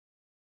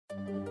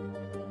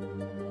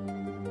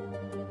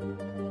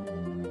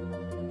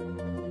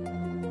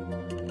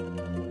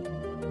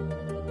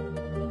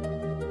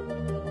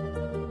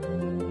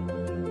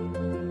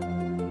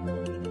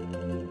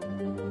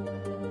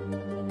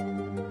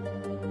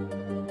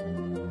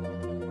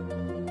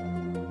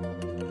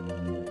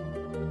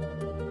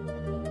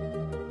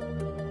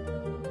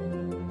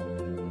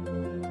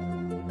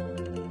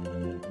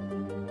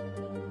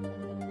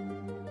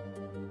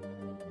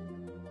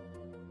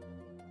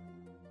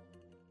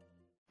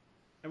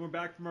And we're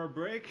back from our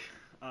break.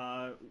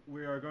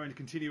 We are going to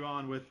continue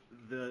on with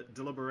the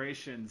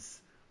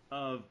deliberations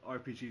of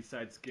RPG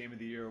Site's Game of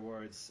the Year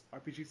awards.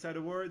 RPG Site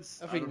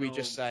awards? I think don't we know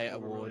just say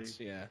what we're awards.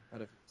 really- Yeah, I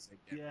don't think we say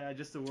game. Yeah,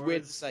 just It's awards.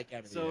 weird to say Game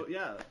of the So Year.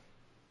 yeah.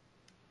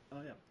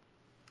 Oh yeah.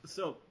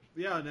 So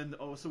yeah, and then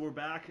so we're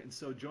back, and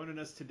so joining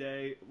us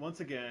today once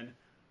again,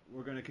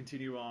 we're going to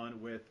continue on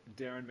with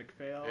Darren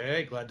McPhail.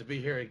 Hey, glad to be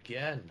here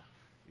again.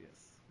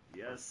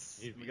 Yes.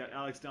 You'd We be- got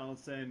Alex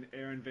Donaldson,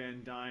 Aaron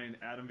Van Dyne,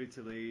 Adam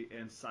Vitali,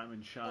 and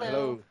Simon Shine.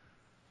 Hello.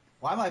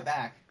 Why am I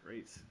back?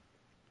 Great.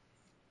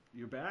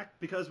 You're back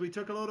because we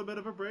took a little bit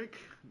of a break.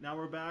 Now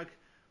we're back.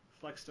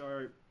 Flexed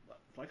our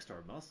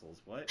muscles.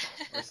 What?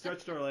 Or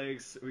stretched our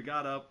legs. We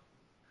got up,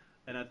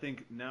 and I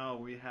think now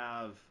we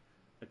have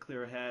a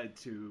clear head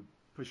to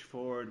push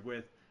forward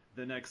with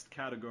the next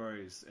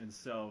categories. And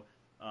so,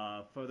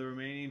 for the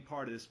remaining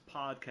part of this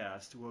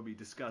podcast, we'll be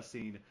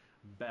discussing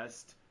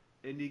best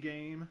indie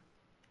game,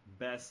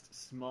 best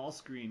small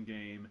screen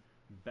game,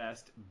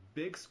 best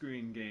big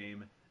screen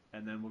game,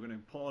 and then we're going to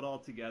pull it all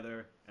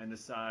together and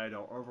decide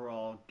our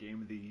overall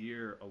Game of the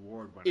Year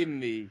award winner. In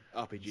the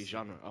RPG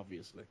genre,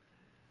 obviously.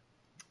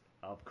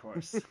 Of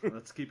course.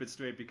 Let's keep it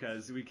straight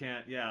because we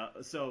can't. Yeah,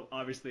 so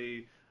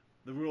obviously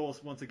the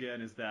rules, once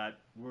again, is that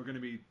we're going to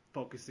be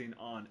focusing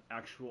on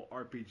actual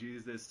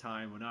RPGs this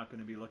time. We're not going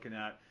to be looking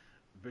at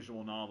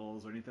visual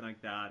novels or anything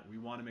like that. We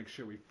want to make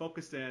sure we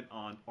focus in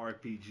on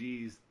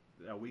RPGs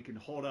that we can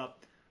hold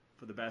up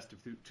for the best of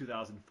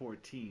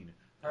 2014. as it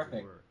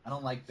Perfect. were. I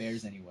don't like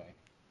bears anyway.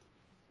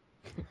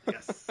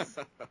 Yes.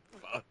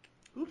 Fuck.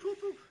 Whoop, whoop,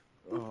 whoop. Whoop,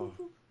 Oh, whoop,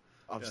 whoop.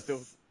 I'm Yes. still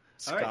All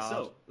scarred. right,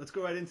 so let's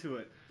go right into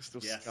it.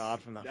 Still Yes. scarred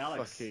from that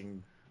Alex.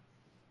 fucking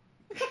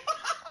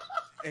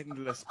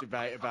endless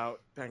debate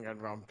about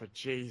Danganronpa.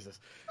 Jesus.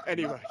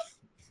 Anyway,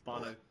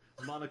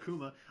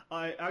 Monokuma.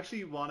 I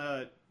actually want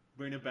to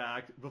bring it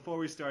back. Before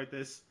we start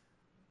this,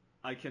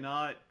 I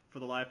cannot, for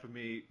the life of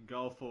me,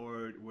 go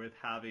forward with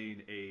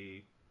having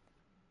a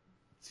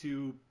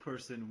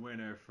two-person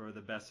winner for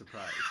the best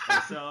surprise.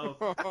 And so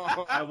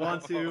I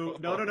want to...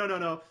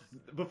 No.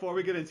 Before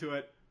we get into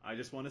it, I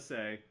just want to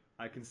say,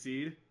 I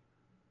concede.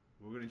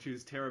 We're going to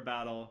choose Terra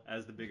Battle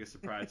as the biggest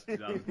surprise of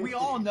 2014. We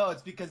all know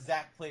it's because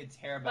Zach played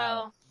Terra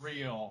Battle. Well-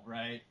 Real,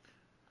 right?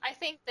 I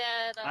think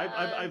that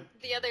I've-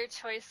 the other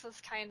choice was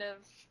kind of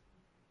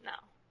no,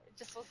 it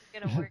just wasn't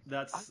gonna work.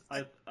 That's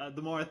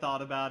the more I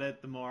thought about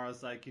it, the more I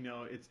was like,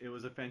 it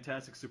was a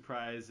fantastic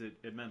surprise.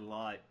 It meant a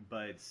lot,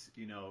 but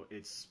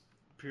it's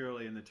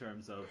purely in the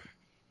terms of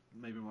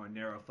maybe more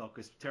narrow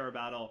focus. Terra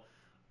Battle,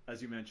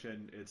 as you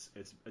mentioned, it's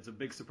a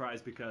big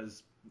surprise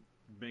because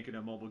making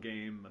a mobile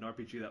game, an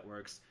RPG that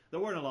works. There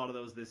weren't a lot of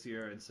those this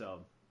year, and so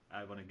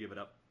I want to give it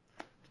up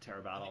to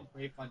Terra Battle.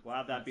 Great fun. We'll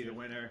have that be the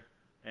winner.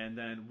 And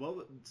then,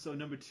 so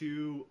number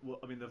two,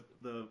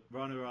 the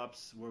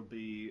runner-ups will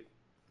be,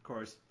 of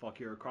course,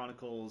 Valkyria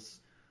Chronicles,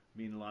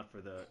 mean a lot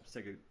for the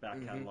Sega back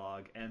Mhm.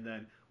 catalog. And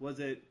then,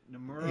 was it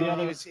Nomura? yeah,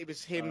 it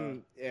was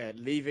him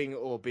leaving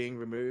or being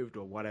removed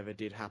or whatever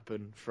did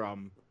happen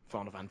from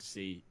Final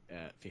Fantasy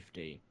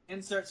 15.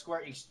 Insert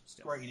Square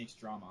Enix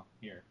drama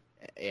here.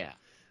 Yeah.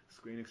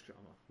 Square Enix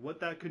drama. What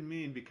that could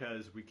mean,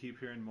 because we keep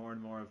hearing more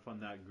and more from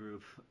that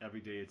group every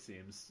day, it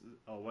seems.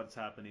 Oh, what's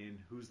happening?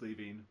 Who's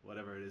leaving?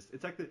 Whatever it is.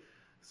 It's like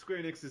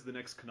Square Enix is the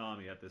next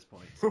Konami at this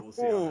point. So we'll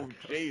see how Oh,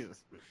 that goes.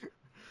 Jesus.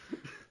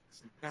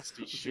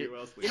 Nasty We'll see shit. who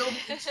else It'll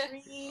leaves. be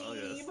extreme. Oh,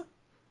 yes.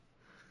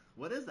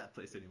 What is that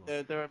place anymore?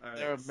 They're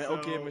Alright, a Metal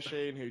Gear so-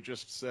 machine who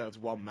just serves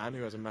one man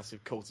who has a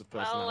massive cult of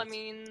Well, I personality.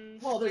 mean,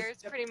 Well, there's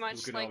Square's pretty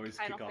much can like always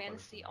Final kick off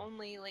Fantasy everything.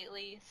 only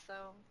lately, so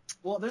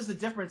Well, there's a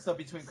difference though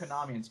between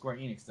Konami and Square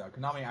Enix though.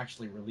 Konami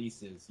actually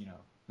releases,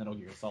 Metal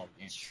Gear Solid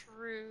games.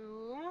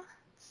 true.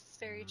 It's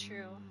very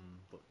true.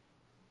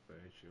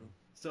 Very true.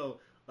 So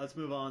let's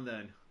move on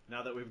then.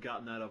 Now that we've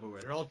gotten that over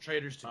with. They're all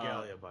traitors to Uh,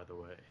 Gallia, by the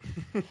way.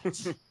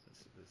 This is-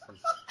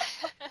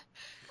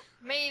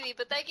 Maybe,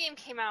 but that game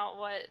came out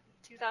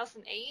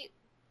 2008.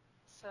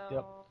 So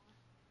Yep.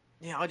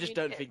 Yeah, I just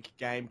don't think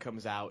game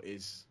comes out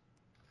is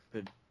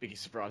the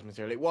biggest surprise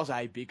material. It was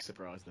a big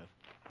surprise though.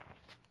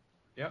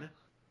 Yep.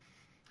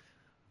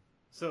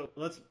 So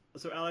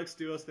Alex,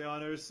 do us the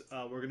honors.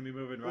 We're going to be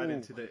moving right Ooh.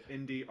 into the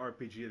Indie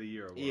RPG of the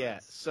Year awards. Yeah,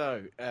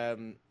 so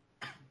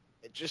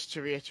just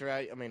to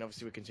reiterate, I mean,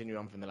 obviously we're continuing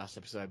on from the last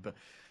episode, but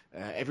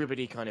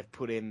everybody kind of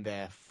put in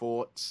their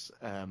thoughts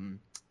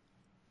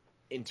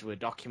into a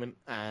document,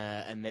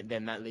 and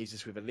then that leaves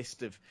us with a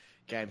list of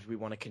games we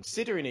want to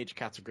consider in each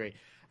category,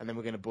 and then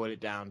we're going to boil it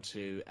down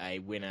to a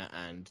winner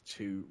and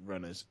two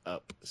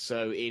runners-up.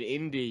 So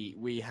in indie,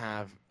 we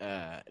have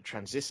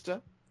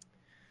Transistor,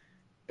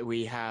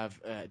 we have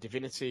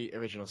Divinity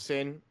Original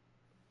Sin,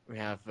 we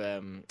have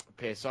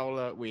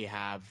Solar, we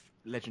have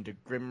Legend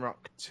of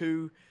Grimrock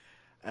 2,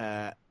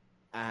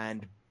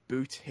 and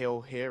Boot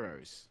Hill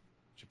Heroes,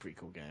 which is a pretty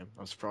cool game.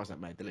 I'm surprised that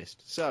made the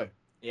list. So,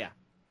 yeah.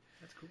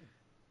 That's cool.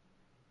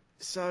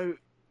 So,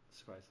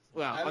 Surprises.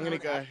 well, I I'm haven't going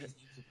to heard go... Actions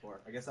used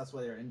before. I guess that's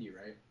why they're indie,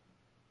 right?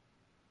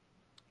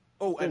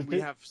 Oh, and we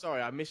have...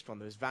 Sorry, I missed one.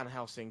 There's Van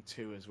Helsing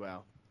 2 as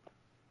well.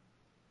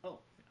 Oh,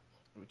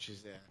 which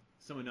is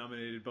Someone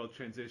nominated both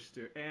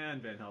Transistor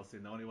and Van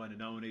Helsing, the only one to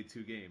nominate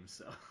 2 games.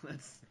 So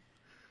that's.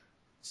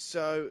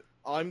 So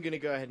I'm going to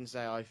go ahead and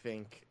say I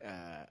think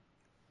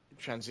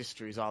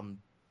Transistor is on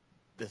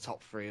the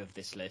top 3 of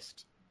this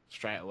list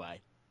straight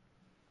away.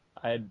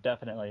 I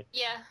definitely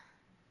Yeah.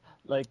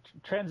 like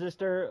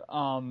Transistor.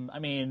 I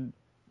mean,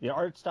 the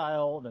art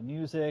style, the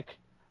music,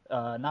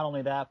 not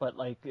only that, but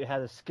like it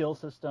has a skill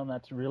system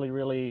that's really,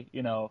 really,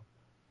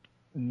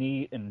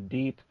 neat and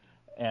deep,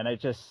 and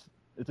it's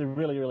a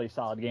really, really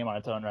solid game on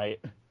its own right.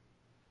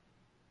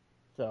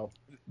 So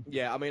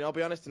Yeah, I mean, I'll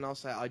be honest and I'll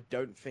say I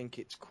don't think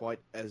it's quite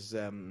as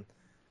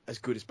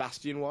good as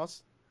Bastion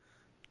was,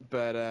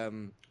 but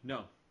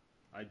No,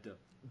 I do.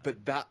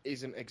 but that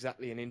isn't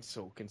exactly an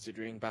insult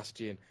considering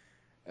Bastion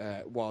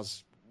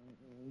was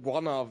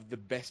one of the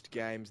best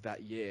games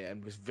that year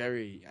and was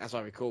very, as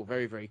I recall,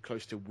 very, very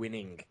close to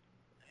winning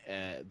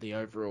the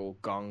overall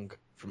Gong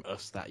from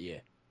us that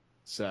year.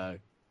 So,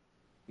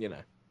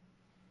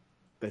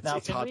 but Now,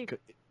 it's can hard. we-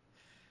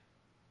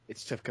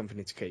 It's tough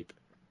company to keep.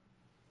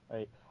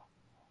 right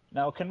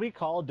now, can we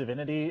call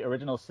Divinity: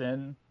 Original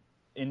Sin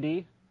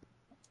indie?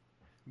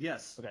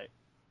 Yes, Okay.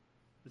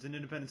 it's an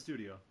independent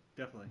studio,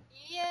 definitely.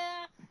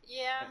 Yeah.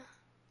 Yeah.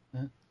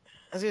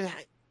 As in,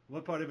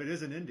 What part of it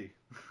is an indie?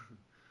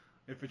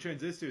 If a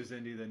Transistor is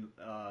indie, then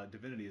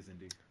Divinity is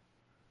indie.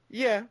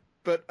 yeah,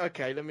 but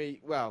okay.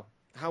 Well,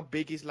 how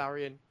big is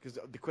Larian? Because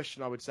the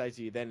question I would say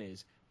to you then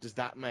is, does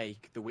that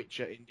make The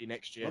Witcher indie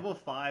next year? Level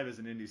 5 is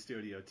an indie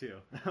studio too.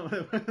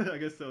 I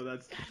guess so.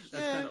 That's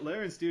kind of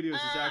Larian Studios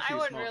is I actually a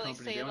wouldn't small really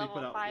company. say They only level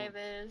put out 5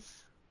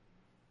 is.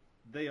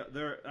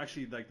 They're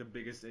actually like the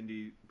biggest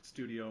indie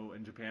studio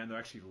in Japan. They're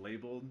actually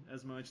labeled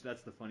as much.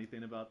 That's the funny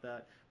thing about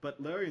that.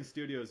 But Larian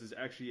Studios is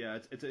actually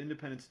it's an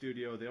independent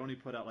studio. They only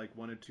put out like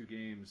 1 or 2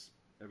 games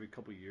every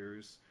couple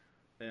years,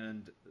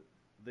 and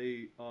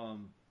they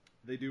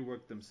do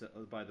work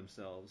by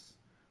themselves.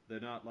 They're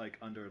not like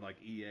under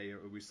like EA or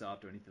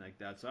Ubisoft or anything like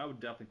that. So I would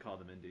definitely call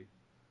them indie.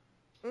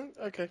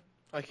 Okay,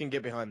 I can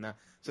get behind that.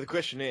 So the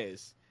question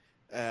is,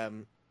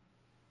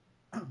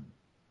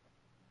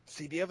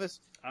 see the others.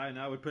 And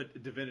I would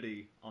put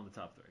Divinity on the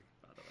top 3,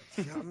 by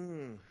the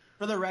way.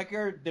 For the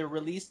record,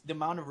 the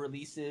amount of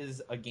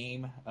releases a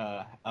game,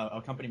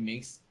 a company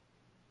makes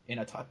in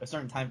a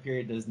certain time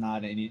period does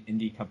not an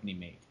indie company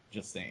make.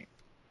 Just saying.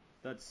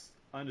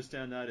 I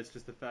understand that. It's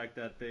just the fact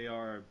that they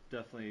are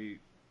definitely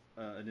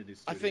an indie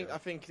studio. I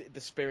think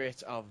the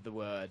spirit of the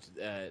word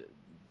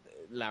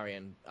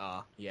Larian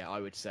are, I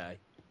would say.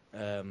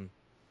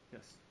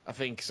 Yes. I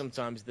think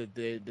sometimes the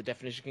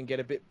definition can get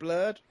a bit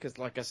blurred because,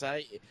 like I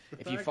say,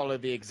 if you follow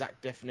the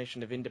exact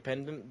definition of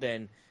independent,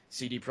 then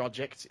CD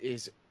Projekt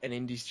is an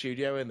indie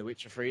studio and The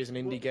Witcher 3 is an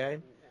indie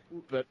game.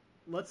 But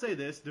let's say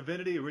this: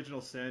 Divinity: Original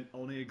Sin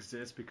only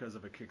exists because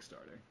of a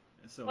Kickstarter.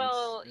 So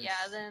Well, it's, yeah,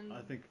 then-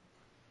 I think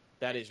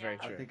that is very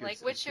Yeah. true. think Like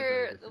it's a very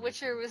Witcher, different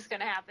Witcher issue. was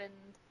gonna happen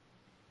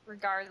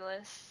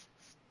regardless.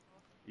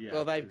 Yeah,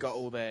 Well, they've got because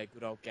all their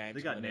good old games.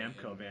 They got on it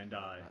Namco and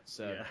Bandai. that,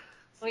 so Yeah.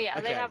 Well, yeah,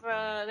 Okay. they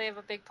have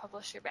a big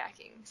publisher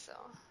backing, so.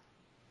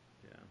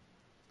 Yeah.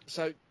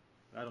 so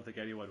I don't think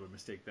anyone would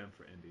mistake them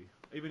for indie,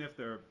 even if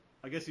they're.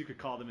 I guess you could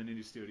call them an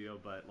indie studio,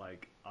 but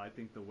like I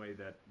think the way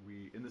that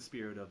in the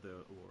spirit of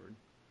the award.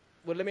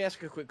 well, let me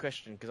ask you a quick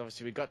question because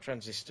obviously we got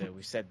Transistor,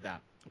 we said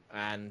that,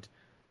 and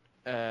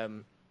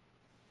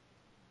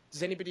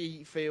does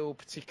anybody feel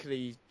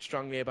particularly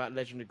strongly about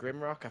Legend of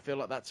Grimrock? I feel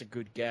like that's a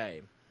good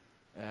game,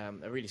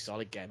 a really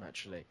solid game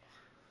actually,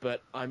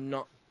 but I'm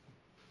not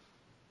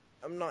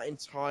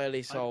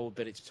entirely sold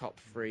that it's top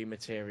 3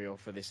 material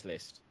for this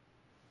list.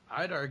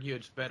 I'd argue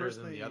it's better than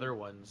Personally- the other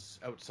ones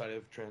outside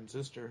of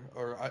Transistor,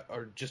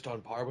 or just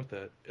on par with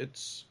it.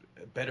 It's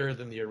better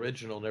than the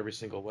original in every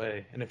single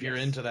way. And if you're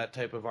Yes. into that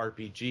type of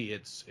RPG,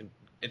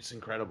 it's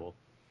incredible.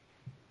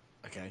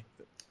 Okay.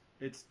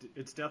 It's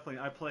definitely.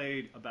 I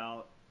played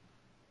about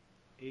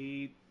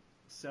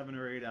 7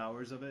 or 8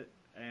 hours of it,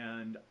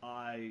 and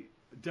I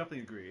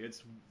definitely agree.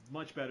 It's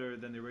much better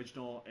than the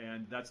original,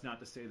 and that's not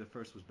to say the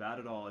first was bad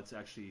at all. It's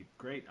actually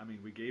great. I mean,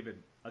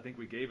 I think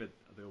we gave it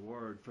the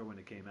award for when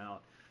it came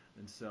out,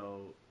 and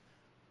so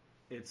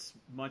it's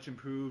much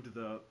improved.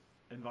 The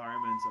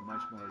environments are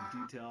much more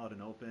detailed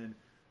and open.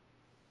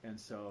 And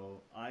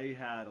so I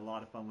had a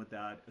lot of fun with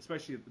that,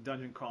 especially the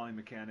dungeon crawling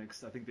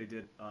mechanics. I think they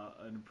did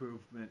an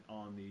improvement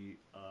on the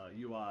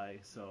UI,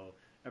 so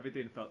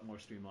everything felt more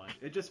streamlined.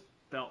 It just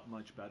felt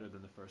much better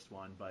than the first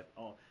one, but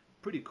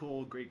pretty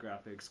cool, great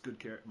graphics, good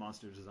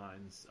monster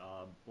designs,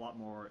 a lot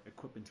more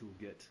equipment to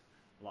get,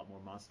 a lot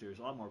more monsters,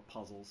 a lot more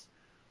puzzles.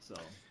 So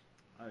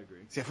I agree.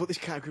 See, I thought this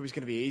category was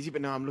going to be easy,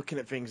 but now I'm looking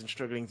at things and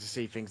struggling to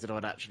see things that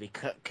I'd actually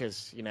cut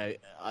because,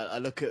 I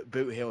look at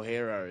Boot Hill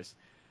Heroes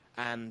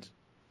and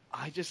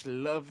I just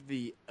love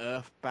the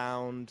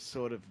Earthbound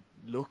sort of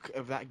look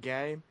of that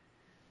game.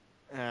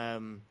 I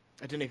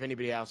don't know if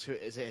anybody else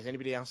has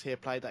anybody else here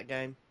played that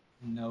game?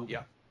 Nope.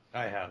 Yeah,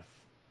 I have.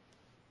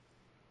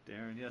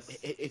 Darren, yes.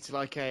 It's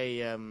like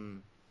a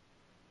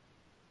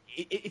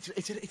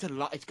it's a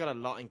lot. It's got a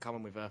lot in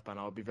common with Earthbound.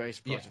 I would be very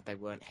surprised Yeah. if they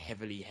weren't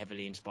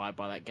heavily inspired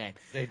by that game.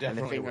 They And the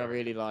definitely thing I were.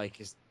 really like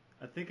is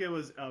I think it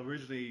was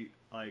originally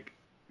like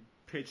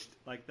pitched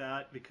like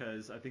that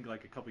because I think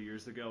like a couple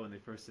years ago when they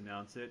first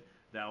announced it,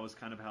 that was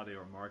kind of how they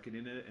were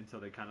marketing it until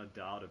they kind of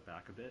dialed it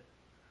back a bit.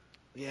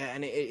 yeah,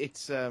 and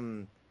it's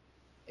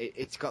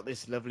got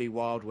this lovely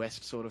Wild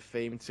West sort of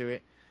theme to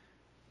it,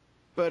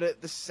 but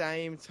at the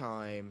same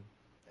time,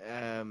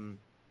 I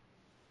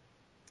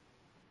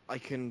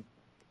can.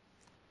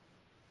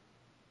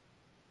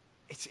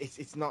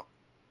 It's not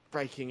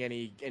breaking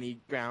any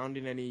ground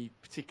in any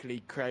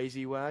particularly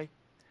crazy way.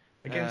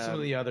 Against some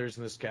of the others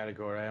in this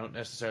category, I don't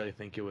necessarily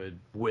think it would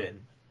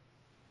win.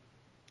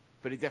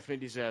 But it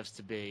definitely deserves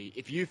to be.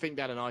 If you think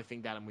that and I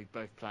think that and we've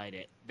both played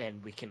it,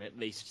 then we can at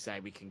least say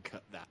we can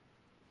cut that.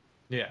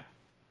 Yeah.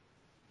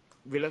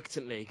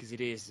 Reluctantly, because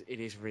it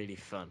is really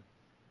fun.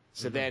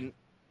 So then,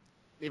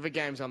 the other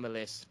games on the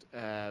list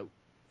that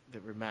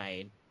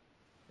remain,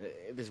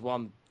 there's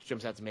one that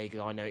jumps out to me because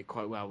I know it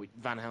quite well, with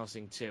Van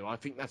Helsing 2. I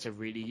think that's a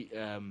really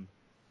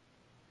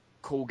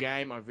cool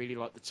game. I really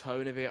like the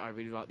tone of it. I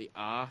really like the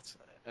art.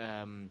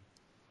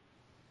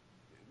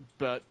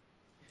 But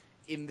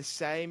in the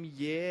same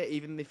year,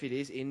 even if it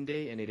is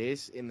indie, and it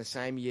is, in the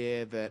same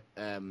year that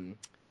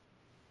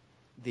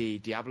the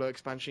Diablo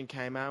expansion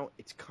came out,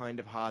 it's kind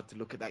of hard to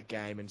look at that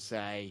game and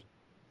say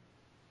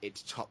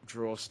it's top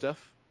draw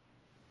stuff.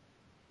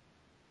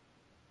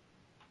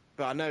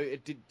 But I know,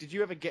 did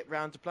you ever get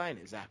round to playing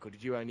it, Zach, or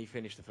did you only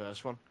finish the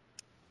first one?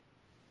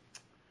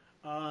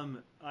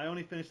 I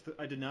only finished.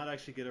 I did not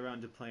actually get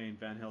around to playing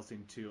Van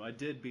Helsing 2. I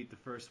did beat the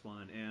first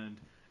one, and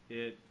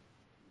it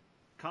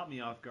caught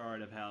me off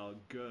guard of how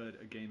good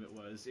a game it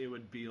was. It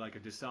would be like a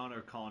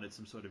Dishonor calling it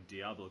some sort of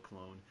Diablo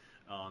clone.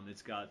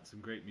 It's got some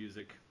great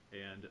music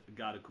and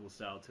got a cool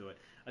style to it.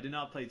 I did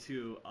not play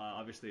 2.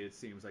 Obviously, it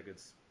seems like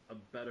it's a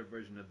better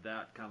version of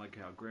that, kind of like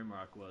how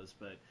Grimrock was,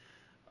 but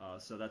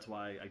so that's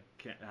why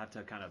I have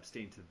to kind of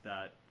abstain to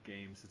that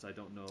game since I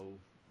don't know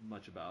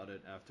much about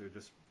it after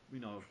just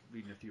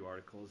reading a few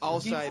articles. I'll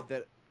say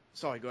that.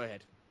 Sorry, go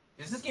ahead.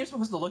 Is this game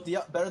supposed to look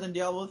better than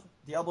Diablo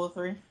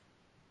 3?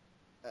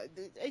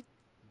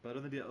 Better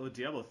than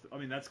Diablo. I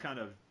mean, that's kind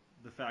of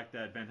the fact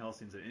that Van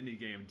Helsing's an indie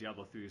game.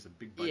 Diablo 3 is a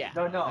big budget.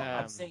 Yeah. No,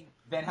 I'm saying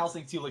Van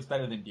Helsing 2 looks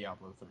better than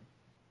Diablo 3.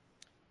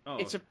 Oh,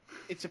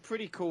 It's a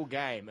pretty cool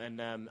game,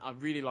 and I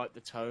really like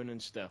the tone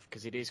and stuff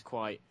because it is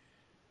quite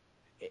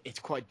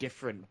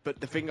different. But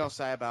the thing I'll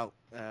say about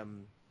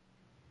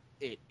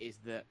it is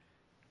that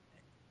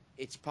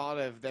it's part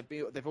of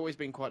they've always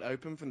been quite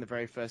open from the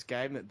very first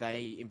game that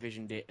they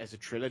envisioned it as a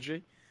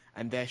trilogy,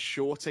 and they're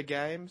shorter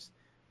games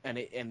and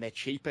they're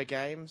cheaper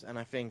games, and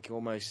I think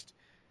almost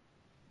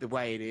the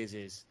way it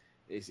is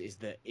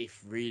that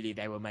if really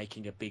they were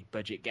making a big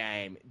budget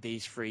game,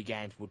 these 3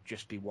 games would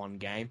just be one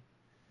game.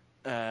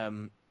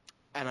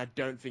 And I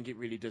don't think it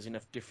really does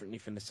enough differently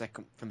from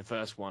the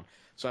first one.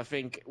 So I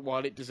think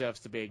while it deserves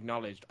to be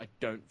acknowledged, I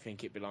don't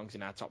think it belongs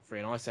in our top 3.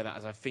 And I say that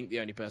as I think the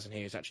only person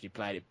here who's actually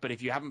played it. But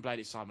if you haven't played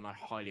it, Simon, I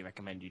highly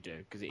recommend you do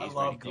because it is I really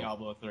love cool.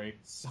 Diablo 3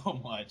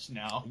 so much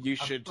now. You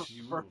should.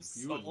 you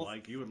would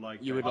like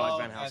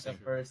Van Helsing.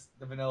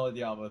 The vanilla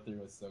Diablo 3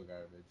 was so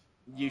garbage.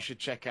 You should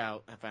check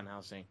out Van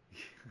Helsing.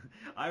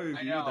 I reviewed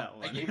I know. that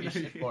one. I gave you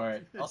shit for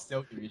it. I'll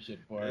still give you shit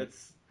for it.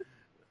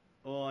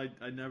 Well,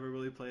 I never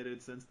really played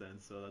it since then,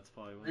 so that's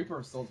probably why. Reaper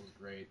of Souls was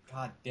great.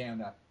 God damn,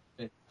 that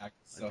fit act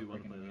is so I do wanna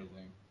freaking play that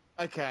amazing.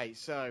 Okay,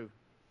 so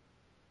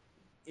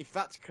if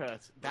that's cut,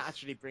 that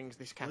actually brings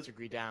this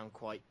category down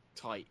quite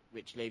tight,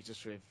 which leaves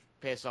us with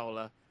Pier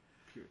Solar,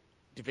 Pure-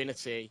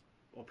 Divinity,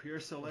 Well, Pure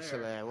Solaire.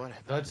 Solaire, whatever.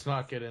 Let's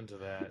not get into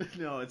that.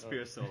 No, it's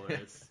Pure Solar.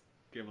 It's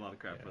give him a lot of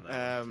crap for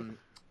that.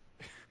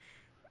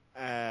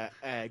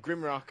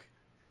 Grimrock,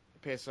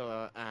 Pier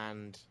Solar,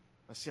 and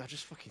I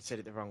just fucking said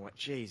it the wrong way.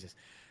 Jesus.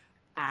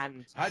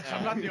 And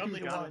I'm not the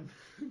only Got one.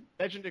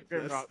 Legend of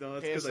Grimrock,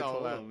 that's Pier 'cause I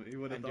told Solar, him. He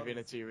would've and thought-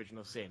 Divinity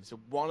Original Sin. So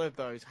one of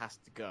those has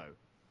to go.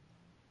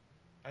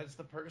 As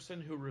the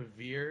person who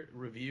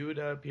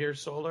reviewed Pier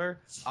Solar,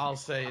 I'll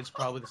say it's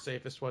probably the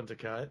safest one to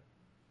cut.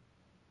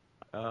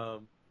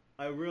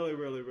 I really,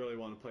 really, really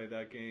want to play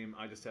that game.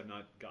 I just have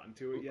not gotten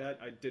to it yet.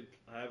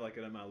 I have like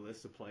it on my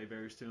list to play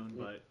very soon,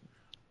 but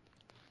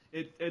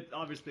it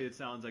obviously it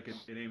sounds like it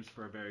aims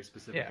for a very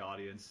specific Yeah.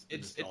 audience.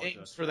 It nostalgia.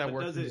 aims for that But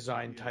working does it-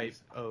 design yeah, type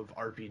of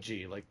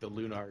RPG, like the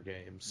Lunar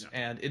games, Yeah.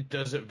 and it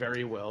does it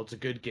very well. It's a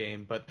good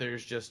game, but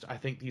I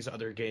think these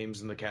other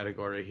games in the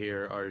category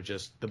here are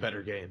just the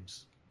better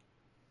games.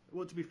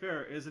 Well, to be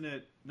fair, isn't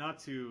it, not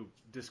to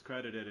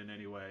discredit it in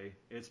any way,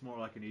 it's more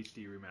like an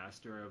HD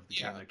remaster of the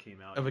Yeah, game that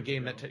came out. Of a years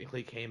game ago. that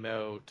technically came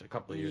out a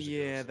couple of years ago.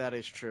 Yeah, that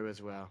is true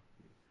as well.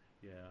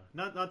 Yeah,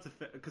 not to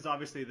because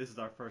obviously this is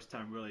our first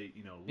time really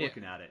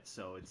looking at it,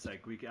 so it's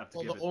like we have to.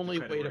 Well, give the it only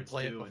credit way where to it's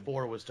play it due, and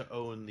before was to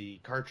own the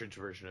cartridge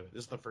version of it.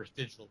 This is the first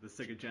digital. the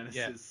Sega Genesis.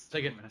 Yeah,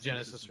 Sega Master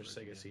Genesis System or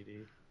version, Sega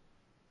CD.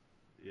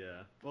 Yeah,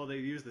 Yeah. Well, they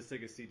used the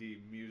Sega CD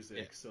music,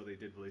 Yeah. so they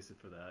did release it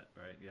for that,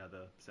 right? Yeah,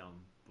 the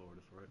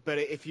soundboard for it. But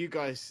if you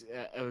guys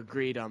are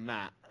agreed on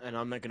that, and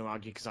I'm not going to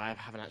argue because I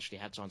haven't actually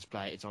had time to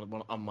play it, it's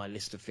on my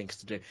list of things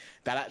to do.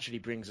 That actually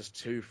brings us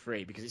to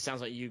 3, because it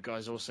sounds like you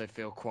guys also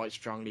feel quite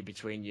strongly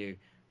between you,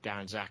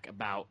 Darren, Zach,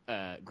 about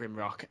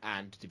Grimrock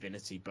and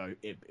Divinity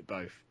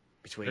both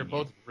between They're you.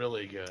 both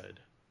really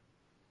good.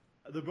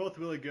 They're both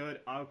really good.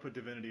 I would put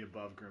Divinity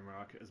above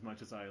Grimrock as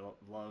much as I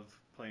love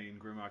playing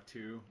Grimrock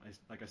 2.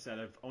 Like I said,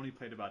 I've only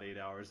played about 8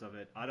 hours of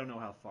it. I don't know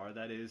how far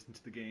that is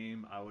into the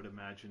game. I would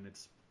imagine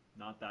it's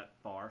not that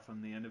far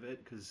from the end of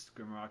it, because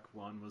Grimrock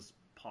 1 was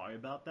probably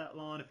about that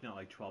long, if not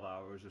like 12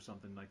 hours or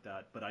something like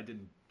that. But I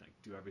didn't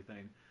do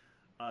everything.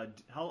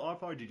 How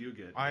far did you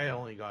get? I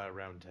only got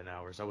around 10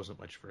 hours. I wasn't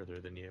much further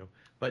than you.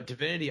 But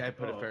Divinity, I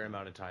put a fair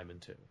amount of time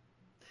into.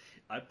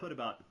 I put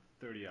about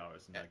 30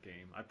 hours in that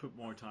game. I put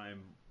more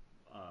time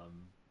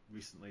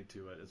recently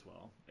to it as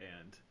well,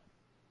 and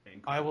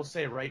I will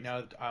say right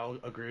now, I'll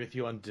agree with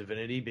you on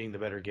Divinity being the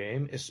better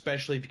game,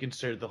 especially if you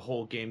consider the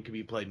whole game can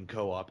be played in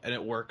co-op, and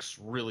it works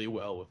really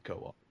well with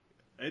co-op.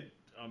 It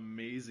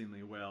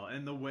amazingly well,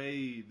 and the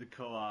way the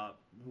co-op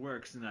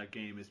works in that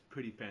game is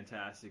pretty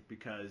fantastic,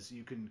 because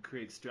you can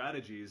create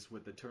strategies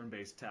with the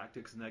turn-based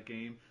tactics in that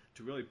game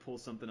to really pull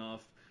something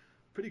off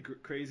pretty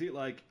crazy.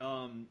 Like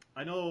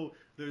I know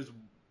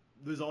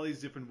there's all these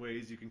different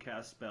ways you can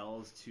cast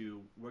spells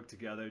to work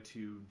together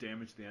to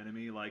damage the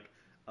enemy. Like,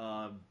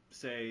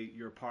 say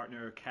your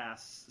partner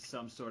casts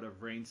some sort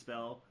of rain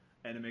spell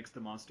and it makes the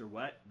monster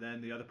wet,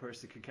 then the other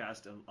person can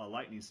cast a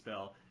lightning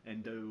spell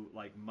and do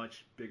like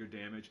much bigger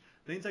damage.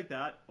 Things like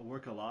that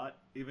work a lot,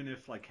 even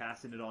if like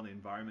casting it on the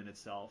environment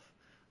itself.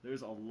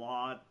 There's a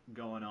lot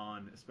going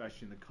on,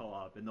 especially in the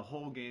co-op, and the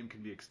whole game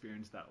can be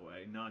experienced that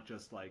way, not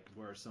just like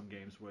where some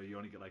games where you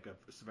only get like a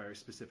very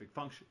specific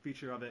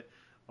feature of it,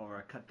 or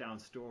a cut down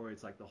story.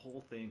 It's like the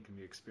whole thing can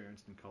be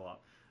experienced in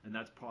co-op, and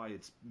that's probably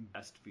its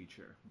best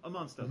feature,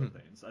 amongst other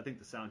things. I think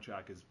the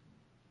soundtrack is.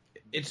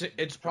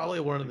 It's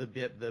probably one of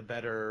the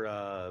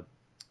better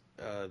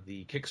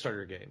the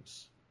Kickstarter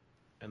games,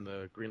 and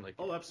the Greenlight games.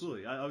 Oh,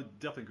 absolutely. I would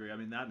definitely agree. I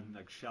mean, that and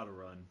like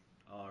Shadowrun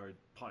are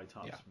probably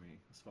tops for me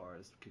as far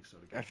as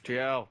Kickstarter games.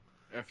 FTL.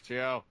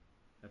 FTL.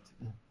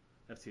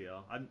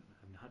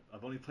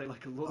 I've only played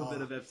like a little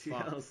bit of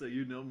FTL, fuck. so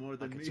you know more I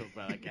than could me. talk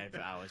about that game for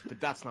hours, but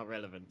that's not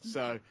relevant.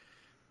 So,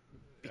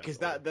 because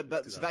well,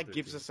 that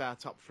gives us our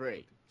top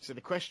 3. So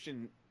the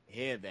question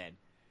here then,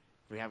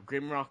 we have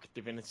Grimrock,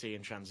 Divinity,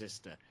 and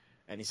Transistor,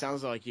 and it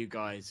sounds like you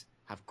guys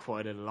have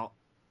quite a lot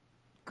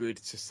good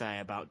to say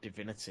about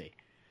Divinity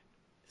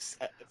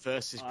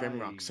versus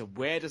Grimrock. So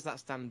where does that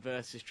stand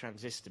versus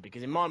Transistor?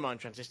 Because in my mind,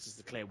 Transistor's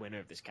the clear winner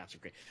of this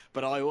category.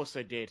 But I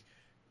also did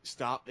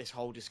start this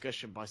whole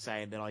discussion by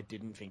saying that I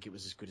didn't think it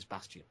was as good as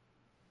Bastion.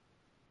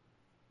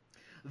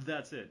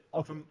 That's it.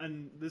 Okay.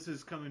 And this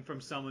is coming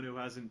from someone who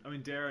hasn't. I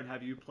mean, Darren,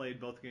 have you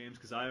played both games?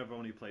 Because I have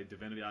only played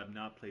Divinity. I have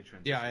not played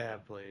Transistor. Yeah, I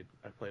have played.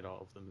 I've played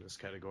all of them in this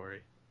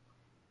category.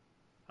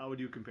 How would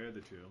you compare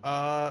the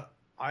two?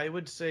 I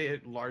would say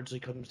it largely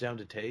comes down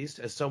to taste.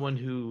 As someone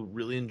who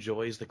really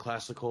enjoys the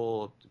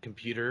classical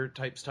computer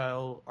type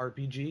style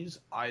RPGs,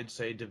 I'd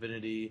say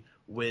Divinity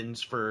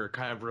wins for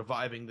kind of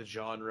reviving the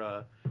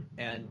genre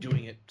and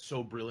doing it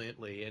so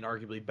brilliantly and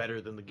arguably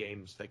better than the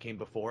games that came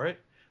before it.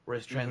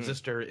 Whereas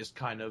Transistor is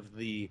kind of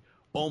the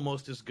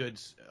almost as good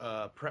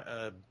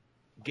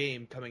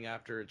game coming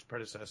after its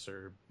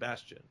predecessor,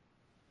 Bastion.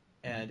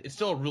 And it's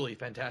still a really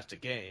fantastic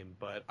game,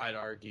 but I'd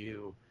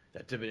argue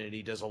that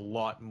Divinity does a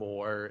lot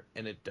more,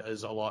 and it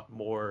does a lot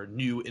more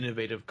new,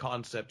 innovative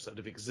concepts that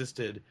have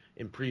existed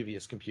in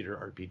previous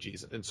computer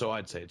RPGs, and so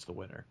I'd say it's the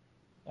winner.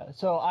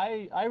 So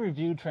I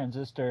reviewed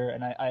Transistor,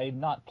 and I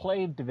not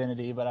played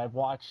Divinity, but I've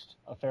watched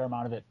a fair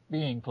amount of it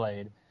being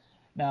played.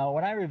 Now,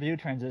 when I reviewed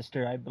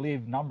Transistor, I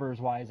believe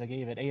numbers-wise, I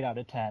gave it 8 out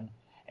of 10.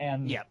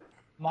 And Yep.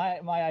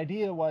 my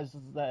idea was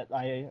that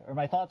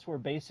my thoughts were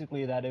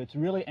basically that it's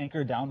really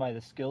anchored down by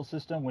the skill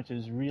system, which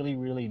is really,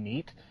 really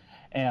neat.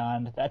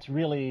 And that's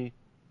really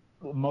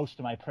most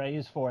of my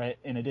praise for it,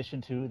 in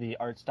addition to the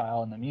art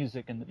style and the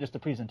music and just the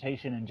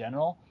presentation in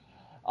general.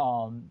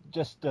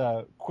 Just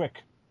a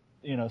quick,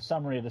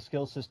 summary of the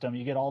skill system.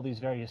 You get all these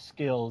various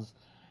skills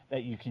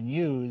that you can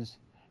use,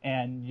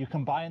 and you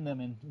combine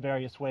them in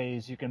various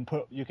ways. You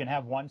can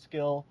have one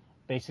skill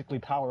basically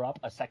power up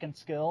a second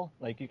skill.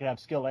 Like you can have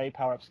skill A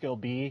power up skill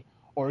B,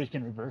 or you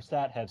can reverse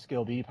that, have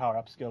skill B power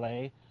up skill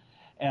A,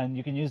 and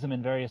you can use them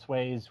in various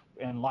ways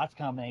and lots of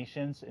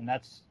combinations, and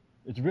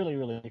it's really,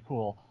 really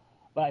cool.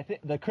 But I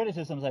think the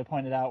criticisms I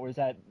pointed out was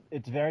that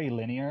it's very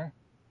linear.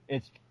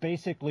 It's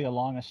basically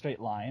along a straight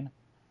line,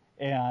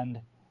 and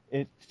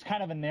it's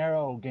kind of a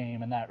narrow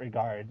game in that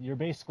regard. You're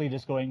basically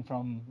just going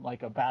from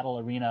like a battle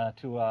arena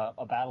to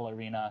a battle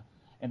arena,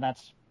 and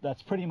that's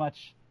pretty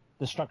much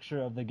the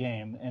structure of the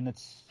game. And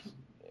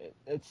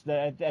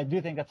I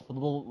do think that's a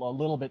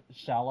little bit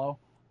shallow,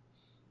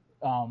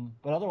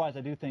 but otherwise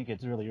I do think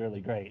it's really,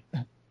 really great.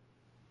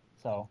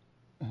 So.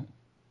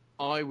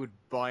 I would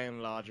by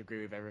and large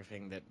agree with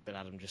everything that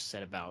Adam just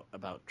said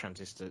about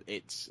Transistor.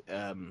 It's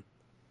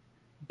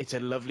a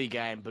lovely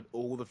game, but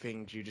all the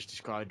things you just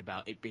described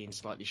about it being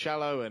slightly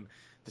shallow and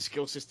the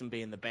skill system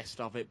being the best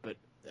of it, but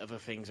other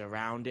things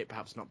around it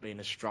perhaps not being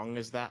as strong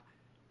as that.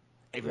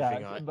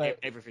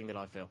 Everything that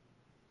I feel.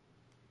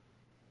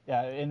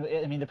 Yeah, and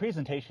I mean the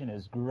presentation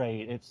is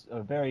great. It's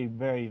a very,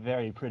 very,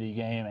 very pretty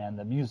game, and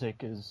the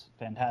music is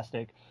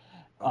fantastic.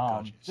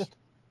 Gorgeous. Just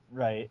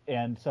right,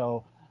 and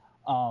so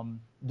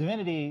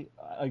Divinity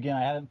again.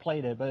 I haven't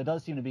played it, but it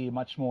does seem to be a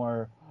much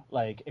more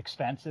like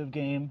expansive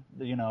game.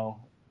 You know,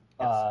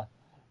 Yes.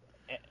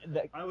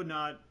 I would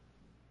not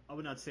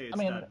say it's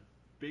that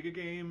big a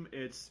game.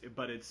 It's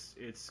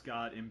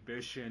got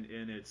ambition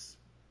in its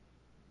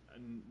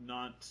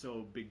not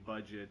so big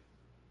budget.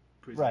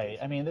 Right.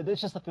 I mean,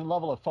 it's just that the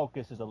level of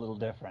focus is a little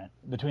different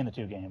between the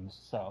two games.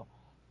 So.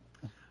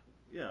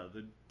 Yeah,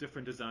 the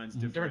different designs,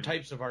 different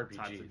types of RPGs,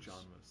 types of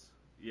genres.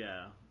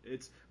 Yeah,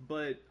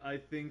 but I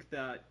think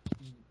that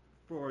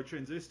for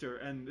Transistor,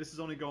 and this is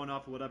only going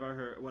off of what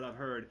I've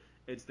heard,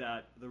 it's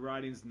that the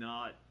writing's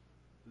not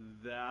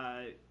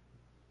that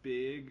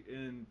big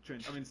in I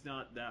mean, it's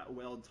not that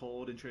well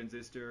told in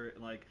Transistor.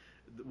 Like,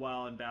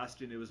 while in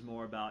Bastion it was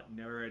more about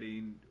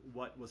narrating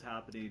what was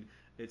happening,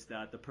 it's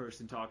that the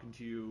person talking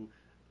to you,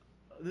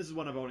 this is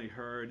one I've only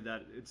heard,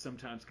 that it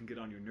sometimes can get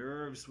on your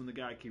nerves when the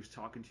guy keeps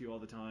talking to you all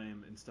the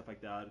time and stuff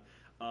like that.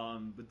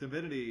 But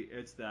Divinity,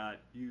 it's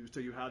that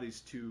you have these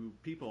two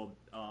people,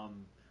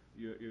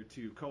 your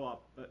two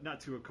co-op,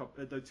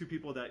 the two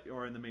people that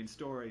are in the main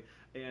story,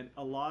 and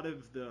a lot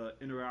of the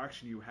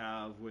interaction you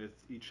have with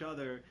each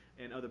other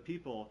and other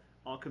people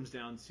all comes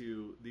down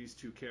to these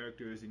two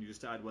characters, and you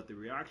decide what the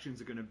reactions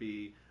are going to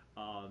be.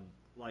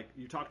 Like,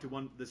 you talk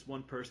to this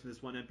one person,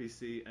 this one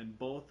NPC, and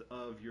both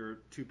of your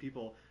two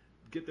people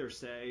get their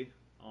say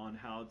on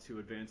how to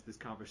advance this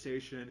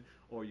conversation,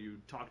 or you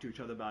talk to each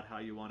other about how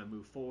you want to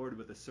move forward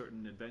with a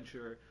certain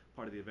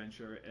part of the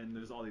adventure, and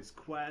there's all these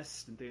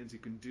quests and things you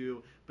can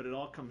do, but it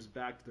all comes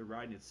back to the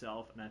writing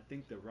itself, and I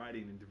think the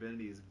writing in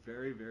Divinity is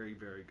very, very,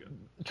 very good.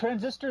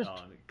 Transistor's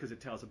because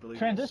it tells a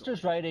believable Transistor's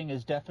story. writing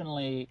is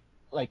definitely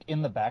like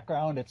in the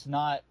background. It's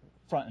not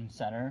front and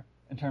center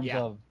in terms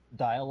of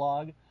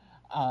dialogue.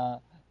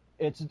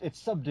 It's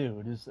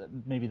subdued is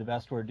maybe the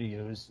best word to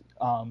use.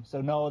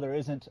 So no, there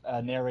isn't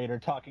a narrator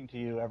talking to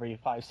you every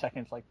 5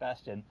 seconds like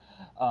Bastion.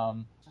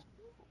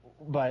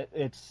 But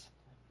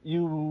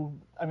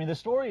I mean, the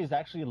story is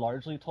actually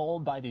largely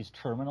told by these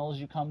terminals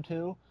you come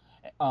to.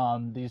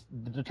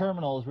 The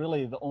terminals,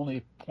 really the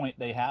only point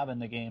they have in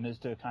the game is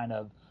to kind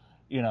of,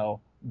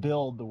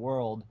 build the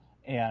world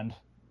and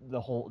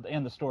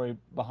the story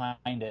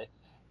behind it.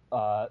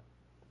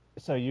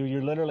 So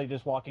you're literally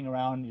just walking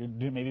around,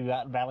 you're maybe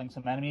battling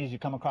some enemies, you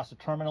come across a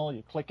terminal,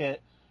 you click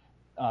it,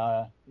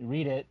 you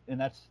read it,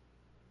 and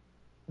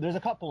there's a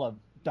couple of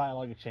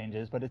dialogue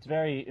exchanges, but it's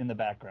very in the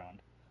background.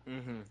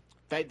 Mm-hmm.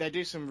 They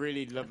do some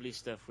really lovely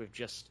stuff with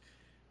just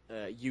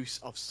use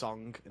of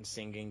song and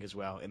singing as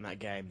well in that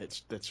game.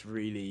 That's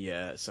really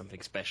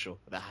something special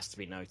that has to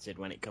be noted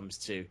when it comes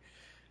to,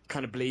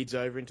 kind of bleeds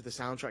over into the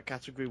soundtrack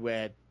category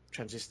where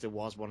Transistor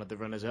was one of the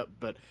runners-up,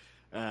 but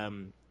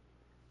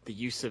the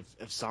use of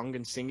song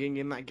and singing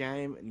in that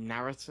game,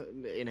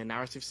 in a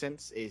narrative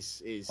sense,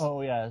 is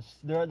oh yes,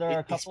 there are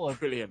a couple of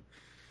brilliant.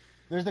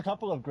 There's a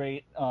couple of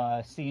great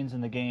scenes in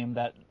the game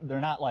that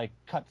they're not like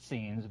cut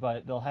scenes,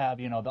 but they'll have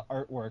the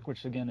artwork,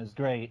 which again is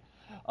great,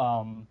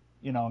 kind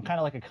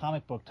of like a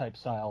comic book type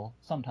style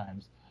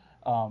sometimes,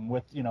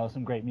 with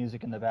some great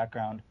music in the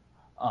background.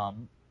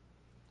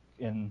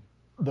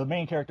 The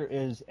main character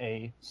is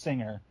a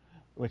singer,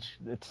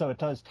 so it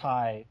does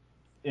tie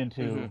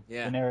into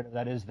the narrative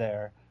that is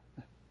there.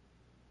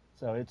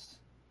 So it's.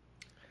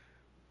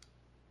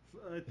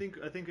 I think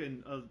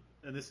and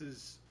this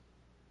is,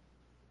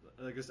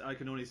 I guess I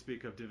can only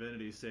speak of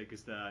Divinity's sake,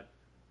 is that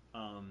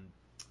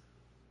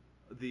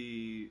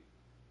the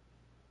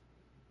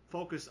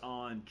focus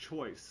on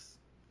choice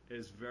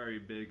is very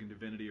big in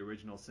Divinity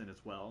Original Sin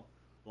as well.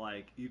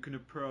 Like, you can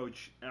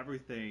approach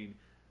everything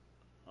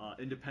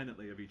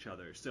independently of each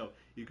other. So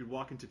you could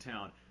walk into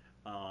town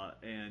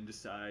and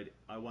decide,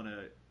 I want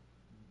to,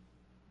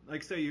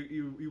 like, say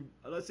you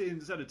let's say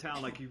inside of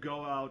town, like, you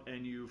go out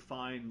and you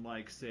find,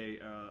 like, say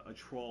a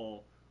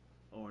troll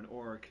or an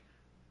orc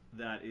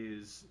that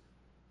is,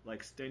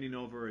 like, standing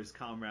over his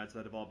comrades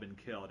that have all been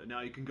killed. And now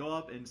you can go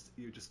up and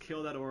you just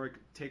kill that orc,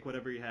 take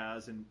whatever he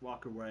has, and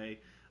walk away.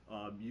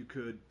 You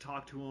could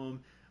talk to him,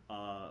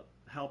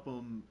 help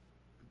him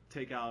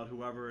take out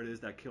whoever it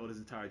is that killed his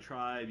entire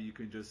tribe. You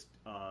can just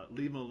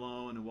leave him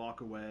alone and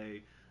walk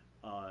away.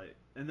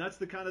 And that's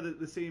the kind of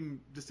the same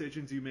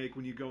decisions you make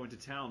when you go into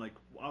town. Like,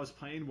 I was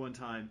playing one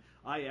time,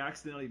 I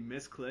accidentally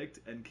misclicked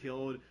and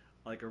killed,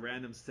 like, a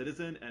random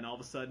citizen, and all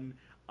of a sudden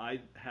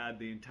I had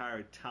the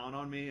entire town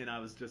on me, and I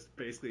was just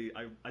basically,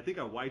 I think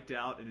I wiped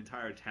out an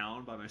entire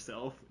town by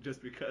myself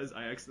just because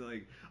I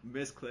accidentally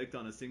misclicked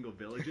on a single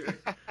villager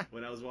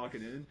when I was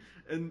walking in.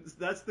 And it's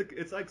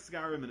like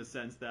Skyrim in a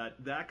sense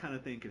that kind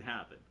of thing can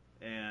happen.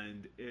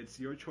 and it's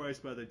your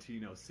choice whether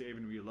to save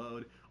and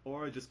reload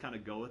or just kind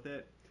of go with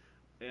it.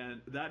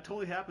 And that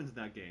totally happens in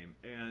that game,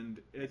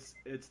 and it's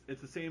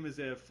the same as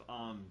if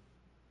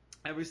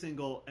every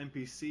single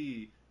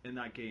NPC in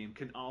that game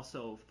can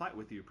also fight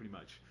with you pretty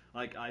much.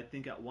 Like, I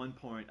think at one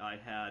point I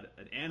had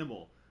an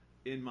animal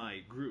in my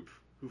group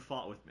who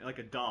fought with me, like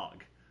a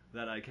dog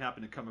that I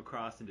happened to come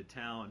across into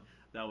town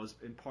that was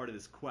in part of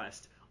this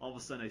quest. All of a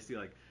sudden I see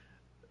like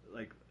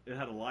it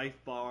had a life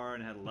bar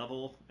and it had a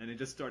level, and it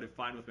just started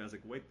fighting with me. I was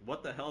like, wait,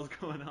 what the hell's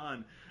going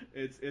on?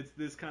 It's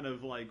this kind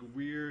of like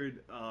weird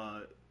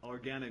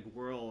organic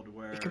world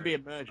where It can be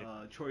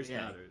emergent. Choice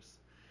Yeah. matters.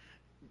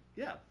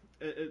 Yeah,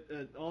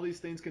 all these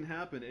things can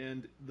happen,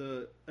 and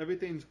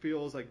everything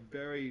feels like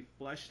very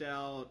fleshed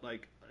out.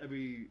 Like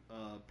every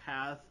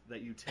path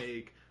that you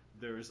take,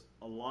 there's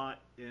a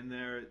lot in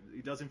there.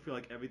 It doesn't feel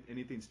like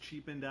anything's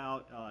cheapened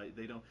out.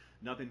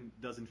 Nothing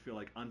doesn't feel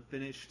like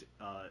unfinished.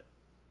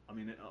 I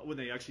mean, when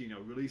they actually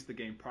released the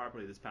game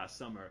properly this past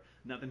summer,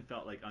 nothing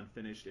felt like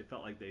unfinished. It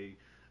felt like they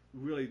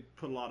really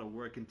put a lot of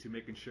work into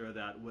making sure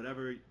that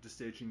whatever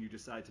decision you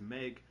decide to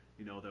make,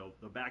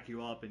 they'll back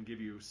you up and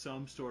give you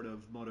some sort of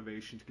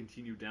motivation to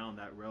continue down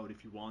that road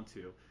if you want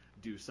to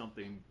do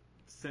something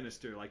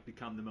sinister, like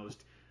become the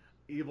most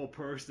evil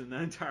person in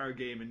the entire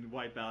game and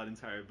wipe out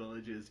entire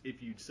villages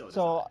if you so decide.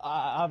 So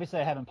obviously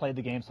I haven't played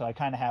the game, so I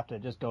kind of have to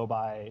just go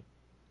by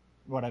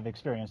what I've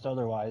experienced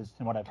otherwise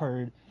and what I've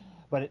heard.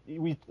 But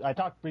I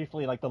talked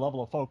briefly, like the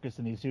level of focus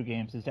in these two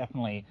games is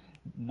definitely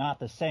not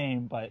the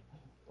same. But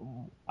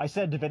I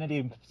said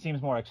Divinity seems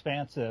more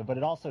expansive, but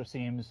it also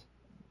seems,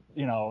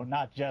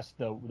 not just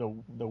the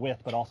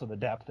width, but also the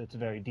depth. It's a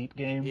very deep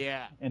game.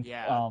 Yeah, And,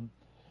 yeah.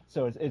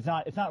 So it's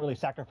not really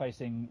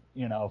sacrificing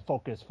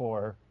focus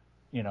for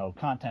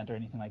content or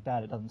anything like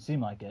that. It doesn't seem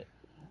like it.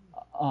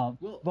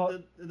 Well,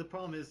 but the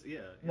problem is,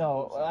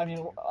 no, I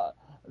mean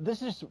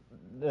this is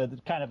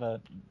kind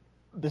of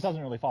this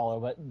doesn't really follow,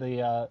 but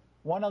the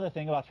one other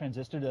thing about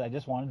Transistor that I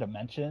just wanted to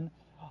mention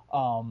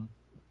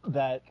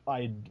that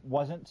I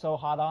wasn't so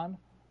hot on,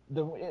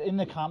 in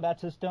the combat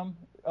system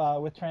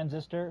with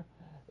Transistor,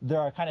 there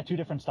are kind of two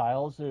different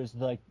styles. There's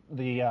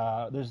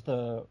there's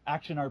the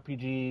action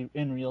RPG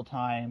in real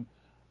time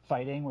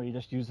fighting where you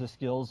just use the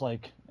skills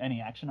like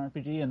any action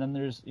RPG, and then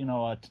there's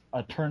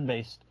a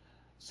turn-based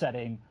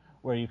setting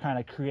where you kind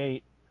of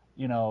create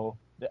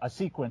a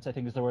sequence, I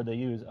think is the word they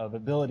use, of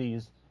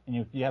abilities,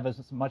 and you have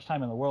as much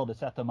time in the world to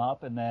set them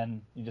up, and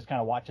then you just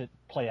kind of watch it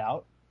play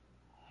out.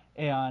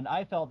 And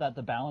I felt that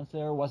the balance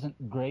there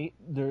wasn't great.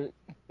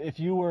 If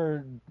you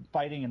were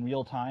fighting in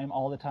real time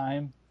all the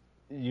time,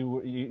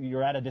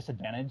 you're at a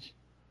disadvantage.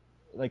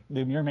 Like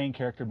your main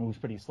character moves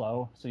pretty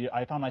slow, so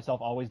I found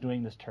myself always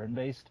doing this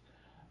turn-based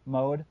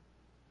mode.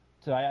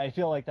 So I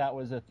feel like that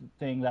was a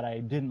thing that I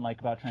didn't like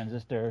about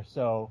Transistor.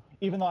 So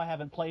even though I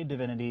haven't played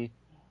Divinity,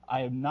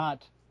 I am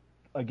not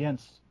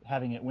against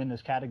having it win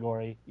this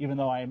category, even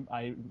though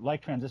I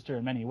like Transistor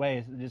in many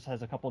ways. It just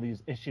has a couple of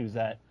these issues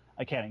that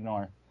I can't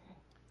ignore.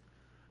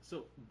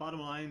 So, bottom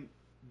line,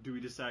 do we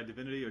decide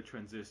Divinity or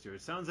Transistor?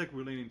 It sounds like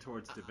we're leaning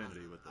towards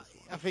Divinity with this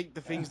one. I think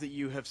the things that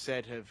you have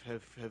said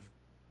have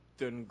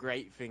done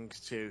great things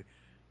to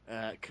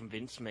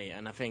convince me,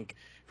 and I think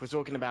if we're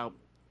talking about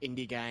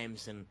indie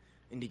games and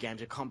indie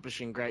games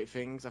accomplishing great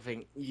things, I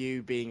think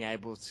you being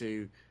able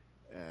to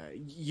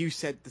you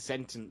said the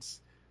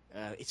sentence,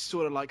 it's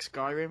sort of like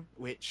Skyrim,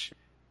 which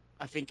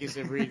I think is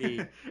a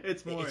really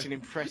it's an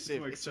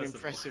impressive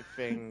accessible.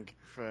 thing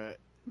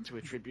to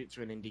attribute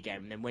to an indie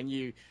game. And then when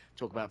you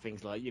talk about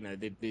things like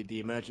the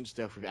emergent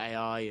stuff with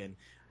AI and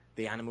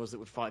the animals that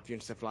would fight for you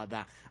and stuff like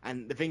that,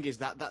 and the thing is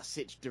that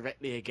sits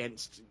directly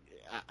against,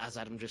 as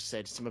Adam just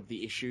said, some of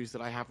the issues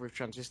that I have with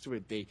Transistor,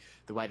 with the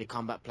way the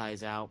combat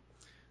plays out,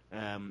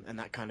 and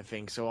that kind of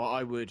thing. So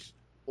I would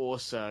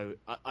also,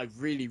 I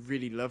really,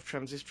 really love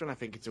Transistor, and I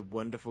think it's a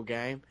wonderful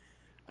game.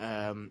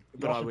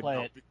 But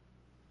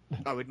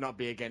I would not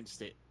be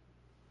against it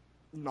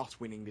not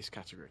winning this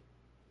category.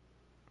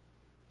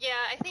 Yeah,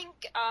 I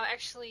think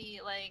actually,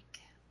 like,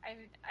 I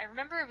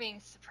remember being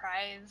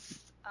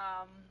surprised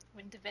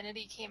when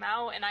Divinity came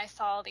out, and I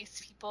saw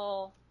these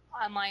people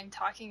online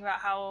talking about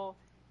how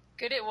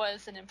good it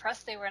was and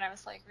impressed they were, and I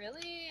was like,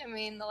 really? I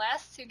mean, the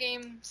last two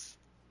games,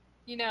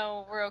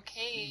 were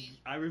okay.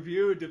 I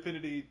reviewed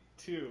Divinity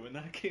 2, and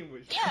that game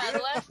was Yeah,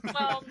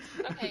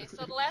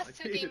 so the last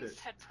two games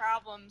had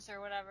problems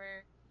or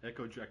whatever,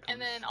 Echo Jet.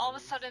 and then all of a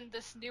sudden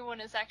this new one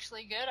is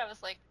actually good. I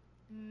was like,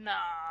 nah,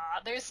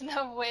 there's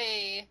no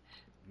way.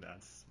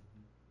 That's.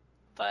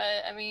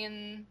 But I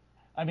mean,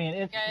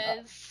 it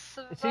guys,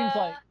 seems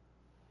like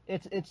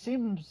it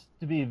seems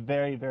to be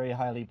very, very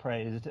highly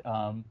praised.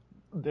 I'm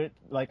going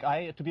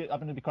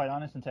to be quite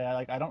honest and say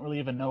I don't really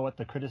even know what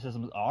the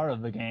criticisms are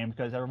of the game,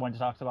 because everyone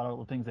just talks about all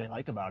the things they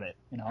like about it.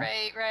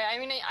 Right. I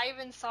mean, I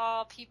even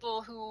saw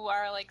people who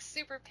are like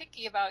super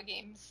picky about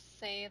games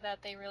say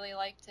that they really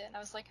liked it, and I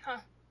was like, huh,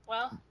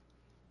 well.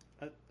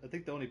 I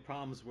think the only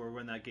problems were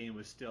when that game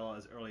was still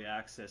as early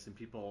access and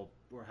people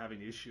were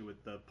having issue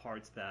with the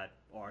parts that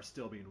are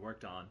still being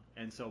worked on.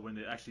 And so when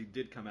it actually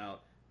did come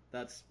out,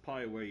 that's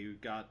probably where you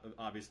got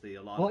obviously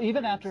a lot. Well, of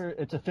even players. after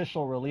its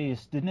official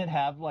release, didn't it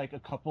have like a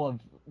couple of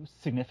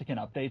significant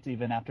updates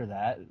even after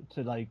that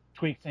to like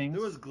tweak things?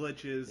 There was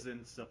glitches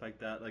and stuff like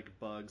that, like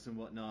bugs and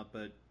whatnot,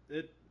 but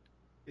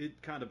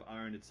it kind of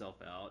ironed itself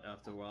out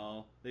after a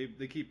while. They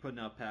keep putting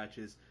out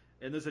patches,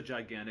 and there's a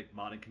gigantic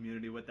modding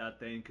community with that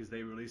thing because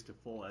they released a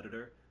full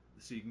editor,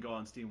 so you can go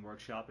on Steam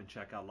Workshop and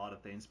check out a lot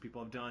of things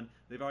people have done.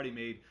 They've already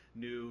made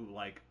new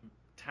like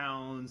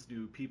towns,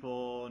 new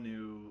people,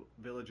 new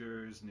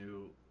villagers,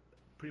 new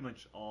pretty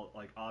much all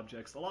like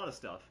objects, a lot of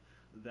stuff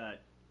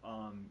that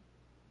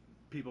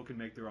people can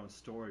make their own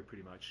story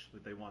pretty much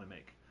that they want to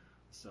make.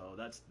 So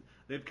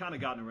they've kind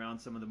of gotten around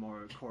some of the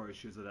more core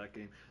issues of that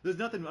game. There's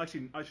nothing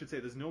actually. I should say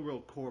there's no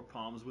real core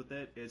problems with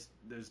it.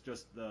 There's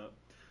just the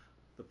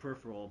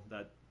peripheral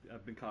that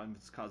have been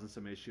causing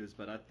some issues.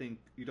 But I think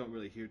you don't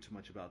really hear too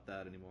much about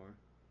that anymore.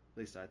 At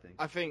least I think.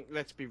 I think,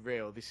 let's be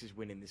real, this is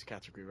winning this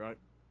category, right?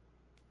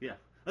 Yeah,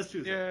 let's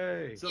choose it.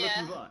 Yay! So Yeah.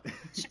 let's move on.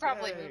 Should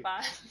probably Yay. move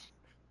on.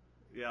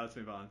 Yeah, let's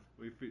move on.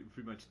 We pretty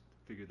much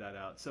figured that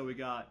out. So we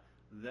got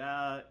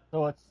that,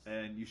 So it's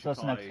and you should so it's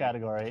the next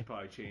category. You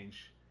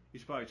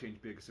should probably change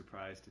Big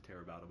Surprise to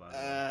Terror Battle by the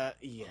way.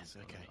 Yes,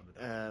 On- okay. on the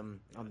document.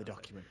 On the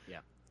document, yeah.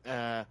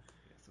 Yes,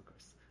 of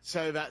course.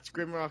 So that's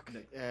Grimrock,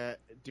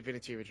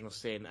 Divinity Original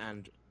Sin,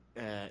 and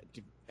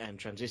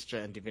Transistor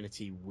and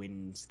Divinity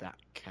wins that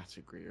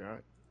category, right?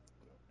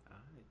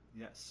 Alright.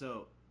 Yeah.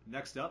 So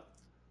next up,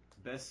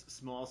 best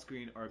small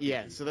screen RPG.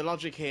 Yeah. So the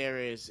logic here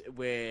is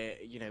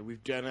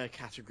we've done a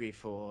category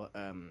for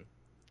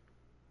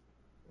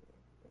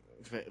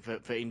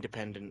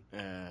independent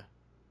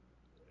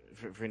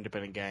for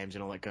independent games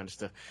and all that kind of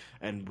stuff,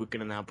 and we're going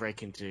to now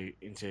break into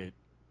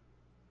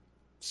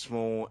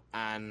small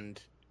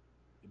and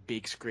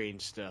big screen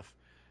stuff,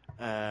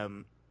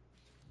 and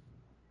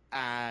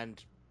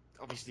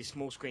obviously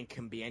small screen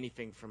can be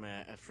anything from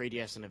a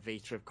 3DS and a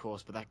Vita, of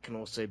course, but that can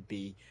also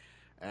be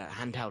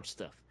handheld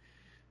stuff.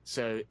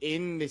 So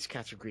in this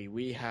category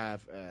we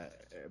have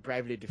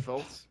Bravely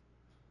Default,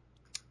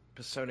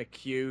 Persona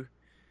Q,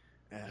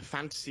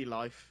 Fantasy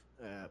Life,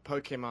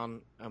 Pokemon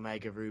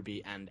Omega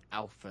Ruby and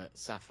Alpha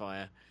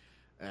Sapphire,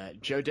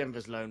 Joe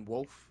Denver's Lone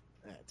Wolf,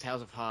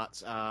 Tales of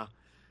Hearts are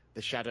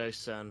The Shadow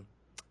Sun,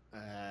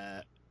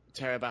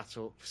 Terror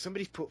Battle.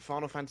 Somebody's put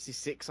Final Fantasy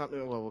VI on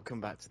there. Well, we'll come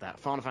back to that.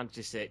 Final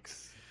Fantasy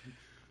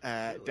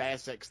VI,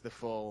 Deus Ex: The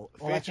Fall,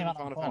 Well, that Feature came of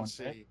out on Final phone,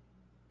 Fantasy, right?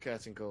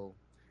 Curtain Call.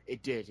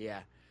 It did, yeah.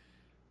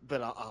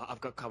 But I've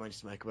got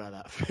comments to make about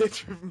that.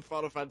 Feature from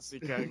Final Fantasy,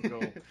 Curtain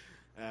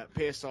Call,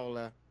 Pierce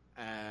Solar,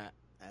 and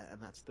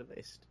that's the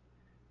list.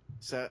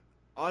 So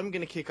I'm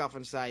going to kick off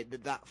and say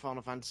that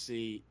Final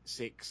Fantasy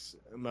VI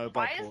mobile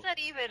Why port, is that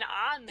even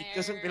on there? it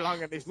doesn't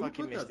belong on this Who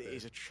fucking put that list. there? It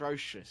is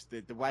atrocious.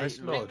 The way First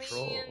it of all, looks.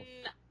 troll.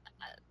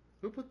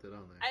 Who put that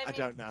on there? I mean,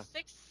 don't know.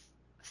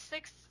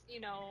 Six,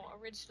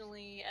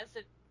 originally as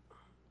it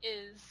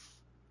is,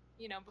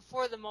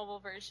 before the mobile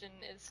version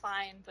is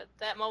fine, but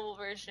that mobile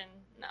version,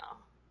 no.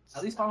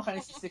 At least Final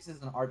Fantasy VI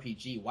is an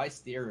RPG. Why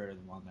is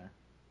Theatrhythm on there?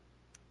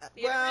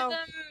 The Well,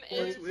 rhythm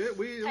well, is it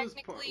was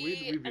technically we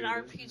reviewed an it.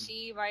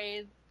 RPG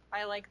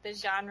by like the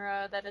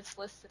genre that it's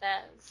listed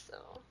as. So,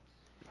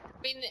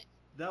 I mean,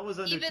 That was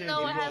under even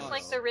though it has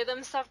like the Tangent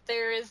rhythm stuff,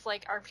 there is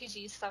like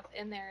RPG stuff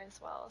in there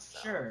as well. So.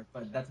 Sure,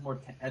 but that's more.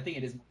 I think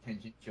it is more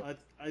tangential.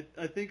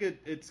 I think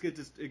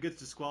it gets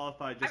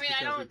disqualified just I mean,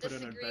 I because we don't put it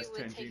on disagree best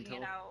with taking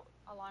tangential. it out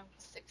along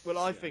with 6. Well,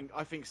 I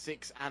Yeah. think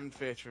 6 and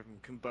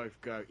Theatrhythm can both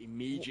go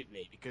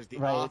immediately because the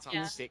Right. art on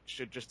Yeah. 6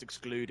 should just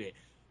exclude it.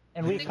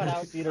 And we think cut out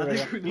I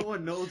Theatrhythm. think no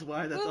one knows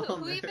why that's who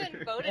on there.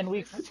 even voted And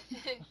we- for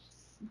 6?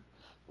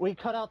 We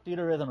cut out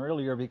Theatrhythm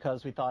earlier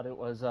because we thought it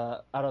was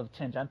out of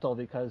tangential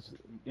because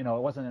it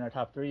wasn't in our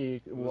top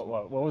 3. What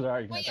was our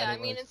argument? Well, yeah, That I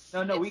it mean, was it's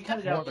No, we it's cut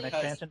it more out of an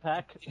definitely- expansion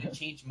pack. It didn't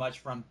change much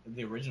from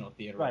the original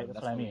Theatrhythm. Right,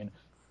 that's what I mean.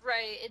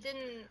 Right, it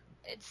didn't.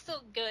 It's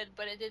still good,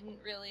 but it didn't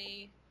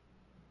really.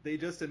 They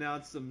just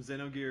announced some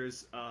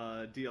Xenogears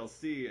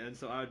DLC, and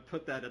so I would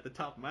put that at the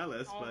top of my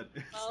list. Oh, But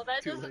it's well,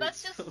 that's too just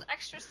late, so-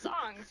 extra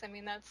songs. I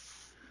mean,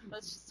 that's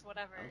just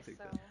whatever. I'll take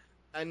So that.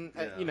 And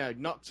Yeah.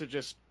 not to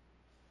just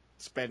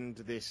spend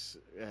this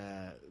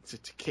to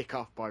kick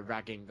off by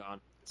ragging on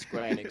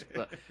Square Enix,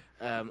 but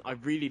I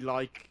really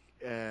like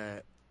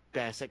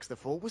Deus Ex: The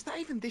Fall. Was that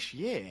even this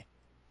year?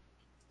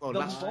 Well, The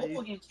last mobile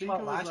I game think came it out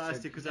was last last year,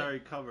 year because I already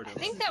covered it. I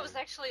think last that was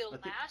year. actually I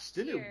think- last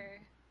didn't it-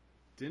 year.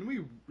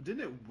 Didn't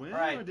it win,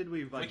 Alright, or did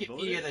we like vote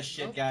Wikipedia it? this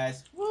shit, Oh.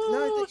 guys. No,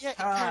 Woo, yeah, it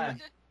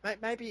time.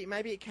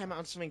 maybe it came out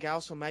on something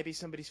else, or maybe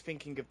somebody's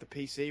thinking of the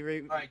PC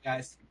route. All right,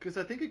 guys. Because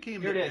I think it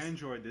came Here to it is.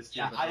 Android this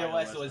year. Yeah, but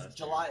iOS was last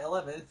July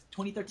 11th,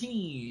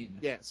 2013.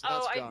 Yeah, so Oh,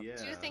 that's I gone. Yeah.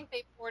 do think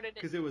they ported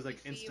it 'Cause it was, like,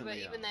 to PC, instantly but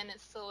even out. then,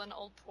 it's still an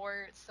old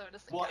port, so it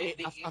doesn't Well, count.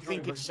 the I Android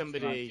think if version somebody-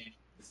 came out in January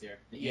this year.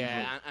 The Yeah,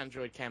 Android.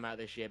 Android came out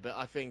this year, but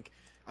I think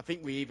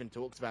we even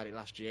talked about it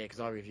last year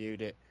because I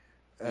reviewed it.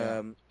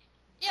 Yeah.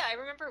 Yeah, I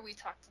remember we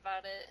talked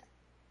about it.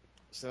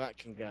 So that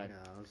can go. Yeah,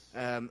 it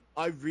was-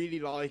 I really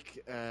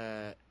like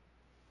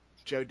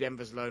Joe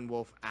Denver's Lone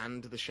Wolf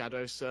and The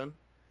Shadow Sun,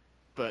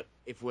 but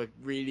if we're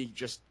really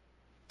just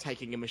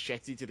taking a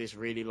machete to this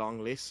really long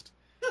list.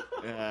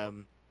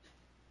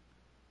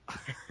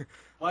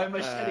 Why a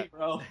machete,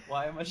 bro?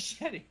 Why a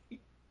machete?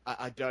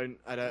 I don't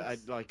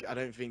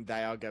think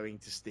they are going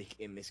to stick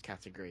in this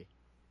category.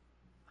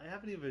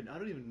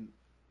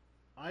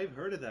 I've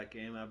heard of that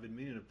game. I've been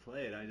meaning to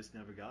play it. I just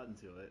never gotten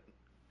to it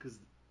because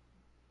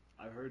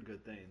I've heard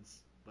good things.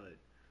 But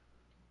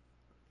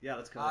yeah,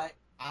 let's go.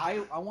 I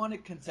want to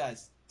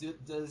contest.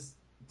 Does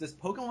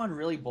Pokemon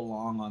really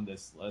belong on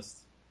this list?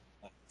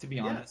 To be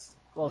honest.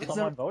 Well, It's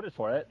someone a- voted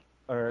for it.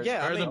 Or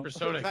Yeah, Better I than mean,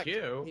 Persona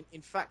Q.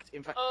 In fact,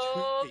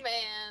 Oh two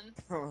man.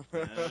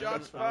 people-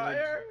 Shots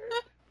fired.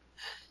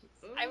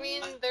 I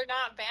mean, they're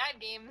not bad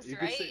games, You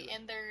could right? say that.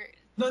 And they're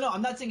No,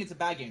 I'm not saying it's a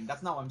bad game.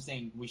 That's not what I'm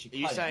saying. We should. Are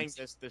you cut it.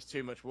 saying there's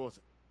too much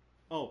water?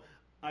 Oh,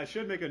 I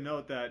should make a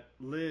note that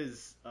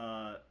Liz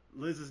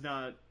is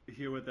not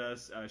here with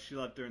us. She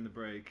left during the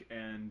break,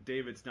 and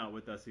David's not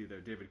with us either.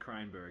 David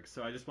Kreinberg.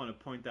 So I just want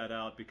to point that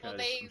out because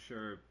I'm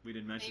sure we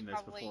didn't mention this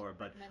probably before,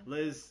 but recommend-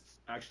 Liz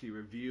actually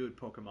reviewed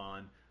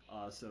Pokemon,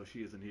 so she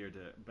isn't here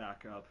to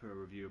back up her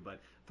review.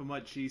 But from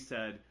what she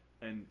said,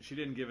 and she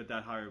didn't give it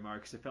that high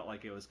remark because it felt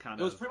like it was kind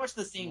It of. was pretty much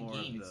the same more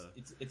of game.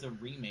 the- It's a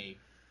remake.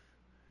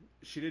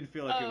 She didn't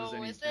feel like it was Oh,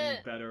 any is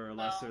it? better or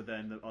lesser Oh.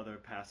 than the other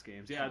past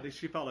games. Yeah,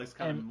 she felt like it's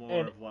kind of And- more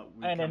and- of what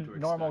we and come in to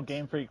expect. normal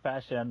Game Freak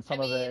fashion,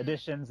 some I of the mean-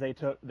 additions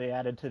they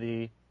added to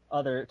the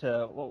other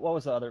what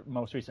was the other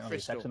most recent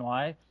release? Crystal. X and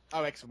Y.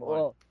 Oh, X and Y.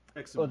 Well,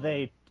 X and well, Y.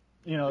 they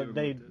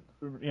They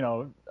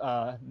removed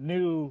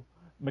new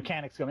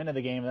mechanics come into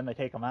the game, and then they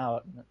take them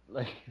out.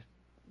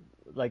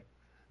 Like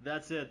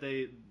That's it.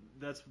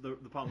 That's the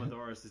problem with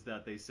Oris is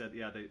that they said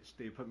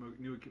they put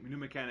new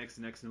mechanics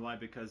in X and Y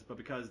because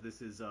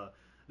this is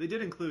they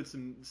did include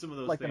some of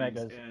those Like the things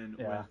Megas, and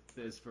yeah. with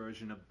this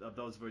version of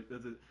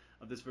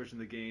this version of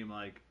the game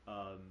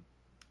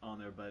on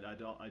there, but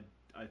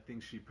I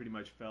think she pretty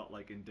much felt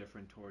like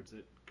indifferent towards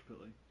it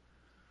completely.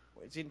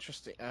 It's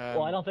interesting.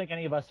 well, I don't think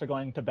any of us are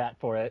going to bat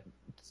for it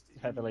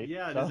heavily.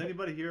 Yeah, so- does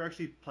anybody here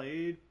actually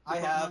played the I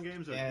Pokemon have,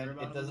 games or and care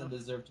about it doesn't them?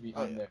 deserve to be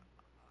on there.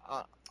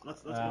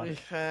 Let's Wow. go.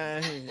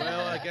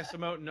 Well, I guess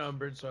I'm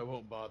outnumbered, so I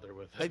won't bother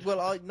with it.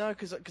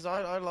 because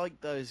I like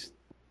those.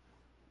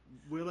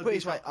 Will it Put it be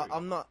this way, top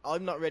three?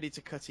 I'm not ready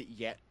to cut it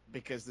yet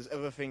because there's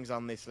other things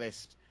on this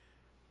list.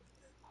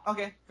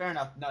 Okay, fair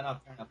enough. No,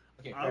 fair enough.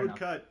 Okay, fair I would enough.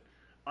 cut.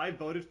 I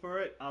voted for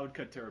it. I would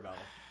cut Terra Battle.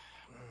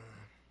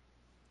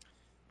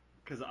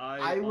 Because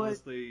I would-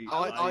 honestly, the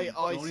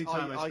only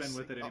time I spend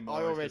with it anymore.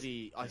 I is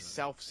already just, I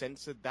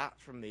self-censored that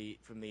from the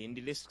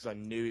indie list because I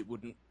knew it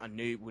wouldn't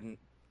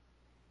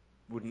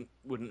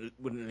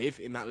live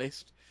in that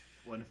list.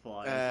 One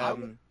fly.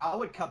 I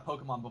would cut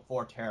Pokemon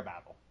before Terra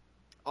Battle.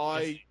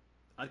 I'd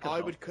cut I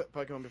both. would cut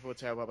Pokemon before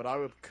Terra Battle, but I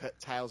would cut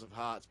Tales of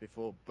Hearts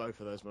before both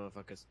of those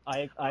motherfuckers.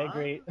 I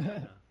agree. Yeah.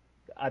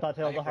 I thought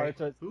Tales I of Hearts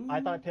was agree.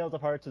 I thought Tales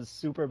of Hearts was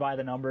super by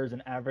the numbers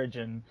and average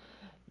and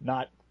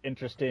not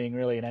interesting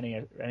really in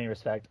any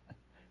respect.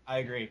 I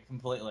agree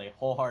completely,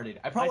 wholehearted.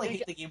 I probably think-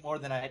 hate the game more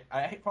than I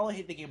probably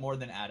hate the game more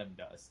than Adam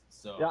does.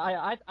 So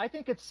Yeah, I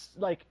think it's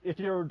like if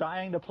you're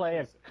dying to play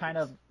a kind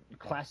of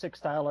classic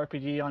style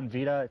RPG on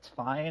Vita, it's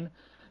fine,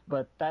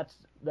 but that's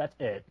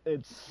it.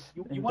 It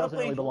you doesn't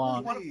really belong.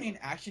 You want to play an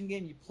action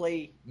game? You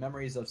play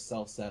Memories of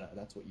Celceta.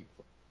 That's what you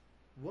play.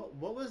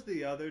 What was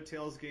the other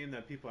Tales game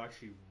that people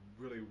actually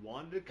really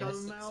wanted to come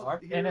Innocence out Are?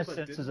 here, but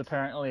Innocence is didn't?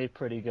 apparently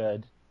pretty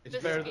good. It's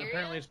Does better. Vesperia?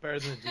 Apparently, it's better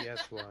than the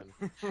DS one.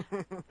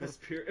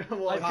 Vesperia.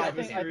 Well, I yeah,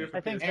 think- Vesperia for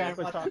I think PS4. Jack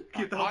was talking.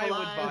 Keep the I hope would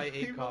alive, buy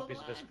keep 8 it copies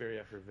of alive.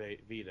 Vesperia for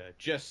Vita.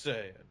 Just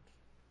saying.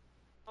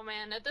 oh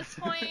man, at this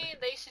point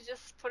they should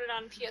just put it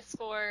on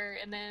PS4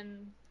 and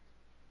then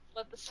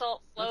let the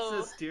salt flow.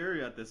 What's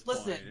Hysteria at this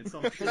Listen, point? It's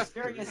on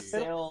Vesperia PS3.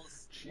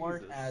 sales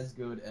weren't Jesus. as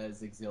good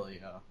as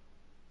Exilia.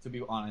 To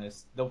be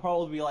honest, they'll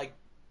probably be like,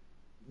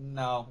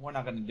 "No, we're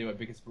not going to do it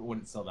because it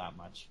wouldn't sell that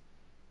much."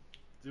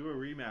 Do a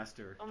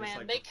remaster. Oh just man,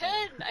 like they before.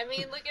 could. I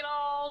mean, look at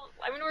all.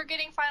 I mean, we're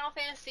getting Final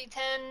Fantasy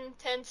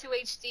 10 2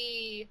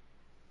 HD,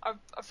 a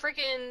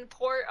freaking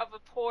port of a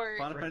port.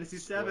 Final Fantasy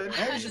 7.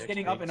 Mary's just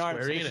getting up in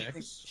arms. Square because Enix. She,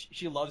 thinks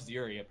she loves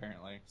Yuri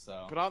apparently.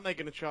 So But aren't they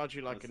going to charge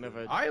you like Listen,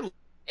 another? I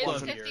It's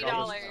love $50.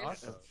 Yuri.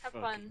 Awesome. Have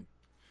Fucking- fun.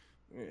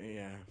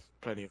 Yeah,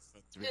 plenty of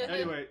fun to be Yeah. had.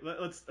 Anyway,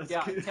 let's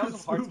yeah, get, Tales of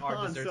let's Hearts move are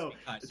on. deserves So, to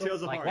be cut.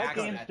 Tales of like, Hearts. What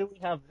Axel games had- do we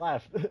have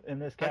left in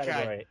this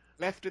category?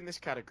 Left in this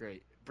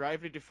category: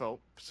 Bravely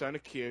Default, Persona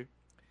Q,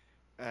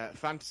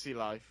 Fantasy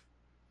Life,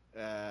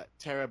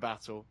 Terra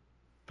Battle,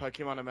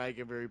 Pokemon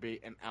Omega Ruby,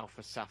 and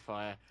Alpha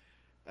Sapphire.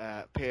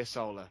 Pure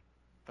Solar.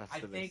 That's I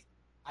the think list.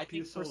 I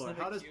Pure think Solar.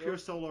 Persona How does Q, Pure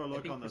Solar I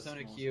look think on the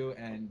Persona small Q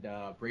and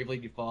Bravely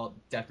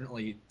Default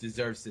definitely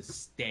deserves to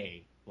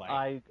stay. Like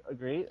I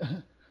agree.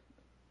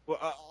 Well,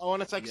 I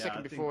want to take a Yeah, second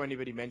I think- before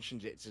anybody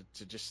mentions it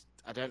to just.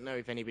 I don't know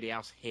if anybody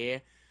else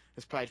here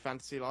has played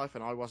Fantasy Life,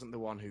 and I wasn't the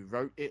one who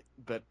wrote it,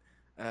 but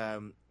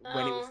when it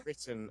was Oh.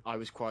 written, I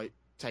was quite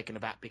taken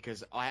aback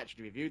because I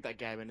actually reviewed that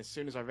game, and as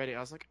soon as I read it, I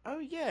was like, "Oh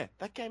yeah,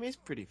 that game is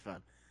pretty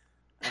fun."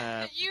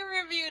 You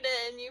reviewed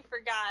it and you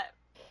forgot.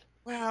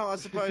 Well, I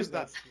suppose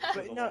that, That's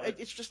but a no, lot.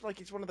 it's just like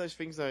it's one of those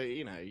things though.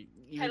 You know,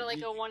 Kind of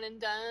like a one and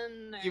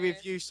done. you or-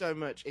 review so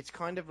much. It's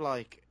kind of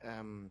like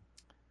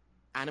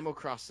Animal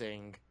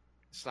Crossing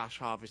 /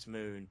 Harvest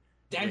Moon.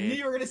 I knew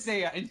you were gonna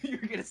say it. I knew you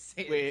were gonna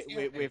say it.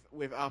 Damn it.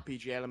 With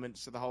RPG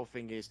elements. So the whole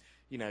thing is,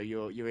 you know,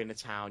 you're in a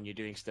town, you're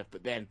doing stuff,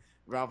 but then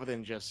rather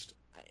than just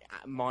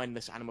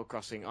mindless Animal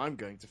Crossing, I'm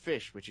going to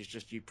fish, which is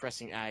just you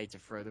pressing A to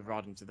throw the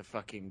rod into the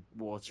fucking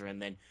water,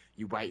 and then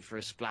you wait for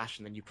a splash,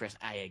 and then you press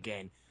A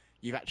again.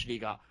 You've actually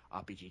got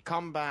RPG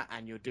combat,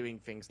 and you're doing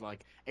things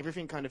like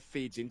everything kind of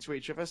feeds into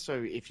each other.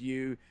 So if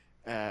you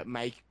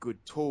make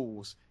good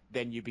tools,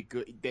 then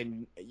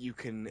then you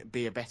can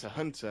be a better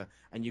hunter,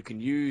 and you can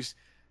use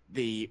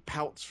the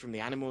pelts from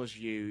the animals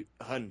you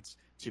hunt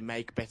to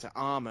make better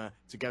armor,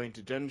 to go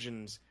into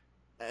dungeons,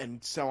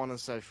 and so on and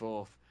so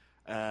forth.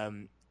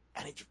 And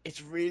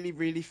it's really,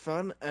 really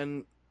fun.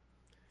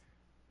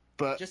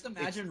 But Just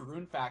imagine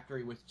Rune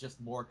Factory with just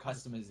more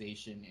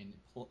customization and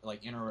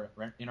like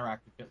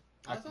interactability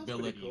That sounds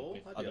pretty cool.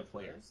 with I'd be other up for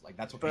players. Like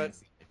that's what But-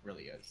 Fantasy Life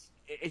really is.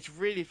 it's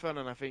really fun,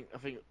 and I think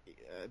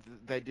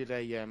they did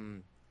they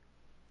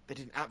did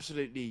an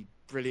absolutely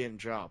brilliant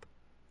job.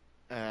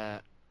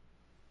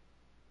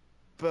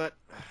 But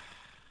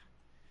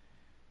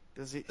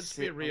does it? Let's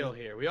be real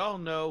here. We all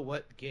know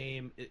what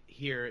game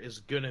here is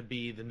gonna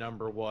be the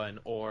number one,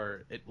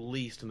 or at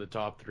least in the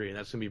top 3, and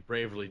that's gonna be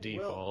Bravely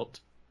Default.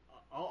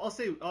 I'll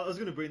say I was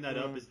going to bring that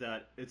up Mm. is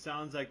that it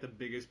sounds like the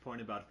biggest point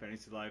about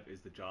Fantasy Life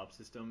is the job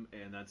system,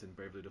 and that's in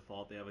Bravely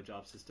Default. They have a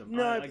job system.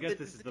 No, I but guess the-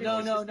 this is the No,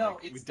 most no, no.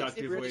 like, It's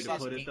reductive really way to about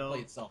put the it, though.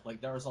 gameplay itself. Like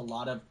there's a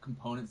lot of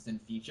components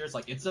and features.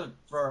 Like it's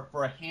for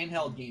a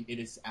handheld game, it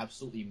is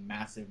absolutely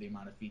massive the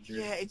amount of features.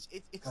 Yeah, it's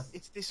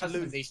this loop.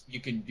 Customization you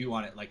can do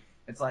on it. Like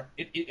it's like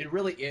it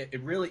really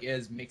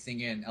is mixing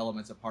in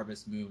elements of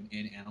Harvest Moon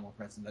in Animal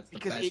Crossing. That's the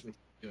Because best way to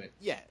do it.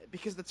 Yeah,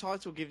 because the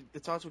title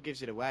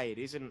gives it away. It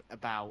isn't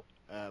about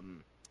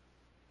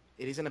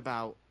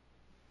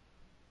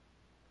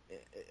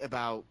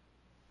about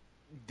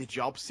the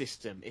job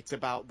system. It's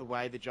about the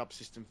way the job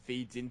system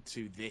feeds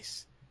into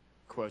this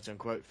quote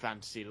unquote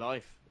fantasy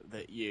life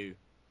that you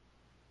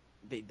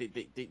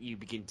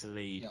begin to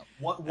lead. Yeah.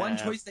 One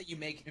choice that you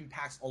make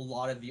impacts a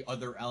lot of the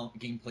other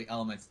gameplay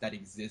elements that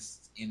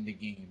exist in the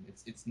game.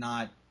 It's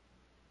not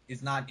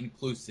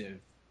inclusive.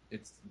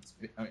 It's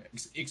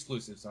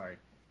exclusive. Sorry.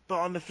 But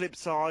on the flip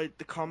side,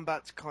 the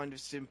combat's kind of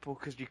simple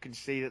because you can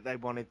see that they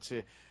wanted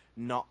to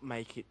not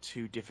make it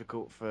too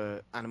difficult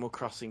for Animal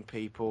Crossing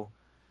people.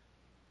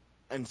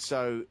 And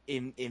so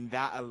in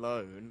that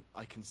alone,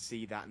 I can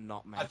see that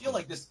not making I feel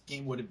like this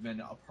game would have been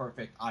a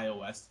perfect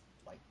iOS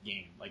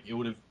game. Like it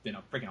would have been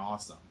a freaking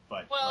awesome.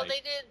 But Well, like, they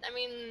did. I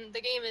mean,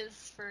 the game is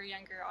for a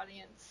younger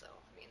audience, so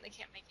I mean, they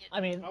can't make it. I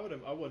mean,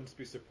 I wouldn't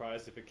be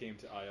surprised if it came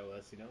to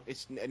iOS. You know.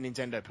 it's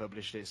Nintendo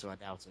published it, so I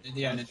doubt it.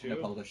 yeah, That's Nintendo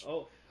true. published.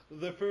 Oh,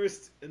 the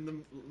first in the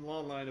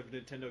long line of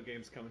Nintendo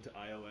games coming to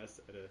iOS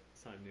at a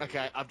time near.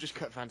 Okay, I've just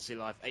cut Fantasy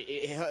Life.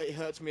 It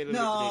hurts me a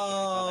little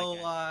No,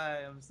 bit.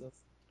 why? I'm so.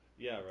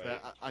 Yeah,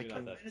 right. But I Do not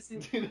can- that- Fantasy,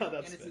 do not that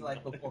Fantasy spin.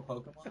 Life before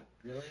Pokemon?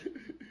 Really?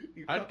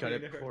 You I'd cut cut me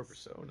it and before hurts.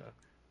 Persona.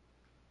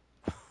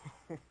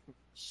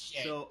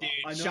 Shit, So, dude.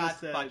 I noticed Shots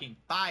that- fucking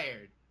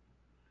fired.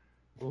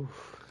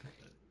 Oof.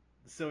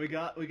 So we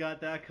got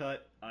that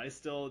cut. I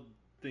still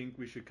think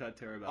we should cut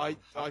Terra Battle.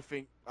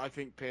 I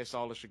think Pierce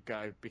Ola should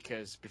go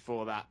because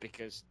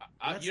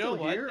That's You know still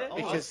what? here? then? Oh,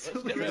 Because it's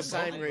still for here. the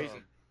same Hold reason.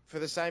 on. For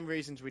the same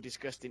reasons we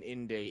discussed in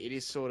Indie, it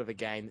is sort of a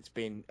game that's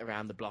been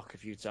around the block a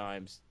few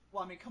times.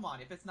 Well, I mean, come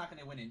on. If it's not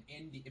going to win in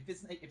Indie, if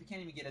it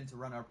can't even get into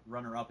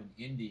runner up in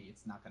Indie,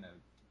 it's not going to.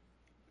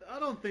 I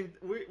don't think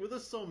with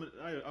us so many,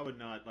 I would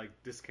not like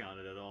discount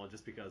it at all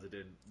just because it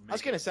didn't. I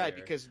was make going to it say there.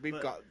 because we've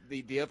But- got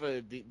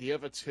the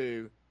other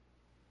two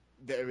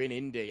that are in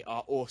Indie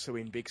are also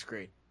in big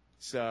screen,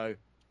 so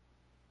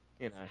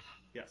you know.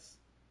 Yes,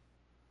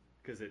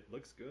 because it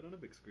looks good on a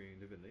big screen,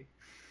 Divinity.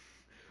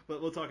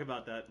 But we'll talk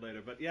about that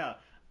later. But yeah,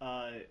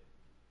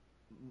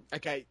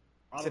 Okay,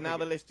 I so don't now think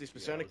the it- list is yeah,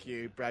 Persona I was-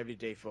 Q, Bravely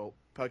Default,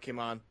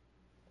 Pokemon,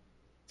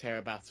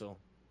 Terra Battle.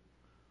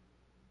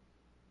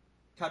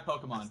 Cut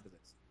Pokemon. That's the list.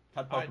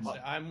 Cut I'd Pokemon.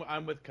 say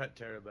I'm with Cut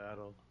Terra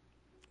Battle.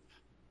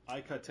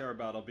 I cut Terra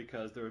Battle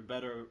because there are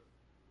better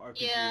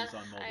RPGs Yeah,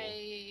 on mobile.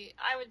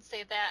 I would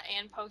say that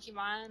and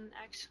Pokemon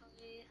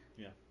actually.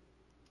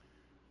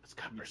 Let's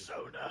cut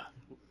Persona.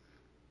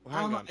 Well,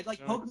 hang on.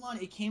 Like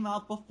Pokemon, it came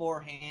out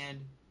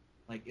beforehand.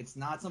 Like it's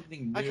not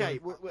something new. Okay,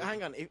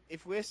 hang on.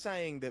 If we're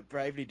saying that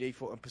Bravely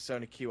Default and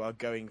Persona Q are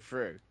going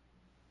through,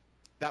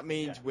 that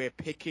means Yeah. we're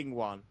picking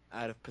one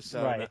out of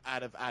Persona, Right.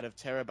 out of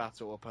Terra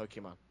Battle or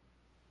Pokemon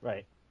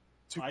right.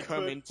 to I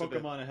come put into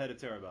Pokemon ahead of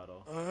Terra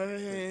Battle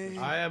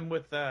I am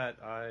with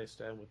that. I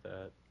stand with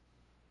that.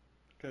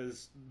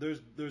 because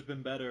there's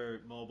been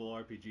better mobile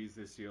RPGs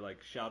this year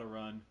like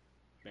Shadowrun,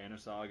 Banner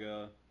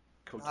Saga,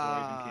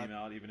 KOTOR even came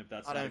out even if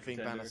that's I not a don't think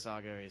contender. Banner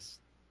Saga is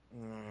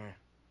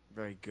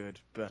very good,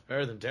 but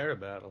Better than Terra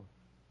Battle.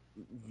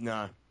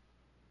 no,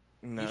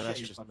 You that's shut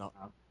your just fucking not.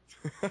 mouth.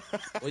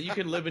 Well, you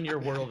can live in your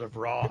world of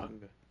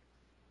wrong.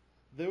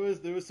 There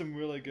was some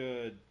really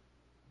good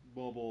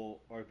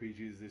mobile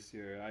RPGs this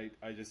year.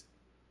 I just,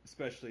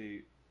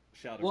 especially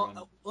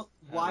Shadowrun. Well,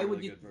 why had a would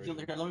really you? good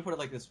version. Let me put it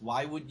like this: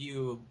 Why would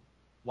you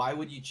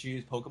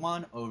choose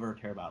Pokemon over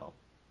Terra Battle?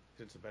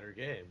 It's a better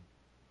game.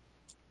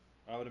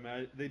 I would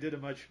imagine they did a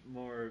much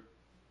more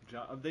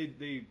job.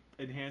 They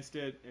enhanced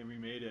it and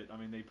remade it. I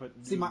mean, they put.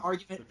 See, my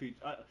argument.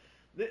 I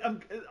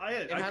Enhanced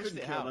couldn't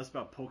it care how? less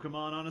about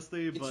Pokemon,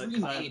 honestly, It's but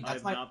remade. I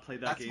have not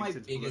played that That's game my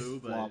since biggest Blue.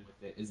 flaw But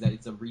with it is that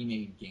it's a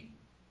remade game.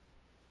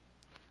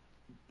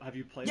 have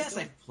you played Yes,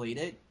 it? I've played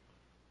it.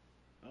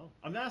 Oh,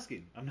 I'm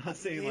asking. I'm not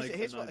saying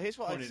Here's like. here's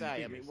what I'd pointing say.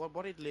 I fingers. mean,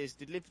 what did Liz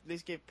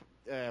give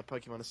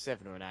Pokemon a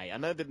 7 or an 8? I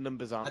know the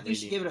numbers aren't. I think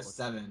she really gave it a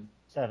important.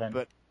 7. 7.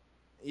 But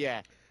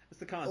yeah, It's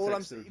the context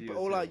of the review.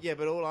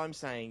 but all I'm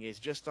saying is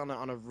just on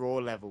a raw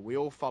level, we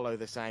all follow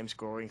the same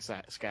scoring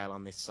scale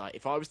on this site.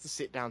 If I was to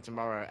sit down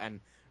tomorrow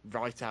and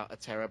write out a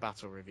Terra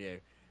Battle review,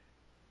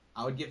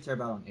 I would give Terra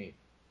Battle an 8.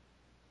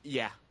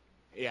 yeah,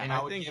 And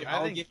I think you're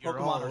Pokemon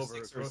all a 6 or a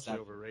grossly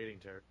 7. overrating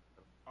Terra.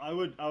 I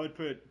would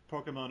put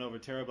Pokemon over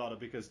Terra Battle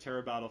because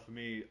Terra Battle for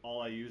me,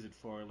 all I use it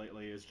for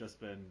lately has just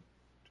been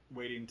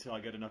waiting till I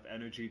get enough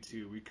energy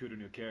to recruit a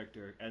new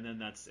character, and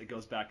then it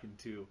goes back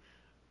into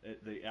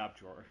the app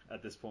drawer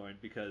at this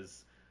point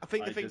because I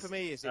think the thing for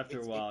me is after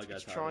a while I got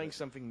it's tired trying of it.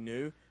 something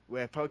new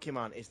where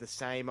Pokemon is the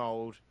same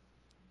old.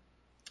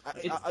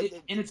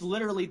 And it's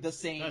literally the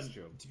same. That's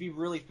true. To be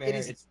really fair, It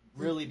is it's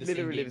really the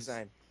literally same. the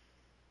same.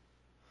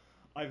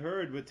 I've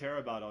heard with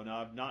Terra Battle,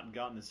 now I've not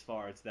gotten this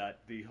far, it's that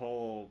the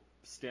whole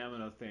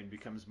stamina thing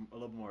becomes a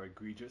little more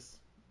egregious.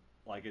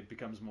 Like it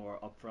becomes more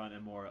upfront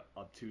and more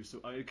obtuse. So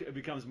it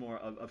becomes more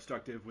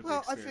obstructive with the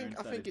Well, experience.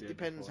 I think it it did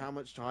depends before. how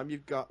much time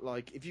you've got.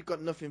 Like, if you've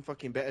got nothing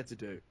fucking better to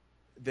do,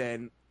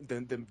 then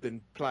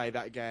play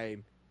that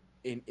game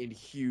in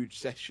huge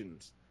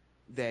sessions.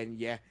 Then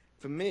yeah,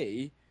 for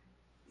me,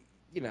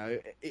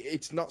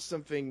 it's not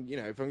something.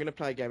 If I'm going to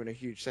play a game in a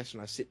huge session,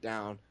 I sit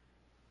down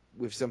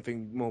with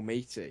something more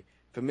meaty.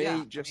 For me,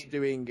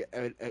 doing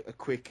a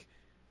quick.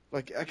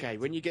 Like, okay,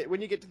 when you get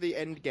to the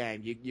end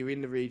game, you're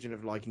in the region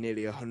of like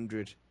nearly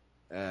 100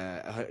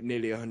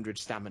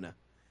 stamina,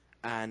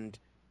 and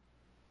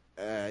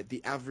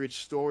the average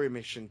story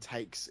mission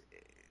takes.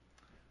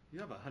 You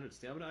have 100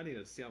 stamina? I need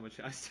to see how much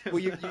I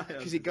stamina. Well,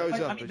 because it goes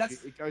up. It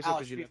goes up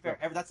Alex, as you to be level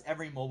fair, that's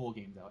every mobile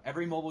game though.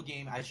 Every mobile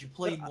game, as you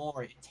play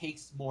more, it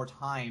takes more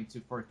time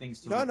for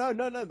things to.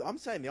 No. I'm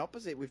saying the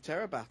opposite with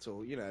Terra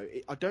Battle.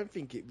 I don't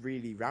think it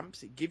really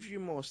ramps. It gives you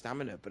more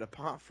stamina, but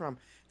apart from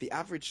the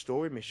average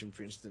story mission,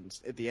 for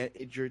instance,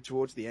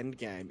 towards the end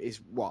game is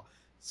what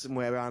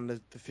somewhere around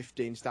the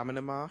 15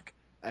 stamina mark,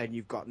 and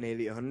you've got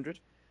nearly 100.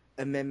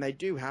 And then they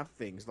do have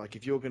things like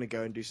if you're going to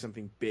go and do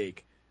something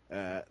big,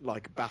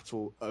 like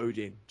battle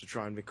Odin to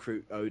try and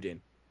recruit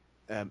Odin,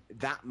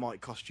 that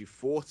might cost you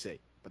 40.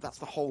 But that's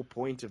the whole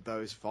point of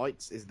those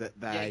fights is that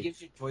they. Yeah, it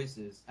gives you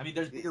choices. I mean,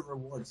 there's bigger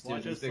rewards too.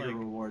 Well, There's just bigger like-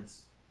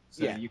 rewards.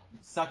 So Yeah. you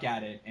can suck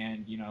at it,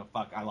 and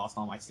fuck, I lost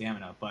all my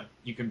stamina. But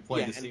you can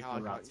play Yeah, the and safer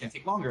hard route. mode, It's gonna yeah.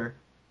 take longer,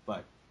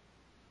 but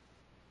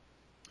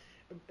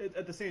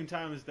At the same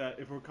time, is that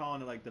if we're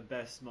calling it like the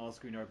best small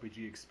screen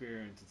RPG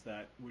experience, it's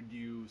that would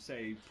you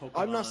say Pokemon?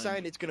 I'm not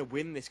saying it's going to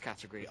win this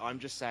category. I'm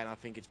just saying I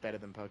think it's better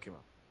than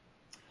Pokemon.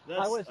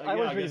 That's- I was yeah,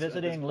 guess at this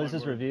revisiting point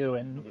Liz's we're- review,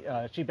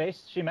 and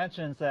she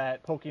mentions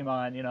that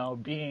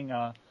Pokemon, being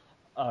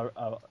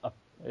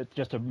it's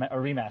just a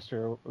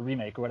remaster, a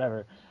remake, or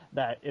whatever,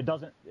 that it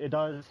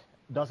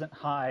doesn't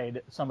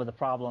hide some of the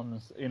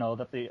problems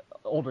that the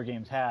older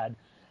games had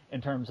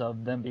in terms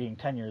of them being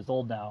 10 years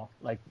old now.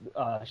 Like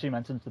she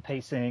mentions the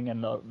pacing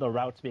and the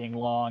routes being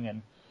long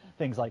and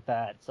things like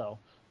that. So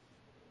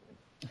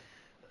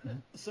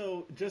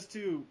just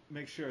to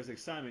make sure, as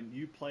Simon,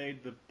 you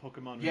played the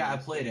Pokemon. yeah, I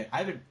remaster? played it. I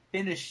haven't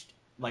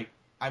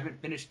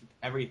finished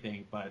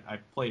everything, but I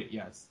played it.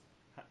 Yes.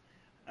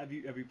 Have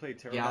you played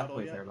Terra Yeah, I Battle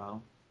played yet? Terra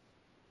Battle.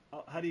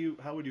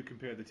 How would you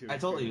compare the two? I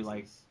told you,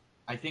 experiences?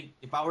 I think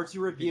if I were to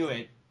review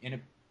it,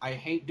 I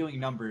hate doing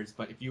numbers,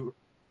 but if you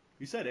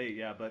You said 8,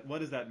 yeah, but what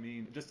does that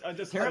mean?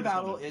 Terra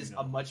Battle is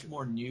a much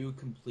more new,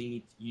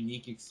 complete,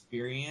 unique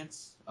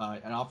experience.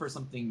 It offers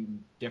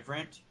something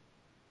different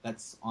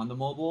that's on the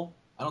mobile.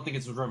 I don't think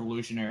it's as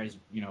revolutionary as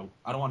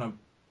I don't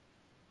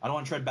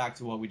want to tread back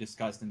to what we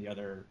discussed in the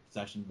other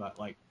session, but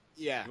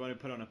Yeah. You want to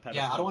put on a pedestal?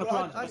 yeah, I don't want to put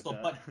Well, on a I- pedestal,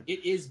 like but that.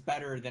 it is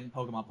better than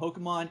Pokemon.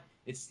 Pokemon,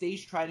 it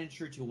stays tried and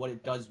true to what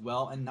it does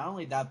well, and not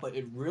only that, but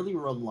it really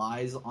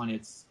relies on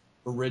its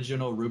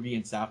original Ruby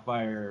and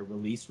Sapphire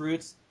release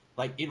roots.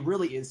 Like it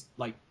really is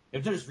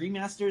if there's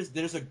remasters,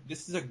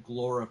 this is a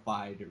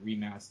glorified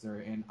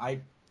remaster, and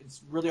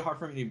it's really hard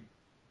for me to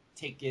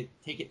take it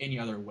any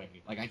other way.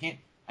 Like I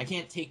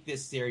can't take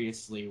this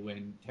seriously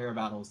when Terra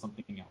Battle is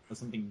something else,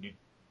 something new.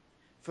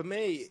 For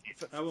me,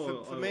 I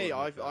will I've admit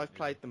that,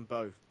 played them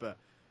both, but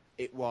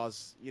it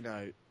was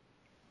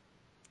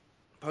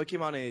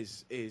Pokemon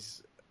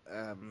is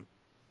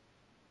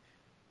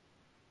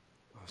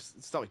let's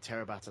start with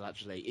Terra Battle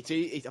actually. I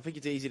think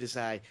it's easy to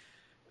say.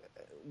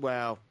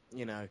 Well,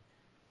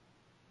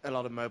 a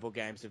lot of mobile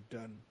games have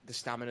done the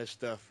stamina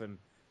stuff and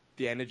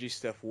the energy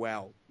stuff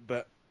well,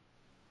 but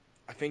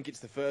I think it's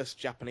the first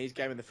Japanese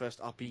game and the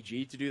first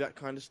RPG to do that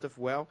kind of stuff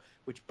well,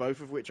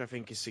 both of which I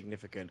think is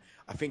significant.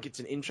 I think it's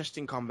an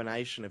interesting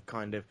combination of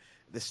kind of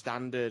the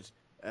standard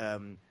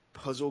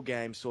puzzle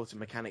game sort of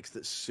mechanics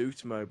that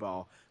suit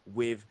mobile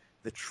with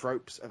the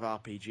tropes of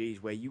RPGs,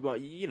 where you are,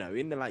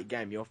 in the late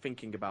game, you're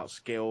thinking about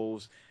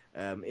skills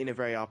in a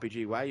very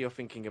RPG way. You're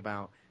thinking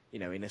about,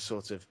 in a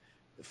sort of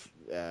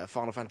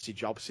Final Fantasy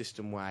job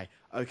system way.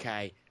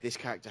 Okay, this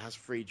character has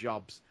 3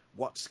 jobs.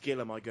 What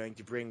skill am I going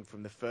to bring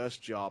from the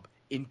first job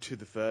into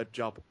the third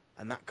job,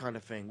 and that kind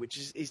of thing, which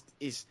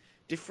is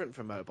different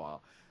from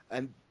mobile.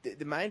 And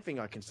the main thing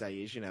I can say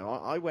is,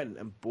 I went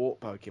and bought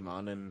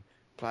Pokemon and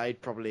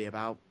played probably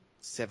about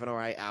 7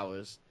 or 8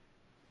 hours,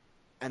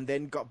 and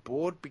then got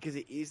bored because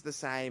it is the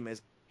same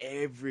as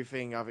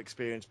everything I've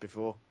experienced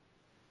before.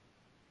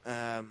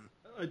 I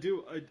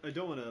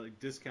don't want to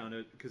discount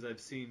it because I've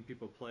seen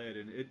people play it,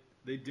 and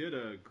they did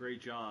a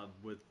great job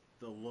with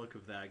the look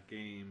of that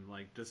game,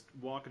 like just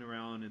walking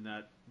around in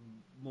that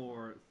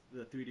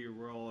the 3D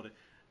world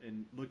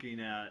and looking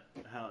at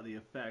how the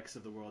effects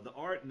of the world. The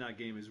art in that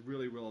game is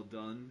really well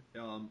done.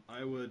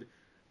 I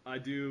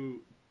do.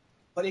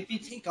 But if you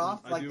take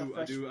off, I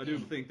do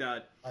think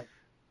that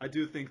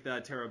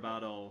Terra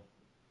Battle,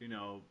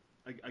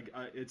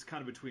 it's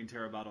kind of between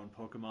Terra Battle and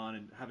Pokemon,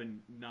 and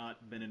having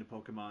not been into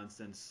Pokemon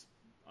since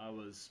I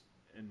was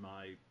in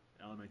my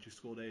elementary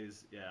school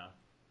days, yeah,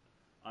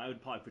 I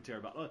would probably put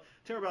Terra Battle.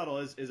 Terra Battle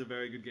is a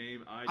very good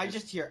game.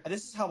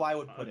 This is how I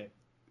would put it.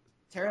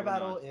 Terra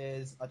Battle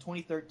is a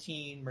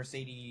 2013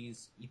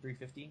 Mercedes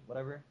E350,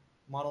 whatever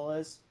model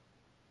is.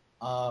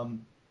 What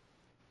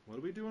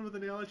are we doing with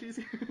analogies?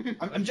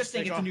 I'm just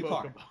saying it's a new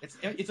car.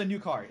 It's a new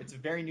car. It's a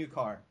very new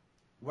car.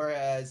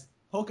 Whereas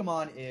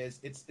Pokemon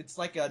it's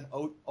like a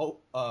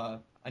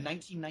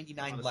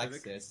 1999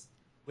 Lexus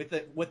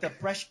with a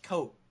fresh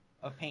coat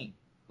of paint.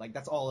 Like,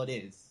 that's all it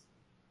is.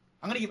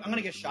 I'm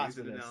gonna get shots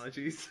for this.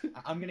 Analogies.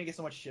 I'm gonna get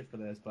so much shit for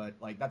this, but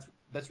like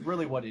that's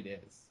really what it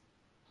is.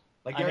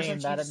 Like, I mean,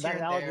 that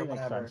analogy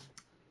makes sense.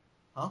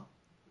 Huh?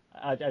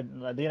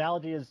 The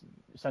analogy is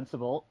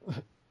sensible,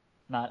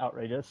 not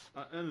outrageous.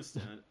 I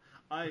understand.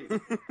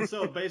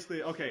 So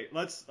basically, okay,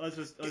 let's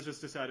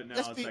just decide it now.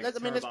 Let's be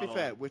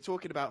fair. We're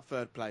talking about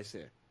third place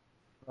here.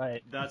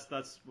 Right. That's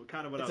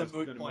kind of what I was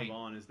going to move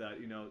on. Is that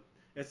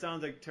it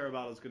sounds like Terra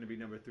Battle is going to be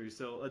number 3.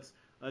 So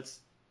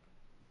let's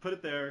put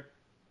it there.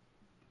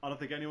 I don't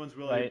think anyone's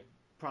really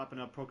propping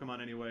up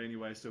Pokemon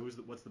anyway. So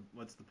what's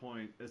the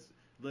point?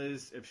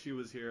 Liz, if she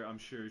was here, I'm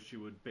sure she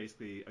would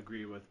basically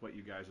agree with what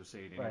you guys are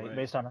saying anyway. Right,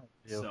 based on her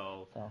review.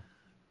 So,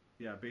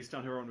 yeah, based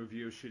on her own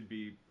review, should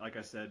be, like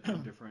I said,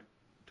 indifferent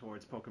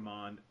towards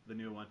Pokemon, the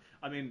new one.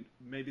 I mean,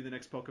 maybe the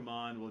next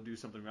Pokemon will do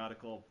something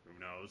radical. Who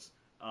knows?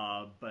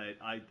 But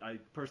I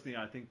personally,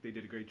 I think they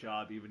did a great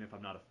job, even if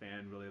I'm not a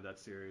fan really of that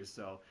series.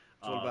 So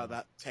it's all about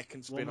that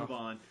Tekken spin-off. We'll move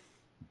on.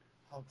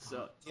 Oh,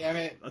 so damn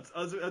it! That's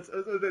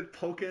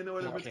Pokken or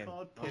whatever it's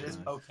called. It is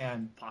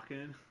Pokken.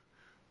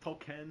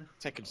 Pokken.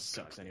 Tekken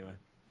sucks anyway.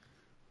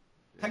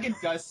 Tekken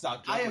does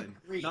suck. I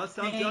agree. Not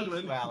stop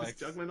juggling. Alex. Just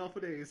juggling off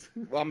for days.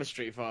 Well, I'm a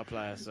Street Fighter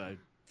player, so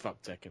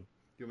fuck Tekken.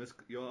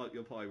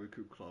 You'll probably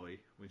recruit Chloe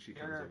when she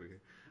comes over here.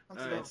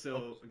 Alright,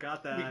 so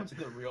got that. We come to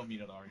the real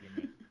meat of the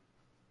argument.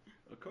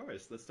 Of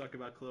course. Let's talk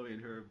about Chloe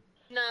and her.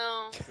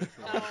 No.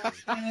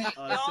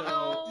 Y'all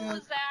know,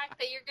 Zach,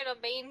 that you're gonna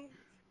main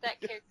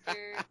that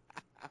character.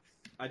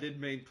 I did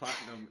main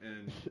Platinum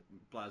and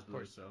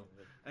BlazBlue, so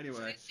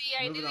anyway. See,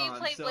 I knew you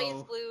played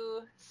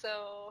BlazBlue,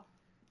 so.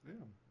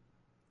 Yeah.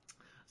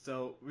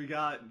 So we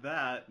got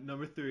that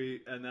number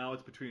 3, and now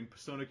it's between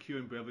Persona Q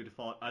and Bravely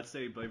Default. I'd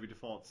say Bravely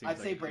Default. I'd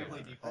say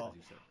Bravely Default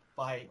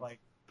by like.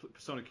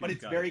 Persona Q, but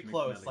it's very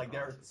close. Like,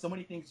 there are so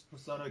many things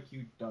Persona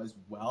Q does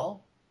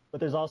well.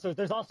 But there's also a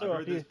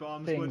few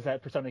things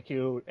that Persona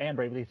Q and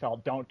Bravely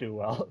Default don't do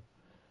well.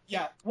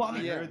 Yeah, well, I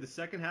mean, heard the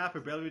second half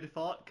of Bravely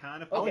Default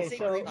kind of. I would say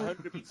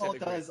Bravely Default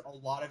does a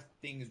lot of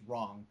things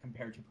wrong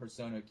compared to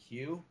Persona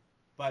Q,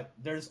 but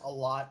there's a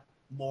lot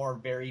more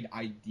varied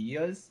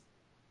ideas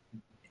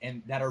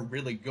and that are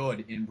really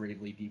good in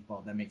Bravely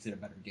Default that makes it a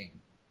better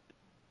game.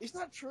 Is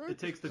that true? It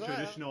takes the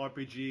traditional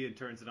RPG and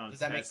turns it on.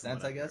 Does that make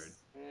sense? I guess.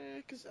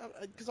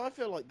 Because I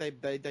feel like they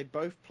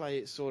both play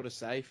it sort of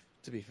safe.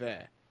 To be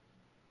fair,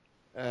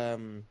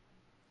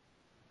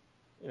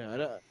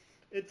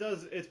 It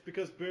does. It's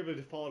because Bravely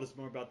Default is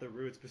more about the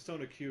roots.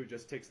 Persona Q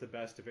just takes the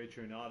best of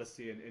Atrium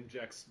Odyssey and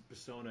injects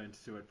Persona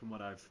into it, from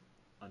what I've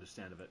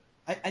understand of it.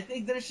 I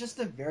think that it's just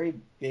a very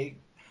big.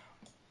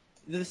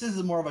 This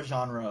is more of a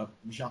genre,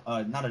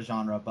 not a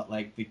genre, but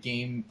like the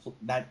game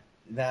that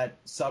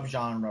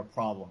subgenre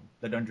problem,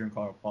 the dungeon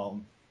crawler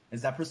problem,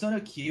 is that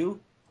Persona Q.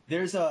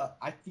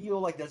 I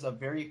feel like there's a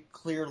very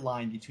clear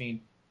line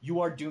between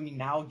you are doing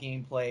now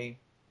gameplay.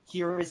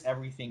 Here is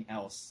everything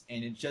else,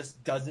 and it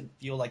just doesn't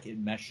feel like it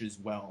meshes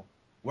well.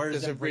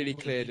 Whereas there's a really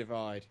clear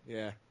divide,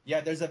 yeah. Yeah,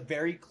 there's a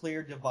very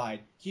clear divide.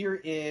 Here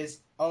is,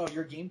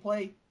 your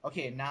gameplay?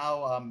 Okay,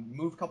 now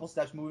move a couple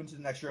steps, move into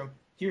the next room.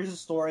 Here's a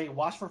story,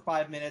 watch for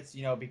 5 minutes,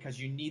 because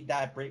you need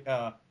that break,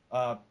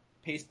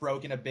 pace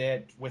broken a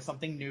bit with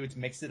something new to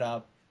mix it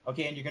up.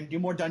 Okay, and you're gonna do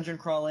more dungeon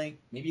crawling.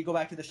 Maybe you go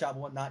back to the shop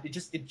and whatnot. It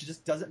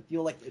just doesn't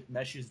feel like it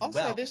meshes I'll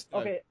well. say this though.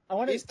 Okay, I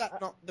want to. Is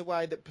that not the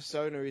way that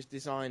Persona is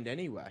designed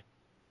anyway?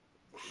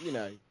 You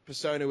know,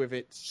 Persona with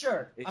its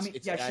Sure. It's- I mean,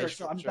 it's yeah, the sure. age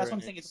So that's structure what I'm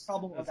and saying. It's it's- a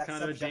problem of it's that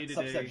kind of a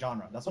day-to-day- subset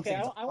genre. That's what Okay,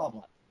 I'm saying. It's a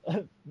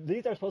problem.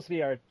 These are supposed to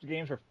be our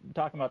games. We're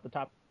talking about the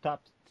top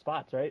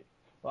spots, right?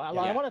 Well,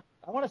 Yeah.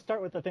 I want to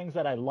start with the things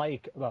that I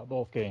like about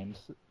both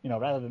games,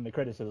 rather than the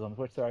criticisms,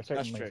 which there are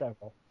certainly true.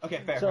 several.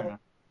 Okay, fair So- enough.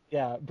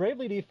 Yeah,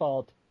 Bravely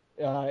Default,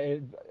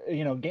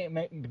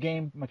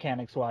 game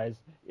mechanics wise,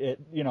 it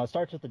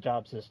starts with the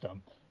job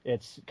system.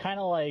 It's kind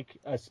of like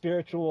a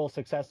spiritual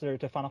successor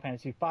to Final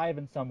Fantasy V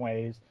in some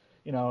ways.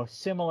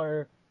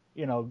 Similar,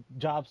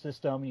 job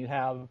system. You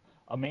have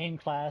a main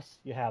class,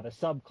 you have a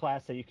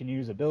subclass that you can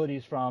use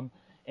abilities from,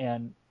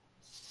 and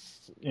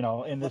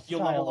in this You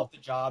style, level up the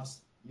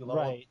jobs. You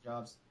level up Right. the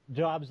jobs.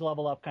 jobs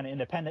level up kind of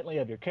independently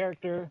of your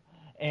character,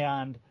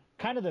 and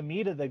kind of the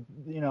meat of the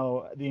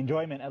the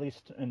enjoyment, at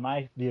least in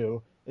my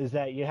view, is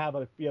that you have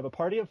a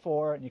party of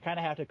 4, and you kind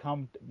of have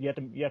to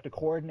you have to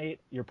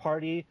coordinate your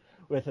party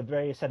with a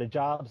various set of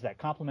jobs that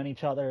complement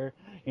each other.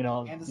 And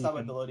the you sub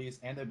can- abilities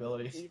and the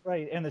abilities.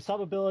 Right, and the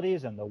sub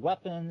abilities and the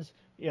weapons,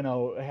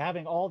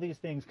 having all these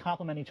things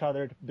complement each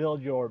other to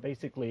build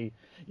basically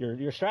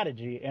your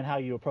strategy and how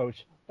you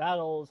approach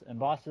battles and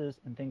bosses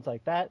and things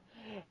like that.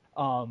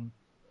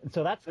 And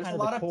so that's There's kind a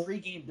of lot the of cool.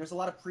 pre-game. There's a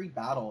lot of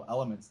pre-battle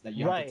elements that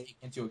you have Right. to take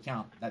into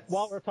account. That's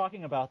While we're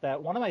talking about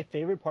that, one of my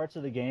favorite parts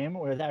of the game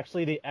was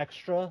actually the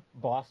extra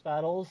boss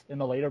battles in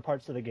the later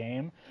parts of the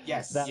game.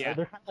 yes. That Yeah.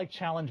 they're kind of like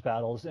challenge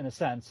battles in a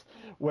sense,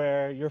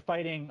 where you're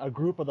fighting a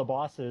group of the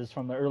bosses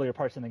from the earlier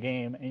parts in the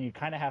game, and you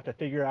kind of have to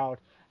figure out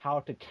how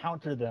to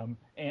counter them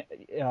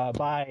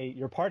by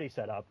your party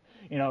setup.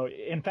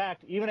 In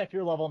fact, even if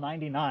you're level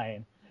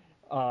 99,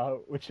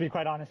 which to be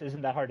quite honest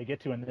isn't that hard to get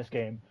to in this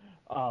game,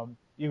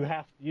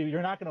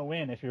 you're not going to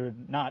win if you're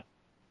not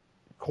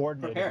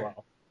coordinated Prepared.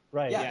 well.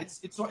 Right. Yeah,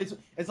 it's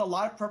a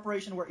lot of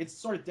preparation work. It's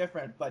sort of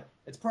different, but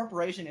it's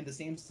preparation in the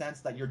same sense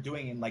that you're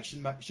doing in like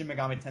Shin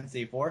Megami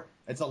Tensei 4.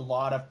 It's a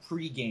lot of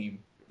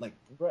pre-game, like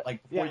before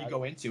Yeah. you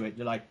go into it,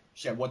 you're like,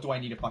 shit, what do I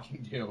need to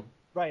fucking do?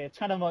 Right. It's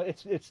kind of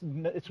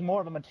it's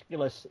more of a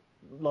meticulous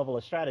level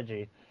of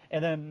strategy.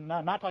 And then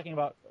not talking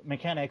about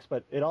mechanics,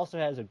 but it also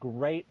has a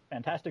great,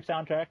 fantastic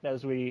soundtrack,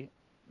 as we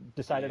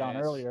decided on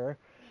Yes. earlier.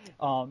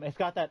 It's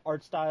got that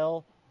art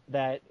style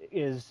that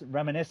is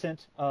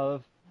reminiscent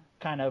of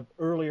kind of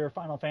earlier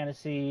Final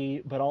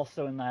Fantasy, but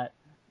also in that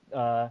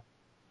I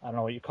don't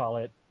know what you call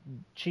it,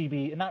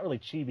 chibi. Not really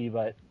chibi,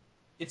 but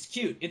It's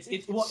cute. It's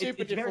very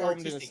deformed in a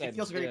artistic. It sense,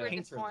 feels very yeah. Super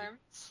painterly. deformed.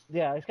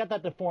 yeah, it's got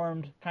that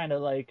deformed kind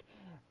of like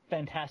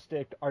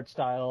fantastic art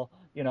style.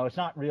 It's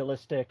not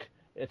realistic.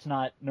 It's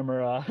not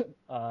Nomura.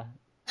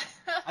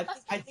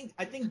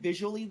 I think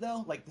visually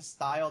though, like the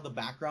style, the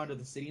background of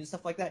the city and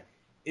stuff like that,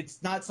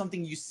 it's not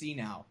something you see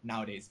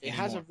nowadays. It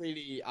has a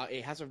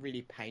anymore.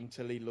 really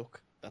painterly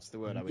look. That's the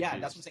word I would Yeah,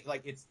 use. that's what I'm saying.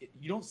 Like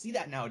you don't see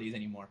that nowadays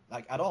anymore,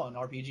 like at all in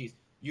RPGs.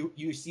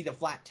 You see the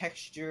flat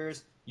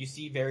textures, you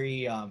see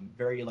very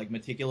like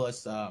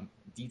meticulous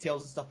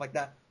details and stuff like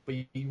that, but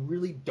you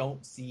really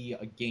don't see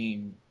a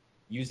game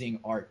using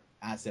art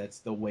assets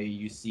the way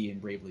you see in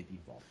Bravely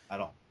Default at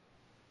all.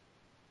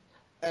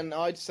 And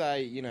I'd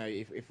say,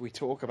 if we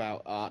talk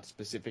about art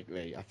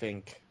specifically, I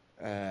think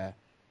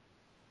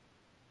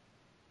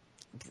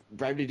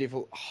Bravely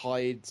Default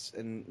hides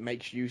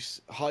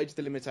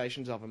the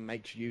limitations of and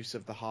makes use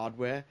of the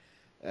hardware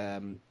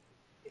in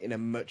a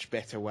much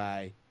better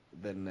way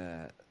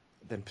than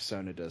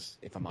Persona does.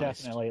 If I'm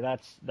honest, Definitely.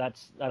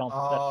 That's I don't.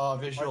 Oh,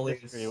 that's visually,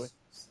 hard to disagree with.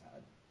 it's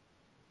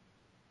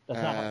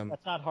sad.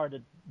 That's not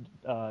hard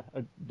to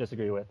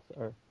disagree with,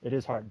 or it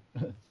is hard.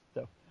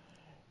 So,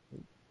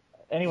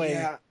 anyway,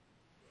 Yeah.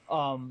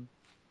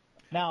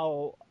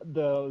 now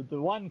the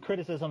one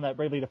criticism that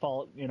Bravely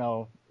Default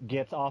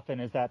gets often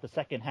is that the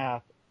second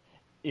half,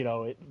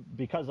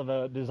 because of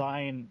a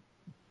design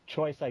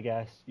choice, I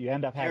guess, you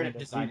end up having Narrative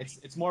to design.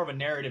 It's more of a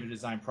narrative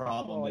design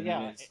problem than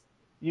yeah. it is.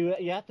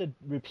 You have to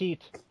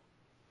repeat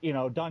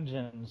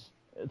dungeons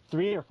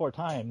 3 or 4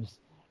 times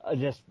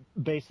just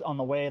based on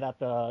the way that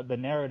the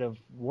narrative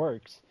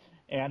works,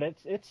 and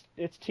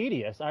it's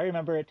tedious. I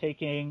remember it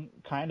taking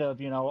kind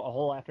of a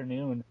whole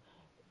afternoon,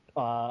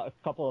 a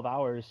couple of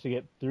hours to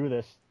get through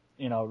this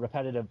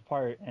repetitive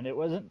part, and it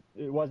was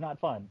not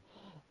fun.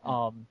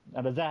 Now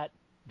does that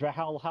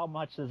how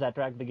much does that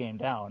drag the game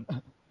down?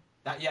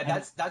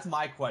 That's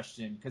my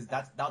question, because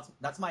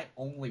that's my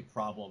only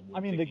problem with I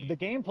mean, the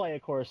gameplay,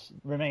 of course,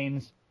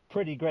 remains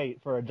pretty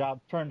great for a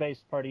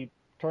turn-based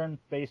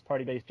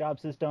party-based job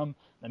system.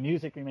 The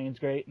music remains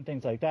great and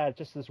things like that. It's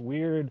just this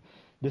weird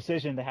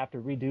decision to have to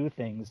redo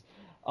things,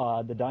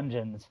 the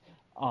dungeons.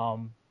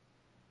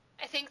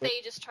 I think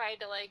they just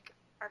tried to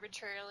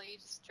arbitrarily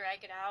just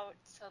drag it out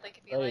so they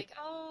could be Right. like,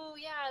 oh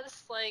yeah, this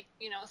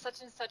is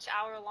such and such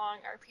hour-long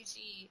RPG. Do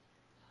you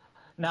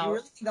Now,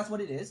 really think that's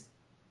what it is?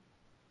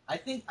 I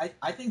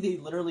think they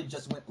literally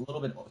just went a little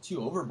bit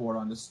too overboard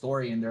on the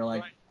story, and they're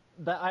like,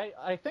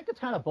 I think it's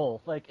kind of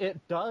both. Like it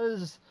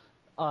does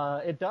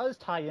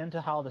tie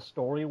into how the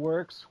story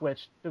works,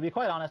 which, to be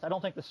quite honest, I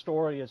don't think the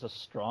story is a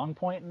strong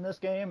point in this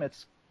game.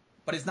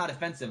 But it's not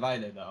offensive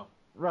either, though.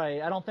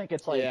 Right. I don't think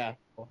it's like Yeah.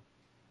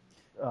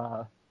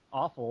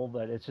 Awful,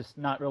 but it's just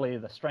not really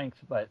the strength.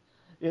 But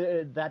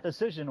that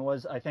decision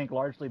was, I think,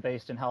 largely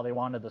based in how they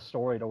wanted the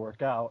story to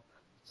work out.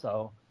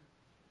 So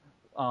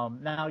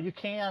now you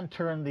can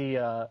turn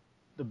the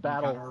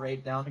battle Encounter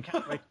rate down.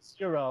 encounter rate to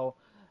 0,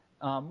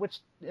 which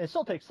it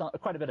still takes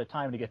quite a bit of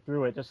time to get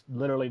through it. Just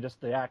literally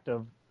just the act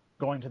of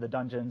going to the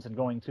dungeons and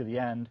going to the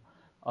end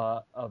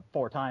of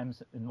 4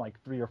 times in like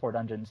 3 or 4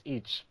 dungeons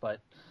each. But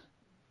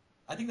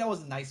I think that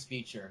was a nice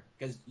feature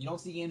because you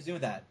don't see games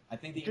doing that. I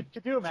think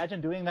could you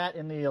imagine doing that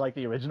in the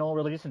original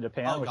release in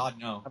Japan? Oh God,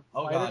 no!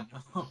 Oh God,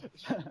 no!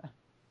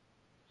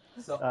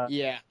 So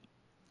Yeah.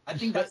 I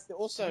think But that's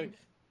also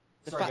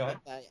the Sorry,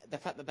 go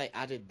fact that they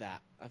added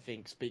that, I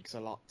think, speaks a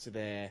lot to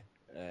their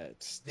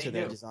They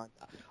their do. design.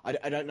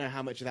 I don't know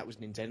how much of that was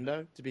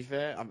Nintendo. To be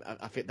fair,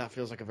 I think that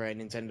feels like a very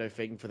Nintendo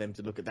thing for them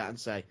to look at that and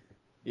say,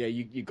 "Yeah,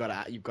 you've got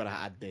to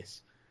add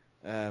this."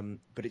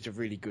 But it's a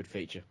really good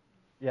feature.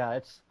 Yeah,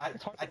 it's I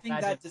hard to think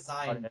imagine that without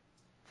design. it.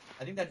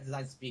 I think that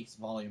design speaks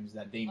volumes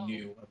that they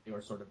knew what they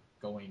were sort of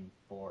going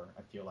for.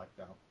 I feel like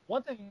though.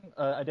 One thing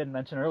I didn't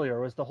mention earlier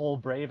was the whole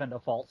Brave and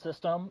Default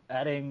system.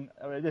 Adding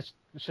I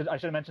should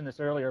have mentioned this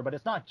earlier, but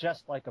it's not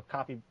just like a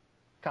copy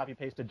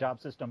pasted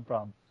job system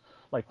from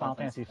like Final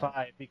Fantasy V,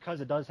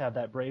 because it does have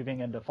that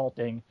braving and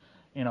defaulting,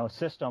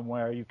 system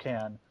where you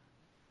can.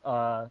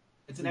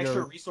 It's an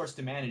extra resource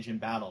to manage in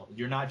battle.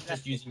 You're not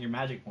just using your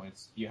magic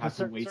points. You have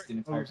to waste an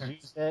entire turn.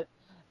 Use it,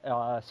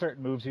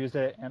 certain moves use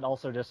it, and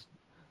also just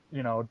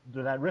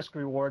that risk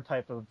reward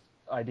type of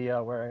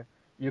idea where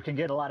you can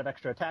get a lot of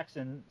extra attacks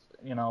in,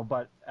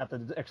 but at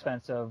the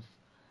expense of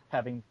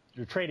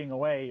you're trading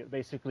away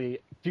basically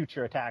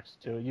future attacks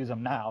to use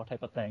them now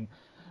type of thing.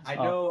 I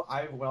know.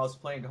 When I was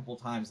playing a couple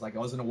times, like I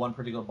was in one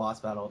particular boss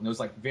battle, and it was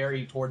like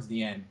very towards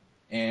the end,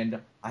 and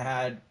I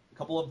had a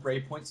couple of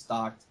brave points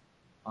stocked,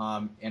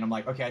 and I'm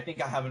like, okay, I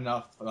think I have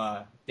enough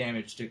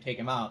damage to take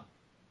him out,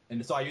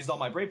 and so I used all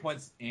my brave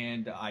points,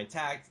 and I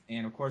attacked,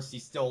 and of course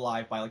he's still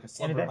alive by like a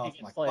sliver of health.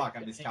 I'm like, fuck,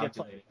 I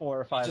miscalculated. Like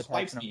 4 or 5 He just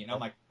wipes me, and I'm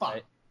like, fuck.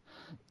 Right.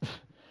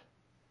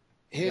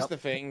 Here's Yep. the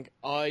thing,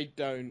 I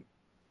don't,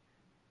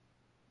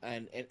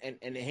 and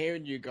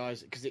hearing you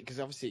guys, because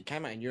obviously it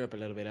came out in Europe a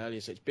little bit earlier,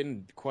 so it's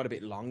been quite a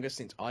bit longer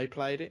since I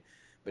played it.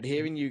 But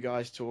hearing you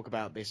guys talk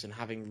about this and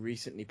having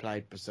recently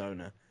played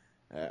Persona,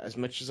 as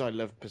much as I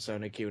love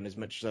Persona Q and as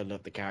much as I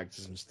love the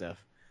characters and stuff,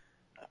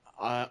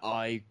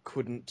 I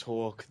couldn't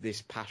talk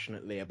this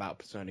passionately about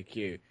Persona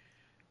Q.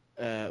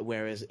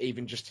 Whereas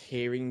even just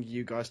hearing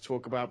you guys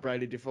talk about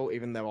Bravely Default,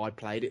 even though I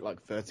played it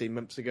like 13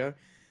 months ago,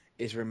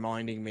 is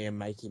reminding me and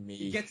making me.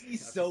 It gets me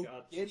so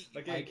giddy.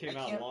 That game came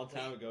out a long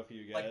time ago for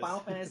you guys. Like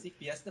Final Fantasy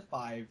Fiesta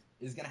 5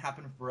 is gonna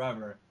happen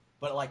forever,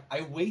 but like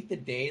I wait the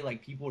day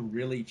like people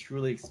really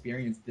truly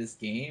experience this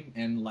game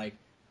and like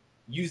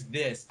use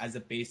this as a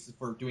basis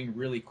for doing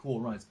really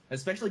cool runs,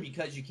 especially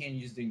because you can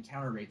use the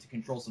encounter rate to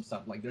control some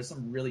stuff. Like there's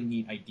some really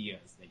neat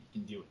ideas that you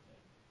can do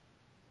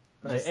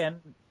with it. And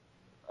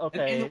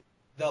okay. And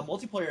the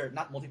multiplayer,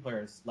 not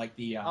multiplayers, like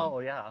the Oh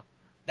yeah.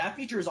 that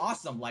feature is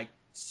awesome. Like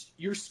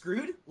you're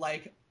screwed.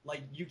 Like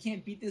you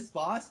can't beat this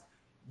boss.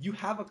 You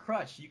have a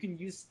crutch. You can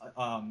use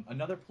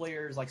another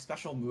player's like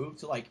special move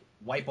to like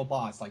wipe a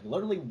boss. Like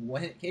literally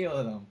one hit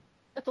KO them.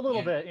 It's a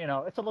little bit,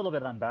 it's a little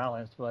bit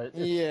unbalanced, but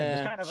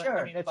it's kind of,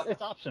 sure, I mean,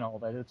 it's optional,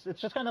 but it's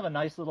just kind of a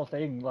nice little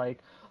thing. Like,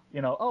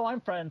 oh, I'm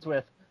friends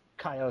with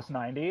Kaios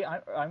 90.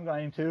 I'm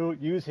going to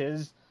use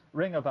his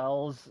Ring of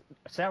Bells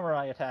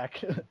samurai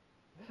attack.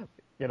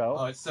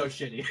 Oh, it's so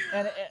shitty.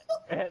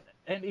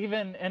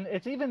 and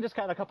it's even just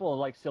got a couple of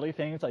like silly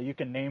things, like you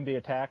can name the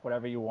attack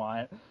whatever you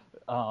want.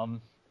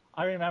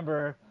 I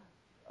remember.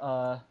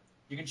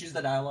 You can choose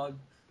the dialogue.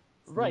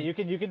 Right, you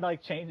can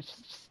like change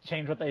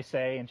what they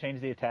say and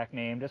change the attack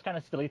name, just kind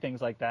of silly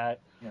things like that.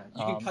 Yeah,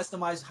 you can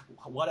customize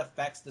what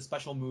effects the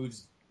special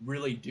moves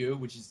really do,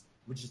 which is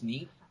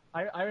neat.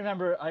 I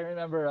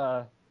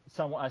remember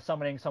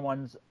summoning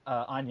someone's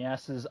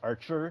Agnes's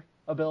archer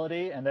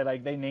ability, and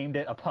they named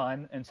it a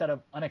pun instead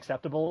of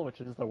unacceptable, which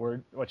is the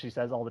word what she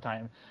says all the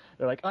time.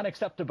 They're like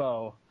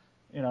unacceptable,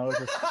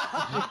 Just,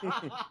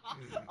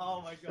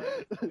 oh my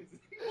god!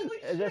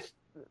 it just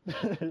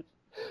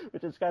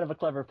which is kind of a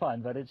clever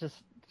pun, but it's just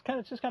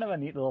kind of a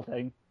neat little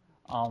thing.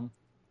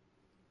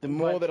 The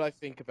more that I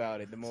think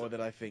about it, the more that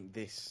I think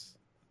this.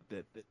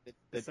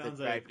 It sounds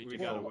like we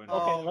gotta win.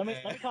 Okay, let me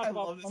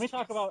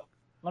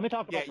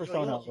talk about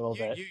Persona a little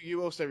bit.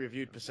 You also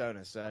reviewed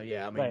Persona, so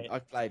yeah, I mean, Right.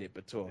 I've played it,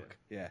 but talk,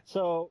 yeah.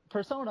 So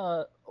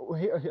Persona,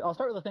 I'll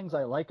start with the things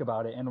I like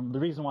about it, and the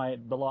reason why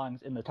it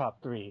belongs in the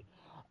top 3.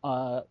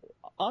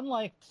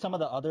 Unlike some of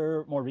the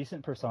other more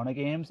recent Persona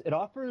games, it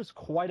offers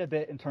quite a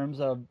bit in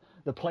terms of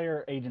the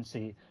player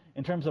agency,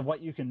 in terms of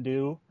what you can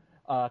do.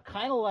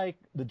 Kind of like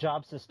the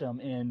job system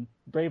in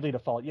Bravely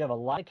Default, you have a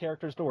lot of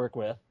characters to work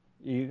with,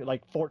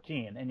 like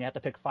 14, and you have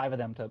to pick 5 of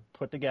them to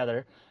put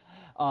together.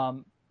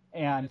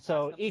 And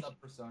so each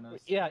sub-personas.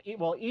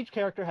 well, each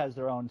character has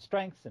their own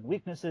strengths and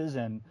weaknesses,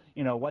 and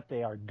what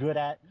they are good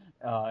at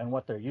and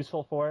what they're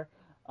useful for.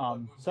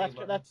 So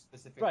that's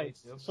right.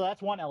 Too. So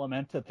that's one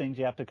element of things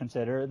you have to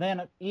consider.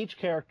 Then each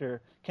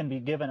character can be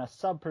given a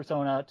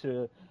sub-persona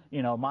to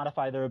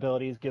modify their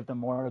abilities, give them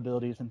more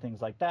abilities and things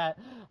like that,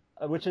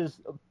 which is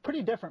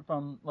pretty different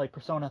from like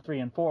Persona 3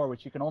 and 4,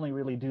 which you can only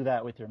really do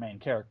that with your main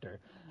character.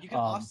 You can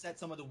offset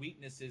some of the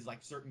weaknesses like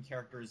certain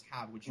characters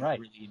have, which is right.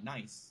 really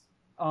nice.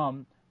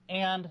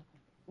 And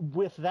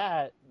with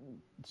that,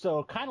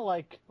 so kind of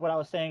like what I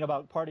was saying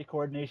about party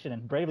coordination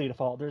and Bravely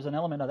Default, there's an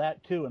element of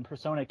that too in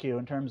Persona Q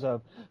in terms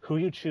of who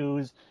you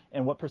choose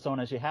and what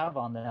personas you have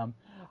on them.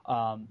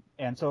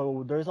 And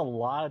so there's a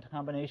lot of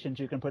combinations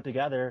you can put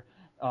together.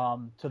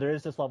 So there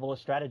is this level of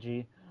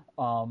strategy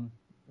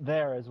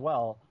there as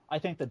well. I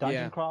think the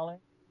dungeon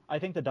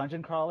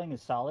crawling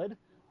is solid.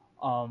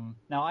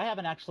 Now I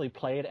haven't actually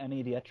played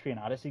any of the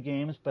Etrian Odyssey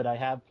games, but I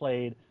have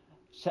played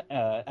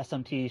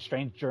SMT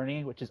Strange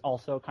Journey, which is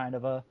also kind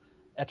of a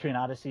Etrian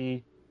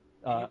Odyssey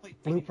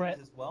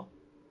blueprint as well.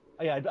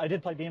 Yeah, I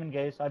did play Demon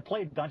Gaze. I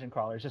played dungeon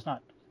crawlers, just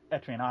not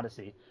Etrian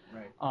Odyssey.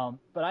 Right.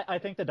 But I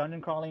think the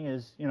dungeon crawling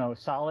is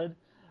solid.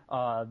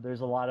 There's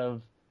a lot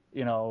of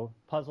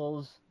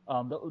puzzles.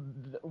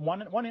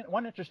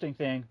 One interesting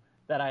thing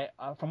that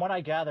from what I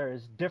gather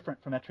is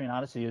different from Etrian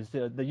Odyssey is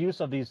the use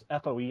of these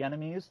FOE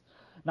enemies.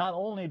 Not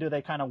only do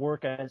they kind of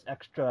work as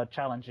extra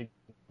challenging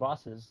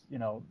bosses,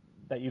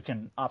 that you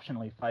can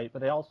optionally fight,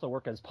 but they also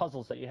work as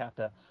puzzles that you have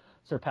to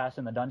surpass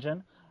in the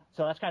dungeon.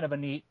 So that's kind of a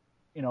neat,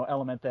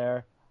 element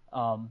there.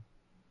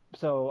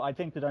 So I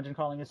think the dungeon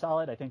crawling is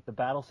solid. I think the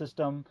battle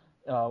system,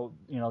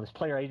 this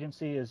player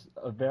agency is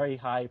a very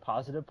high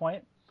positive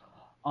point.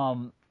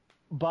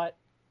 But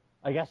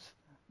I guess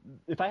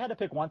if I had to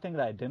pick one thing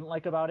that I didn't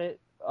like about it,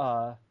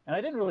 and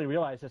I didn't really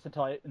realize this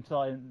until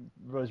I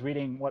was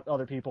reading what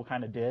other people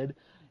kind of did,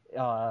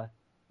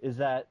 is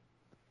that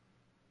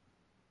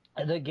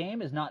the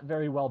game is not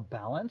very well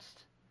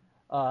balanced.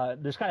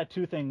 There's kind of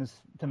two things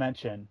to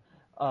mention.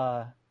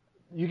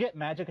 You get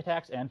magic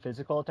attacks and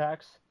physical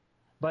attacks,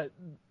 but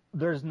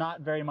there's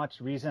not very much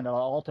reason at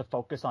all to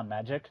focus on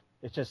magic.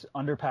 It's just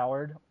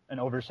underpowered and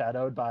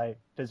overshadowed by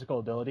physical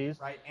abilities.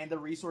 Right, and the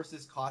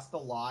resources cost a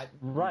lot.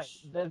 Right,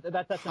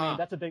 that's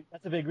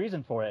a big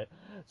reason for it.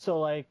 So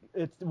like,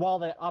 while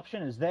the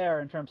option is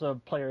there in terms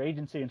of player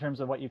agency, in terms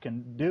of what you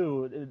can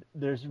do,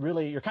 there's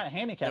really, you're kind of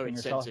handicapping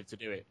yourself. No incentive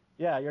to do it.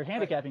 Yeah, you're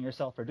handicapping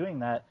yourself for doing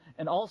that,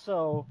 and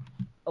also,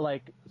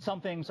 like,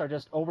 some things are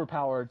just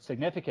overpowered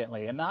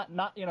significantly, and not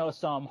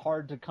some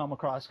hard to come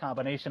across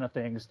combination of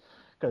things,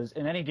 because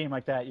in any game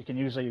like that you can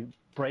usually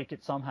break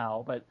it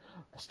somehow. But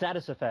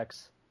status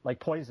effects like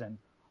poison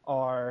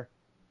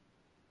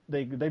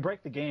they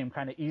break the game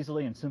kind of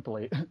easily and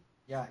simply.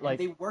 Yeah, like,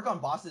 and they work on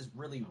bosses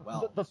really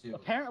well too.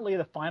 Apparently,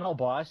 the final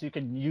boss you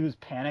can use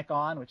panic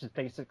on, which is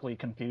basically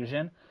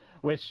confusion,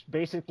 which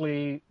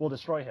basically will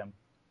destroy him.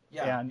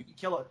 Yeah, and you can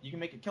kill it. You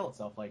can make it kill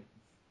itself. Like,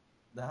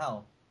 the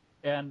hell.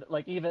 And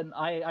like, even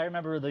I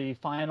remember the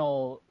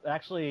final,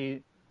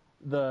 actually,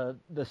 the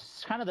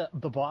kind of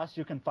the boss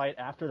you can fight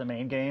after the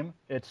main game.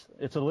 It's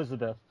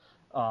Elizabeth,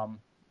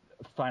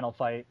 final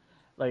fight.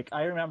 Like,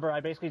 I remember I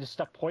basically just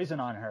stuck poison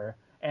on her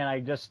and I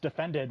just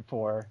defended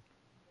for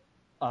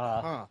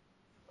a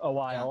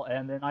while,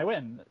 and then I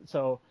win.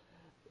 So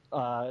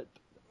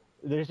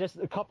there's just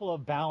a couple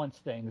of balance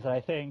things that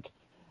I think.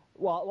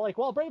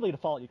 While Bravely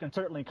Default, you can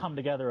certainly come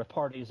together with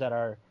parties that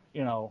are,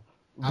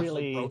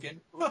 really broken.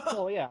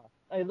 Well, yeah,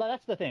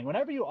 that's the thing.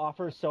 Whenever you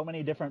offer so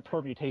many different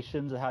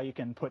permutations of how you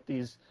can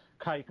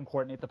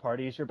coordinate the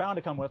parties, you're bound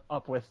to come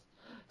up with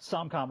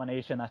some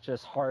combination that's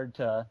just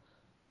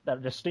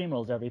that just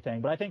steamrolls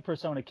everything. But I think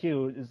Persona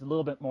Q is a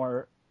little bit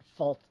more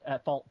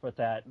at fault with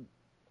that.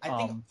 I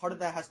think part of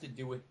that has to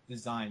do with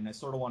design. I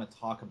sort of want to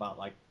talk about,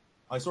 like,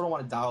 I sort of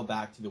want to dial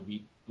back to the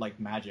weak, like,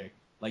 magic.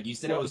 Like, you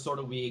said, it was sort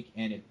of weak,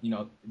 and it,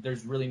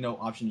 there's really no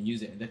option to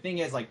use it. And the thing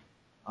is, like,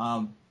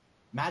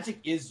 magic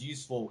is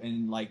useful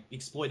in, like,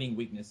 exploiting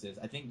weaknesses.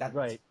 I think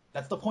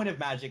that's the point of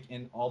magic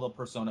in all the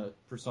Persona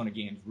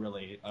games,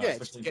 really.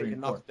 It's to get you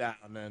knocked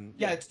down.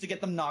 It's to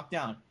get them knocked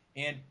down.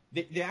 And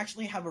they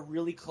actually have a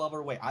really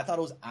clever way. I thought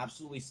it was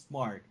absolutely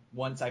smart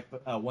once I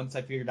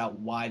figured out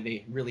why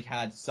they really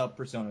had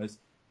sub-personas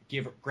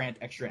grant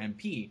extra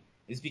MP,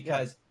 is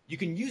because you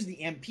can use the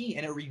MP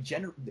and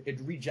it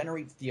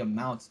regenerates the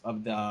amount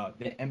of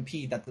the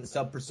MP that the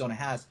sub-persona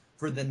has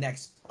for the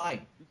next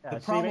fight. Yeah, the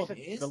problem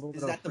is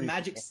that the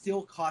magic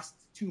still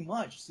costs too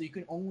much, so you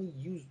can only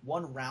use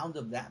one round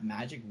of that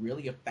magic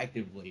really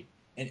effectively,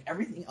 and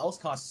everything else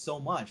costs so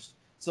much.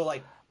 So,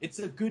 like, it's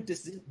a good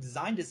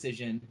design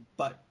decision,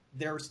 but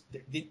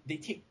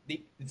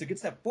it's a good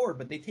step forward,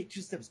 but they take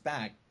 2 steps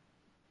back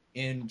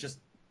in just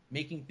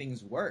making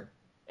things work.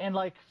 And,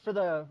 like, for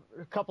the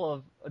couple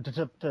of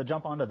to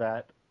jump onto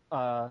that,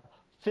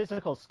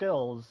 physical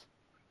skills,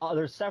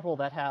 there's several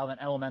that have an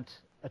element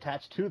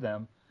attached to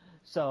them.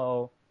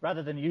 So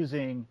rather than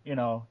using,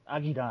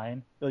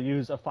 Agidyne, they'll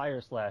use a Fire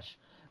Slash,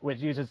 which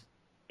uses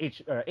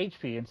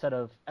HP instead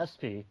of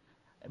SP.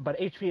 but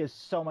HP is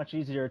so much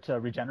easier to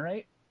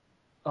regenerate.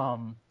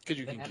 Because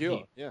you An can MP.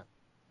 cure. Yeah.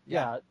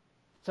 Yeah,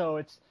 so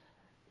it's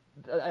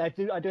I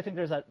do think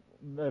there's a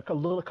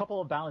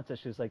couple of balance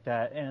issues like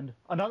that. And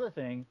another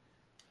thing,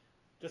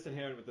 Just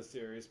inherent with the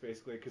series,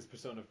 basically, because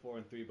Persona 4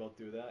 and 3 both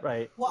do that.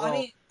 right? Well,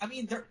 I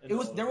mean, there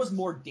was And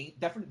more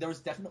there was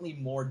definitely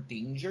more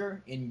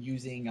danger in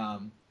using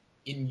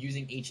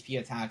HP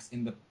attacks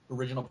in the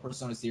original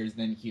Persona series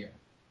than here.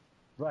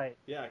 Right.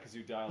 Yeah, because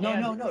you dial.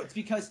 No. It's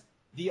because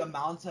the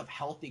amount of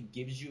health it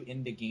gives you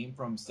in the game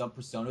from sub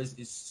personas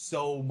is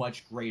so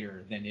much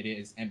greater than it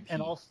is MP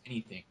And also-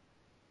 anything.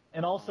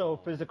 And also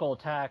physical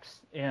attacks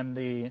in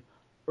the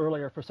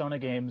earlier Persona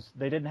games,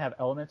 they didn't have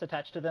elements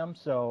attached to them,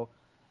 so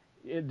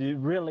it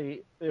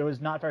was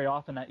not very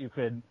often that you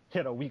could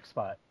hit a weak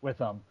spot with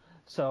them.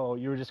 So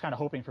you were just kind of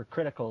hoping for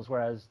criticals,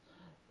 whereas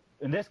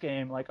in this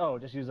game, like, oh,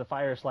 just use a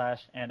fire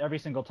slash, and every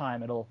single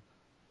time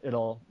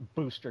it'll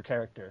boost your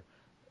character.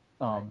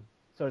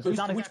 So it's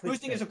not exactly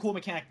Boosting is a cool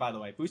mechanic, by the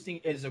way.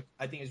 Boosting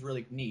I think is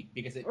really neat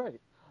because it.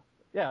 right.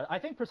 Yeah, I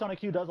think Persona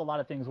Q does a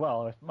lot of things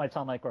well. It might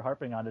sound like we're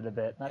harping on it a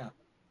bit. Yeah.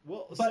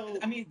 Well, But, so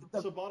I mean,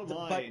 bottom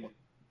line,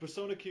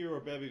 Persona Q or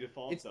Bravely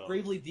Default. It's though.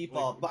 Bravely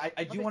Default, Like,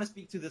 but I do want to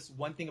speak to this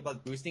one thing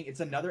about boosting. It's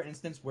another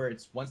instance where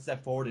it's one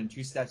step forward and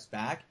two steps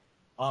back.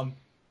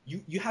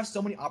 You have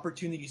so many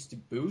opportunities to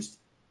boost,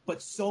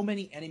 but so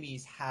many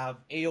enemies have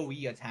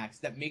AoE attacks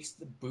that makes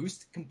the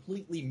boost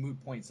completely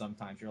moot point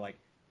sometimes. You're like,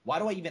 why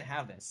do I even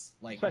have this?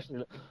 Like,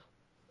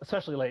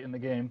 especially late in the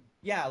game.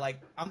 yeah, like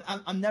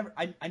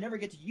I never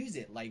get to use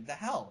it. Like, the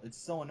hell, it's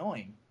so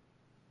annoying.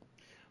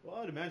 Well,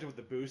 I'd imagine with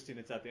the boosting,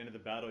 it's at the end of the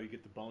battle you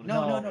get the bonus.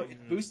 No.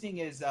 Boosting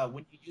is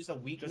when you use a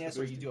weakness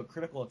or you boosting. do a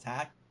critical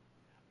attack.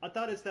 I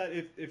thought it's that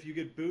if you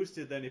get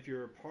boosted, then if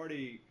your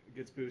party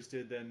gets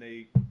boosted, then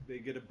they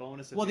get a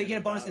bonus. Well, they get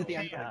a bonus at the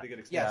end. Like, they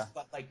get Yes,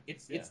 but like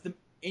it's the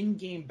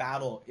in-game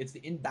battle. It's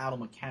the in-battle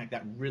mechanic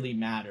that really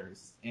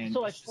matters. And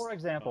So, like, it's just- for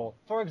example,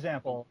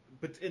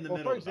 But in the well,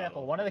 middle. for of the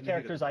example, battle, one of the in heat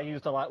characters I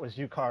used a lot was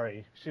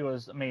Yukari.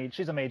 She's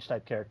a mage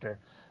type character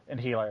and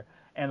healer.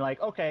 And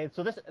like, okay,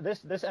 so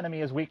this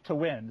enemy is weak to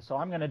wind, so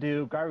I'm going to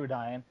do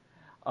Garudine,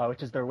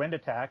 which is their wind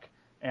attack,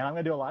 and I'm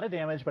going to do a lot of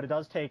damage, but it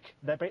does take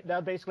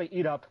that basically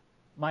eat up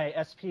my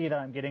SP that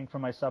I'm getting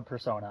from my sub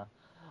persona.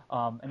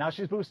 And now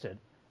she's boosted,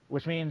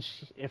 which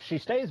means if she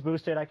stays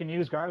boosted, I can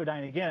use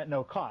Garudine again at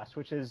no cost,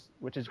 which is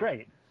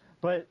great.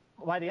 But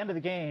by the end of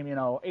the game,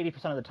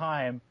 80% of the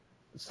time,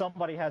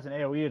 somebody has an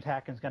AoE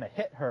attack and is going to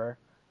hit her,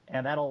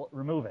 and that'll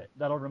remove it.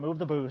 That'll remove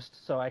the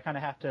boost, so I kind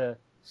of have to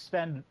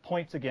spend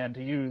points again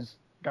to use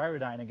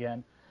Garudine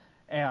again,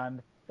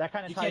 and that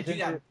kind of you ties can't do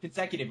into... that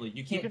consecutively.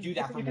 You can't do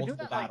that for you can do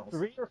multiple that battles.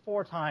 like 3 or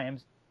 4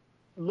 times,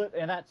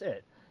 and that's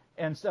it.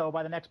 And so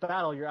by the next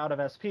battle, you're out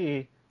of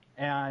SP,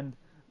 and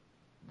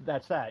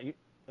that's that.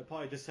 That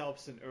probably just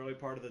helps in early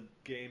part of the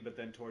game, but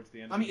then towards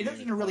the end. I mean, it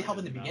doesn't even really help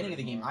in the beginning of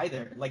the game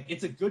either. Like,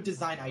 it's a good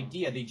design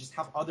idea. They just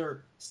have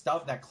other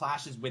stuff that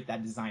clashes with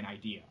that design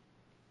idea.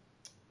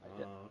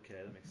 Oh, okay,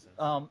 that makes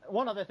sense.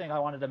 One other thing I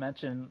wanted to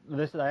mention,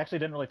 I actually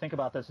didn't really think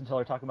about this until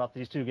we were talking about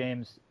these two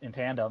games in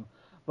tandem,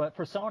 but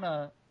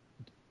Persona,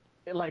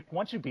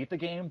 once you beat the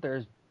game,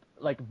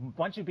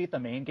 once you beat the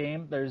main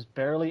game, there's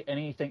barely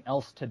anything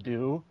else to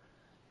do.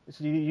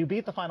 So you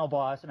beat the final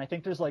boss, and I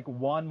think there's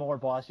one more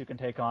boss you can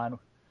take on,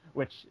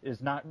 which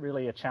is not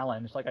really a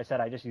challenge. Like I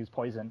said, I just use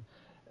poison,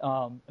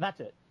 and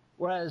that's it.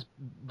 Whereas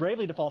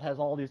Bravely Default has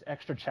all these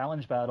extra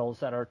challenge battles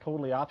that are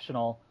totally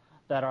optional,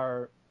 that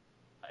are,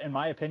 in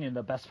my opinion,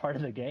 the best part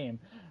of the game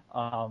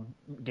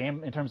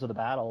in terms of the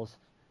battles.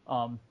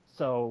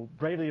 So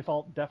Bravely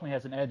Default definitely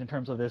has an edge in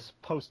terms of this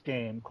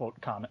post-game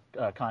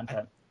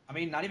content. I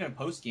mean, not even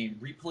post-game.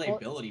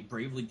 Replayability,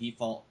 Bravely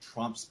Default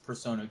trumps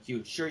Persona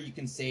Q. Sure, you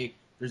can say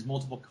there's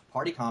multiple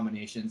party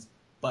combinations,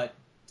 but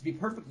to be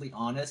perfectly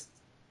honest,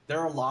 there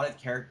are a lot of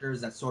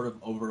characters that sort of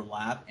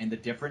overlap, and the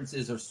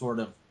differences are sort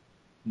of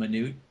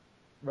minute,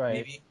 Right.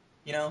 maybe,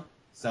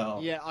 So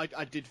Yeah,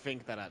 I did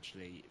think that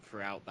actually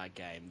throughout that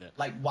game. That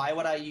like, why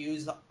would I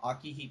use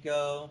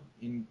Akihiko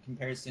in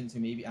comparison to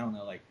maybe, I don't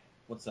know, like,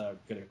 what's a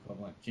good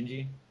equivalent?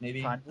 Shinji,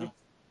 maybe? Kanji?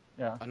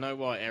 Yeah. I know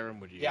what Aaron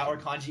would use. Yeah, or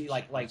Kanji,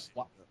 like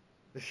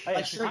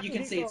sure, you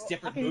can say it's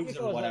different moves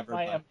or whatever.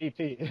 My But...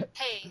 MVP.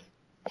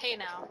 Hey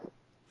now.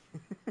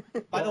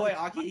 By the way,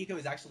 Akihiko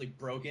is actually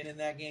broken in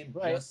that game.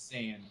 Right. Just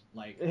saying,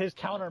 like, His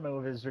counter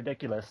move is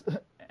ridiculous,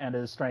 and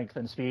his strength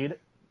and speed.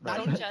 not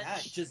Don't even judge.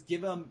 that. Just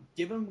give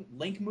him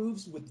link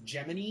moves with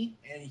Gemini,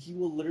 and he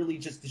will literally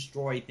just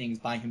destroy things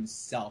by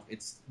himself.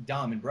 It's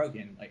dumb and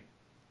broken. Like,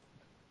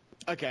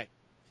 Okay.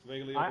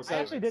 Vaguely I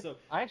overpowered.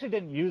 actually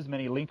didn't use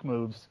many link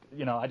moves.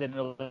 I didn't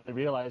really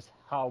realize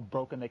how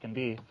broken they can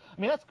be. I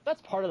mean,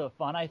 that's part of the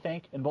fun, I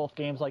think, in both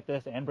games like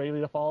this and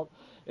Bravely Default,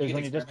 is can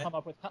when you just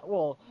experiment. come up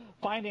with,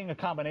 finding a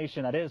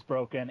combination that is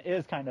broken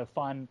is kind of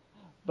fun.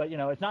 But,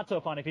 it's not so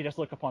fun if you just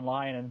look up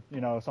online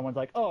and, someone's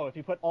like, oh, if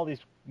you put all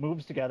these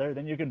moves together,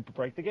 then you can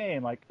break the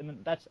game. Like,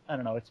 and that's, I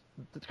don't know, it's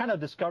kind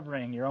of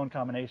discovering your own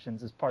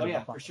combinations is part oh of yeah,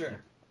 the fun. for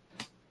sure.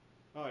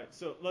 All right,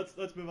 so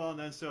let's move on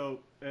then. So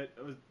it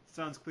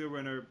sounds clear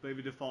winner.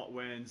 Bravely Default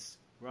wins.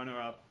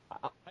 runner-up.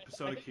 I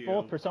Persona think Q.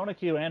 both Persona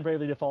Q and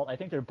Bravely Default. I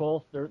think they're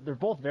both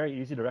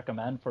very easy to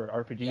recommend for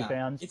RPG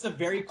fans. It's a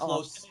very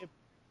close.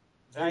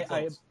 Very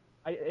close.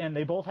 And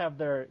they both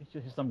have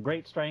some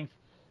great strength,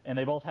 and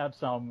they both have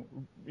some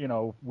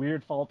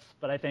weird faults.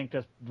 But I think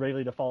just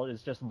Bravely Default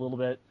is just a little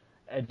bit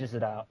edges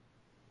it out.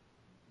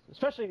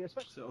 Especially.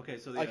 So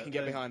I can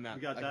get behind that.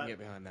 We got I that. can get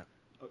behind that.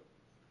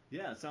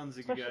 Yeah, it sounds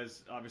like you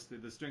guys, obviously,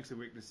 the strengths and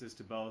weaknesses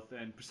to both,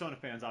 and Persona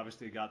fans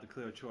obviously got the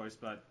clear choice,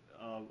 but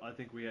I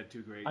think we had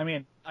two great... I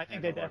mean, I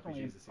think they handheld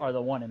definitely RPGs this year. are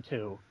the 1 and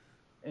 2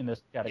 in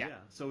this category. Yeah,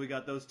 so we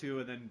got those two,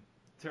 and then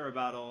Terra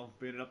Battle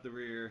bringing up the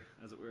rear,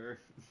 as it were,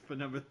 for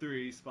number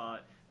 3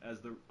 spot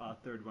as the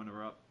third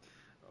runner-up,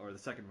 or the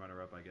second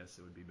runner-up, I guess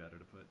it would be better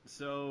to put.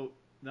 So,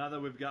 now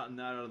that we've gotten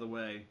that out of the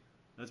way,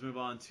 let's move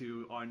on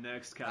to our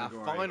next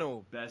category. Our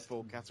final best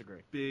full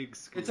category. big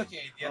screen. It's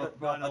okay.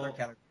 The other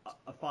category.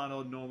 A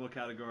final normal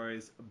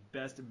categories,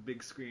 best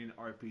big screen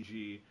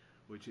RPG,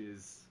 which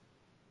is...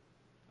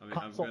 I mean,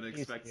 Console I'm going to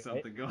expect PC,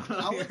 something going I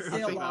on would here.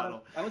 say I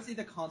I would say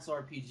the console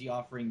RPG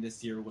offering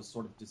this year was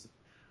sort of disappointing.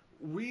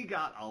 We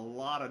got a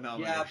lot of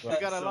nominations. Yeah, We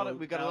got a lot So,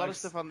 of a lot of Alex,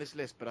 stuff on this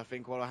list, but I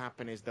think what will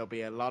happen is there'll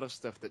be a lot of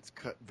stuff that's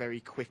cut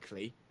very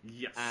quickly,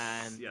 Yes.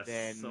 and yes.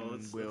 then So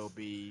we'll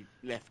be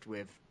left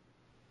with.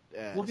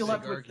 We'll be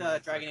left with arguments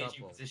for Dragon a Age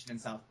couple. Inquisition and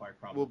South Park,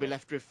 probably. We'll be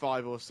left with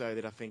 5 or so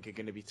that I think are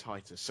going to be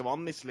tighter. So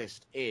on this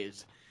list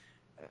is,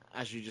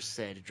 as you just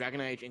said,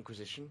 Dragon Age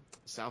Inquisition,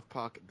 South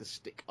Park: The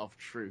Stick of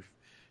Truth,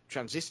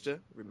 Transistor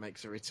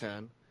makes a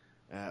return,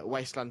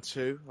 Wasteland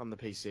 2 on the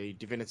PC,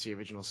 Divinity: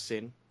 Original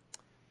Sin,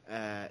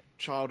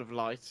 Child of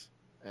Light,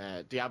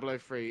 Diablo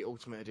 3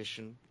 Ultimate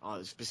Edition,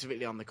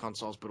 specifically on the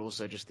consoles, but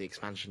also just the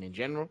expansion in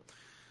general.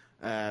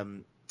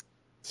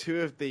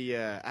 2 of the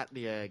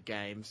Atlia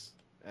games.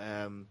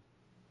 I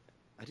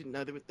didn't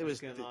know there was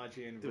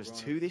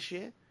 2 this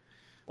year.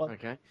 Well,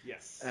 Okay.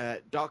 Yes.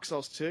 Dark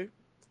Souls 2,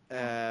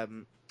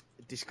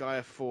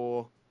 Disgaea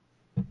 4.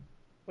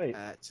 Wait,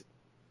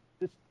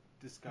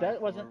 Disgaea that 4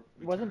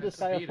 wasn't returns.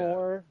 Disgaea Vita.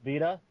 4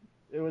 Vita?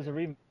 It was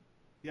a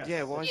Yes.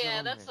 Yeah, why is that Yeah,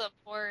 on that's there? a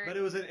port. But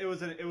it was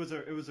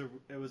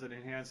an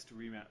enhanced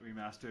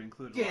remaster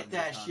included. a lot Get of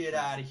that new shit content.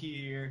 out of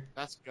here.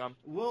 That's gone.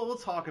 We'll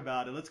talk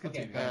about it. Let's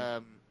continue. Okay.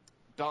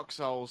 Dark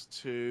Souls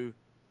 2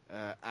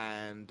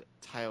 and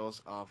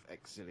Tales of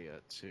Exilia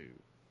 2.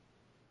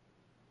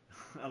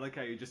 I like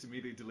how you just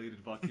immediately deleted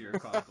Valkyria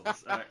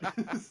Chronicles. All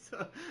right.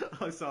 So,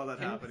 I saw that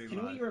happening.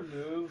 Can we live.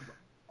 remove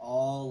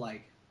all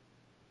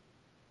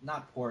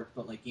not ports,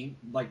 but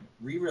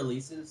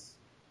re-releases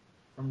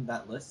from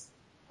that list,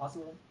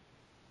 possibly?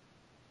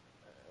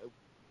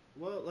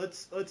 Well,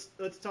 let's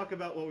talk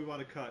about what we want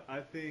to cut. I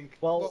think.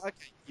 Well, okay.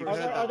 You've are heard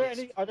there, that are there list.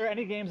 any are there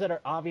any games that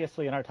are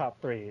obviously in our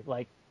top 3?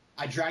 Like,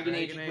 Dragon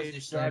Age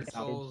Inquisition. Dark and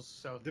South- Souls,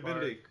 South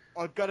Divinity.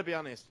 Park. I've got to be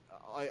honest.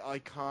 I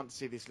can't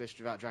see this list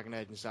without Dragon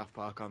Age and South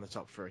Park on the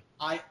top 3.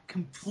 I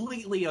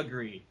completely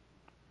agree.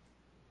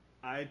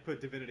 I'd put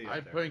Divinity up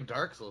I'm there. putting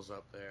Dark Souls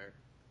up there.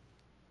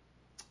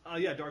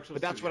 Yeah, Dark Souls.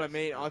 But that's 2, what I yes.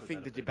 mean. I'll I put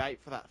think that the up there. debate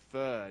for that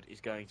third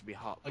is going to be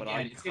hot. But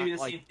Again, it's gonna be the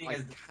same thing I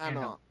as the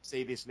cannot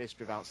see this list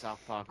without South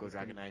Park or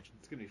Dragon Age.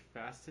 It's gonna be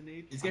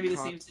fascinating. It's gonna be the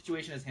can't- same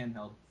situation as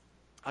handheld.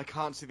 I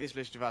can't see this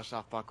list without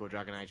South Park or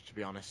Dragon Age, to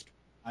be honest.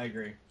 I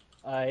agree.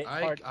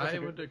 I disagree.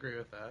 would agree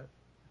with that.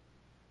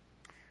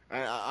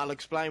 I'll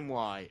explain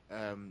why.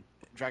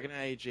 Dragon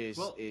Age is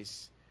Well-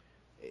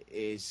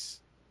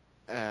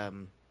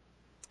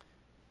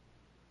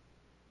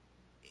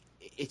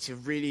 it's a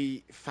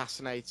really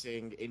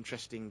fascinating,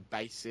 interesting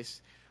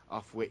basis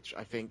off which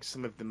I think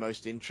some of the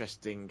most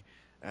interesting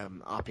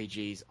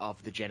RPGs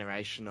of the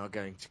generation are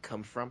going to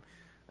come from.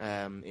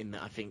 In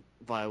that I think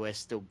BioWare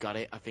still got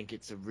it. I think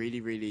it's a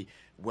really, really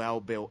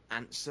well-built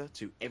answer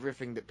to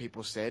everything that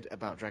people said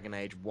about Dragon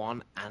Age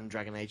 1 and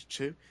Dragon Age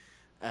 2.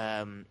 The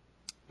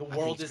I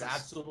world think is that's-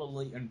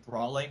 absolutely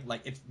enthralling. I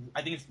think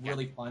it's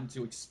really fun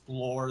to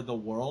explore the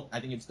world. I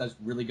think it does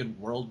really good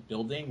world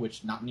building,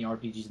 which not many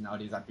RPGs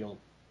nowadays I feel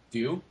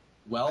do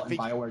well, I and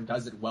think- BioWare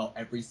does it well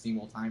every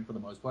single time for the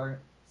most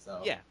part.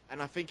 So Yeah, and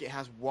I think it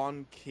has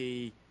one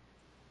key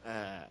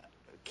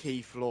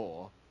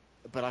flaw,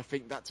 but I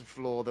think that's a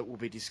flaw that will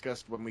be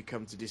discussed when we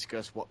come to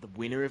discuss what the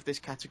winner of this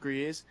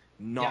category is,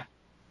 not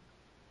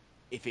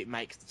if it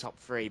makes the top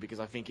 3, because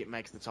I think it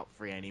makes the top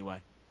 3 anyway.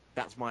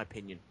 That's my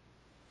opinion.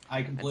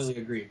 I completely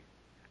agree.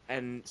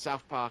 And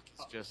South Park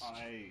is just...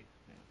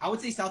 I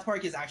would say South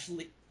Park is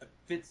actually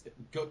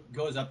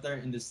goes up there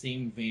in the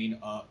same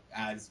vein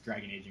as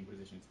Dragon Age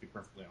Inquisition, to be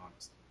perfectly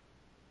honest.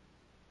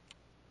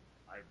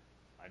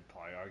 I'd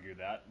probably argue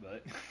that,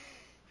 but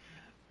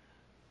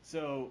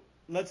so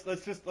let's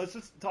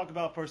just talk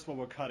about first what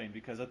we're cutting,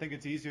 because I think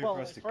it's easier for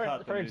us to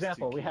cut. For than it is to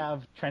example, we keep.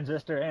 have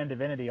Transistor and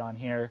Divinity on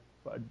here.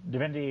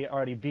 Divinity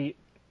already beat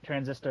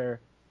Transistor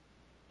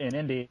in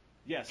Indie.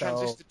 Yes, So-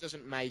 Transistor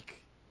doesn't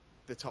make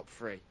the top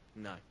 3,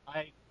 no.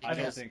 I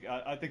don't think.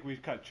 I think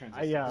we've cut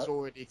Transistor. yeah. It's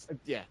already...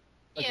 Yeah.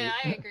 Yeah,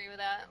 I agree with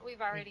that. We've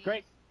already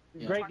Great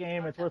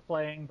game. It's worth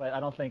playing, but I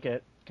don't think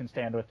it can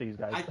stand with these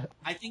guys.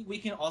 I think we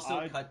can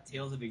also cut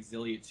Tales of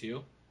Exilia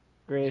too.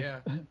 Agree.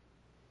 Yeah.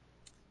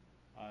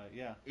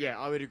 Yeah. Yeah,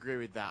 I would agree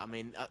with that. I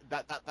mean,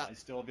 I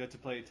still have yet to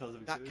play Tales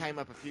of that Exodus. came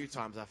up a few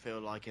times. I feel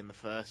like in the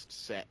first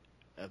set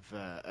of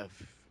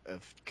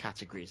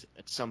categories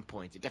at some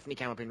point. It definitely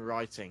came up in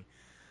writing,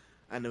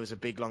 and there was a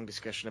big long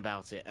discussion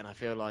about it. And I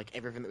feel like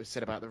everything that was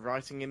said about the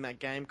writing in that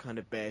game kind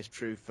of bears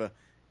true for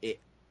it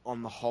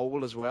on the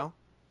whole as well.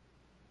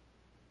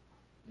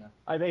 Yeah.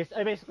 I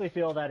basically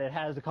feel that it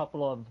has a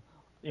couple of,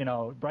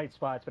 bright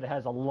spots, but it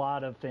has a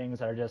lot of things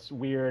that are just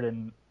weird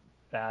and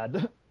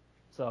bad.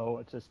 So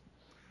it just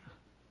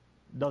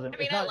doesn't. I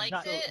mean, it's I not, liked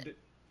not, it.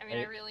 I mean,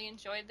 I It- really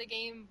enjoyed the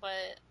game,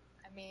 but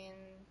I mean,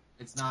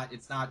 It's not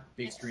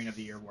big screen of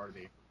the year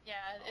worthy. yeah,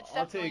 it's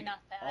I'll definitely take- not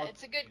that. I'll-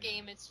 It's a good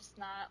game. It's just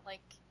not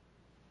like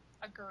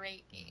a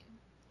great game.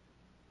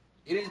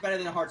 It is better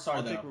than a hard star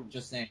I'll though. take-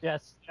 Just saying.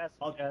 yes.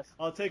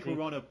 I'll take See?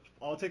 Verona.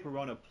 I'll take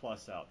Verona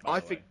plus out. by I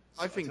the think way.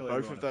 I think Atelier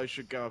both Verona. of those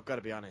should go. I've got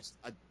to be honest.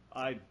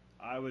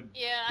 I would.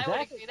 Yeah, I would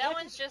Zach- agree. That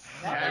one's just.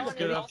 Zach That Zach's one is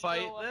gonna also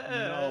fight a- this.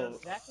 No.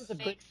 Zach is a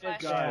Fake big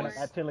slash fan of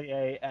guys.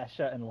 Atelier,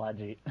 Asha, and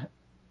Laji.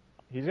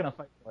 He's gonna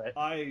fight for it.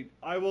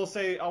 I will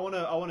say I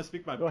wanna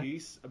speak my Go ahead.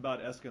 piece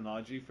about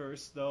Eskenaji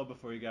first though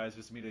before you guys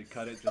just immediately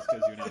cut it just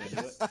because you're not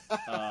into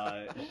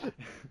it.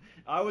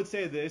 I would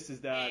say this is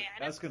that Yeah,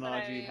 I know, but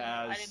Eskenaji I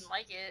has. didn't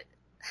like it.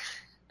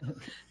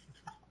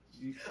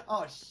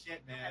 Oh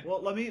shit, man.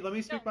 Well, let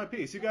me speak my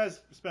piece. You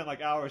guys spent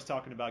like hours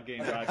talking about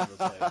games I can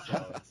play,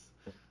 so it's.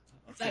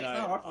 Zach, it's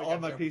not hard for I'll you have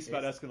to my have piece your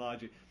about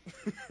Eskenaji.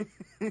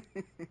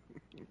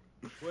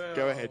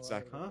 Go ahead,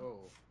 Zach. Huh?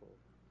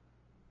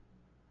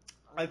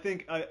 I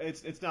think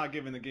it's not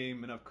giving the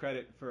game enough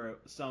credit for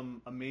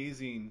some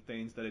amazing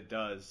things that it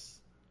does.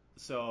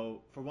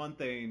 So, for one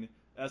thing,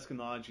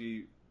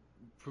 Eskenaji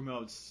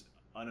promotes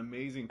an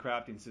amazing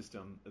crafting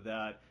system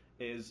that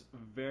is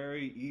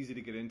very easy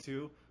to get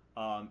into.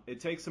 It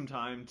takes some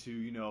time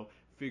to,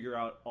 figure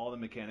out all the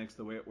mechanics,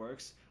 the way it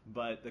works,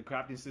 but the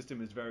crafting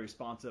system is very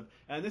responsive.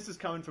 And this is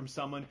coming from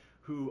someone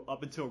who,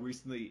 up until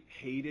recently,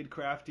 hated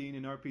crafting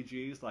in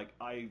RPGs. Like,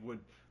 I would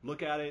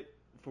look at it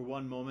for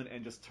one moment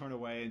and just turn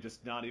away and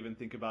just not even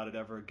think about it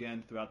ever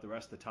again throughout the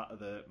rest of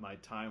my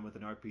time with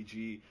an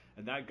RPG.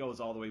 And that goes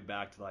all the way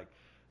back to like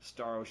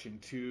Star Ocean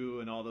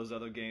 2 and all those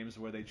other games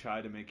where they try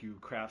to make you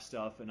craft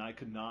stuff, and I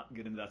could not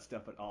get into that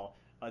stuff at all.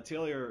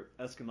 Atelier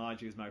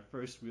Eskenaji is my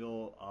first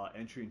real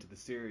entry into the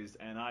series,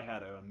 and I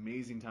had an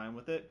amazing time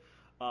with it.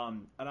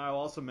 And I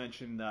also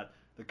mentioned that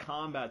the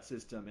combat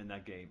system in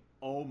that game,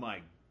 oh my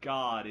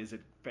god, is it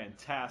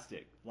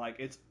fantastic. Like,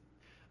 it's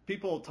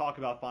people talk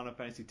about Final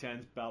Fantasy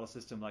X's battle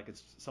system like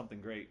it's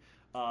something great.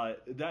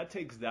 That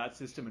takes that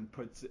system and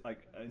puts it,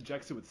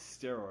 injects it with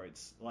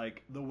steroids.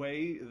 Like, the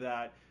way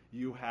that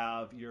you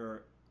have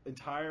your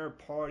entire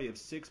party of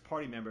 6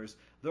 party members,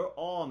 they're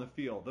all on the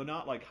field. They're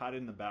not like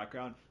hiding in the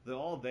background. They're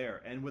all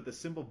there. And with a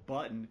simple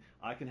button,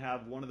 I can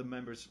have one of the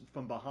members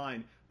from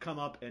behind come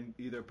up and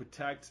either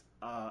protect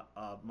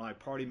my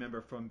party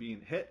member from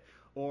being hit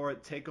or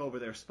take over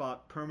their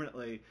spot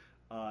permanently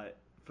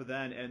for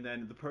then, and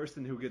then the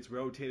person who gets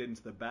rotated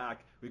into the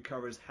back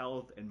recovers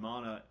health and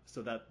mana,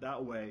 so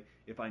that way,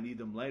 if I need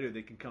them later,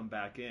 they can come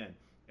back in.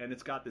 And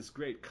it's got this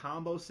great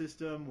combo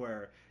system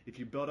where if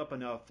you build up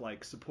enough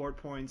like support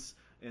points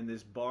in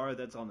this bar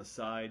that's on the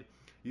side,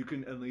 you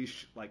can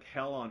unleash like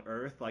hell on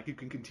earth. Like, you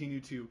can continue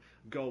to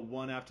go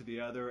one after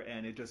the other,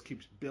 and it just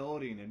keeps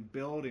building and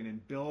building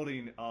and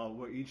building,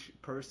 where each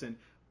person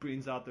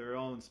brings out their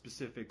own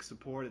specific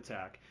support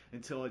attack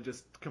until it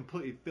just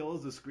completely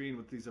fills the screen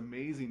with these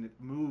amazing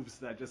moves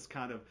that just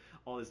kind of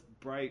all this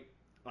bright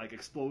like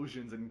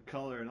explosions and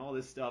color and all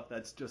this stuff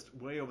that's just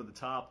way over the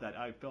top that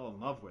I fell in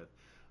love with.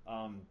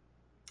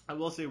 I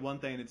will say one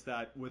thing, it's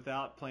that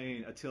without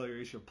playing Atelier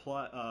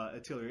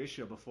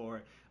Asia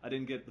before, I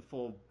didn't get the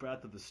full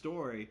breadth of the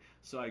story,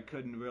 so I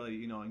couldn't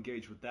really,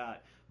 engage with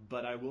that.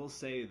 But I will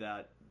say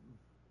that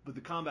with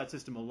the combat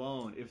system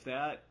alone, if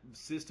that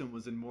system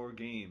was in more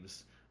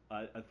games,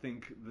 I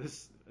think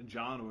this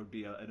genre would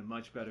be in a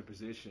much better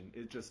position.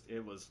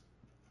 It was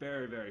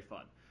very, very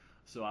fun.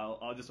 So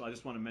I just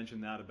want to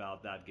mention that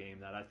about that game,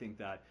 that I think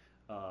that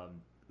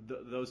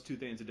those two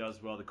things it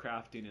does well, the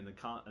crafting and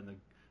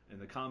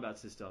the combat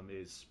system,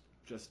 is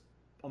just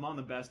among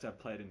the best I've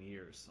played in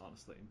years,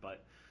 honestly.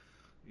 But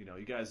you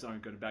guys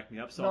aren't going to back me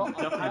up, so I'm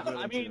definitely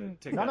willing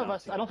to take none that of out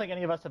us. too. I don't think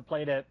any of us have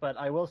played it, but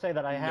I will say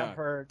that I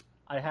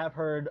have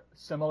heard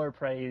similar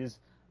praise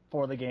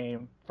for the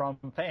game from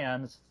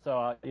fans.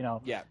 So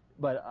Yeah.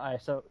 But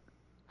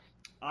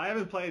I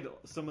haven't played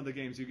some of the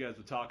games you guys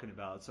were talking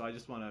about, so I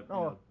just want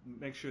to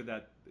make sure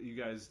that you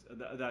guys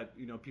that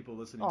people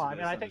listening to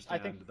this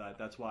understand that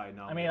that's why I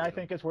nominated I them.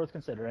 think it's worth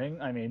considering.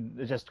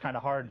 It's just kind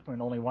of hard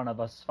when only one of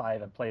us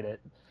 5 have played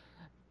it.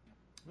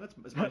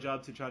 It's my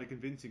job to try to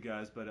convince you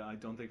guys, but I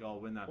don't think I'll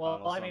win that Well,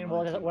 battle. So I'm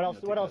willing to, what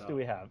else take do that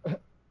we out. have?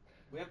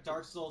 We have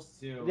Dark Souls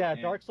 2. Yeah,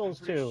 and Dark Souls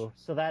I'm pretty 2.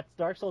 So that's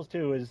Dark Souls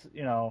 2 is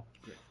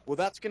Well,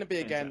 that's going to be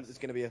a game Fantastic. that's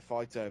going to be a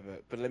fight over.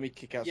 But let me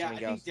kick out Yeah, I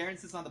something think else. Darren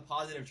sits on the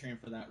positive train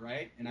for that,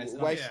 right? And I sit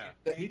Wait, on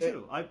Yeah. Me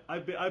too.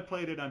 I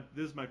played it.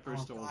 This is my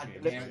first oh, old God,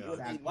 game. man, Yeah.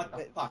 Zach, what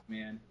the fuck,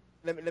 man?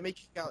 let me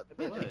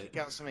What? kick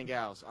out something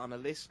else. On a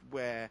list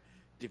where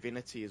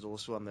Divinity is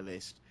also on the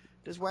list,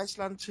 does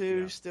Wasteland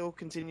 2 Yeah. still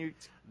continue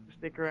to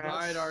stick around?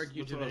 I'd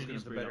argue That's what I was Divinity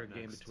is the gonna bring better up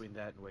game next. between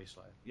that and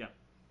Wasteland.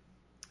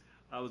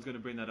 I was going to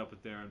bring that up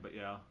with Darren, but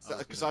yeah.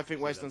 Because I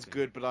think Wasteland's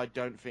good, but I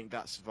don't think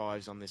that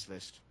survives on this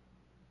list.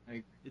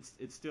 It's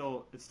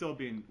still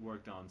being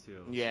worked on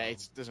too. Yeah, so.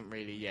 it doesn't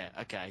really. Yeah,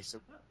 okay.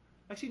 So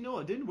Actually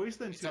no, didn't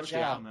Wasteland 2 actually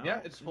Yeah. come out?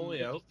 Yeah, it's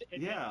fully out.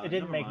 Yeah, It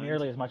didn't never make mind.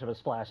 nearly as much of a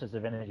splash as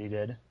Divinity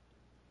did.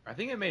 I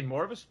think it made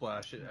more of a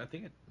splash. I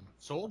think it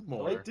sold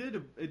more. It did.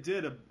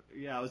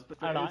 Yeah, it was.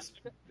 I don't know.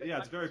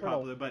 It's very Sort of-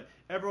 popular, but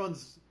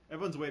everyone's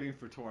waiting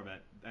for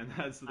Torment, and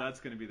that's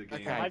going to be the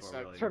game. Okay, before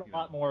I've really, heard a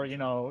lot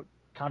more,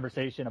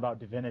 conversation about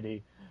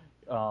Divinity,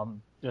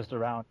 just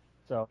around.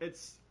 So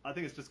I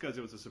think it's just because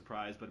it was a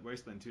surprise, but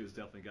Wasteland 2 has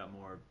definitely got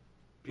more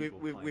We've- people.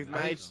 we've- playing we've it, I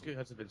think made- it's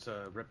because of its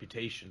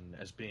reputation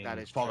as being That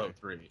is Fallout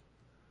 3.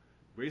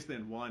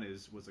 Wasteland 1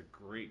 was a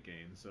great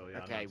game, so yeah.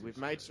 I'm okay, not too we've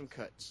made some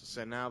surprised. cuts.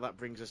 So now that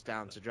brings us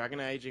down to Dragon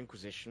Age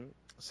Inquisition,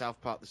 South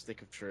Park: The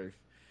Stick of Truth,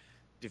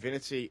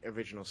 Divinity: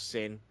 Original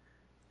Sin,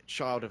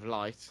 Child of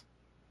Light,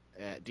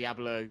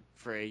 Diablo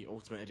 3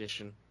 Ultimate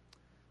Edition,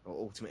 or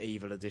Ultimate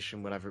Evil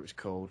Edition, whatever it was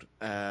called,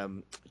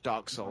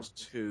 Dark Souls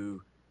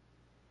 2.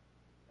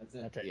 That's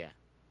it. that's it. Yeah,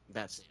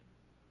 that's it.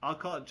 I'll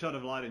call it Child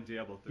of Light and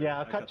Diablo 3. Yeah,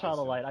 I cut Child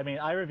of Light. I mean,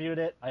 I reviewed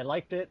it. I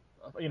liked it,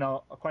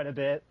 quite a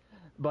bit.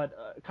 But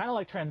kind of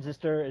like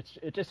Transistor,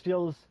 it just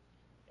feels.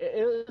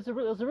 It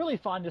was a really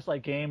fun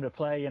game to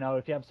play.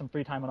 If you have some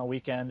free time on a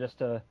weekend, just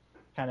to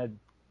kind of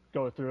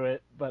go through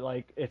it. But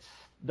it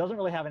doesn't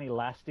really have any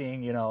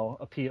lasting,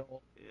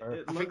 appeal.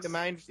 I think the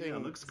main thing- Yeah,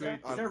 it looks Is there,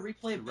 great. is there The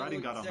replayability?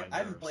 writing got on my I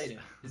haven't nerves. played it.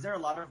 Is there a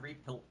lot of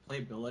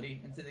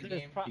replayability into the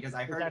game? Because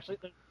I heard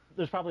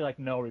There's probably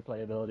no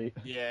replayability.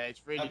 Yeah,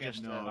 it's really Okay.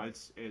 just. No,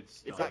 it's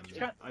It's done.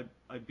 like-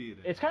 I beat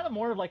it. It's kind of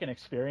more of an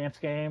experience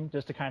game,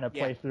 just to kind of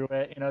play Yeah. through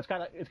it.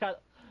 It's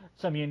got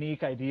some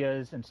unique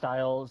ideas and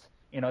styles.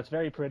 It's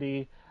very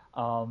pretty.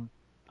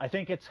 I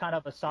think it's kind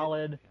of a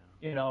solid.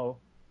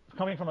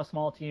 Coming from a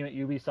small team at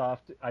Ubisoft,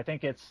 I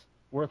think it's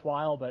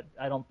worthwhile, but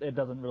it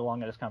doesn't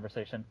belong in this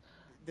conversation.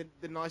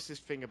 The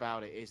nicest thing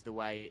about it is the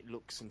way it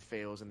looks and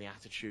feels and the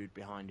attitude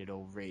behind it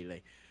all,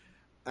 really.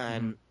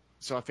 And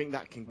so I think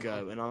that can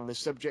go. And on the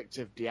subject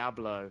of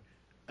Diablo,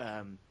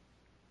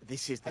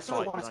 this is the I sort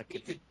fight of want that I to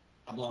speak could. to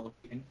Diablo,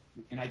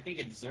 and I think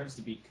it deserves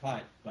to be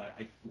cut, but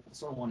I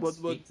sort of want to Well,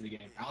 speak to the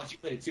game. Alex, you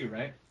played it too,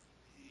 right?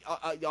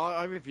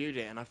 I reviewed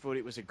it and I thought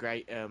it was a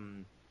great,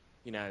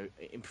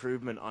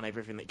 improvement on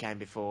everything that came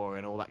before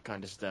and all that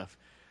kind of stuff.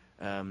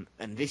 And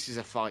this is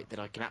a fight that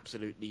I can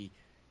absolutely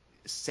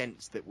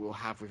sense that we'll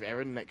have with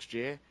Eren next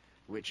year,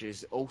 which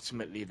is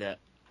ultimately that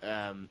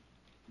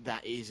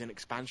that is an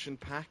expansion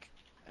pack,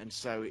 and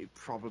so it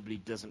probably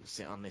doesn't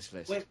sit on this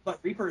list. Wait, but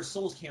Reaper's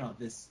Souls came out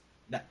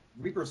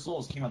Reaper's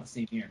Souls came out the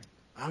same year.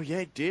 Oh yeah,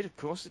 it did. Of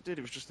course it did.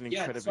 It was just an Yeah,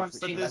 incredibly. that's what I'm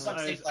saying. That's what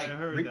I'm saying. I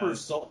heard Reaper's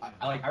that. Soul.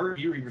 I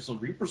reviewed Reaper's Souls.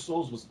 Reaper's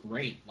Souls was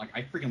great.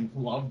 I freaking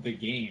loved the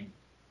game.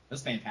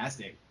 That's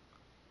fantastic.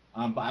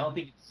 But I don't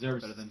think it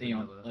deserves Better to than stay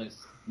on vanilla. the list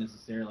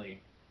necessarily.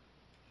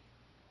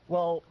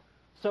 Well,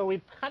 so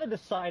we've kind of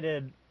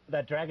decided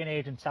that Dragon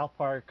Age and South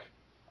Park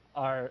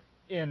are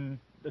in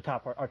the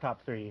our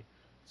top three.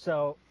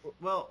 So,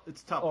 Well,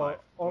 it's top Or- 5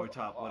 or- or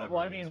top whatever.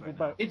 well, I it is mean, right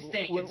but- now. It's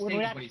staying. When It's we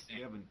staying. act- What he's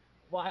saying.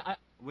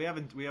 We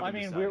haven't I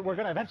mean, decided we're yet. going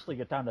to eventually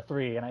get down to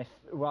three, and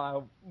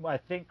I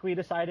think we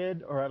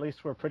decided, or at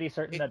least we're pretty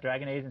certain that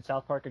Dragon Age and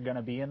South Park are going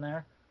to be in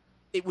there.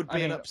 It would be I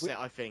an mean, upset.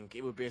 I think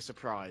it would be a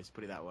surprise.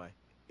 Put it that way.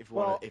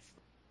 Well- If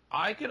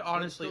I could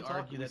honestly still talking,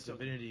 argue we that still-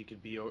 Divinity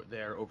could be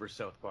there over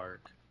South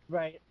Park.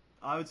 Right.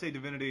 I would say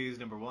Divinity is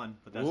number 1,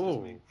 but that's Ooh.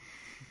 just me.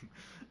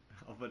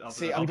 I'll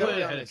See, put I've it got to put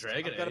be it ahead of honest.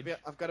 Dragon Age.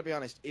 I've got to be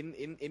honest.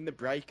 In the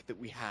break that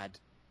we had,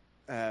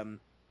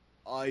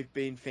 I've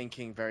been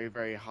thinking very,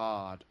 very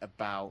hard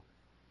about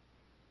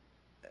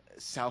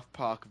South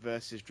Park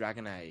versus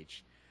Dragon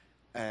Age,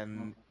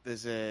 and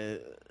there's a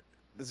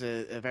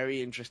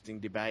very interesting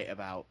debate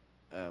about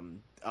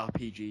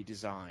RPG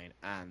design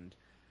and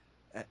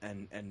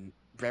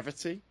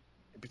brevity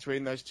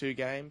between those two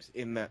games.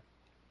 In that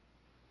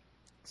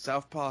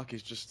South Park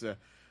is just a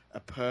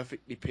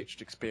perfectly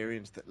pitched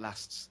experience that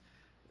lasts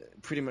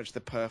pretty much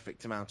the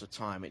perfect amount of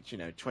time. It's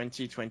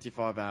 20,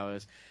 25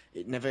 hours.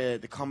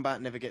 The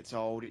combat never gets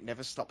old. It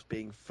never stops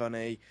being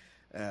funny.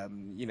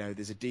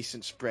 There's a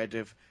decent spread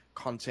of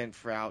content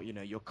throughout.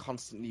 You're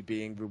constantly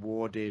being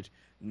rewarded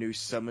new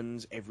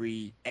summons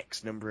every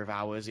X number of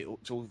hours.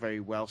 It's all very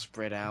well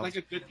spread out. It's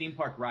like a good theme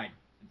park ride.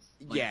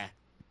 It's like-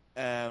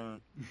 Yeah.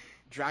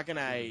 Dragon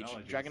Age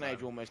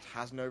analogy, almost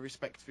has no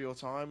respect for your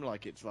time.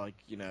 It's like,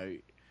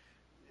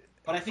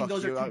 But I think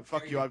those are two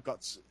fuck very- you. I've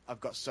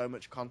got so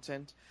much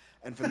content,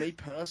 and for me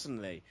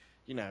personally,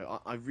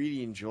 I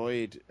really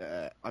enjoyed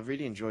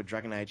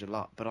Dragon Age a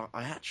lot. But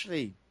I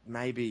actually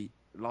maybe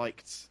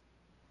liked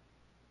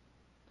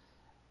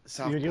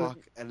South You- Park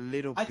a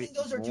little I bit think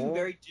those are two more.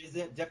 very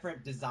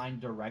different design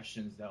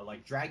directions, though.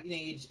 Like Dragon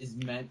Age is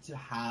meant to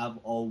have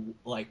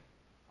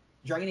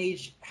Dragon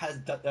Age has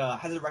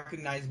a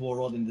recognizable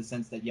world in the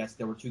sense that yes,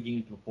 there were 2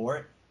 games before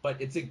it, but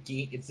it's a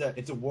game.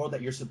 It's a world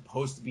that you're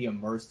supposed to be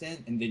immersed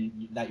in, and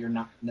then that you're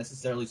not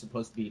necessarily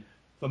supposed to be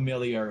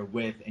familiar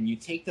with, and you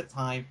take the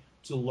time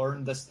to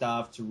learn the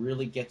stuff, to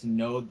really get to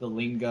know the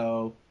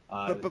lingo.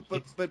 But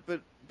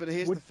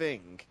here's the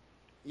thing,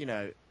 you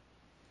know,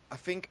 I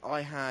think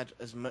I had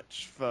as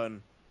much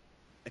fun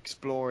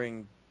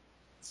exploring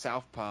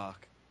South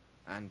Park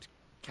and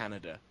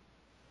Canada.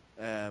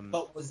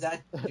 But was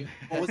that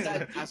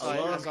as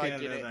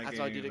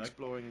I did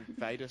exploring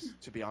Vadus,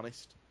 to be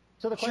honest.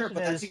 So the sure, question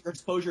but is, that's your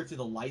exposure to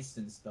the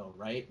license, though,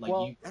 right? Like,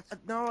 well,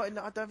 No, I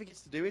don't think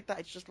it's to do with that.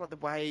 It's just like the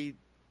way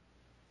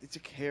it's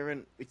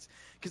coherent. It's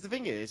because the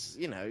thing is,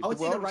 you know, I would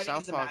the say the world of writing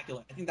South is Park.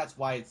 immaculate. I think that's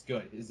why it's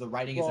good. Is the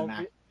writing is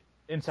immaculate.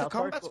 In South The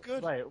Park, combat's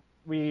good. right?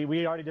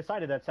 We already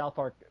decided that South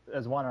Park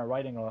has won our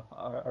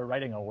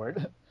writing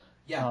award.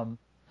 Yeah.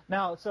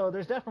 Now, so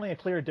there's definitely a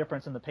clear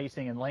difference in the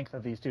pacing and length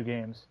of these 2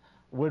 games.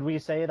 Would we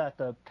say that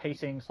the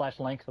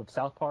pacing/length of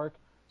South Park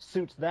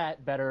suits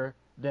that better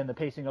than the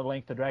pacing or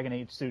length of Dragon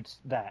Age suits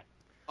that?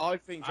 I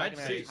think Dragon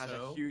I'd say Age has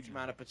so. a huge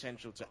amount of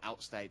potential to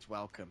outstay its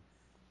welcome.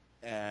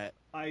 I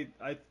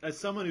as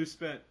someone who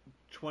spent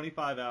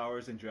 25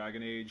 hours in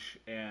Dragon Age,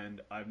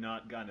 and I've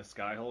not gotten a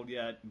Skyhold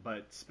yet,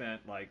 but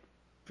spent like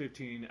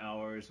 15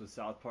 hours with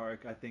South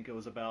Park, I think it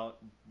was about,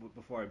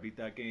 before I beat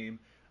that game.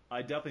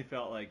 I definitely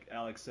felt like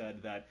Alex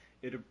said that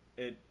it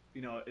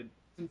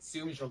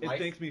Consumes your it life.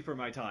 thanked me for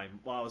my time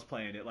while I was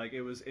playing it. Like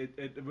it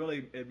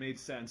really made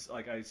sense.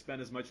 Like I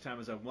spent as much time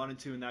as I wanted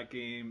to in that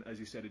game. As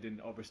you said, it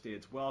didn't overstay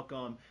its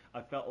welcome.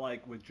 I felt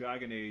like with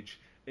Dragon Age,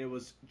 it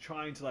was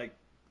trying to like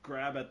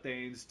grab at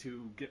things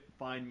to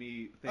find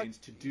me things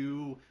to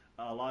do.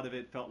 A lot of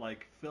it felt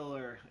like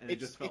filler, and it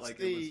just felt like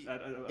it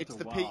was.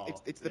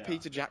 It's the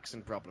Peter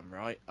Jackson problem,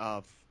 right? You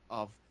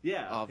know,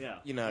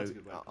 That's a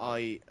good way to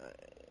put it.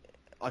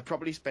 I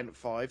probably spent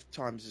 5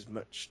 times as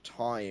much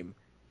time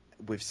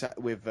with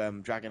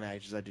Dragon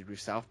Age as I did with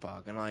South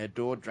Park, and I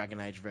adored Dragon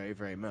Age very,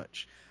 very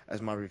much,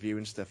 as my review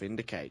and stuff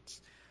indicates.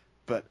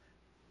 But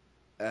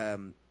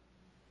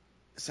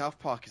South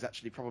Park is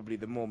actually probably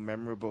the more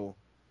memorable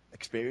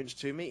experience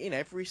to me in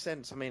every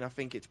sense. I mean, I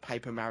think it's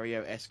Paper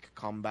Mario-esque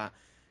combat.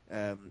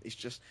 It's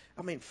just,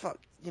 I mean, fuck,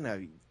 you know,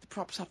 the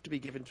props have to be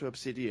given to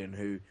Obsidian,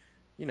 who,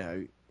 you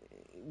know,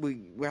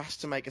 we're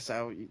asked to make a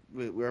sale.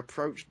 We're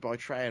approached by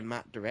Trey and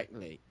Matt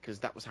directly, because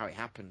that was how it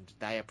happened.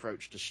 They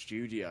approached a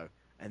studio,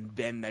 and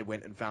then they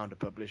went and found a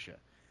publisher.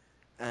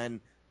 And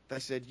they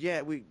said,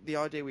 yeah, the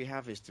idea we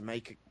have is to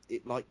make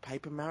it like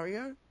Paper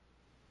Mario.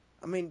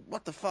 I mean,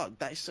 what the fuck?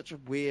 That is such a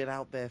weird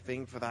out there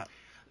thing for that.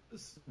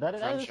 That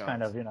is franchise.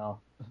 kind of, you know.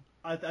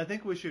 I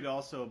think we should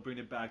also bring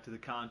it back to the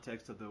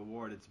context of the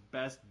award. It's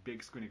best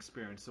big screen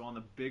experience. So on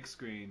the big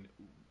screen,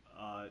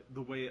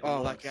 the way it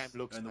looks that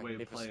game looks and the way it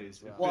magnificent plays.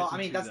 as well. Well, fits I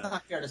mean, into that's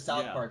not fair to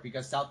South Yeah. Park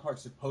because South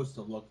Park's supposed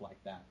to look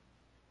like that.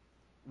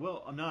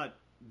 Well, I'm not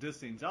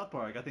dissing South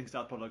Park. I think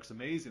South Park looks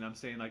amazing. I'm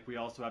saying like we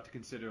also have to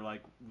consider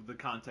like the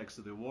context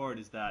of the award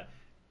is that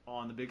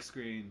on the big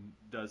screen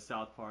does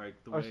South Park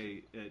the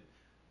way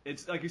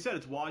it's like you said,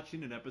 it's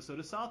watching an episode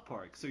of South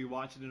Park. So you're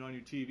watching it on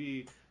your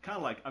TV, kind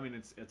of like, I mean,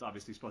 it's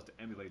obviously supposed to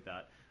emulate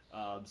that.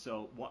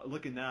 So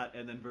looking at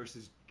and then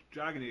versus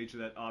Dragon Age,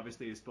 that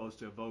obviously is supposed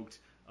to evoke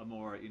a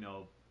more, you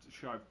know,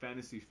 sharp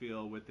fantasy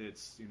feel with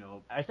its, you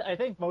know. I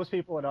think most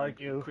people would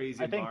argue.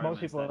 crazy I think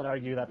most environments people that would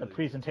argue that the really-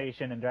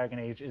 presentation in Dragon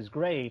Age is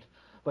great,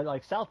 but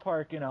like South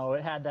Park, you know,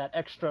 it had that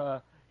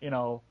extra, you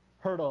know,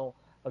 hurdle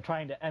of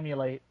trying to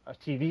emulate a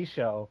TV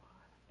show,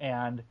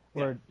 and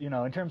where you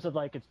know, in terms of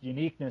like its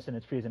uniqueness in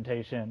its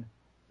presentation,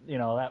 you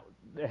know, that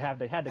they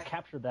had to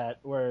capture that.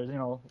 Whereas you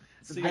know,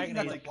 See, Dragon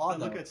Age- like, flaw, I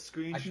look though.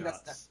 at I think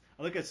that's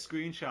I look at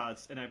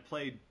screenshots, and I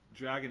played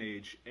Dragon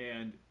Age,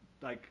 and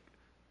like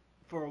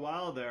for a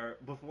while there,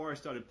 before I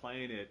started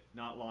playing it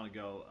not long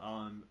ago,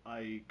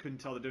 I couldn't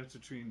tell the difference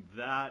between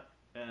that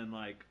and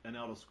like an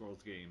Elder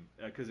Scrolls game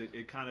because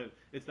it kind of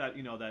it's that,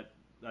 you know, that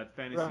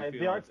fantasy right,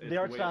 feel. the art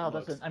it's way style it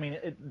looks. doesn't. I mean,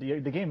 the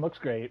game looks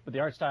great, but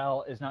the art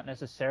style is not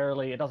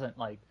necessarily. It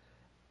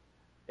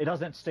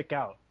doesn't stick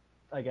out.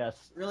 I guess.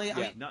 Really, I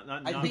Yeah, mean, not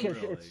I think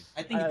really.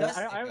 I think it does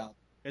I- stick out.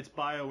 It's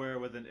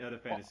BioWare with an other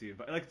fantasy,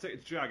 but like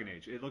it's Dragon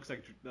Age. It looks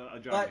like a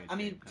Dragon But Age. I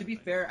mean, game to kind be of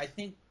thing. fair, I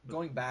think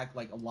going back,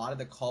 like a lot of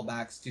the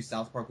callbacks to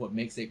South Park, what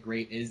makes it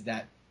great is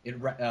that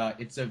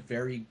it's a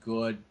very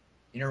good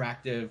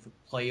interactive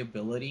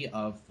playability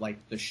of like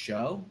the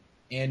show,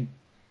 and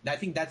I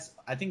think that's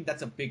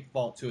a big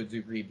fault to a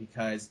degree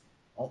because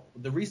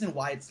the reason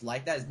why it's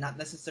like that is not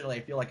necessarily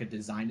I feel like a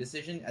design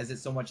decision, as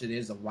it's so much it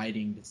is a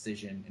writing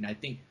decision, and I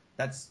think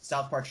that's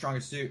South Park's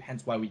strongest suit.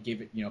 Hence why we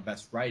gave it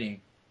best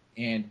writing,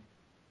 and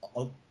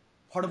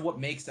part of what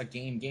makes a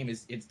game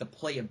is it's the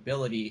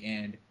playability,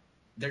 and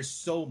there's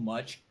so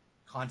much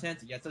content.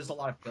 Yes, there's a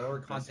lot of filler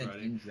content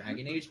right. in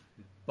Dragon Age,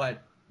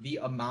 but the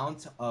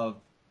amount of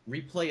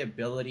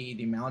replayability,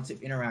 the amount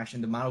of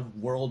interaction, the amount of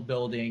world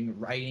building,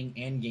 writing,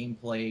 and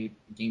gameplay,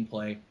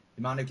 the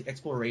amount of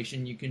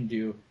exploration you can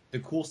do, the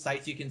cool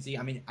sights you can see.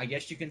 I mean, I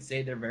guess you can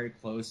say they're very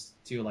close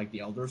to like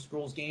the Elder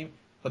Scrolls game,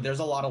 but there's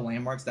a lot of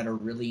landmarks that are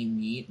really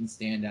neat and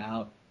stand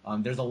out.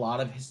 There's a lot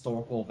of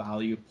historical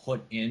value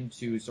put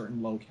into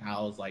certain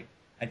locales. Like,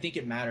 I think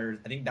it matters.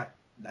 I think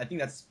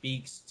that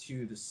speaks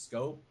to the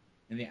scope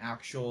and the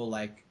actual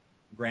like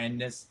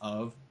grandness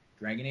of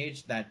Dragon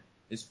Age that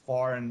is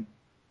far and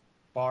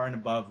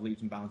above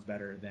leaps and bounds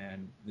better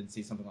than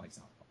say something like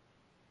South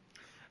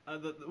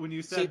Park. When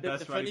you See, said the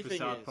best funny writing for thing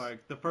South is-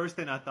 Park, the first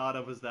thing I thought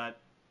of was that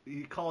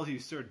he calls you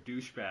Sir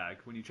Douchebag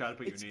when you try to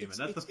put your name in.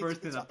 That's the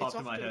first thing that popped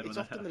in my head when It's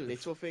that often the happened.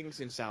 little things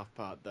in South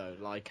Park, though,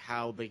 like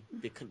how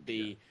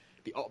the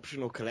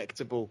optional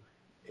collectible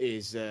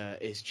is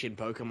Chin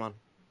Pokemon,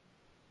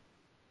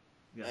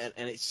 Yes.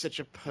 and it's such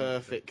a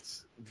perfect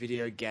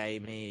video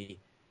gamey,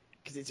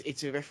 because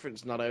it's a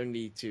reference not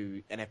only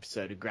to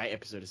a great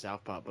episode of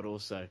South Park, but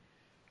also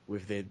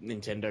with the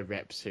Nintendo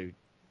reps who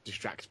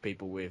distract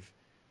people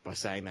by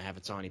saying they have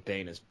a tiny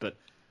penis, but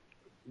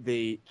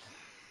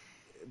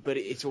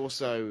it's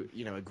also,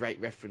 a great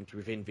reference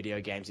within video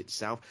games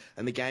itself,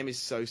 and the game is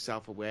so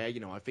self-aware.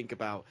 I think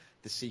about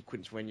the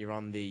sequence when you're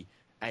on the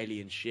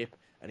alien ship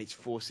and it's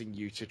forcing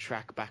you to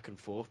track back and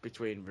forth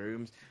between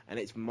rooms, and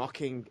it's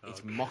mocking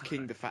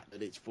the fact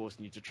that it's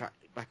forcing you to track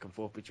back and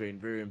forth between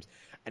rooms,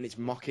 and it's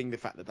mocking the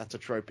fact that that's a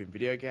trope in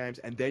video games.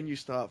 And then you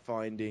start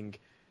finding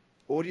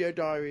audio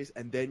diaries,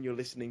 and then you're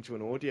listening to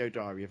an audio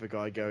diary of a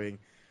guy going,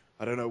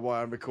 I don't know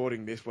why I'm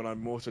recording this when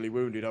I'm mortally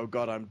wounded. Oh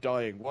God, I'm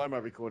dying. Why am I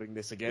recording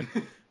this again?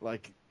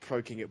 Like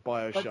poking at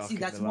Bioshock. But see,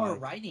 that's and the more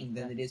like. writing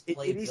than it is It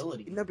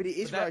playability. is, no, but it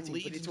is But that writing,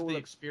 leads but it's into all the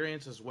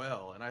experience as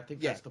well, and I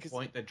think Yeah, that's the 'cause-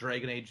 point that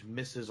Dragon Age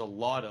misses a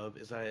lot of,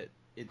 is that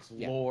its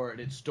Yeah. lore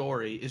and its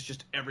story is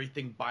just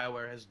everything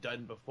BioWare has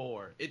done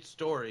before. Its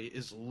story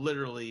is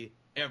literally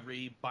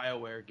every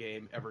BioWare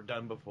game ever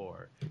done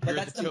before. But You're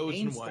that's the the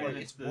chosen main one.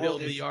 story. It's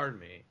Build the- the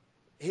army.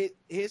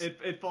 here's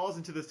It falls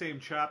into the same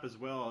trap as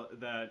well,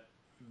 that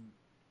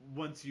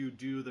once you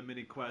do the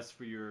mini quests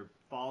for your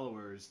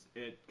followers,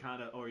 it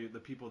kind of, or the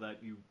people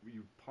that you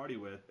party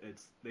with,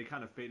 they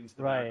kind of fade into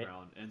the Right.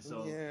 background, and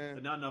so Yeah.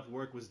 not enough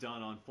work was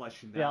done on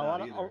fleshing that Yeah, a out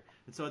lot of- either.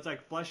 And so it's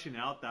like fleshing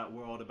out that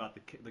world about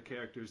the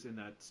characters in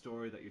that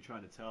story that you're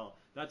trying to tell.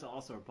 That's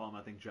also a problem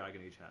I think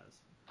Dragon Age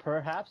has.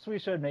 Perhaps we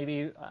should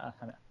maybe.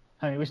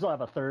 We still have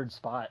a third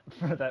spot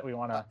that we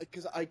want to.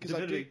 because I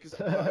Divinity.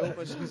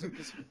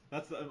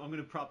 almost I'm going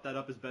to prop that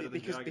up as better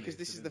than Dragon because Age,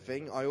 this is the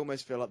Divinity. thing. I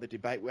almost feel like the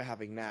debate we're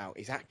having now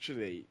is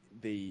actually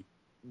the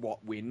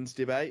what wins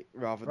debate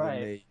rather than Right.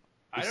 the.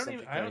 I don't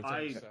subject think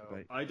matter so.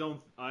 debate.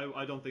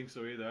 I don't think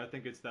so either. I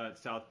think it's that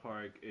South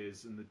Park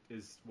is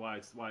why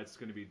it's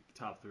going to be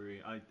top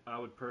 3. I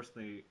would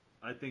personally,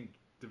 I think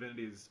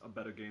Divinity is a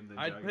better game than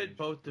I'd Dragon put Age.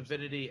 both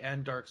Divinity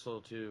and Dark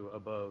Souls 2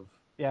 above.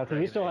 Yeah, because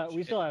we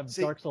Dragon still Age. have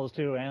See- Dark Souls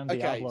 2 and Okay,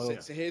 Diablo.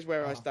 so here's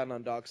where I Oh. stand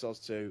on Dark Souls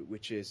 2,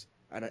 which is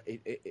and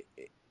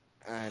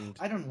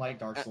I don't like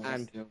Dark Souls.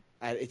 And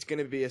it's going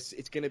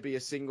to be a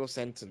single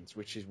sentence,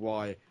 which is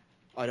why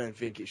I don't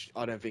think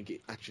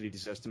it actually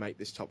deserves to make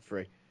this top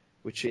 3,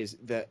 which is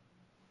that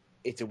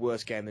it's a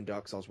worse game than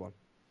Dark Souls 1.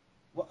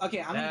 Well,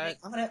 okay, That is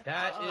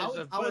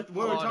a But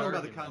we're flawed talking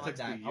about the argument.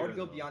 context of the I year, would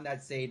go though. beyond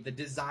that. Say the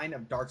design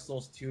of Dark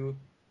Souls 2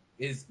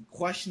 is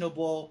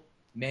questionable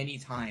many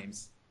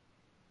times.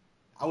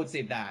 I would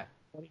say that,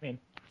 What do you mean?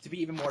 to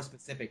be even more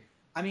specific.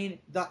 I mean,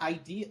 the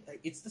idea,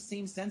 it's the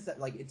same sense that,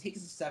 like, it takes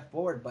a step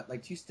forward, but,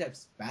 like, 2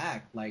 steps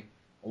back. Like,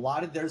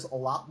 there's a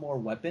lot more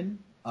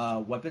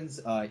weapons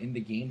in the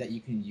game that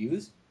you can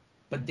use,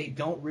 but they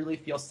don't really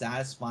feel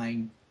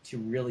satisfying to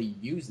really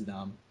use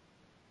them.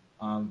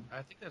 I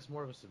think that's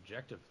more of a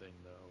subjective thing,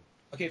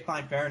 though. Okay,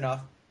 fine, fair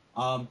enough.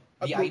 The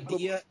but-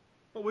 idea...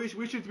 But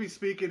we should be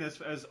speaking as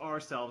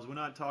ourselves. We're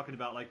not talking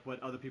about like what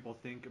other people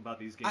think about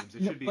these games.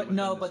 It should be. within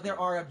the But there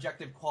story. are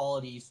objective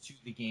qualities to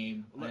the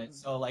game.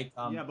 So, like,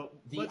 yeah, but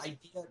the idea...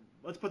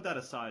 let's put that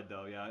aside,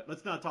 though. Yeah,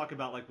 let's not talk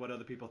about like what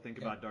other people think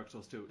Okay. about Dark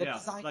Souls 2. The Yeah,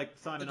 design- like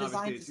Simon, the design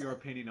obviously, it's design- your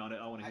opinion on it.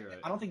 I want to hear it.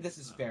 I don't think this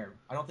is fair.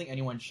 I don't think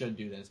anyone should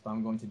do this, but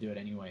I'm going to do it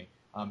anyway.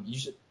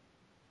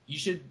 You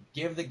should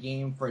give the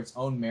game for its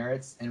own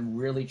merits and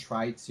really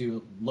try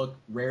to look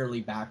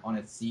rarely back on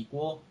its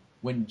sequel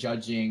when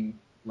judging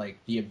like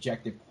the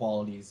objective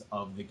qualities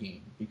of the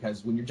game.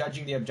 Because when you're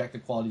judging the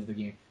objective qualities of the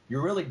game,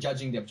 you're really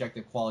judging the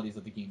objective qualities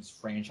of the game's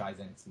franchise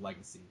and its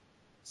legacy.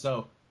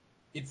 So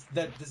it's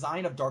the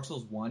design of Dark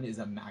Souls 1 is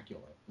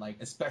immaculate, like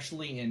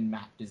especially in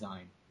map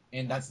design.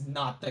 And that's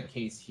not the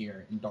case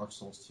here in Dark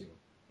Souls 2.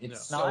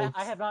 It's No, so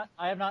I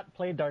have not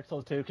played Dark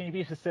Souls 2. Can you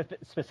be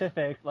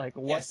specific? Like,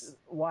 what? Yes.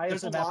 Why is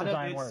There's the a map lot of-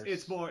 design worse?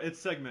 It's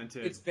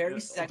segmented. It's very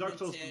Dark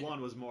Souls segmented.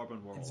 1 was more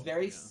open world. It's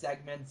very yeah.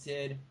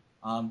 segmented.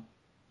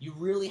 You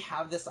really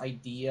have this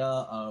idea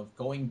of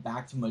going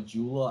back to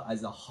Majula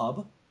as a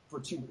hub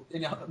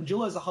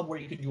Majula is a hub where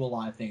you can do a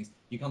lot of things.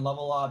 You can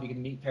level up, you can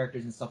meet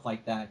characters and stuff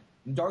like that.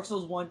 In Dark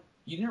Souls 1,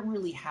 you didn't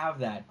really have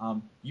that.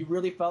 You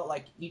really felt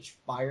like each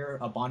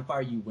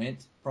bonfire you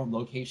went from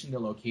location to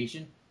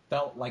location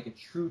felt like a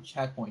true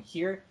checkpoint.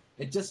 Here,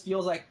 it just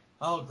feels like,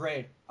 oh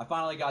great, I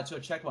finally got to a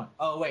checkpoint.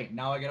 Oh wait,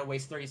 now I gotta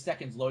waste 30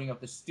 seconds loading up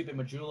this stupid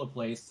Majula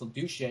place to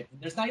do shit.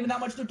 There's not even that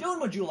much to do in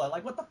Majula.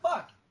 Like, what the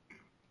fuck?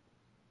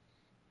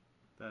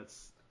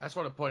 I just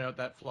want to point out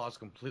that flaw is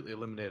completely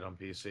eliminated on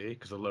PC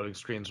because the loading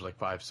screens are like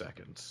 5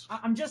 seconds.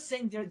 I'm just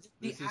saying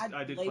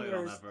I did play it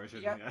on that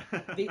version. Yeah,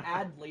 Yeah. they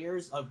add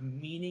layers of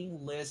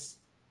meaningless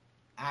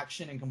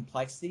action and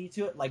complexity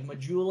to it. Like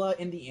Majula,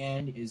 in the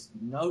end, it's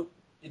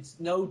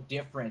no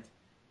different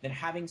than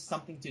having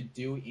something to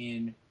do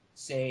in,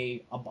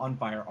 say, a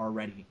bonfire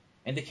already.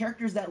 And the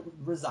characters that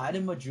reside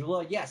in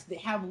Majula, yes, they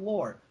have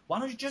lore. Why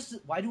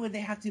do they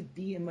have to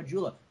be in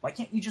Majula? Why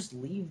can't you just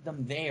leave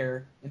them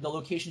there in the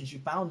locations you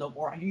found them,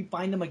 or you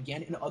find them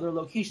again in other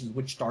locations,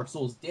 which Dark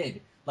Souls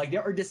did? Like,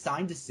 there are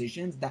design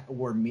decisions that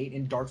were made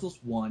in Dark Souls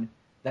 1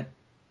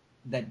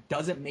 that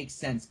doesn't make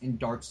sense in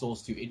Dark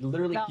Souls 2. It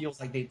literally feels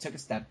like they took a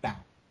step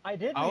back. I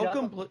did.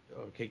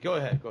 Okay, go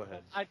ahead.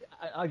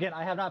 Again,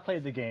 I have not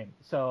played the game,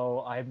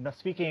 so I'm not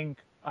speaking.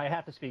 I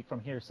have to speak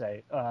from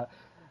hearsay.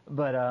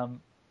 But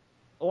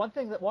one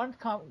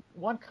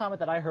comment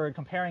that I heard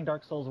comparing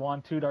Dark Souls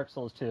 1 to Dark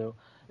Souls 2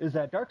 is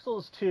that Dark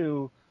Souls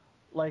 2,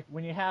 like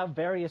when you have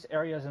various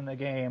areas in the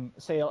game,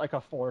 say like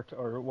a fort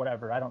or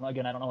whatever, I don't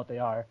know what they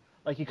are.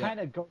 Like you kind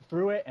of go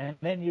through it and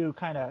then you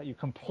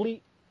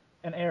complete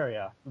an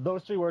area.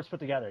 Those three words put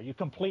together, you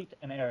complete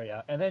an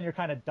area, and then you're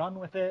kind of done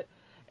with it,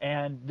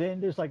 and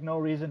then there's like no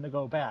reason to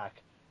go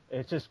back.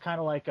 It's just kind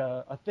of like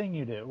a thing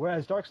you do.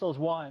 Whereas Dark Souls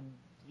 1,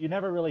 you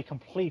never really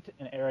complete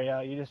an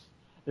area.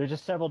 There's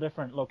just several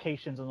different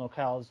locations and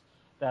locales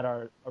that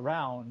are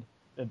around.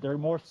 They're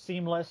more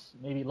seamless,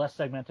 maybe less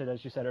segmented,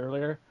 as you said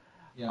earlier.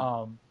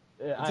 Yeah.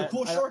 It's a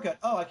cool shortcut.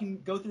 Oh, I can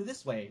go through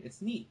this way.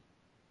 It's neat.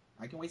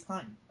 I can waste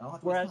time. I don't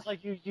have to waste time.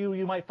 Like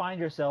you might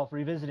find yourself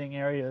revisiting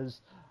areas,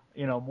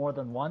 more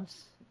than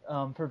once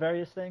for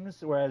various things.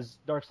 Whereas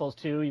Dark Souls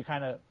 2, you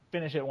kind of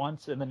finish it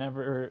once and then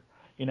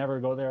you never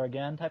go there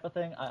again, type of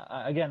thing.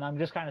 Again, I'm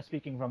just kind of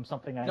speaking from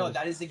something I No,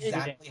 that is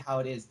exactly how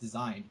it is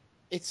designed.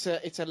 It's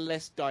a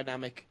less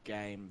dynamic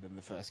game than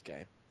the first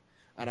game,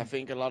 and I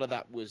think a lot of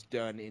that was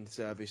done in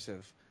service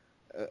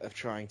of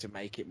trying to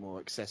make it more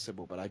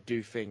accessible. But I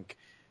do think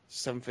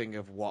something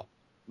of what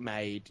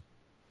made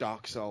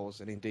Dark Souls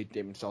and indeed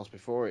Demon Souls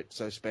before it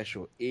so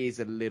special is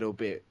a little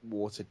bit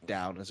watered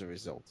down as a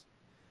result.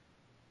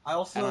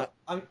 Sorry,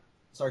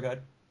 go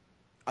ahead.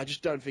 I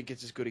just don't think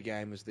it's as good a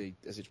game as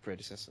its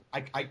predecessor.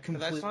 I completely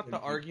That's not the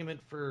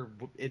argument for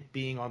it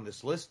being on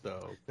this list,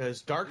 though,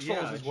 because Dark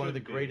Souls is one of the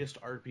greatest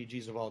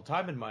RPGs of all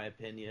time, in my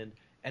opinion.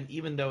 And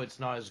even though it's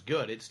not as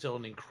good, it's still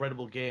an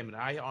incredible game, and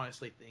I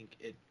honestly think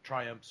it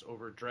triumphs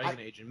over Dragon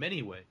Age in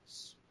many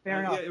ways. Fair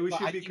enough. Yeah, we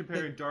should be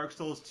comparing Dark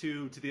Souls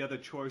 2 to the other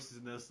choices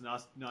in this,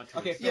 not to.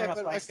 Okay, fair enough.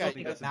 But I still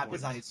think that map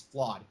design is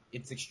flawed.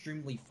 It's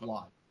extremely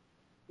flawed.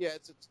 Yeah,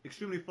 it's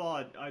extremely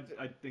flawed.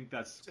 I think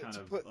that's kind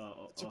of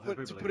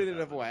to put it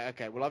another way.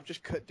 Okay, well I've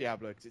just cut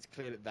Diablo because it's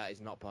clear that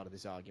is not part of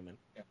this argument.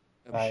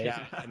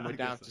 Yeah. And we're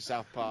down to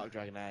South Park,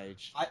 Dragon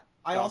Age.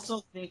 I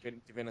also think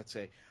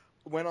Divinity.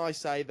 When I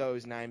say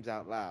those names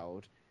out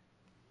loud,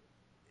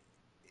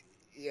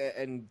 yeah,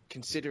 and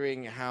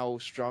considering how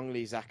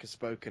strongly Zach has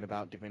spoken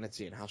about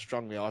Divinity and how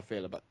strongly I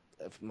feel about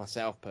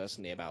myself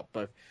personally about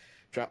both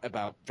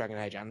about Dragon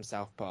Age and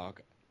South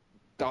Park,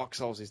 Dark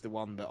Souls is the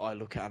one that I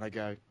look at and I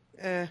go,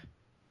 eh.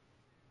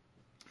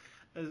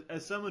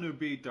 As someone who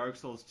beat Dark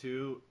Souls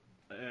 2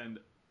 and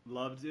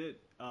loved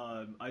it,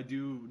 I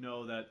do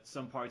know that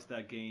some parts of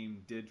that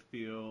game did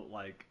feel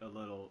like a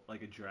little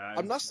like a drag.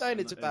 I'm not saying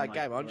it's a bad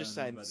game. I'm just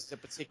saying it's a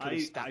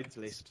particularly stacked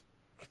list.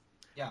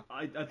 Yeah,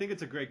 I think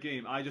it's a great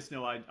game. I just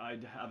know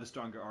I'd have a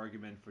stronger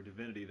argument for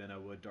Divinity than I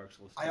would Dark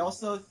Souls 2. I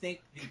also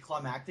think the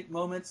climactic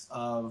moments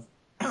of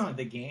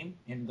the game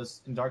in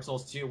Dark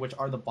Souls 2, which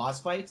are the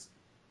boss fights,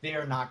 they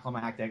are not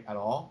climactic at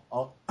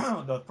all.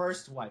 The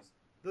first ones.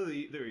 They're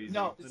easy.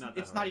 No,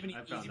 it's not even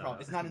an easy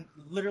problem. It's not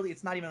literally.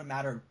 It's not even a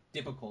matter of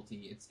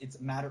difficulty. It's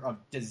a matter of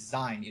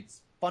design.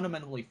 It's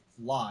fundamentally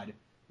flawed.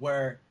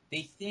 Where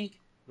they think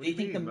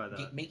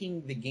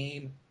making the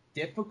game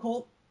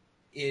difficult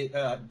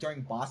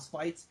during boss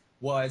fights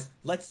was,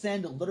 let's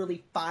send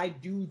literally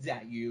 5 dudes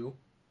at you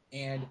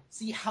and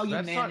see how you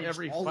manage not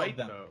every all fight, of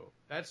them. Though.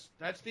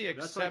 That's the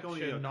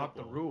exception, not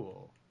the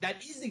rule.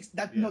 That is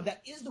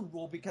the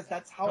rule, because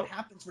that's how it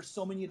happens for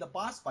so many of the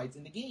boss fights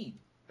in the game.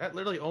 That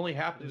literally only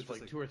happens for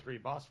like 2 or 3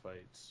 boss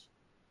fights.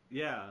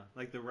 Yeah,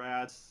 like the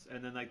rats,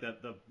 and then like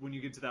the when you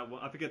get to that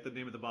one, I forget the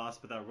name of the boss,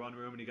 but that run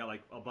room, and you got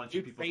like a bunch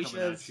of people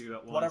coming at you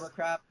at once. Whatever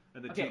crap.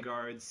 And the 2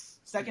 guards.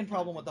 Second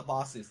problem with the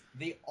bosses,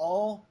 they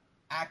all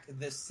act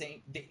the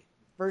same.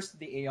 First,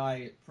 the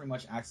AI pretty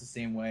much acts the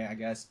same way, I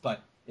guess,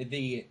 but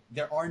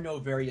there are no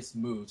various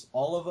moves.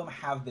 All of them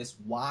have this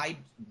wide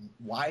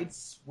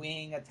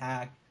swing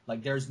attack.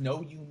 Like, there's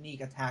no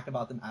unique attack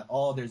about them at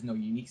all. There's no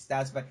unique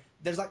stats. But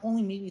there's like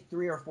only maybe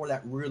 3 or 4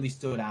 that really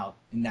stood out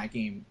in that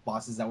game.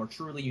 Bosses that were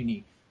truly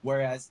unique.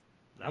 Whereas,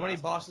 how many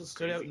bosses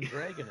stood out in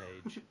Dragon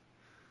Age?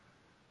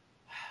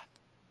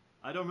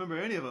 I don't remember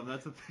any of them.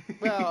 That's the thing.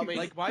 Well, I mean,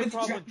 like my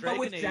problem with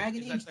Dragon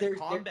Age is that the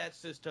combat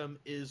system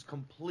is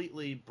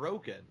completely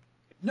broken.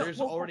 No, There's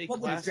well, already but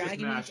with classes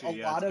Dragon Age, mashy, a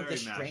yeah, lot it's of the very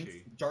strength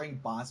mashy. during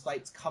boss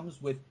fights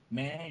comes with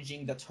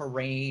managing the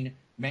terrain,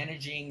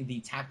 managing the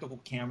tactical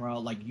camera,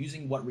 like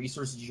using what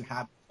resources you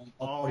have.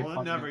 Oh,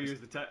 I never use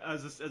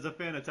as a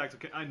fan of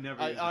tactical. I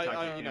never use the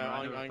tactical camera.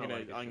 I never felt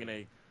like it I'm should.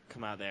 gonna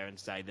come out there and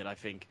say that I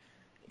think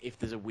if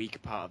there's a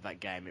weak part of that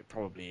game, it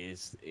probably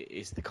is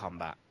the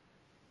combat.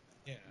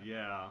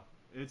 Yeah,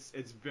 it's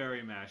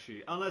very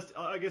mashy. Unless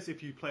I guess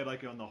if you play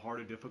like on the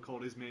harder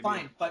difficulties, maybe Fine,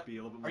 it'd but be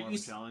a little bit are more of you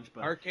a challenge.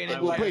 But Arcane I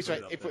and would Well, Black put please, it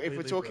wait, up if there. we're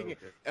Completely talking, broke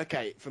it.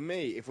 okay, for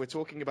me, if we're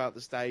talking about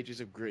the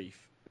stages of grief,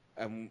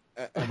 and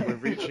we're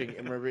reaching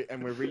and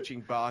we're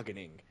reaching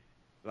bargaining,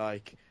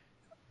 like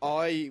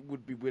I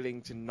would be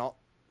willing to not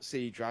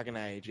see Dragon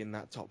Age in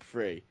that top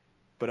 3,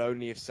 but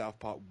only if South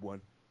Park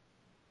won.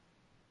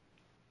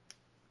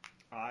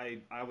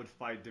 I would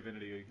fight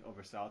Divinity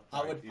over South I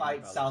Park. would even fight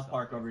if I love South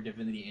Park over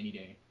Divinity any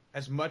day.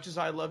 As much as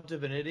I love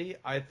Divinity,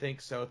 I think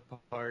South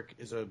Park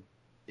is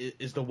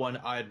the one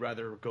I'd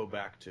rather go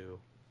back to.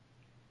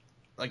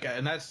 Like,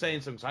 and that's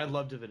saying something. 'Cause I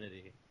love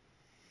Divinity.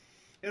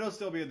 It'll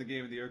still be in the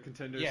Game of the Year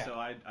contenders, Yeah. so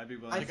I'd be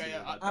willing I to see think-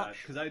 about I- that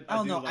because I I do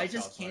don't know. love I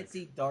just South can't Park.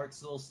 see Dark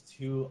Souls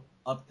 2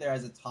 up there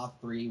as a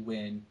top 3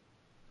 when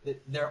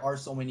there are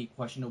so many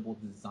questionable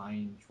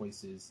design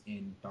choices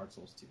in Dark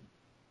Souls 2.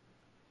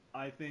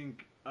 I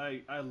think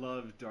I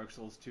love Dark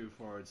Souls 2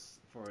 for its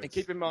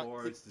keep in mind-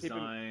 lore, its keep in-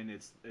 design,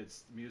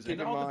 its music. keep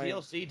And in all mind- the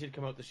DLC did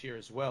come out this year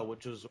as well,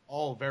 which was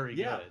all very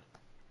Yeah. good.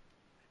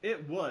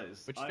 It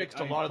was. Which I-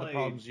 fixed I a lot of the played-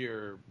 problems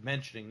you're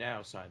mentioning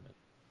now, Simon.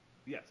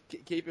 Yes.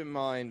 Keep in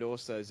mind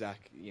also,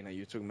 Zach, you know,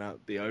 you're talking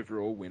about the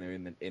overall winner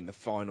in the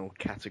final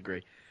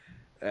category.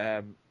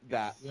 That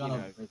We you all know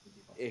know, Breath of the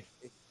Default. if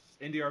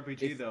Indie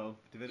RPG If- though,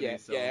 Divinity. yeah,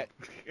 so yeah.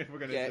 if we're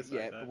gonna yeah, decide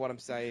yeah. that. But what I'm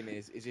saying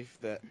is if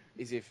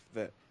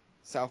that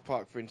South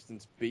Park, for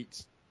instance,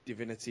 beats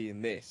Divinity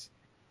in this,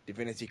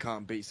 Divinity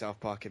can't beat South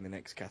Park in the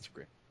next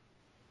category.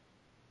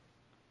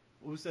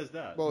 Who says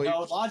that? Well,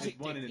 No, it- logic It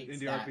won in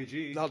dictates Indie that.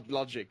 RPG.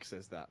 Logic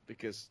says that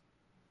because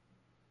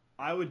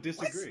I would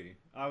disagree.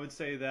 I would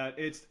say that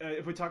it's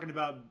if we're talking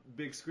about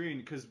big screen,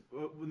 because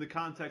in the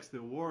context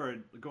of the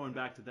award, going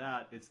back to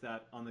that, it's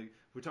that if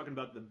we're talking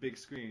about the big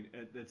screen,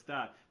 it's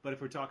that. But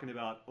if we're talking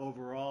about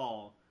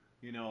overall,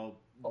 you know,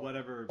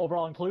 whatever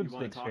Overall you includes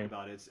want big to talk screen.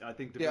 about, I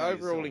think yeah, Divinity is overall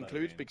still a better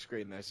includes game. big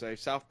screen though. So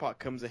South Park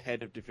comes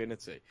ahead of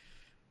Divinity.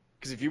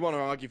 Because if you want to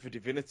argue for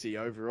Divinity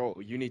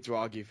overall, you need to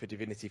argue for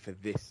Divinity for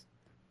this.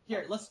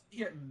 Here,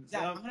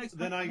 Zach, I'm gonna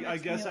explain, Then I'm gonna I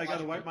explain guess it I got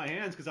to logically. wipe my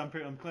hands because I'm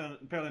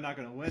apparently not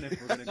going to win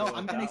if we're going to No, go.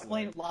 I'm that gonna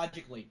explain way. it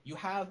logically. You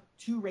have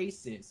 2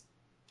 races.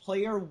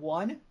 Player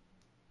 1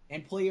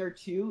 and Player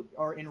 2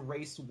 are in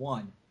race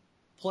 1.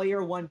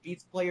 Player 1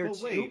 beats Player Well,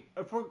 2. wait,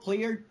 if we're-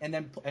 Player and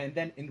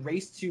then in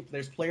race 2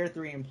 there's Player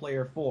 3 and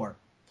Player 4.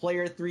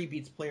 Player 3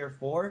 beats Player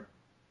 4.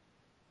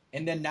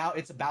 And then now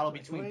it's a battle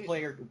between Wait.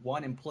 Player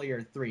 1 and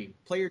Player 3.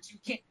 Player 2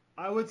 can't.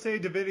 I would say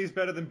Divinity is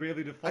better than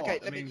Bravely Default. Okay,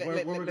 I let me mean, let, where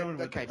let, we're let- going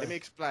with okay, this. let me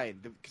explain.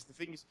 Because the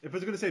thing is, If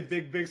it's going to say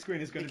big screen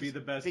is going to be the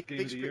best big- game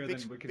big of the year, screen-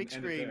 then we can big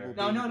end screen it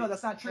there. will No,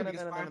 that's not true No, no,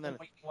 because no, no, Fire no, no.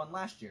 Emblem won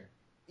last year.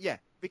 yeah,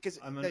 because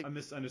I'm they- a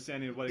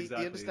misunderstanding of what the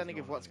exactly. understanding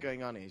is of what's on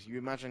going on is you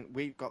imagine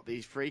we've got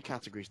these 3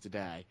 categories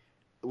today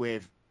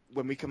with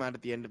when we come out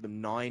at the end of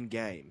them 9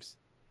 games.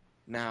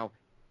 Now,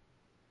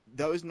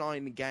 those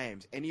 9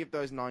 games, any of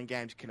those 9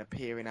 games can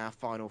appear in our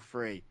final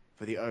 3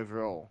 for the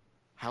overall.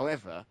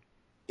 However,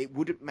 it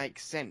wouldn't make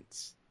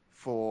sense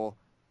for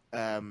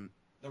The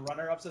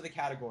runner-ups of the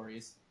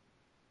categories.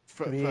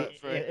 for, To be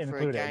for a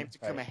included, game to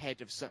come right.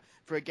 ahead of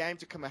for a game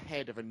to come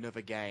ahead of another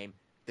game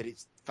that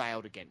it's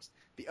failed against.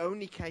 The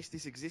only case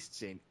this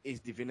exists in is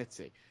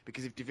Divinity,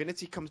 because if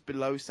Divinity comes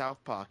below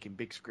South Park in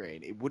big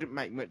screen, it wouldn't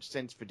make much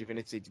sense for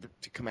Divinity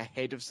to come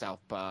ahead of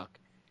South Park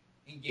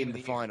Game in of the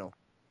Year. final.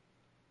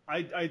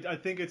 I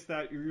think it's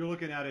that you're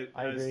looking at it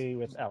I as agree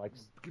with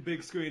Alex.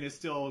 big screen is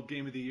still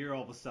game of the year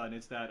all of a sudden.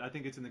 It's that I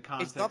think it's in the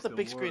context. It's not the of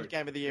big screen award.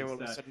 game of the year It's all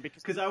of a that- sudden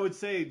because Because I would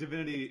say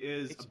Divinity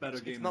is a better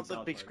game it's not than the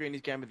South big Park. screen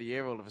is game of the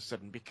year all of a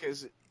sudden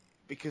because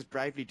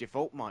Bravely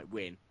Default might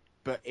win,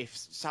 but if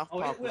South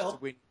Oh, Park it was will. to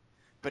win,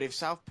 but if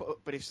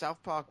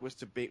South Park was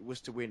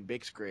to win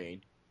big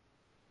screen,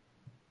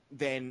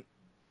 then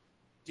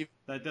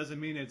That doesn't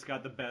mean it's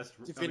got the best.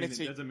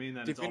 Divinity- it doesn't mean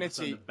that it's all of a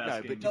sudden the Divinity- best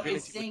no, game. but of the No, year.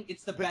 it's saying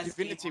it's the but best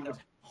Divinity game on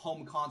a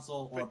home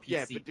console or but, PC. yeah,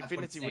 That's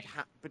what it's saying.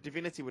 but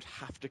Divinity would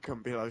have to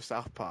come below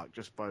South Park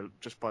just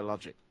by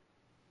logic.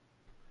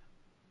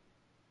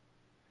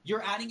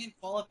 You're adding in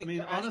I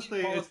mean,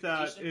 honestly, it's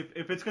that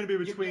if it's going to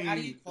be between you're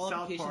adding in South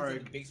qualifications Park,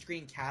 in the big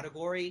screen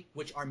category,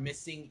 which are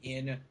missing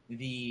in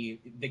the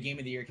game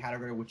of the year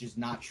category, which is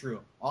not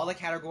true. All the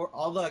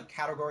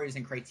categories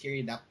and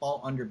criteria that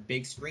fall under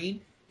big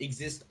screen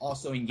exist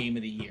also in game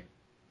of the year.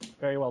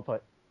 Very well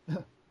put.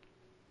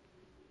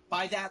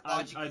 By that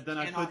logic,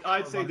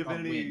 I'd say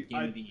Divinity.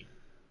 Game of the year.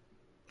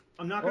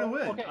 I'm not going to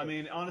Well, win. okay. I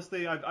mean,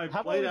 honestly, I've How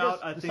about played we out.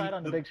 just I think decide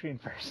on the big screen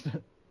first?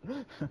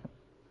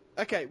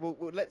 Okay, well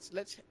let's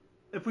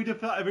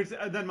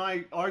if then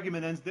my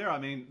argument ends there. I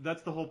mean,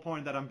 that's the whole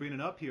point that I'm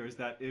bringing up here is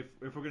that if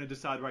we're going to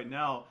decide right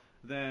now,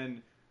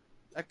 then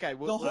Okay, The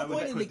well, whole I would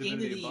point of the put game of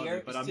Divinity the above year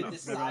it, but is I'm to not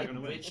decide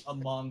gonna win. which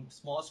among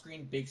small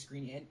screen, big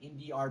screen, and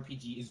indie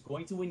RPG is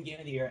going to win game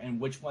of the year and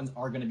which ones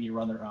are going to be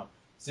runner-up.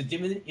 So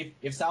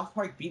if South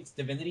Park beats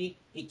Divinity,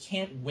 it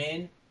can't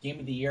win game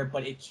of the year,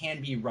 but it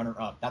can be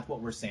runner-up. That's what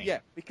we're saying. yeah,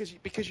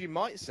 because you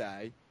might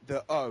say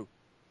that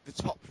the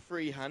top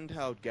 3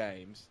 handheld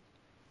games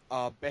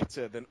are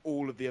better than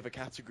all of the other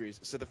categories,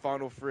 so the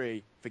final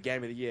 3 for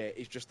game of the year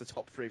is just the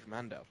top 3 from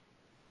handheld.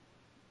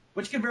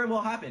 Which can very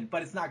well happen,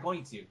 but it's not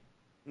going to.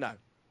 No,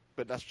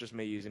 but that's just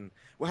me using.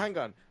 Well, hang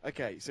on.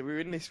 Okay, so we're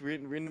in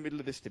the middle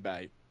of this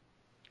debate,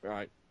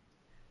 right?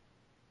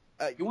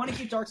 You want to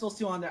keep Dark Souls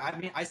 2 on there? I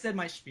mean, I said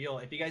my spiel.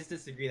 If you guys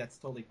disagree, that's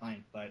totally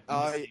fine. But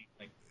I'm just saying,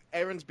 like,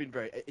 Aaron's been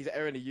very.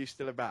 Aaron, are you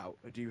still about?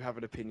 Or do you have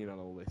an opinion on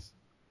all this?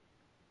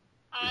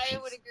 I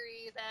would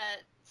agree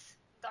that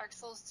Dark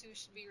Souls 2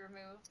 should be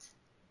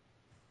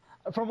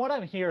removed. From what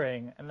I'm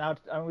hearing, and now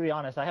I'm gonna be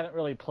honest, I haven't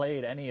really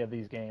played any of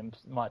these games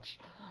much.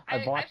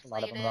 I've watched a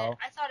lot of played them though.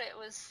 I thought it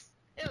was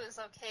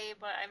okay,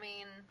 but I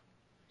mean,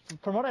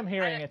 From what I'm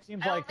hearing, it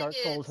seems I don't like Dark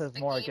think Souls it's has the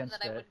more game against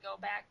that I it. would go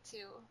back to,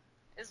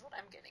 is what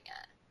I'm getting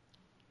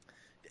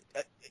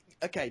at.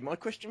 Okay, my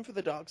question for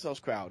the Dark Souls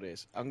crowd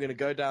is: I'm going to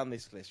go down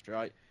this list,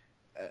 right?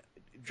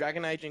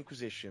 Dragon Age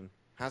Inquisition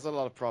has a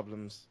lot of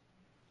problems.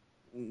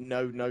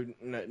 No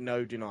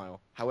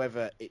denial.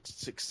 However, it's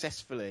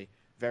successfully,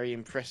 very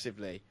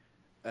impressively.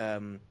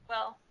 Well,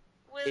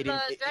 with It-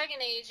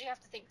 Dragon Age, you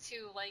have to think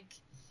too, like,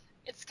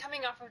 it's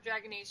coming off of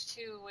Dragon Age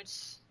 2,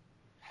 which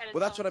had its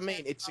Well, that's own what I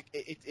mean. shit.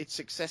 It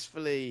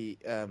successfully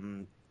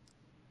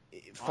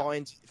it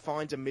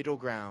finds a middle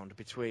ground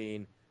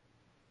between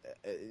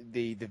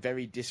the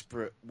very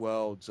disparate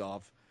worlds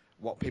of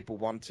what people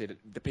wanted,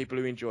 the people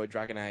who enjoyed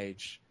Dragon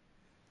Age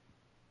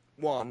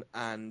 1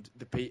 and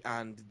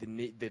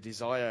the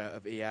desire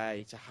of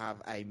EA to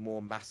have a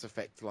more Mass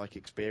Effect-like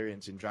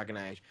experience in Dragon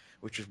Age,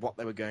 which was what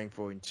they were going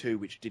for in 2,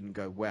 which didn't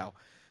go well.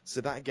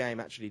 So that game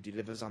actually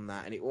delivers on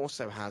that, and it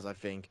also has, I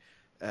think,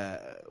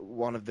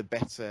 one of the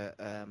better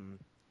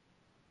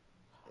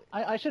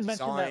I should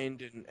mention that.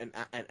 designed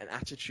and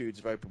attitudes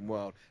of open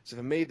world. So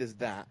for me, there's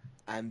that,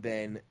 and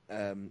then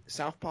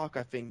South Park,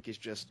 I think, is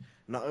just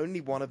not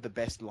only one of the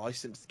best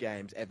licensed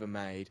games ever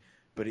made,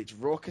 but it's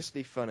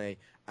raucously funny,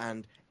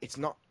 and it's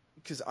not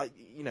because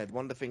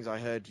one of the things I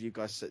heard you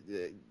guys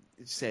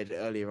said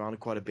earlier on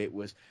quite a bit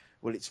was,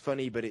 well, it's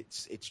funny, but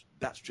it's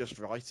that's just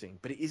writing.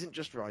 But it isn't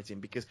just writing,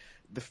 because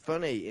the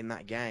funny in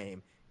that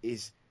game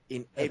is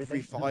in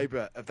every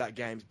fibre of that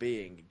game's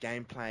being,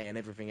 gameplay and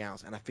everything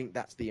else, and I think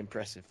that's the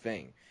impressive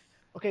thing.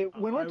 Okay,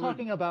 when we're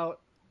talking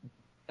about,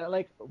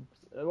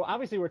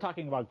 obviously we're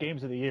talking about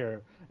games of the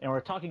year, and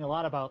we're talking a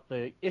lot about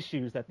the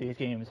issues that these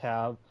games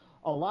have.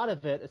 A lot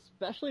of it,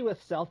 especially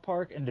with South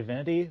Park and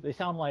Divinity, they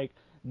sound like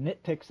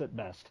nitpicks at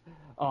best.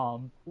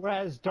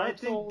 Whereas Dark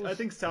Souls... I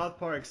think South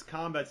Park's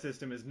combat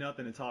system is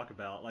nothing to talk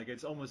about. Like,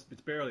 it's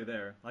barely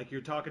there. Like,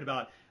 you're talking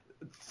about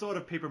sort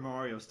of Paper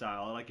Mario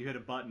style, like you hit a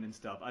button and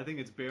stuff. I think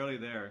it's barely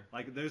there.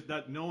 Like, there's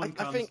that no one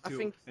comes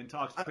and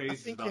talks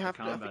praises about the combat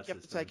system. I think you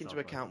have to take into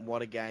account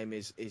what a game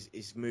is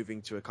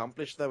moving to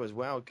accomplish, though, as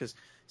well, because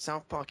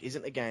South Park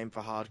isn't a game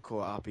for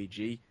hardcore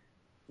RPG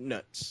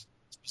nuts.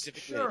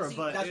 Specifically. Sure,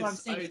 but that's what I'm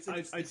saying.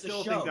 I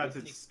still think that's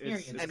its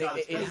experience. and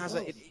it has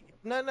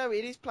no,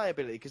 it is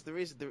playability, because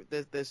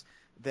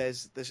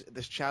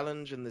there's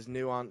challenge and there's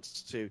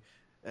nuance to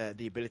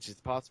the abilities of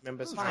the party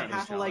members. Fine,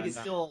 half a leg is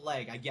still a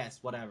leg, I guess.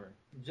 Whatever.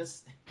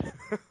 Just,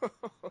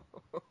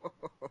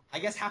 I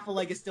guess half a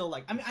leg is still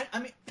like. I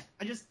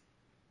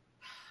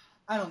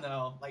don't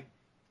know. Like,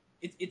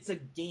 it's a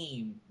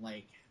game.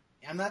 Like,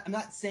 I'm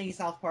not saying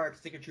South Park: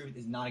 Stick of Truth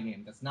is not a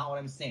game. That's not what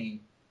I'm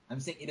saying. I'm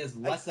saying it is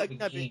less of a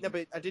game. No,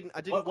 but I didn't.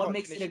 What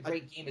makes it a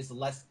great game is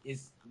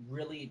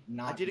really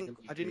not.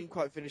 I didn't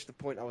quite finish the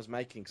point I was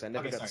making, because I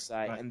never got to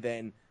say. Right. And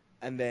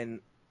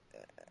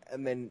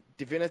then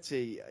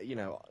Divinity.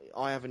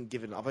 I've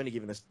only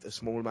given a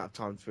small amount of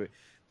time for it,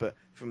 but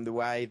from the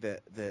way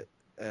that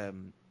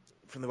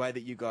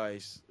you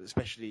guys,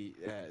 especially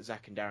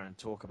Zach and Darren,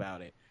 talk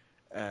about it,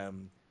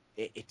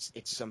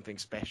 it's something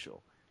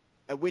special.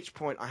 At which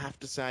point I have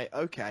to say,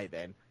 okay,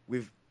 then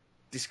we've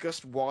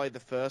discussed why the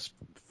first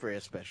three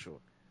are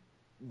special.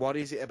 What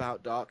is it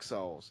about Dark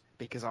Souls?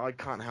 Because I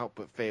can't help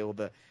but feel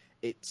that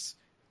it's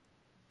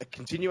a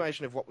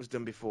continuation of what was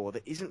done before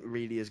that isn't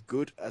really as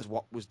good as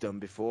what was done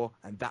before,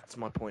 and that's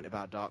my point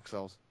about Dark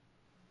Souls.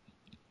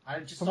 I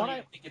just don't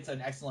think it's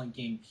an excellent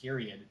game,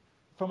 period.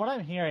 From what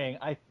I'm hearing,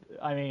 I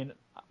mean,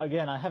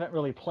 again, I haven't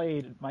really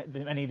played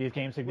many of these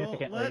games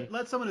significantly. Well,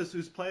 let someone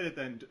who's played it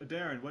then.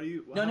 Darren, what do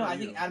you? No, I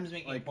think Adam's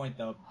making a point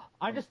though.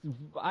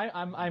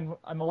 I'm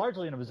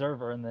largely an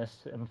observer in this,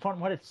 and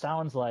from what it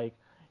sounds like,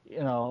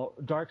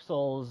 Dark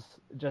Souls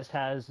just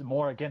has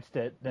more against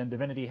it than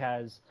Divinity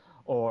has,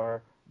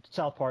 or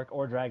South Park,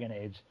 or Dragon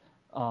Age.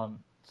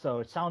 So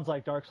it sounds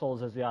like Dark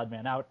Souls is the odd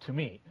man out to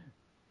me.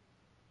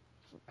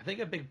 I think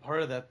a big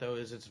part of that, though,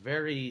 is it's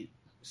very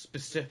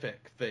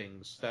specific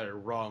things that are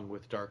wrong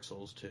with Dark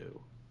Souls 2.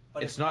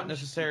 But it's not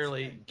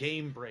necessarely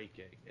game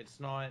breaking. It's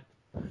not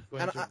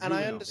Going And to and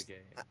I ruin all the underst- game.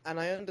 and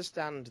I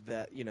understand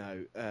that,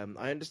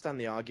 I understand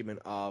the argument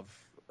of,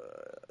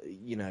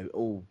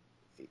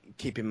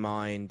 keep in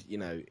mind,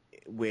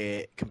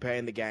 we're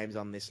comparing the games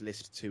on this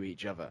list to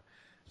each other,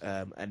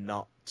 and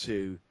not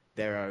to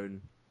their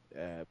own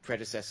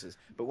predecessors.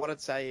 But what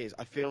I'd say is,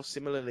 I feel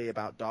similarly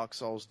about Dark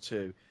Souls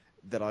 2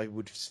 that I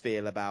would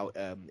feel about,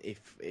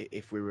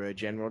 if we were a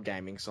general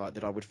gaming site,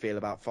 that I would feel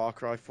about Far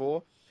Cry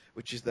 4,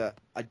 which is that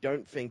I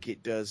don't think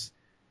it does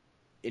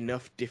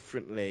enough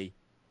differently,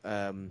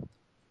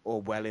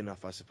 or well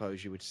enough, I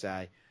suppose you would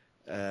say,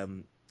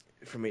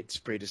 from its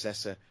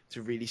predecessor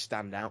to really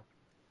stand out.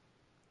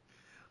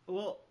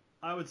 Well,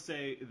 I would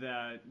say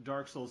that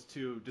Dark Souls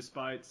 2,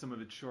 despite some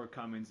of its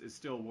shortcomings, is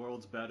still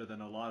worlds better than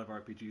a lot of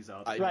RPGs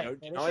out there. I Right. don't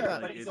Sure, deny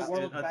that. but it's It's- a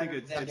world I think better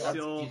it's than the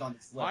still- RPGs on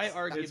this list. My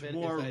argument is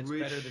more that it's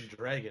rich. better than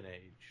Dragon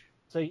Age.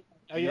 So are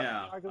you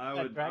Yeah, arguing I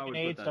that would Dragon put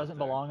Age that doesn't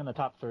there. belong in the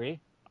top 3?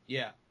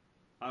 Yeah.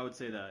 I would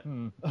say that.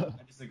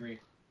 I disagree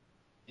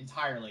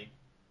entirely.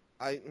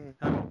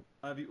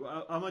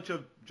 How much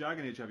of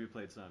Dragon Age have you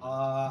played, Simon?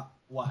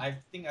 I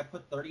think I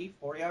put 30,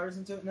 40 hours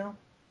into it now.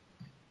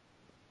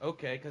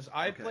 Okay, because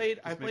I Okay, played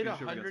just I played making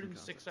sure we got some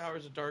 106 context.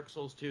 hours of Dark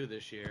Souls 2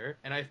 this year,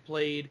 and I've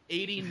played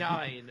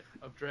 89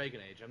 of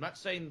Dragon Age. I'm not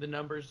saying the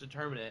numbers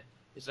determine it.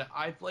 It's that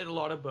I've played a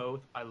lot of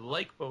both. I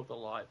like both a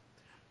lot,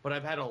 but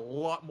I've had a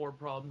lot more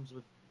problems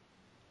with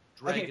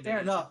Dragon Okay, fair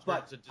Age enough, in but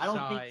terms of I don't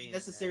think design. you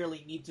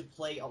necessarily need to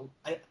play.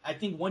 I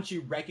think once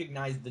you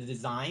recognize the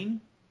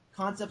design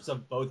concepts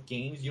of both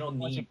games, you don't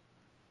Once need.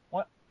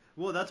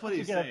 Well, that's what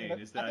he's saying.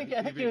 Is that I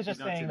think he was just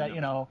saying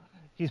that,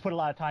 he's put a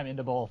lot of time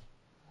into both,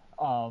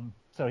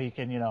 so he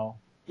can,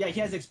 Yeah, he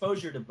has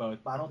exposure to both,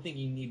 but I don't think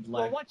you need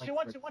Well, like.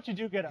 once you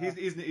do get a,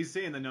 He's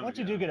saying the number. once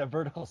you do get a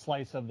vertical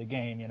slice of the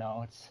game,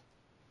 it's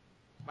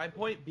My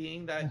point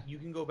being that you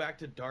can go back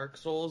to Dark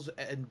Souls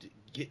and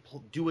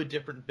do a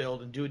different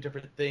build and do a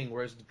different thing,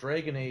 whereas the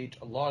Dragon Age,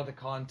 a lot of the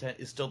content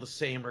is still the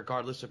same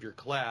regardless of your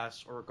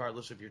class or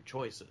regardless of your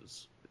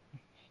choices.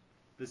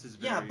 This is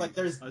Yeah, but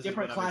there's this is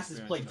different what I've classes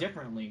play experienced.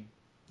 differently.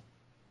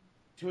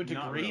 To a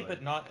Not degree, really.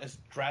 but not as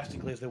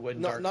drastically as they would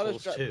in Not Dark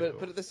as Souls 2.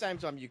 but at the same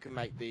time, you can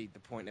make the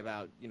point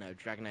about,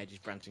 Dragon Age's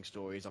branching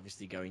story is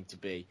obviously going to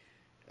be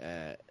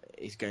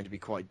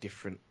quite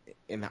different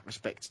in that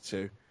respect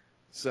too.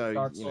 So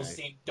Dark Souls,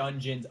 same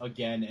dungeons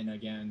again and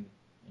again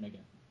and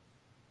again.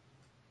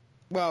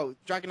 well,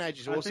 Dragon Age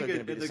is I also think going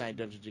to be the the- same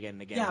dungeons again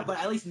and again. Yeah, but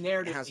at least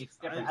narratively has- it's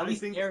different. I At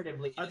least think-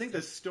 narratively. I think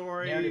the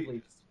story,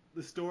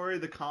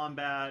 narratively. the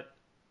combat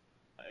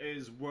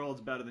is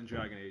worlds better than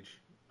Dragon Age.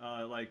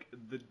 Like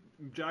the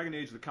Dragon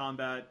Age, the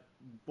combat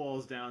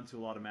boils down to a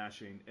lot of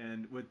mashing,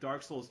 and with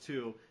Dark Souls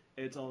 2,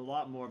 it's a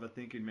lot more of a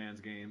thinking man's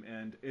game.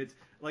 And it's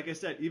like I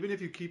said, even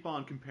if you keep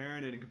on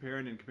comparing it and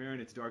comparing it and comparing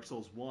it to Dark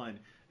Souls 1,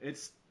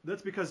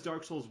 that's because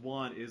Dark Souls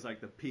 1 is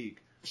like the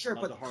peak. Sure,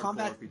 of but the hardcore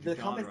combat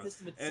RPG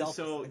system And itself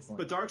so, is excellent.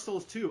 but Dark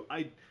Souls 2,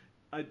 I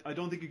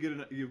don't think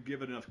you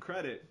give it enough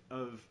credit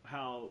of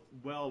how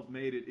well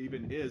made it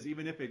even is,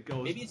 even if it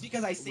goes. Maybe it's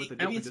because I say with a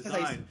maybe different it's because I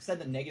design. said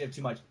the negative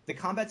too much. The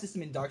combat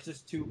system in Dark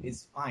Souls 2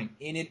 is fine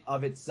in and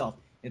of itself.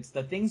 It's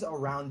the things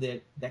around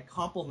it that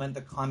complement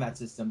the combat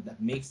system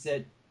that makes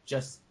it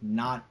just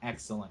not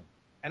excellent.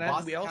 And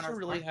Boss we also encounters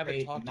really aren't haven't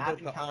great, talked map about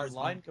the encounters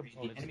online aren't great,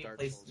 components of enemy Dark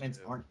Souls placements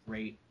 2. aren't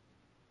great.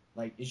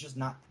 Like it's just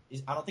not.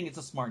 I don't think it's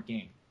a smart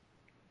game.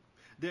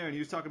 Darren, you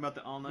was talking about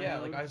the online. Yeah,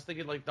 mode? like I was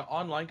thinking, like the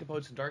online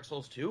components in Dark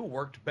Souls 2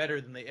 worked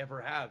better than they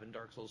ever have in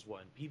Dark Souls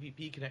 1.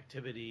 PvP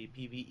connectivity,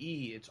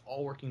 PvE, it's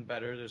all working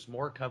better. There's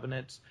more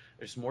covenants.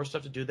 There's more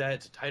stuff to do that.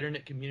 It's a tighter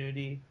knit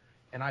community,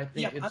 and I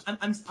think Yeah, it's.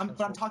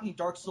 but I'm talking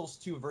Dark Souls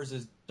 2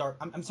 versus Dark.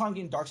 I'm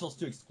talking Dark Souls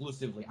 2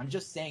 exclusively. I'm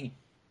just saying,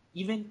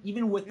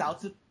 even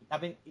without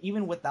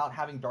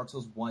having Dark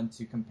Souls 1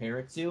 to compare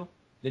it to,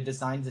 the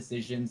design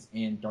decisions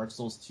in Dark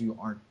Souls 2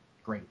 aren't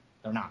great.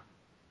 They're not.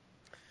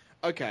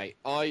 Okay,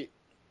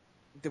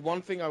 the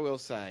one thing I will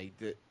say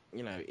that,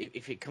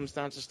 if it comes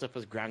down to stuff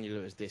as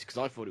granular as this, because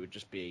I thought it would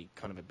just be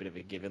kind of a bit of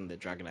a given that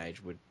Dragon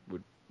Age would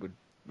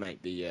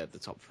make the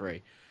top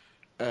 3.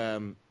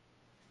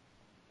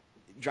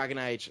 Dragon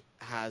Age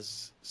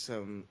has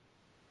some,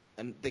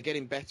 and they're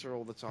getting better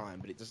all the time,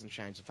 but it doesn't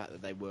change the fact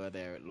that they were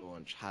there at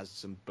launch, has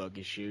some bug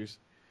issues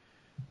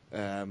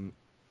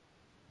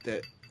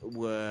that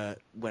were,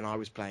 when I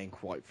was playing,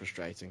 quite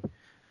frustrating.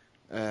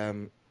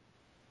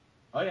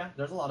 Oh yeah,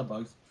 there's a lot of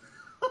bugs.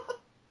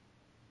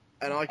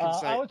 And I can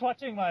say... I was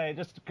watching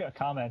just a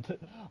comment.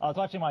 I was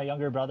watching my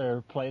younger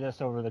brother play this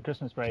over the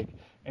Christmas break,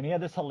 and he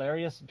had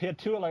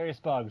two hilarious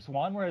bugs.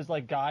 One where his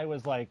guy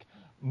was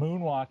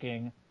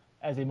moonwalking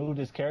as he moved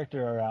his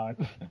character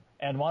around,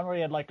 and one where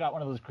he had got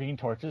one of those green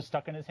torches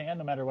stuck in his hand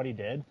no matter what he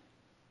did.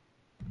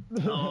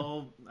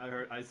 Oh,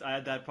 I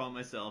had that problem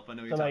myself. I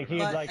know you're So talking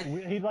about.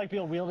 he'd be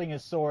wielding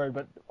his sword,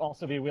 but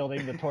also be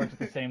wielding the torch at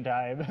the same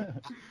time.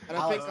 And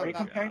I Alex,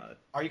 think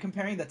are you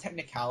comparing the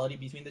technicality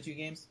between the two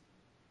games?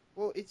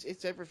 well,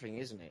 it's everything,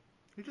 isn't it?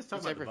 You're just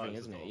It's talking about everything, the bugs,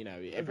 isn't it? though. You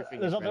know, everything.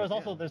 There's, is there's relative.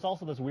 also there's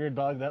also this weird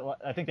bug that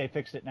I think they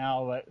fixed it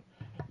now, but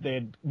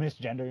they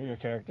misgender your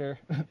character.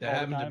 all That the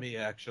happened to time. me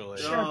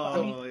actually. Sure, but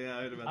I mean, yeah,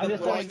 I heard about I'm that.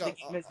 just the more saying- the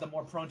game is, the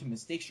more prone to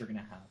mistakes you're gonna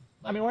have.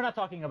 I mean, we're not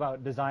talking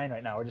about design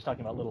right now. We're just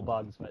talking about little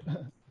bugs, but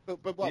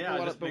But what, Yeah,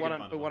 but just what, making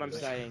but fun what of I'm it.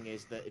 saying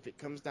is that if it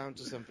comes down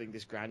to something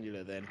this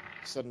granular, then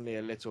suddenly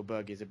a little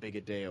bug is a bigger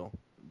deal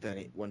than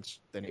it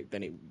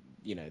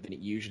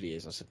usually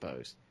is. I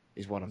suppose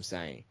is what I'm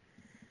saying.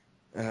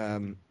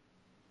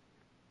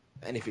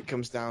 And if it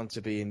comes down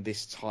to being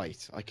this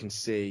tight, I can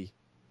see.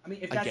 I mean,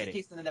 if I that's get the it.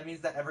 case, then that means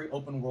that every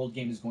open world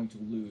game is going to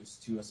lose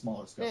to a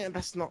smaller scope. Yeah,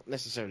 that's not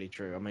necessarily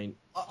true. I mean,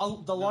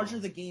 The larger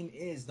the game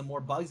is, the more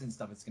bugs and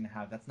stuff it's going to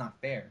have. That's not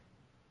fair.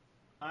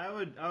 I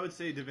would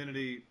say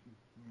Divinity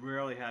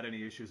rarely had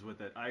any issues with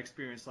it. I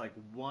experienced like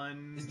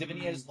one. Is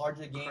Divinity as large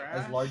a game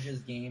crash?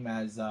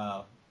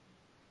 as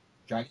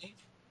Dragon Age?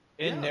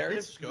 In Yeah, narrative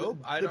it's- scope,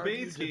 the I'd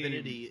argue base game-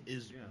 Divinity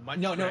is yeah. much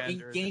No, in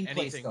grander than gameplay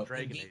anything scope. In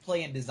Dragon Age.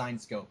 gameplay and design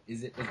scope,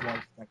 is it as large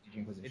as Dragon Age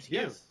Inquisition? It's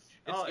huge. Yes.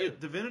 It's huge.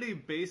 Divinity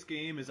base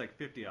game is like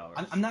 50 hours.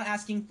 I'm not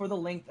asking for the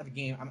length of the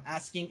game. I'm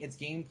asking its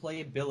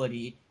gameplay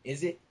ability.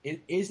 Is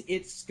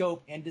its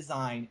scope and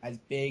design as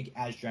big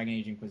as Dragon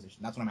Age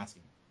Inquisition? That's what I'm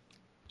asking.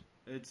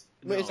 It's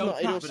But it's no, not-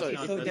 it but also- it's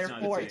not- so that's not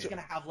therefore, the it's same.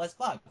 going to have less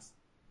bugs.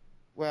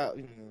 well,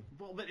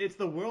 Well, but it's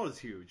the world is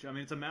huge. I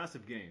mean, it's a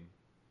massive game.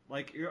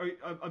 Like, are you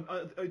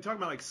talking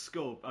about like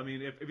scope? I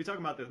mean, if you're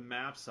talking about the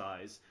map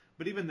size,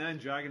 but even then,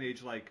 Dragon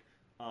Age like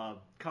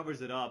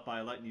covers it up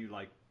by letting you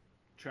like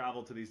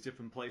travel to these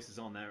different places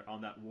on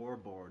that war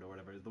board or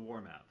whatever, the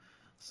war map.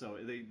 So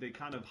they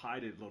kind of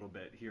hide it a little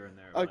bit here and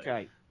there. but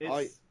okay,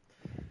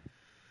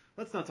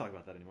 let's not talk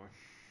about that anymore.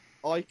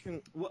 I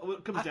can.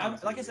 What comes down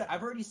to Like I said,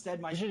 I've already said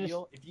my You should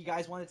spiel. If you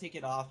guys want to take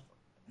it off,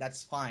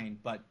 that's fine.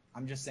 But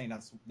I'm just saying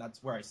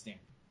that's where I stand.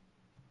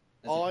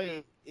 That's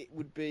it. It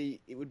would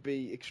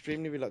be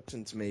extremely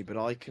reluctant to me, but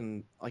I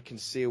can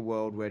see a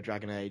world where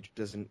Dragon Age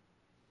doesn't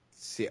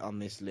sit on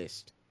this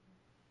list.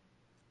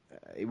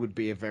 It would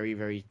be a very,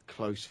 very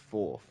close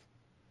fourth.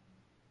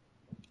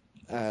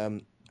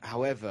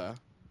 However,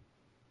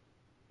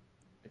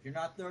 If you're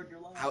not third, you're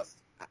last.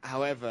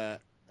 however,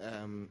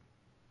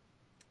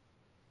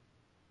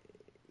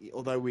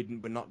 although we're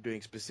not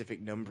doing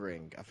specific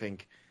numbering, I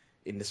think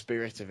in the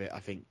spirit of it, I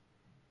think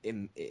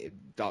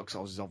Dark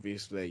Souls is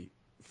obviously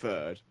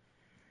third.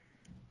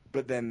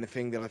 But then the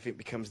thing that I think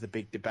becomes the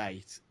big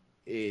debate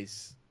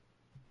is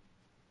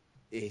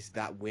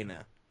that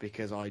winner,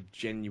 because I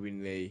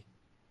genuinely,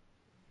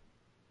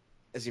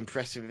 as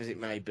impressive as it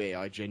may be,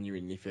 I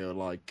genuinely feel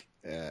like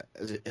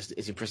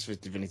as impressive as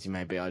Divinity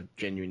may be, I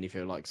genuinely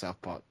feel like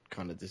South Park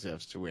kind of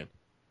deserves to win.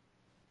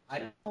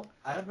 I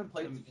haven't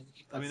played.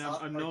 I mean,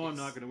 I know I'm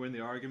not going to win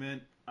the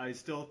argument. I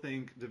still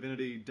think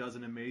Divinity does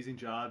an amazing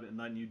job in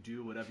letting you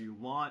do whatever you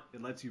want.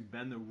 It lets you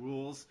bend the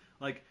rules.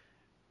 Like,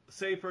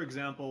 say, for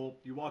example,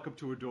 you walk up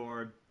to a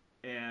door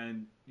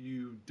and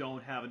you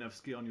don't have enough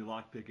skill in your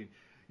lockpicking.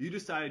 You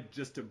decide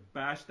just to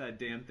bash that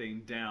damn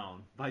thing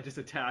down by just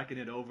attacking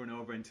it over and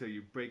over until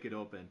you break it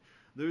open.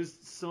 There's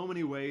so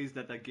many ways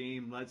that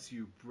game lets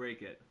you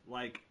break it.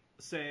 Like,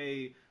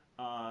 say,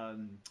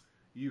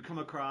 you come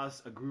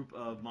across a group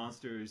of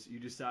monsters, you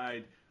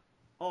decide,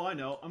 oh, I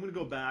know, I'm going to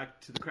go back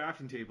to the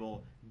crafting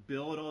table,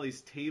 build all these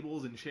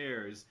tables and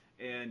chairs,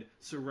 and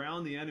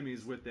surround the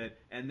enemies with it,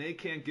 and they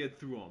can't get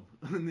through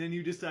them. And then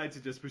you decide to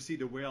just proceed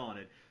to wail on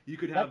it. You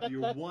could have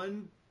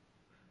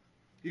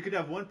You could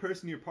have one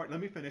person in your party.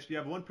 Let me finish. You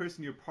have one person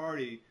in your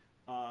party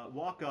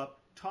walk up,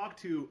 talk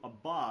to a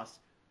boss.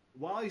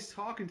 While he's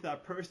talking to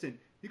that person,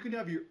 you can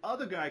have your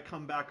other guy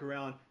come back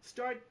around,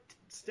 start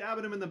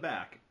stabbing him in the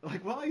back,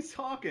 like while he's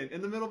talking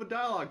in the middle of a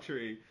dialogue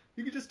tree.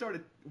 You could just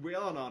start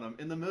wailing on him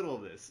in the middle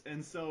of this,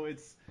 and so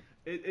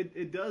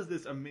it does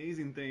this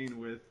amazing thing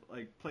with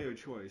like player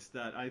choice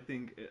that I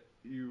think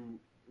you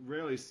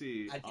rarely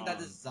see. I think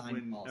that's a design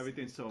when fallacy.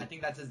 everything's so. I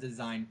think that's a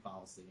design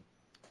fallacy.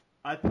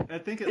 I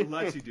think it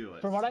lets you do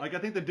it. From what I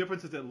think the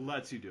difference is it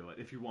lets you do it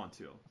if you want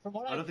to. From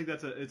what I don't think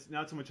it's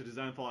not so much a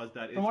design flaw as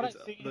that From what it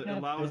I've seen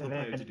allows the with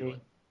player to do Divinity-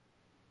 it.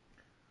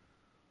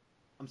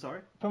 I'm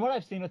sorry? From what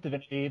I've seen with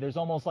Divinity, there's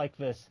almost like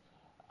this.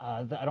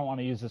 I don't want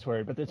to use this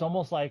word, but it's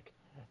almost like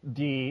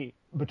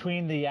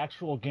between the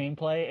actual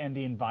gameplay and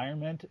the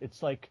environment.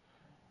 It's like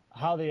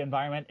how the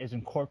environment is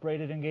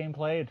incorporated in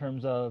gameplay in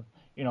terms of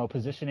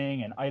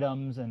positioning and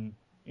items and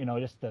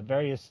just the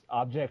various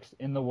objects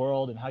in the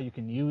world and how you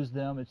can use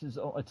them.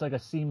 It's like a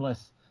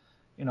seamless,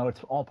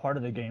 it's all part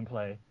of the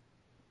gameplay.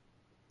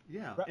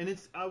 Yeah, Right.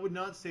 and I would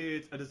not say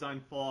it's a design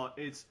flaw.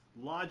 It's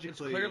logically It's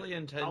clearly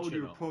how would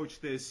you intentional.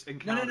 approach this No,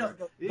 encounter. no, no.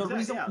 The Exactly,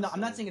 reason, yeah, no,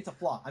 I'm not so- saying it's a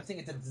flaw. I'm saying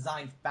it's a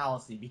design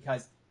fallacy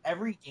because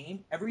every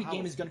game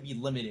is going to be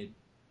limited.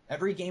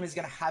 Every game is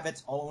going to have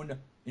its own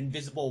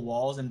invisible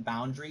walls and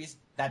boundaries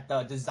that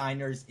the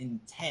designers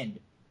intend.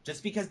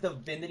 Just because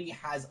Divinity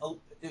has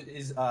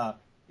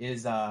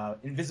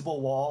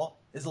invisible wall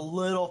is a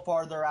little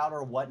farther out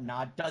or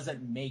whatnot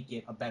doesn't make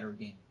it a better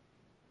game.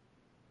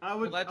 I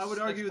would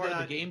argue that's part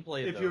that of the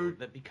gameplay, if though, you're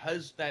that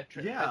because that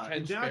Yeah,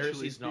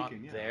 transparency is not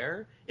speaking, yeah.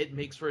 there, it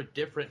makes for a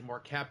different, more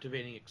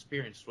captivating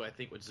experience. So I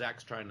think what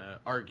Zach's trying to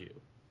argue.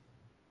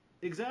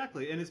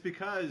 Exactly, and it's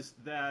because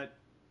that,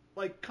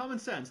 like, common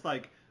sense,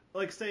 like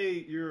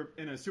say you're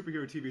in a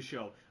superhero TV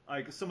show,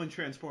 like someone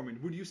transforming,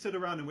 would you sit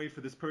around and wait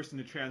for this person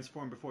to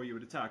transform before you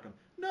would attack him?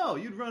 No,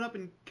 you'd run up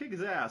and kick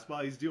his ass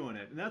while he's doing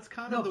it, and that's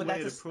kind of the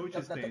way it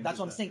approaches things. That's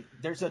what I'm saying.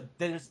 There's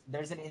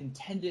an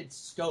intended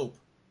scope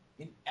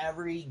in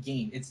every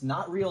game. It's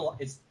not real.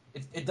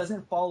 It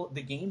doesn't follow.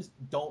 The games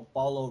don't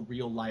follow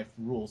real life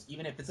rules.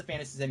 Even if it's a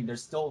fantasy setting,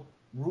 there's still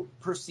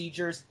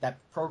procedures that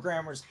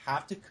programmers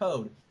have to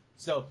code.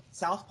 So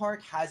South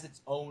Park has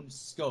its own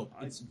scope.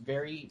 It's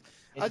very.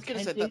 I was going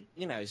to say that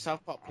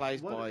South Park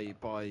plays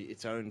by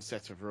its own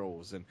set of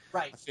rules, and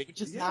right. I think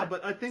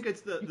but I think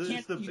it's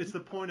the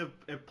point of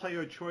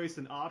player choice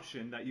and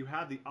option that you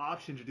have the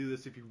option to do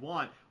this if you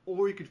want,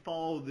 or you could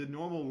follow the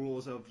normal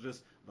rules of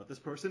just let this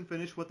person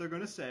finish what they're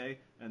going to say,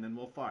 and then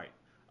we'll fight.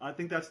 I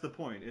think that's the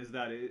point, is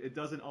that it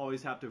doesn't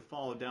always have to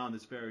follow down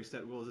this very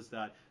set rules. It's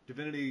that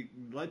Divinity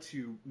lets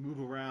you move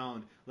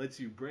around, lets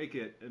you break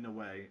it in a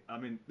way. I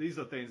mean, these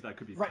are things that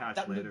could be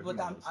patched later. But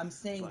I'm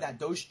saying that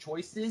those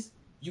choices,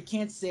 you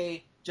can't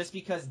say just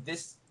because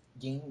this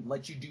game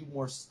lets you do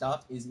more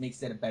stuff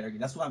makes it a better game.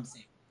 That's what I'm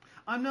saying.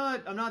 I'm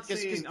not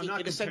comparing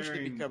Divinity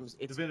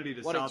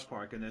to South it's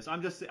Park in this.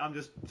 I'm just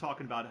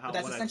talking about what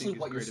I think is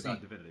great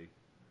about Divinity.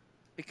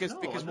 Because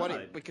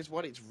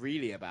what it's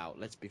really about,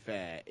 let's be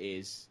fair,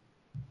 is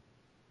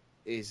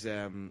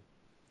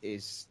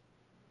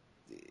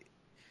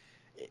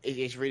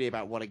really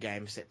about what a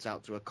game sets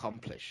out to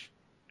accomplish,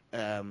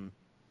 and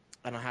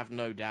I have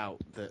no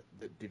doubt that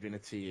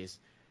Divinity is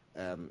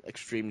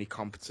extremely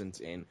competent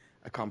in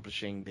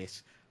accomplishing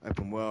this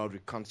open world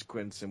with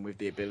consequence and with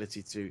the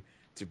ability to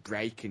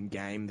break and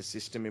game the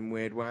system in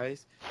weird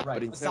ways.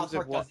 Right, but South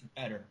Park does it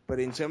better. But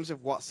in terms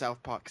of what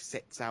South Park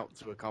sets out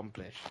to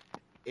accomplish,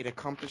 it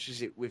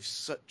accomplishes it with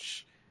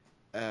such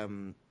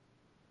finesse,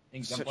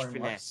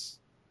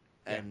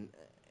 and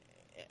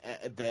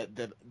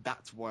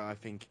that's why I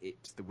think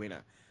it's the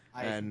winner.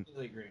 I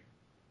completely agree.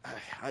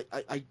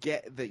 I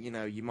get that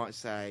you might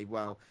say,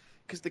 well,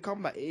 because the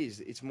combat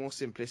it's more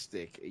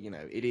simplistic.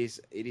 It is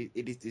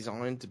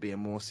designed to be a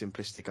more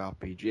simplistic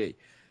RPG,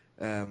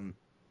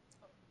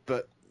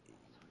 but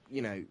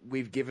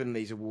we've given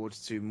these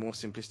awards to more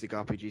simplistic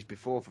RPGs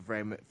before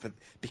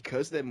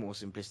because they're more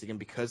simplistic and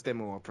because they're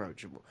more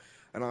approachable.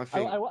 And I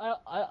think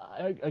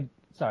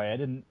sorry, I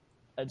didn't.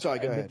 Sorry,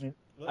 go ahead.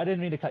 I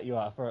didn't mean to cut you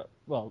off.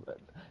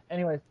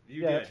 Anyways,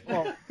 did.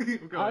 Well,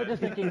 I was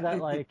just thinking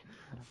that,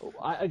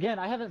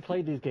 I haven't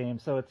played these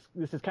games, so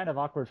this is kind of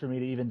awkward for me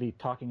to even be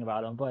talking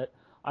about them. But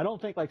I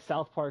don't think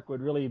South Park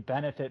would really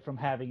benefit from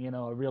having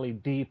a really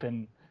deep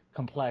and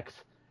complex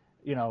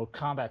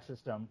combat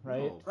system,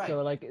 right? No. Right.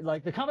 So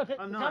the combat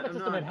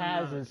system it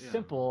has is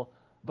simple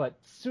but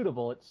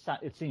suitable. It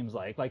seems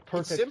like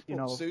perfect. It's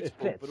simple, it suitable,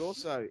 fits. but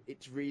also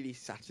it's really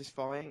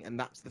satisfying, and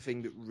that's the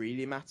thing that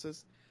really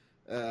matters.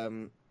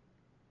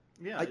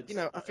 Yeah, I think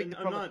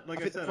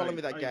the problem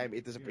with that game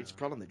it's a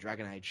problem that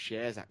Dragon Age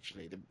shares.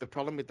 Actually, the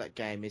problem with that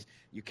game is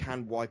you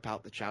can wipe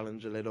out the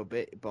challenge a little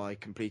bit by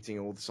completing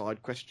all the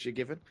side quests you're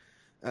given.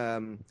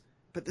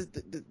 But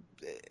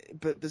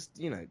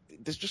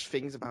there's just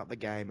things about the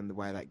game and the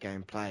way that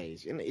game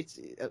plays, and it's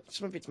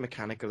some of it's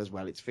mechanical as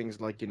well. It's things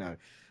like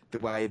the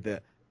way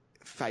that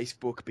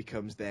Facebook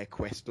becomes their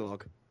quest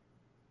log.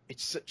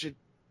 It's such an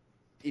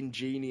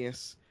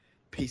ingenious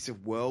piece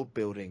of world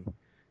building.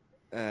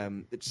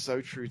 It's so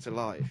true to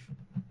life,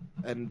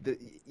 and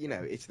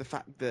it's the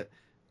fact that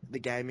the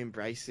game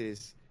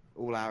embraces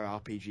all our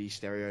RPG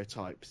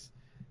stereotypes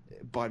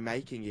by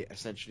making it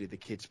essentially the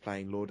kids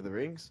playing Lord of the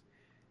Rings,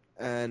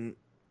 and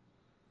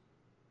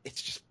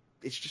it's just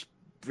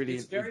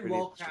brilliant. It's very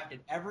well crafted.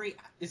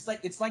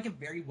 It's like a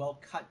very well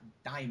cut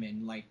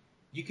diamond. Like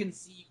you can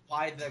see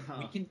why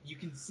you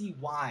can see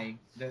why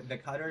the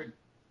cutter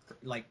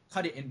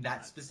cut it in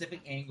that specific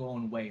angle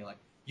and way. Like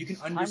you can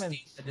understand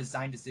the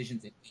design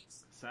decisions it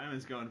makes.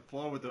 Simon's going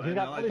forward with the He's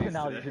got all these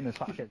analogies in his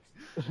pockets.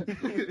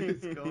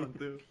 He's going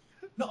through.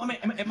 No, I mean,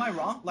 am I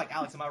wrong?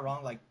 Alex, am I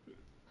wrong?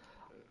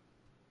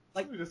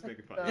 We're just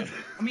making fun.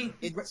 I mean,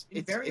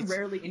 very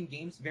rarely in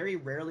games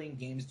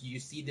do you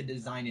see the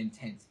design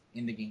intent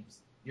in the games.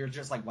 You're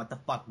just like, what the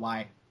fuck?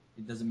 Why?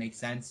 It doesn't make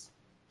sense.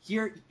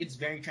 Here, it's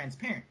very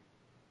transparent.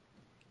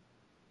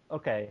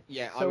 Okay.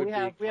 Yeah. So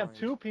we have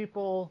two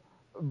people.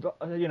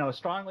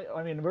 Strongly.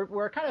 I mean,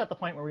 we're kind of at the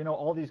point where we know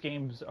all these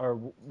games are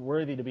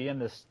worthy to be in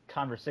this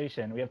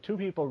conversation. We have two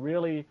people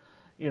really,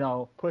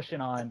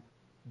 pushing on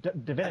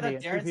Divinity. I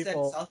thought Darren said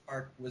South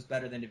Park was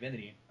better than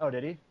Divinity. Oh,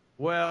 did he?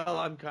 Well,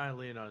 I'm kind of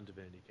leaning on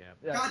Divinity camp.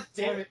 Yeah. God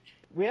damn it!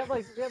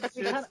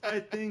 I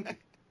think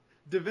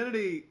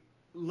Divinity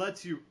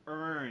lets you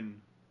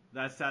earn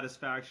that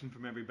satisfaction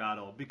from every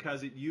battle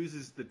because it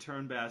uses the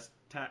turn-based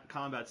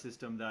combat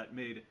system that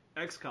made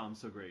XCOM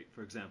so great,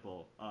 for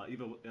example,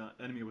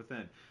 Enemy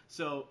Within.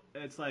 So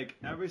it's like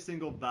every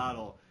single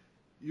battle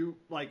you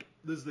like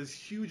there's this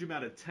huge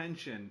amount of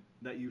tension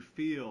that you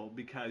feel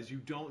because you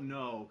don't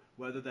know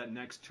whether that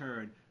next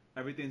turn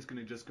everything's going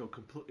to just go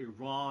completely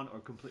wrong or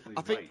completely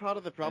I think right. part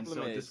of the problem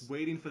and so is just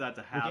waiting for that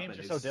to happen games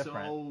are is so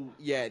different.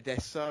 yeah, it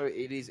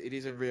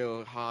is a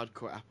real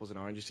hardcore apples and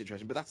oranges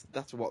situation. But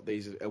that's what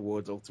these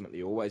awards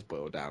ultimately always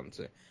boil down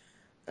to.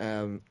 I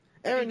think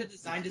Aaron, the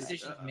design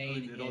decisions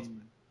made it also-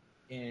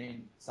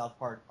 in South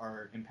Park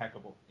are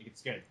impeccable.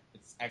 It's good.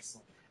 It's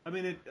excellent. I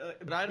mean,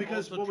 But I'd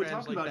because also what we're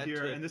talking translate about that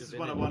here, to and this is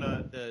what I Divinity,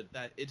 want to.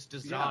 that its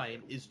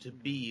design is to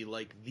be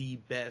like the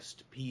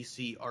best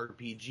PC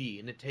RPG,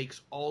 and it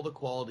takes all the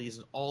qualities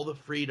and all the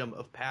freedom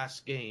of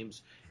past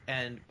games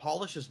and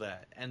polishes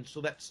that. And so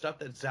that stuff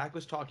that Zach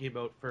was talking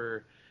about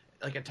for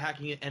like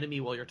attacking an enemy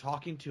while you're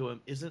talking to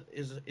him is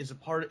a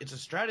part. It's a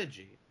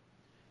strategy.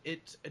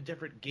 It's a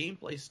different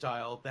gameplay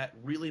style that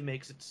really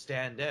makes it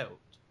stand out.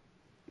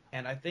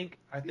 And I think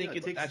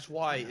that's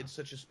why it's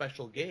such a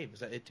special game.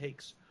 Is that it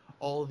takes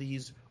all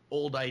these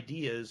old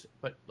ideas,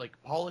 but like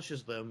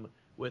polishes them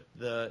with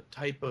the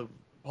type of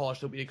polish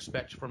that we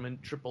expect from a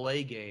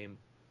AAA game.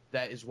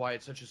 That is why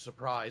it's such a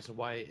surprise and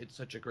why it's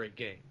such a great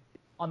game.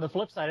 On the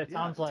flip side, it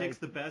sounds it like takes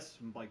the best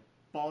from like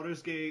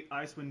Baldur's Gate,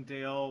 Icewind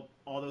Dale,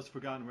 all those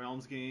Forgotten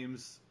Realms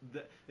games.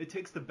 It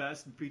takes the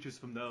best features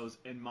from those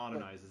and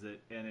modernizes it,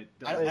 and it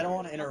does. I don't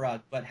want to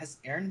interrupt, but has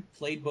Aaron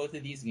played both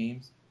of these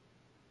games?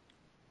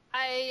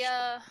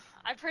 I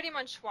pretty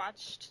much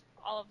watched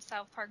all of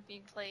South Park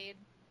being played,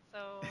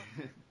 so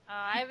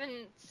I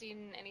haven't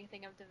seen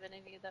anything of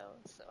Divinity though,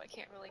 so I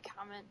can't really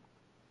comment.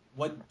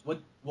 What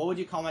would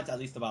you comment at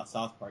least about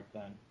South Park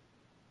then?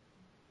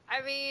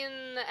 I mean,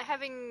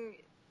 having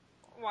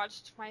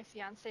watched my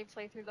fiance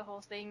play through the whole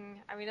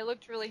thing, I mean, it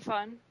looked really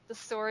fun. The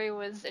story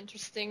was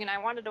interesting, and I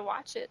wanted to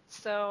watch it.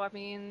 So, I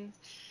mean,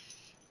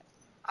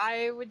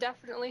 I would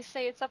definitely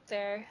say it's up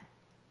there.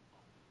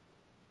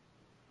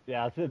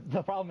 Yeah,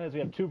 the problem is we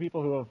have two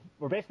people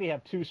who basically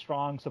have two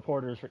strong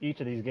supporters for each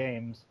of these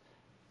games.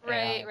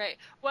 Right, right.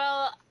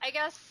 Well, I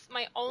guess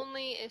my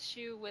only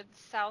issue with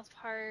South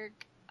Park,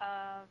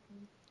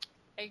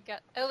 I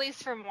got, at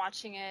least from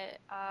watching it,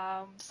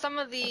 some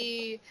of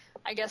the,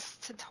 I guess,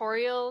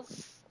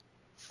 tutorials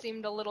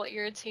seemed a little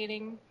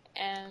irritating,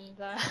 and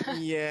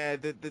yeah,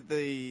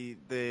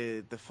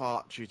 the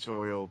fart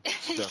tutorial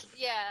stuff.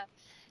 yeah.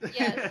 So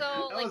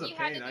That like was a you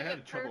had to pain. do I had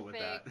it trouble with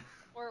perfect, that.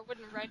 or it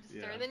wouldn't register.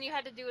 Yeah. Then you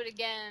had to do it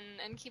again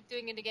and keep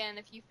doing it again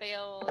if you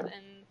failed.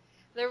 And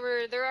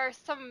there are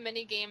some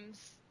mini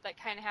games that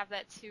kind of have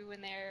that too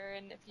in there.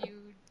 And if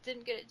you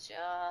didn't get it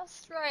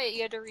just right,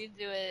 you had to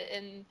redo it.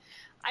 And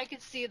I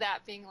could see that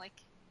being like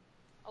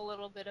a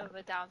little bit of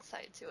a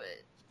downside to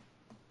it.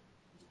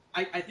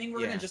 I think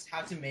we're gonna just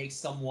have to make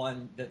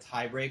someone the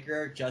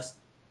tiebreaker just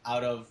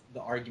out of the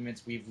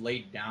arguments we've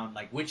laid down,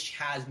 like which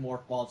has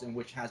more faults and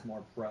which has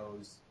more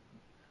pros.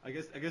 I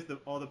guess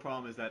all the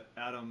problem is that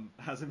Adam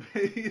hasn't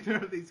played either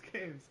of these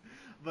games.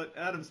 But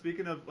Adam,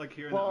 speaking of like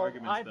hearing the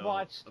arguments, I've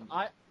watched.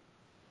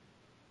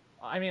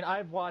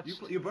 I've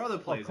watched. Your brother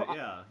plays it,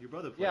 yeah. Your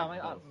brother plays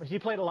Yeah, he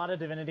played a lot of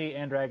Divinity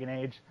and Dragon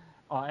Age.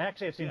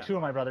 Actually, I've seen two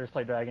of my brothers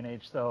play Dragon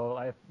Age, so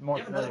I'm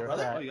more familiar with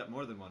that. Oh, you got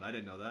more than one. I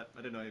didn't know that.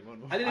 I didn't know you had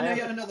one more. I didn't know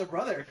you had another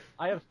brother.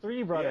 I have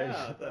three brothers.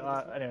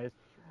 Yeah, anyways.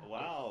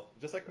 Wow,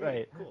 just like me.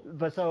 Right. Cool.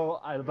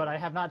 But I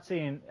have not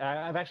seen.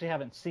 I actually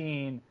haven't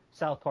seen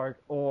South Park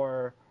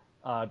or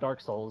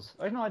Dark Souls.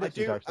 No, I did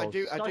see Dark Souls.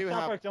 South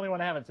Park's the only one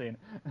I haven't seen.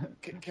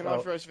 Can I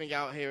throw something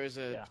out here as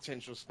a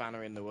potential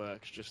spanner in the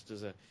works,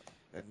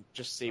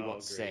 just see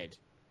what's said?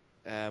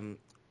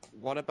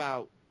 What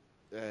about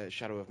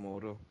Shadow of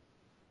Mordor?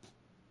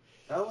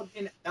 That would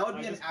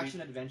be an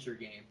action adventure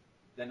game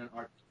than an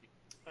RPG.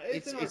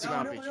 It's an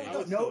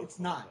RPG. No, it's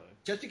not.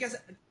 Just because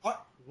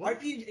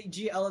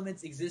RPG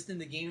elements exist in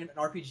the game, an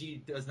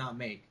RPG does not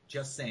make.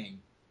 Just saying.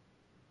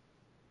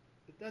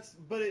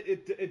 But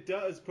it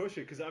does push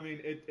it because I mean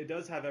it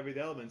does have every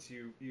elements.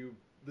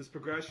 This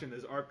progression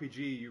is RPG.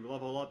 You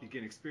level up, you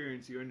gain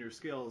experience, you earn your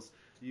skills,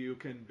 you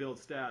can build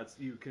stats,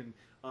 you can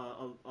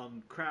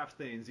craft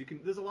things.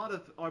 There's a lot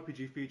of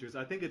RPG features.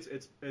 I think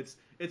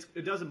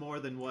it does more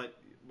than what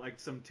like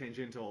some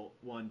tangential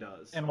one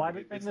does. And why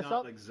did we it's this not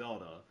up? like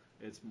Zelda.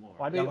 It's more.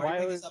 Why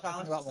are we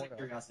talking about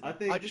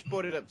Mordor? I just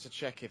brought it up to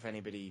check if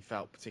anybody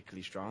felt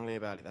particularly strongly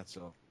about it. That's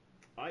all.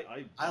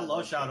 I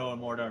love Shadow of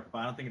Mordor, but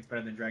I don't think it's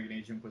better than Dragon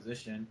Age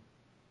Inquisition.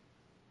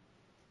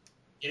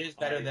 It is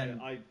better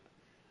than.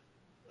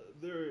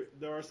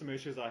 There are some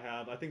issues I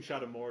have. I think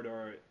Shadow of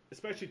Mordor,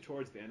 especially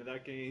towards the end of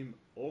that game,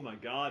 oh my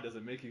god, does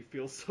it make you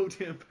feel so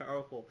damn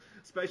powerful.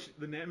 Especially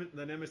the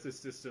Nemesis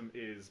system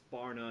is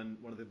bar none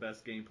one of the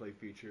best gameplay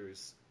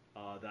features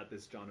that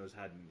this genre has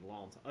had in a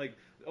long time.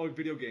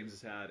 Video games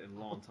has had in a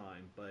long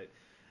time. But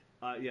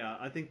yeah,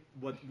 I think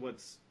what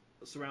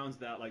surrounds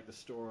that, like the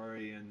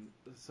story and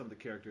some of the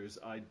characters,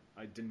 I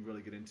didn't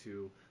really get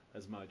into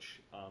as much.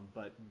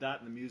 But that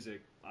and the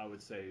music, I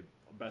would say,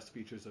 best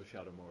features of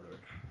Shadow of Mordor.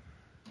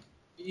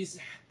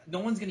 No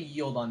one's gonna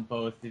yield on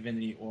both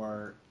Divinity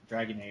or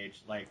Dragon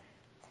Age. Like,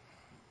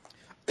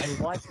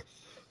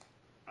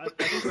 I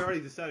think we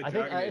already decided I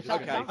think- Dragon Age is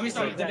okay. gonna be I mean,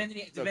 sorry,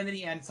 That-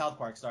 Divinity and South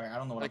Park. Sorry, I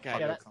don't know what Okay. I'm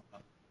Yeah, talking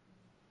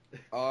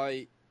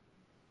about.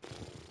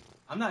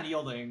 I'm not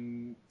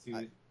yielding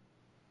to.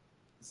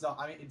 So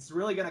I mean, it's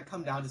really gonna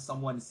come down to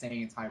someone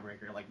saying a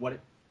tiebreaker, like what,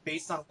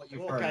 based on what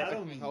you've Well, heard. okay,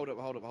 Okay, hold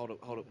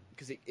up.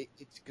 Because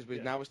it's because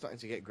Yeah. now we're starting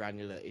to get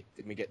granular.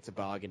 And we get to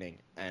bargaining,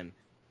 and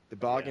the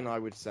bargain I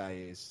would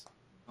say is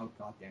Oh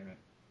god damn it!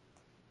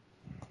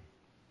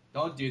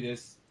 Don't do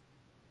this.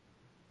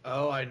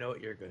 Oh, I know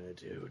what you're gonna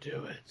do.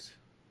 Do it.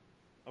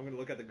 I'm gonna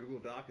look at the Google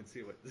Doc and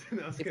see what.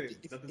 No, I'm just kidding.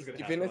 if Nothing's gonna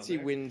happen. Divinity on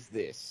there. wins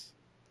this,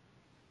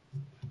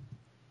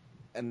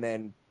 and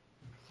then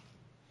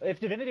If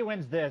Divinity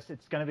wins this,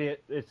 it's going to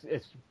be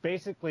it's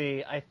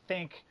basically, I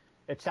think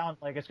it sounds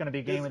like it's going to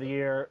be Game of the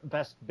Year,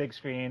 best big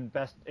screen,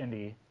 best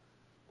indie.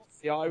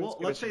 yeah, I was Well,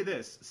 gonna let's say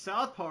this: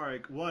 South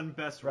Park won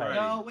Best Right.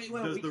 Writing. No, wait.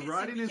 Does we the can't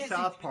writing say- in we can't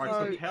South say Park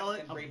Divinity propel it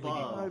and Bravely above?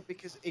 Default. no,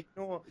 because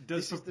ignore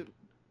Does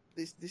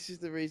this is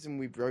the reason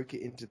we broke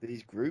it into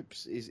these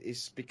groups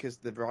is because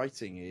the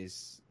writing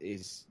is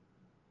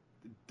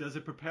Does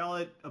it propel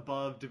it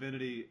above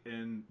Divinity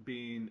in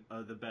being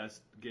the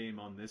best game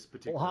on this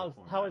particular Well,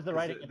 format? how is the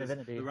writing This- in this-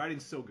 Divinity? The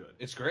writing's so good.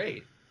 It's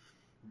great.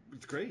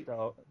 It's great.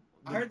 So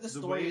I heard the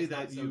story way is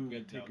not that so you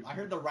good though. take it- I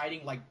heard the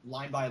writing, like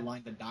line by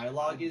line, the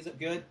dialogue is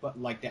good, but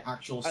like the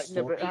actual no,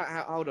 story.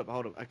 but hold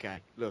up. Okay,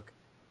 look,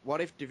 what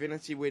if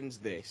Divinity wins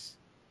this,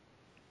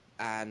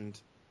 and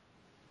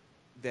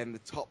then the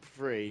top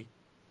three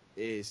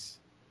is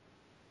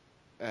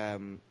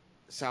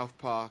South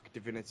Park,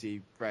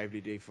 Divinity,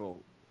 Bravely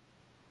Default.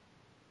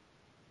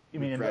 you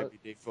With mean Bravely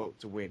Default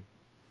to win?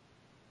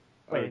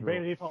 wait, Overall.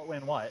 Bravely Default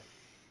win what?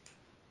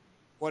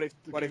 What if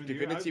The Game of the Year?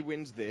 Divinity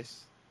wins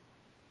this,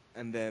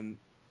 and then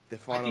the I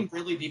final? think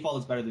Bravely Default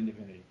is better than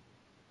Divinity.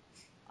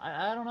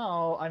 I don't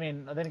know. I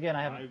mean, then again,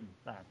 I haven't.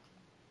 I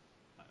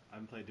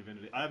haven't played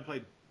Divinity. I haven't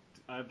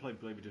played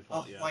Bravely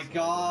Default Oh yet. my so I don't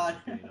God.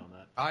 have an opinion on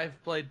that.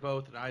 I've played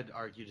both, and I'd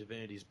argue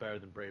Divinity's better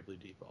than Bravely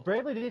Default.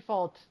 Bravely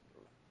Default,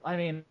 I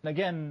mean,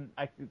 again,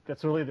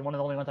 that's really one of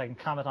the only ones I can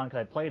comment on because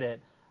I played it.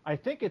 I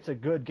think it's a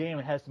good game.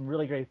 It has some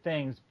really great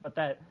things, but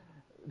that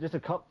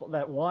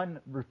one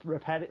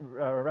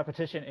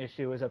repetition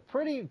issue is a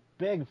pretty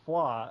big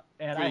flaw,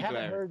 and Pretty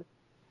glaring.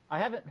 I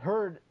haven't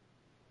heard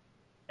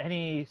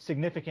any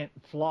significant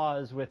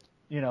flaws with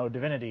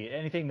Divinity.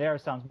 Anything there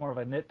sounds more of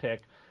a nitpick,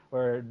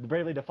 where the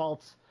Bravely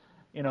Default's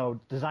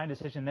design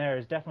decision there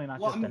is definitely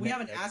not Well, just I mean, a we nitpick.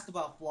 haven't asked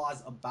about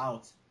flaws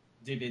about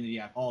Divinity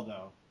at all,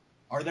 though.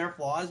 Are there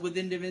flaws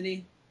within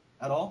Divinity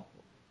at all?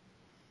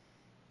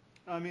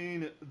 I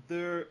mean,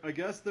 I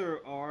guess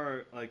there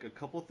are like a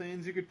couple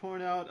things you could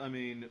point out. I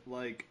mean,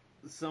 like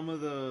some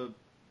of the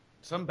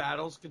Some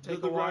battles could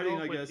take The a while. writing,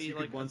 I would guess be you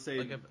could like one say-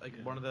 yeah.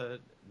 yeah. One of the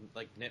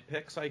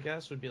nitpicks, I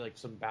guess, would be like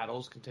some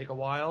battles can take a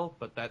while,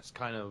 but that's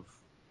kind of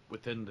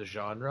within the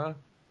genre,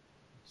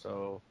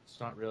 so it's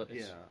not really.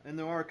 yeah, and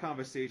there are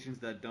conversations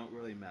that don't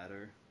really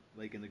matter,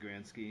 like in the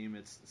grand scheme.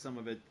 It's some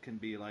of it can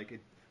be like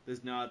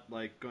there's not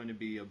like going to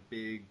be a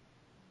big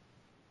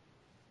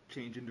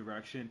change in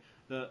direction.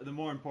 The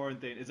more important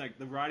thing is like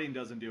the writing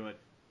doesn't do it,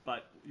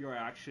 but your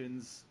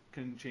actions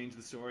can change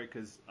the story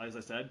because, as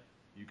I said,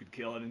 you could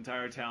kill an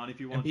entire town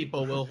if you want. And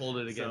people will hold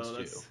it So against you.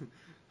 that's-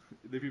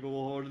 The people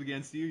will hold it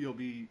against you. You'll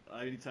be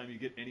anytime you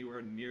get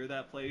anywhere near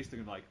that place, they're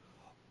gonna be like,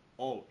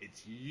 "Oh,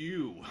 it's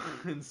you,"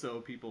 and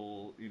so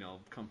people,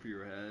 come for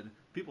your head.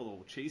 People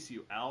will chase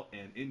you out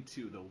and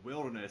into the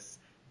wilderness,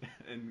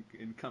 and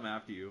come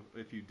after you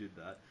if you did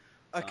that.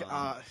 Okay,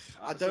 I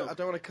don't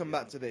so- want to come yeah.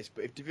 back to this,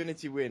 but if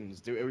Divinity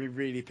wins, are we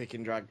really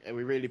picking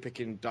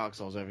Dark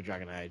Souls over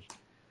Dragon Age?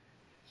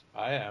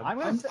 I am. I'm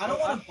gonna I don't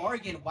want to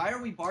bargain. Why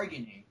are we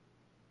bargaining?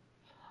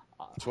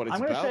 That's what it's I'm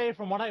going to about. say,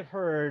 from what I've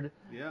heard,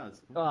 Yeah.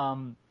 It's,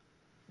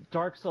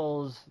 Dark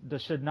Souls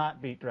should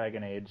not beat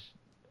Dragon Age.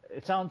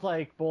 It sounds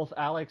like both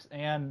Alex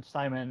and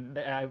Simon,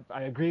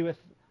 I agree with,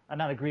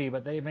 not agree,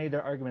 but they made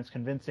their arguments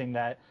convincing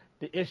that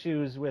the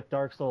issues with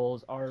Dark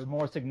Souls are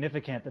more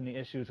significant than the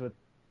issues with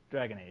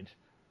Dragon Age.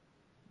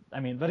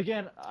 I mean, but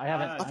again, I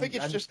haven't. I think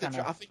it's I'm just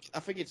kinda, I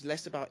think it's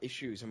less about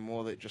issues and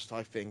more that just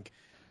I think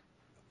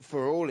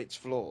for all its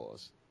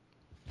flaws,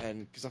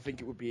 and because I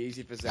think it would be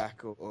easy for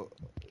Zach or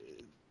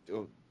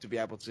to be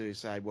able to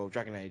say, well,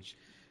 Dragon Age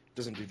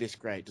doesn't do this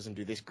great, doesn't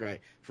do this great.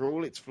 For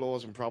all its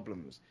flaws and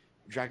problems,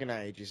 Dragon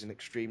Age is an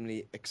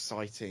extremely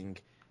exciting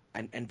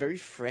and very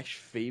fresh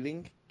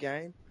feeling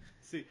game.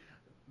 see,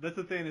 that's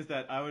the thing is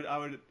that I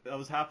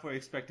was halfway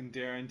expecting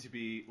Darren to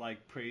be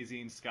like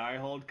praising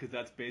Skyhold because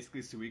that's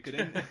basically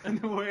Suikoden in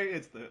the way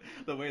it's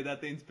the way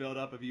that thing's built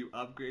up of you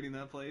upgrading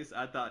that place.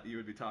 I thought you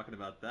would be talking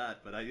about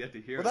that, but I yet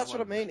to hear. Well, that's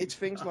what I mean. It's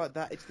things like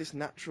that. It's this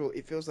natural.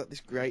 It feels like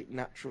this great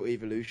natural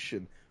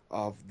evolution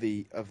of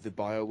the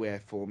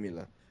BioWare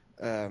formula,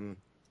 and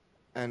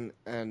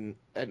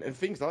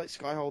things like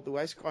Skyhold. The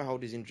way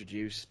Skyhold is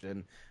introduced,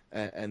 and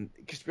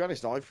because to be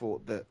honest, I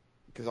thought that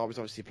because I was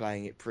obviously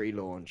playing it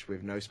pre-launch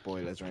with no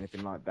spoilers or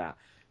anything like that,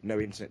 no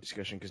internet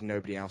discussion because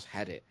nobody else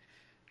had it,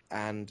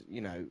 and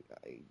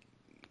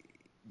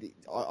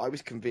I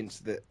was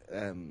convinced that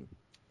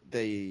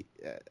the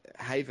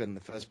Haven,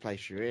 the first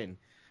place you're in,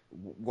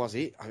 was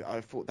it.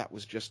 I thought that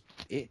was just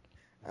it,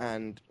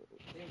 and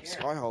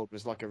Skyhold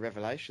was like a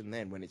revelation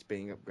then when it's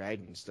being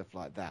upgraded and stuff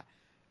like that.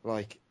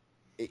 Like,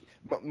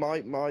 but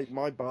my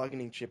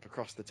bargaining chip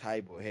across the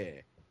table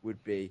here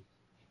would be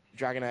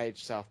Dragon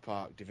Age, South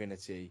Park,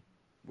 Divinity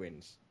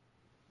wins.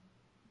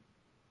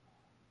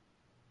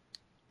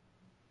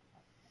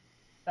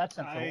 That's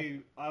simple.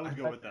 I would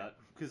go with that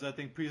because I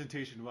think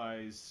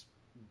presentation-wise,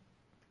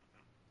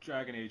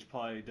 Dragon Age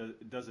probably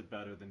does it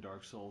better than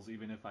Dark Souls,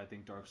 even if I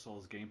think Dark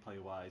Souls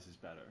gameplay-wise is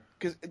better.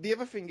 Because the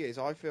other thing is,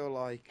 I feel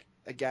like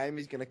a game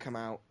is going to come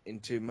out in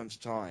 2 months'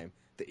 time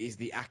that is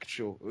the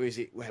actual, or is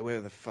it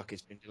where the fuck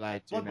it's been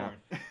delayed to now?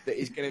 That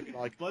is going to be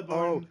like,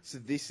 oh, so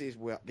this is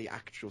what the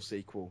actual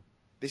sequel.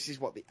 This is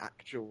what the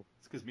actual.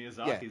 It's because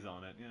Miyazaki's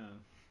on it, yeah.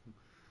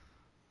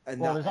 And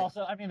well, there's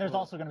also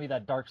going to be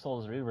that Dark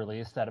Souls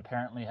re-release that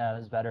apparently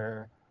has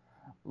better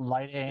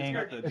lighting.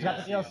 It's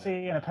got the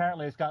DLC, and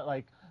apparently it's got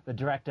like the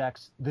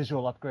DirectX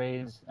visual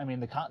upgrades. I mean,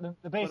 the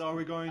base. But are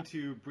we going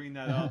to bring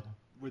that up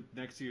with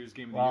next year's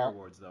Game of the Year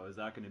awards, though? Is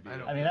that going to be?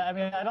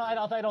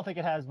 I don't think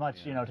it has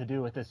much, to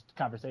do with this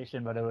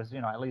conversation. But it was,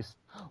 at least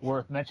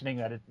worth mentioning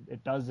that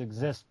it does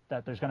exist.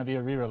 That there's going to be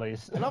a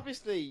re-release. And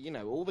obviously,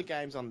 all the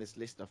games on this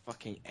list are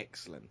fucking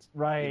excellent.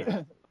 Right.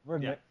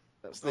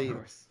 That's the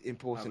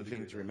important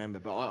thing to remember.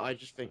 But I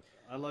just think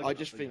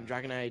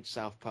Dragon Age,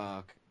 South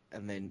Park,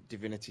 and then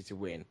Divinity to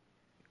win.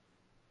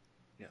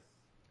 Yeah,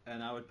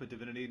 and I would put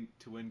Divinity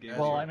to win Game.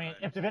 Well, I mean,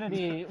 if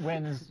Divinity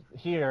wins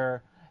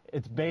here,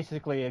 it's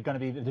basically going to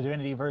be the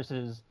Divinity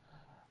versus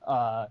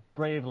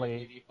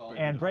Bravely,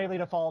 and Bravely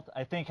Default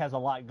I think has a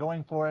lot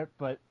going for it,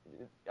 but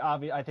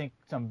I think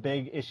some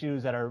big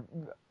issues that are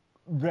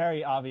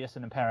very obvious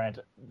and apparent.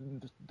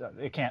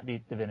 It can't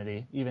beat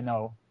Divinity, even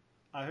though.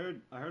 I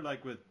heard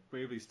like with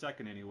Bravely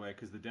second anyway,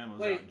 because the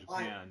demo's out in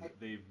Japan.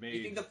 They've made. Do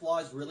you think the flaw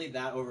is really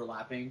that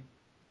overlapping?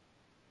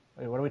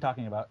 Wait, what are we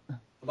talking about?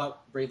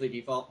 About Bravely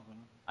Default?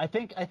 I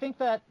think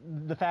that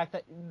the fact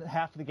that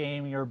half the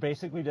game you're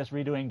basically just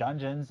redoing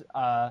dungeons.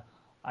 I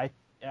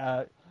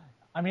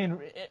mean,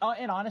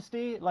 in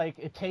honesty, like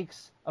it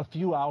takes a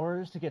few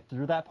hours to get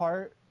through that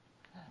part.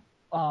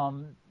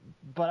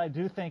 But I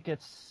do think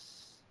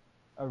it's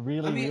a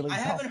really. I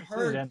haven't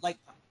heard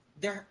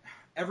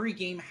every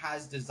game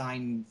has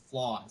design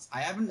flaws.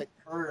 I haven't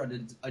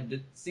heard a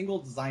single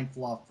design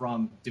flaw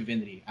from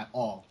Divinity at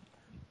all.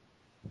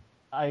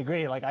 I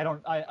agree. Like I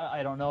don't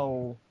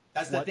know.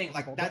 That's the thing.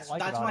 Like that's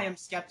why I'm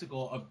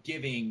skeptical of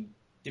giving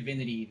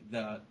Divinity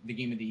the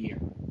Game of the Year.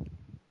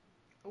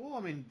 Well, I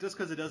mean, just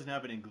because it doesn't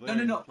have any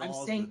glaring No. flaws,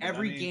 I'm saying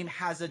every game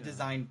has a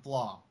design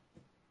flaw.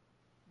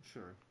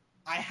 Sure.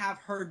 I have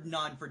heard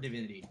none for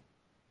Divinity.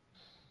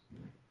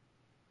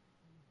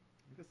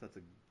 I guess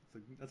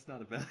that's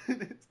not a bad.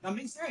 I'm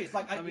being serious.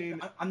 Like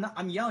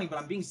I'm yelling, but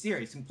I'm being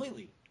serious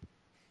completely.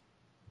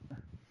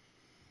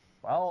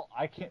 Well,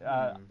 I can't.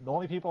 The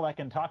only people that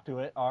can talk to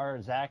it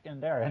are Zach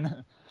and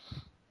Darren.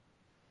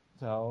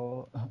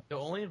 So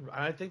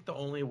I think the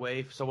only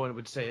way someone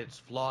would say it's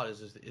flawed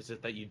is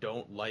it that you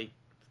don't like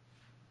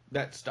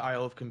that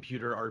style of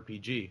computer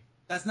RPG.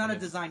 That's not a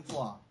design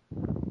flaw.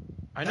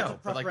 I know,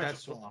 but like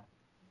flaw.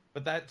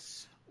 But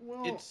that's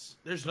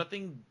there's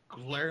nothing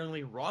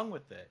glaringly wrong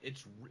with it.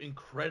 It's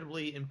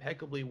incredibly,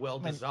 impeccably well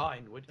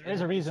designed.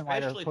 There's a reason why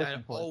especially that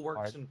it all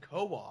works in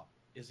co-op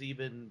is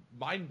even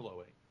mind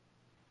blowing.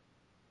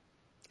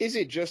 Is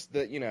it just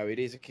that it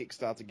is a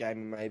Kickstarter game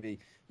and maybe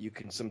you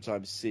can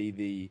sometimes see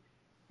the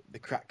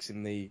cracks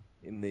in the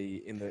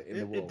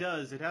wall? It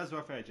does. It has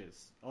rough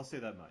edges. I'll say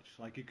that much.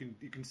 Like you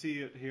can see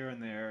it here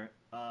and there.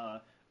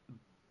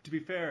 To be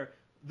fair,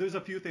 there's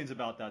a few things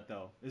about that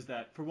though. Is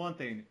that for one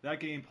thing, that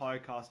game probably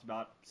cost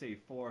about say $4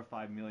 or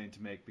 $5 million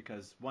to make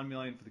because $1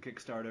 million for the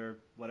Kickstarter,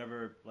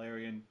 whatever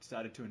Larian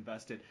decided to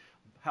invest it.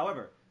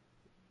 However,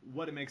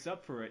 what it makes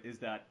up for it is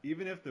that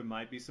even if there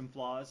might be some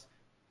flaws,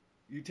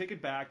 you take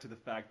it back to the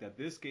fact that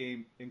this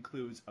game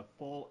includes a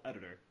full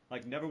editor,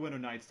 like Neverwinter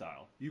Night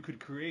style. You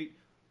could create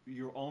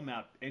your own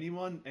map.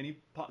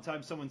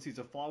 Anytime someone sees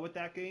a flaw with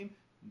that game,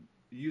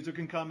 the user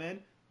can come in.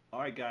 All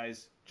right,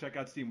 guys, check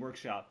out Steam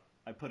Workshop.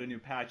 I put a new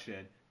patch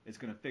in. It's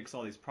going to fix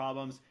all these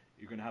problems.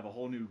 You're going to have a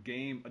whole new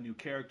game, a new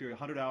character,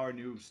 100-hour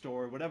new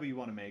story, whatever you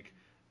want to make.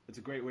 It's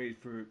a great way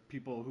for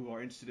people who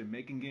are interested in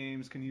making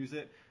games can use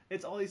it.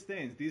 It's all these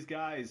things. These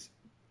guys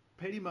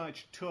pretty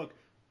much took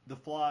the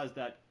flaws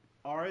that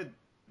are,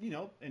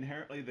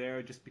 inherently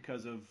there just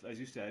because of, as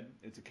you said,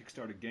 it's a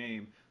Kickstarter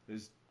game.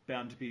 There's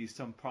bound to be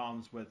some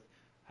problems with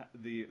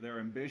their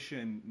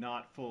ambition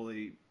not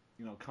fully,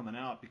 coming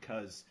out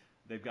because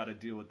they've got to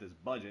deal with this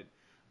budget.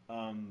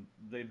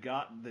 They've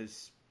got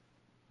this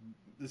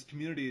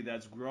community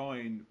that's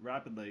growing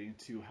rapidly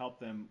to help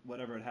them,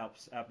 whatever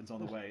happens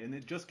on the way. And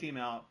it just came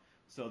out,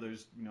 so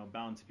there's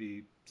bound to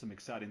be some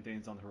exciting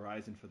things on the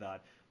horizon for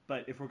that.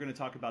 But if we're going to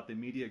talk about the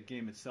immediate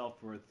game itself,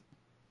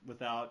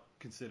 without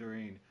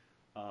considering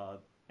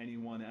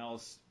anyone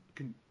else,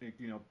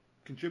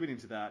 contributing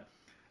to that,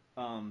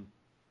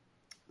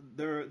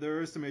 there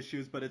are some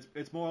issues, but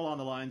it's more along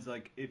the lines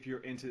like if you're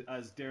into,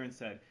 as Darren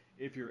said,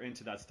 if you're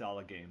into that style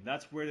of game.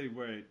 That's really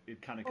where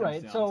it kind of comes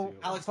Right, down so-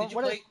 to. Alex, From did you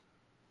what play?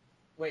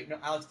 Wait, no,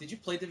 Alex, did you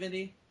play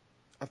Divinity?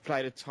 I've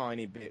played a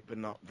tiny bit, but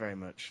not very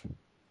much.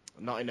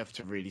 Not enough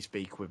to really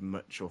speak with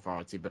much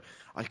authority, but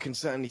I can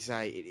certainly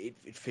say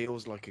it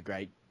feels like a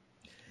great.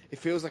 It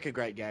feels like a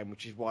great game,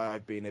 which is why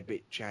I've been a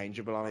bit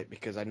changeable on it,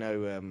 because I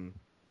know,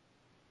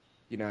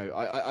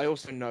 I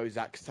also know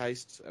Zach's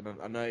taste, and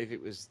I know if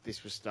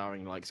this was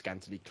starring like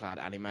scantily clad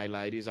anime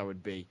ladies, I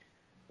would be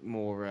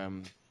more. I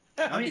mean,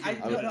 I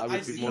would I've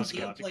be seen more gameplay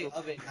skeptical.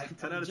 of it.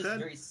 10 out I'm of just 10.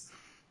 very.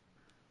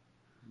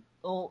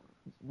 Well,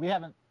 we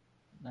haven't.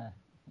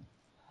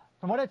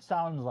 From what it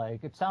sounds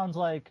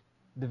like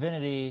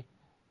Divinity.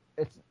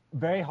 It's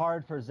very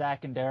hard for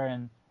Zach and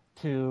Darren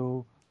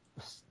to,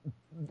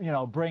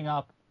 bring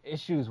up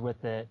issues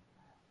with it.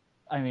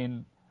 I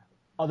mean,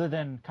 other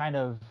than kind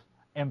of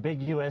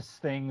ambiguous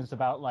things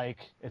about like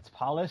its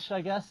polish,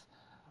 I guess.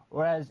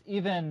 Whereas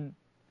even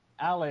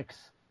Alex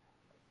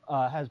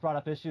has brought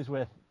up issues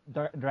with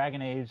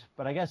Dragon Age,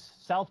 but I guess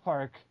South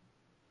Park.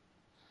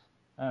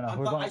 I don't know.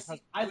 We're going.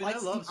 I love like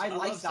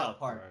South South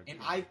Park, Park, and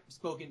yeah. I've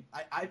spoken.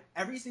 I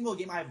every single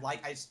game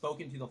I've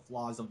spoken to the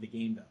flaws of the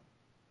game though.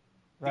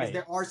 Right.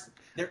 Because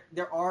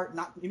there are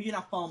not, maybe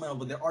not fundamental,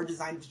 but there are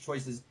design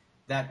choices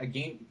that a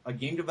game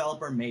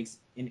developer makes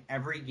in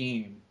every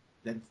game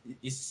that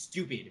is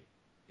stupid.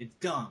 It's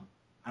dumb.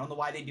 I don't know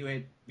why they do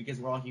it, because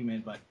we're all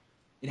human, but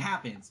it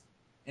happens.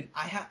 And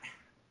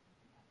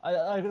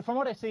From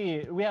what I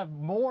see, we have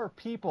more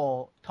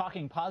people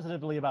talking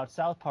positively about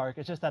South Park.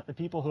 It's just that the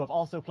people who have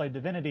also played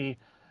Divinity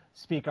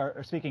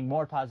are speaking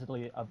more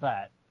positively of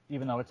that,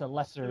 even though it's a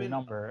lesser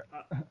number.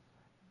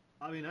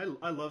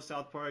 I love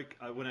South Park.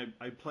 When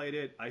I played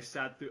it, I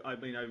sat through. I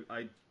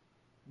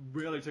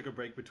really took a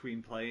break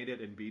between playing it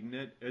and beating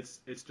it. It's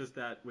just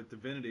that with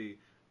Divinity,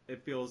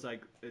 it feels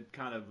like it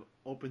kind of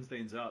opens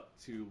things up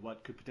to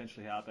what could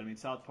potentially happen. I mean,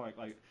 South Park,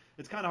 like,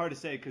 it's kind of hard to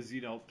say because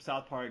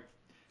South Park.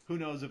 Who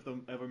knows if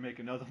they'll ever make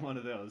another one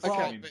of those?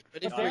 Okay, I mean,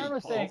 but if Darren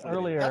was saying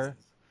earlier,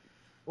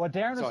 what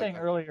Darren was saying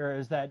earlier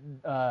is that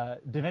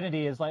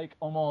Divinity is like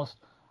almost,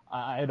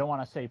 I don't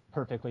want to say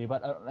perfectly,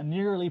 but a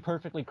nearly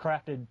perfectly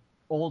crafted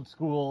old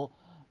school,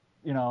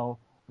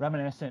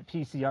 reminiscent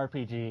PC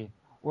RPG.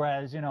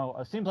 Whereas,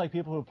 it seems like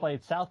people who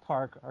played South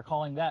Park are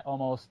calling that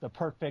almost the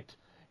perfect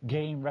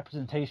game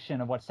representation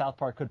of what South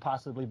Park could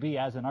possibly be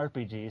as an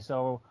RPG.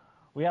 So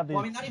we have these.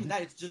 well, I mean, not even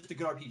that. It's just a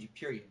good RPG.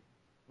 Period.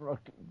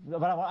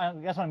 But I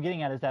guess what I'm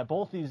getting at is that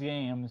both these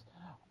games,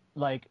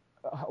 like,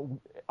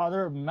 are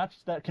there much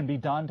that can be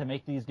done to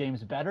make these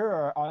games better,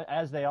 or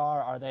as they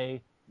are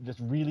they just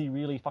really,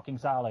 really fucking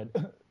solid?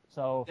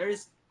 So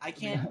I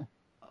can't.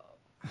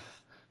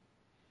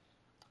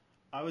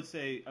 I would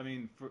say, I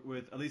mean,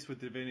 at least with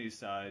Divinity's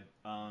side,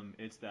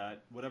 it's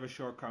that whatever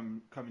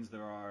shortcomings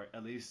there are,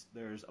 at least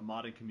there's a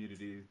modding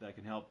community that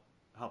can help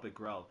it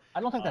grow.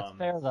 I don't think that's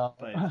fair, though.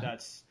 But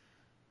that's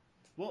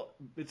well,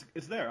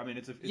 it's there. I mean,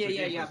 it's a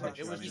game But for it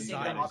was I mean, just you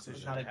saying guys- that option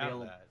is not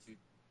available to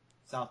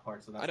South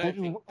Park, so that's. I don't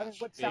think-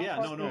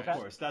 Of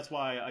course. That's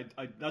why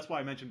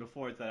I mentioned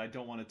before is that I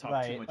don't want to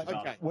talk too much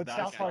about that. Would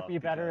South Park be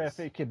better if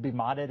it could be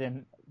modded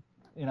and,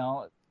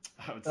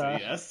 I would say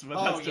yes, but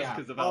that's just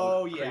because of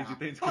how crazy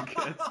things can get.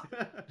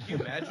 Can you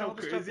imagine all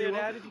the stuff they'd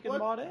add if you could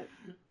mod it?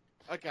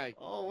 Okay.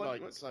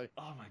 So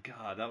Oh my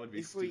god, that would be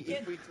If we-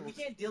 stupid. We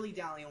can't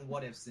dilly-dally on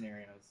what-if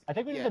scenarios. I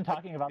think we've Yeah, been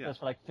talking about yeah. this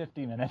for like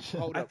 50 minutes.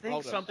 Hold I up, think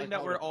hold up, something that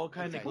hold we're up. all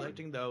kind of Okay.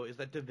 neglecting, though, is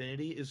that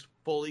Divinity is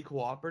fully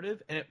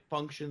cooperative and it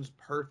functions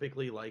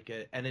perfectly like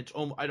it. And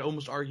I'd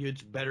almost argue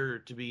it's better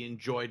to be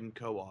enjoyed in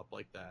co-op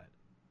like that.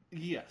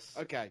 Yes.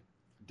 Okay.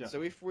 So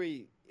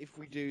Definitely. if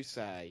we do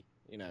say,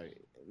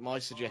 my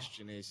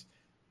suggestion is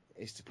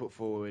to put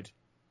forward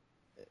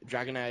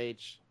Dragon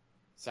Age,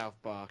 South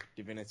Park,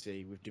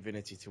 Divinity, with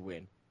Divinity to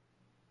win.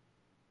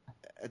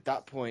 At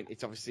that point,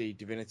 it's obviously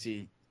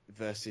Divinity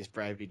versus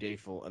Bravely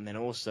Default, and then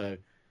also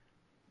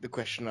the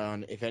question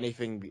on if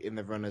anything in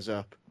the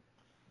runners-up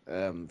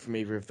from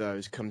either of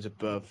those comes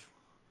above,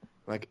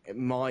 like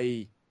my.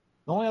 The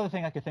only other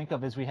thing I could think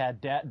of is we had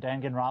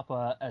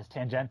Danganronpa as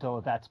tangential.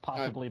 If that's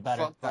possibly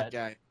better. Fuck that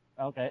game.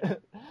 Okay.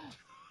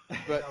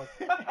 But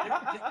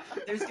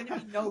There's going to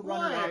be no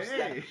runner-ups Why?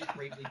 that beat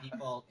Bravely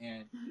Default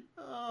and.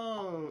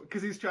 Oh,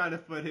 because he's trying to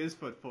put his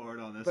foot forward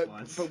on this but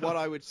one. what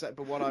I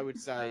would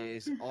say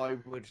is I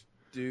would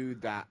do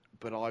that,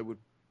 but I would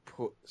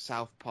put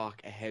South Park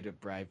ahead of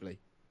Bravely.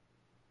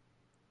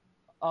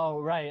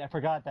 Oh, right. I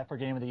forgot that for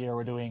Game of the Year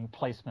we're doing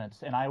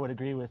placements, and I would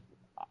agree with.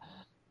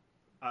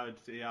 I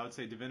would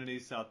say Divinity,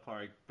 South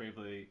Park,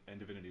 Bravely, and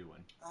Divinity win.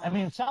 I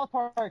mean, South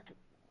Park.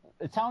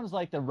 It sounds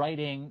like the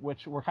writing,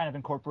 which we're kind of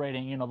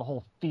incorporating, the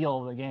whole feel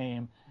of the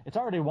game. It's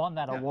already won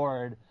that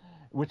award,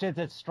 which is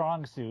its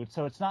strong suit.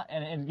 So it's not,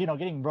 and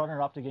getting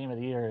runner-up to Game of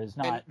the Year is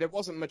not. And there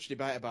wasn't much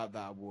debate about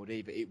that award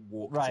either. It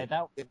walked Right, it.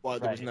 that- There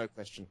was right. no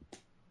question.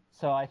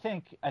 So I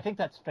think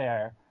that's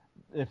fair.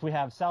 If we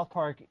have South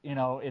Park,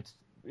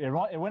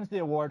 it wins the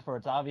award for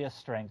its obvious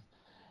strength.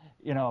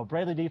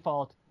 Bravely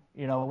Default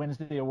wins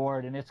the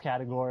award in its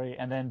category,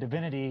 and then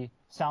Divinity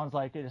sounds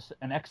like it's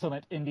an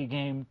excellent indie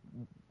game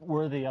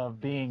worthy of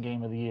being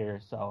Game of the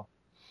Year. So,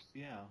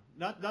 yeah,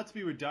 not to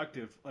be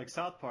reductive, like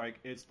South Park,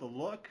 it's the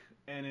look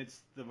and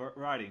it's the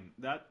writing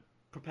that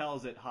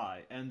propels it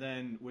high, and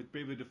then with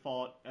Bravely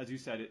Default, as you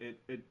said,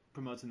 it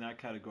promotes in that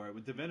category.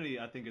 With Divinity,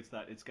 I think it's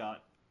that it's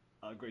got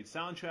a great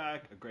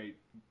soundtrack, a great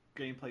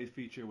gameplay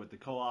feature with the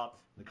co-op,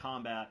 the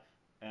combat,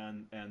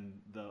 and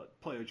the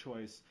player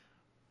choice.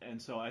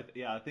 And so I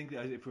think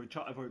that if we're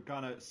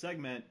gonna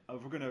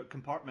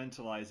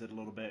compartmentalize it a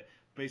little bit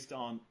based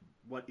on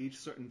what each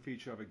certain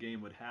feature of a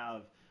game would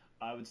have,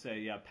 I would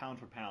say pound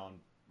for pound.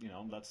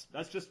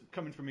 That's just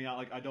coming from me.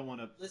 I don't want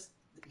to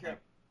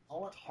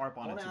harp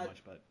on it too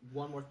much, but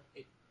one more.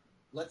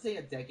 Let's say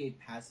a decade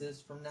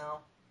passes from now.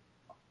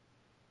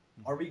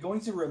 Are we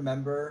going to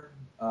remember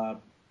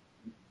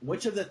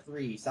which of the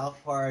three, South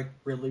Park,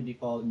 Bravely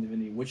Default, and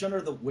Divinity? Which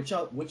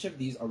of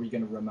these are we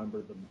going to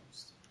remember the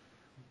most?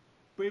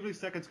 Bravely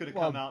Second's going to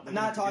come out. I'm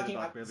not talking.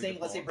 I'm saying,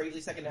 let's say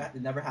Bravely Second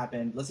never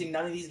happened. Let's say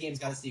none of these games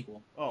got a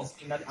sequel. Oh,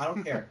 I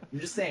don't care. I'm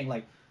just saying,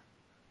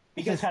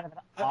 because kind of an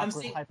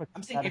awkward,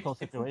 I'm saying if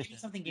situation.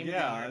 Something Game of the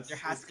Year,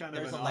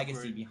 there's a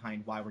legacy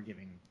behind why we're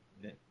giving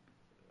it.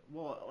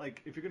 Well,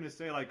 if you're going to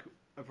say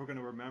if we're going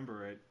to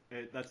remember it,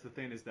 that's the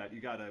thing is that you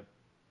got to.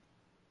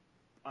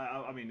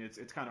 I mean, it's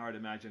kind of hard to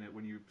imagine it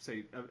when you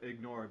say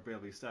ignore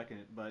Bravely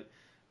Second, but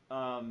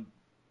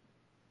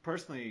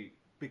personally,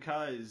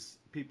 because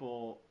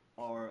people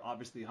are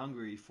obviously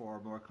hungry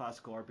for more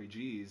classical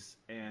RPGs,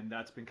 and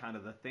that's been kind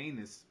of the thing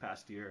this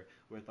past year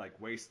with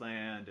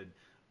Wasteland and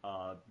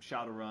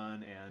Shadowrun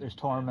and there's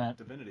Torment,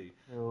 and Divinity.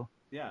 Too.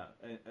 Yeah,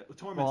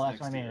 Torment's well,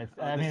 next year.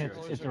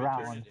 It's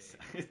around.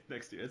 It's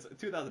next year. It's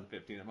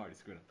 2015. I'm already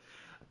screwing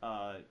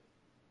up.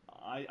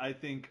 I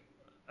think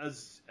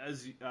as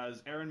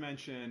Aaron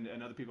mentioned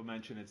and other people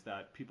mentioned, it's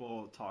that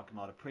people talk a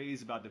lot of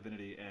praise about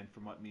Divinity, and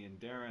from what me and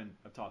Darren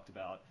have talked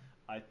about,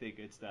 I think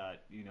it's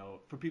that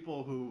for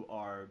people who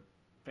are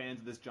fans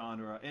of this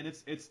genre, and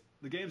it's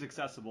the game's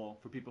accessible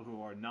for people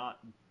who are not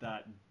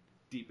that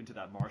deep into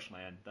that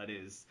marshland that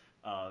is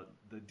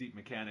the deep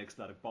mechanics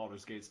that a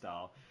Baldur's Gate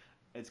style.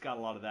 It's got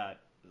a lot of that.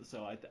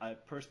 So I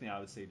personally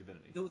would say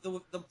Divinity.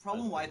 The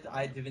problem with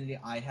Divinity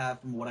I have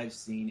from what I've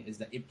seen is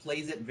that it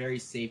plays it very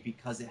safe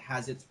because it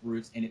has its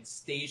roots and it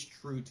stays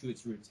true to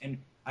its roots, and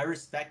I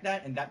respect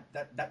that, and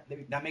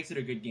that makes it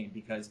a good game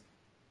because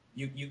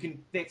you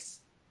can fix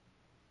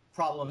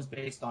problems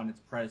based on its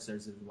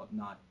predecessors and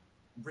whatnot.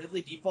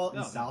 Bravely Default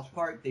and South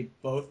Park, they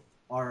both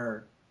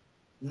are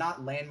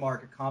not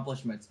landmark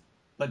accomplishments,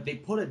 but they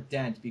put a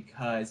dent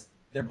because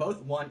they're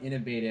both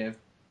innovative,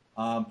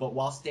 but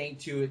while staying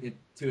to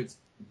its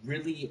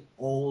really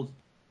old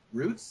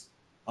roots,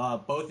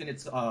 both in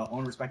its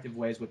own respective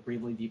ways. With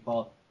Bravely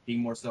Default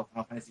being more so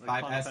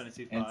Final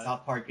Fantasy V and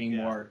South Park being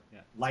more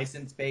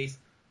license based,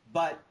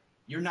 but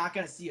you're not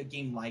going to see a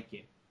game like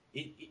it.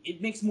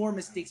 It makes more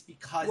mistakes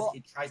because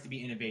it tries to be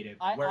innovative.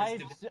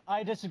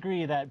 I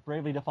disagree that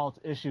Bravely Default's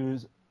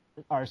issues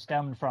are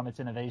stemmed from its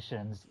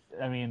innovations.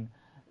 I mean,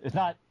 it's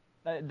not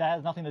that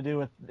has nothing to do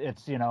with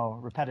its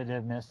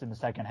repetitiveness in the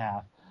second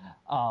half,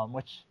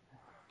 which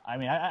I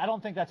mean I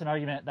don't think that's an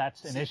argument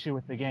that's an issue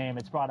with the game.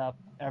 It's brought up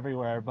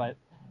everywhere, but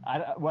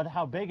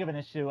how big of an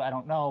issue I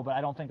don't know, but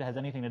I don't think that has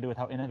anything to do with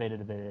how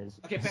innovative it is.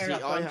 Okay, fair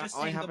enough. I'm just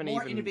saying the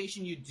more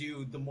innovation you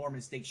do, the more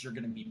mistakes you're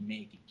going to be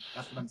making.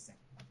 That's what I'm saying.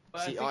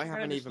 But I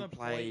haven't even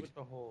played. With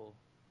the whole...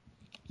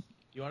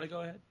 You want to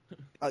go ahead?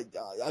 I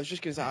was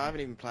just going to say I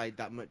haven't even played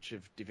that much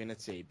of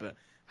Divinity, but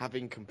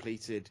having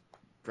completed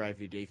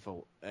Bravely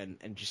Default and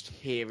just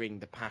hearing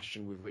the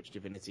passion with which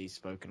Divinity is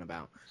spoken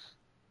about,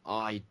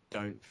 I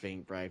don't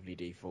think Bravely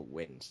Default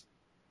wins.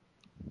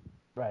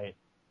 Right.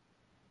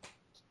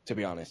 To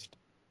be honest,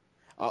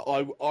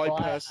 I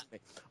personally,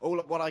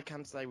 what I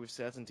can say with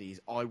certainty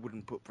is I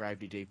wouldn't put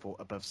Bravely Default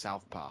above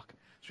South Park.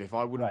 So if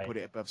I wouldn't put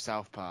it above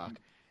South Park,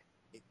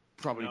 it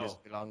probably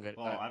doesn't belong.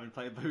 I haven't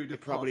played Bravely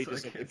Default.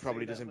 It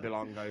probably so doesn't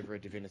belong over a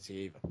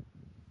Divinity either.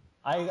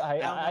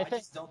 I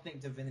just don't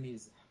think Divinity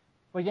is.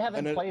 Well, you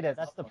haven't played it.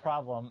 That's the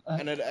problem.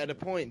 And at a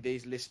point,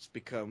 these lists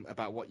become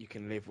about what you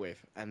can live with,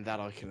 and that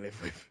I can live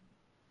with,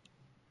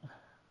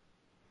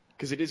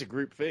 because it is a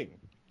group thing.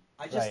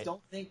 I just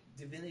don't think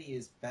Divinity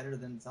is better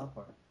than South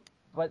Park.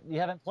 But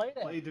you haven't played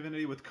it. Play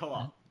Divinity with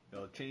co-op.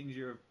 It'll change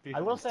your... I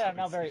will say I'm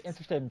now very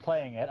interested in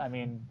playing it. I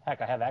mean,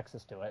 heck, I have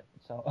access to it,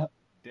 so...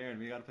 Darren,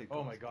 we gotta play co-op.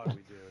 Oh my god,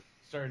 we do.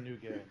 Start a new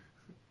game.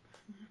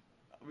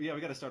 Yeah,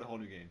 we gotta start a whole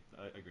new game.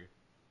 I agree.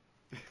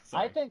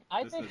 I think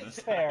it's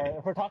fair,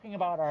 if we're talking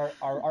about our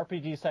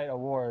RPG site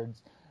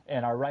awards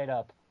and our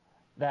write-up,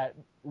 that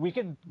we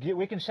can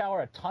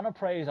shower a ton of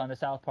praise on the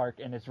South Park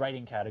in its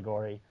writing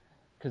category,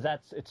 because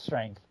that's its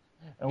strength.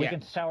 And we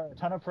can shower a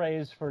ton of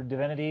praise for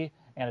Divinity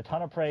and a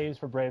ton of praise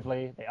for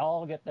Bravely. They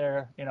all get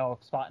their,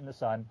 spot in the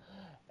sun.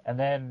 And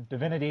then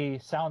Divinity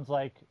sounds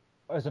like,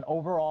 as an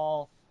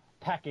overall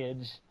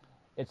package,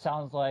 it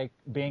sounds like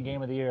being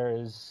Game of the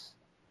Year is,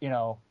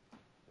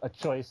 a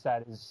choice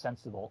that is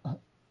sensible.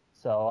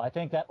 So I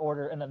think that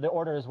order, and the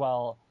order as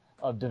well,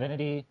 of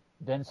Divinity,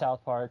 then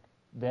South Park,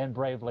 then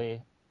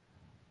Bravely.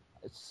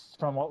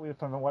 From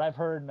what I've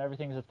heard and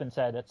everything that's been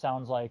said, it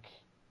sounds like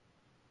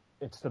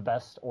it's the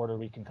best order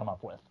we can come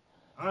up with.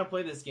 I'm gonna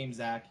play this game,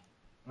 Zach.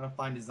 I'm gonna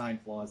find design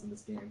flaws in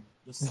this game.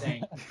 Just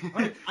saying.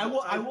 I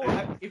will.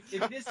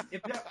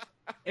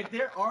 If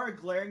there are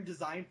glaring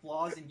design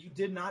flaws and you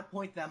did not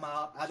point them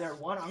out, either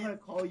one, I'm gonna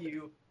call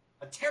you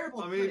a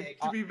terrible critic.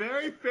 to be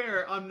very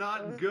fair, I'm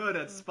not good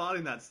at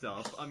spotting that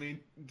stuff. I mean,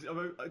 tell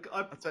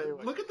you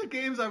what. look at the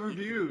games I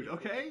reviewed,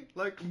 okay?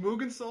 Like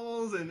Mugen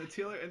Souls and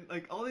Atelier and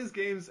like all these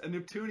games and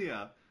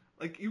Neptunia.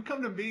 Like you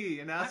come to me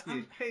and ask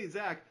me, hey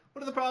Zach,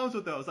 what are the problems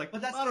with those? Like,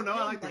 But that's I don't the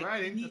know. I thing, like the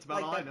writing. you That's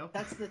about all I know.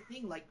 That's the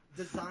thing. Like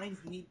designs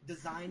need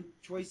design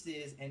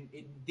choices, and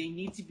they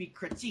need to be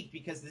critiqued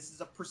because this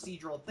is a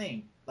procedural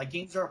thing. Like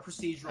games are a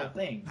procedural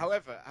thing.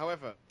 However,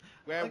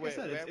 where Like I we're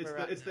said, where we're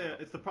at now,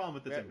 it's the problem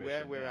with this ambition.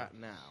 where we're yeah. at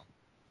now,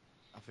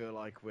 I feel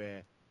like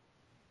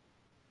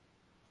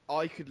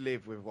I could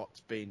live with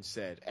what's been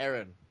said.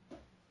 Aaron,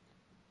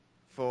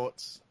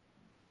 thoughts?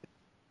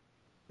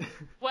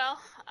 Well,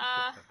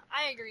 I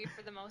agree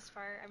for the most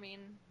part. I mean,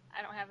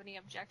 I don't have any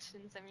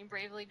objections. I mean,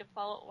 Bravely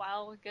Default,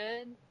 while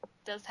good,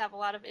 does have a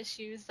lot of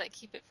issues that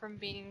keep it from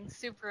being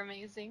super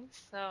amazing.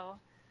 So,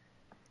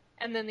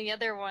 and then the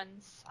other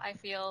ones, I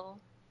feel,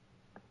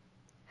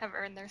 have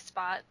earned their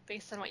spot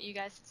based on what you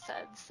guys have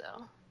said.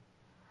 So,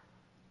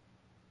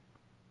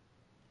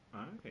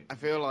 Okay. I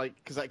feel like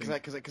because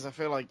I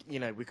feel like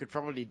we could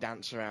probably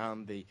dance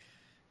around the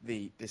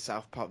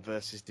South Park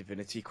versus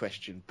Divinity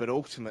question, but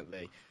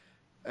ultimately,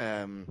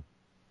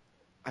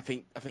 I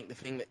think the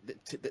thing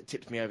that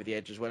tipped me over the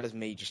edge, as well as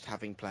me just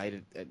having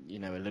played a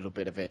little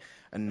bit of it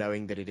and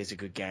knowing that it is a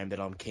good game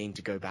that I'm keen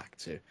to go back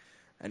to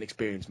and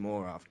experience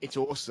more of. It's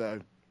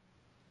also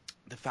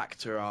the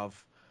factor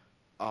of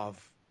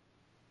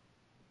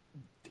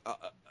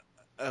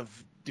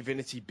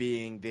Divinity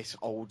being this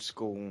old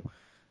school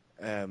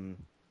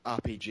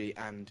RPG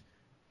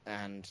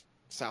and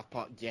South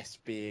Park, yes,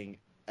 being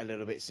a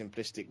little bit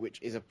simplistic,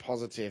 which is a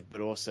positive,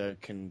 but also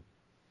can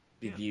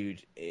be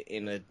viewed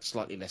in a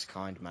slightly less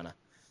kind manner.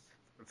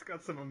 It's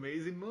got some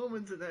amazing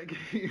moments in that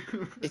game.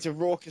 It's a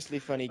raucously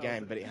funny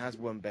game, but it has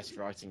won best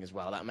writing as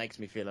well. That makes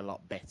me feel a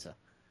lot better.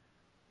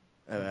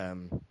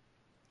 This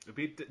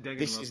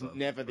is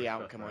never the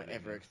outcome I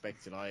ever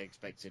expected. I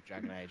expected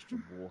Dragon Age to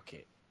walk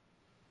it.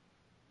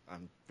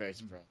 I'm very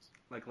surprised.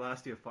 Like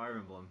last year, Fire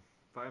Emblem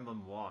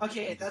walked.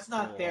 Okay, that's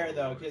not fair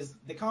though, because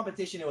the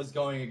competition it was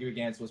going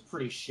against was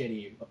pretty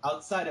shitty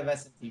outside of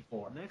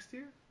SMT4. Next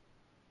year?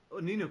 Oh,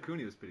 Ni no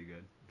Kuni was pretty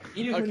good.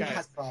 You know who Okay.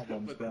 has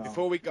problems, bro.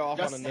 Before we go off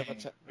Just on another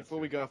saying. before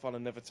we go off on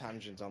another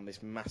tangent on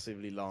this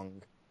massively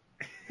long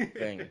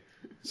thing,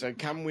 so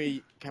can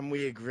we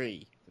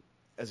agree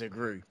as a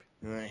group,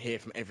 hear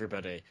from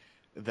everybody,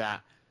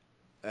 that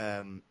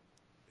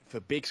for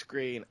big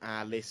screen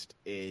our list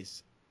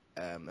is,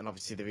 and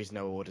obviously there is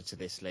no order to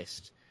this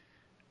list,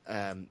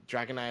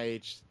 Dragon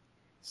Age,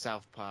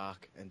 South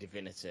Park, and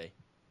Divinity.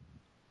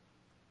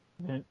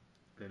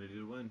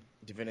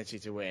 Divinity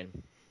to win.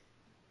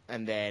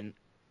 And then,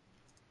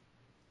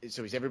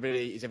 so is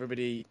everybody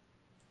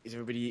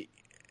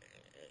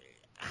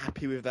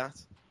happy with that?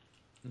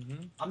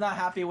 Mm-hmm. I'm not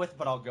happy with it,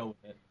 but I'll go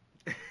with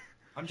it.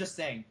 I'm just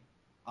saying.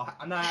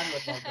 I'm not happy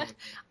with it, I'll go with it.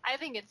 I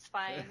think it's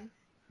fine.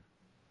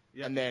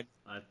 Yeah. And then,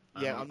 I'm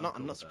I'm cool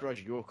not with surprised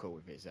you're cool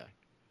with it, Zach.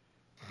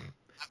 that.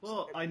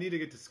 Well, I need to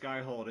get to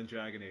Skyhold and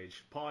Dragon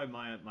Age. Probably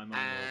my mind will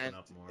And open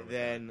up more. with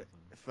then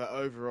that. for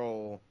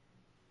overall,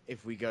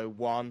 if we go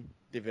 1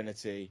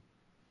 Divinity,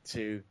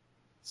 2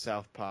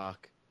 South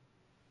Park,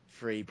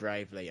 3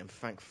 Bravely, and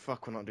thank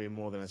fuck we're not doing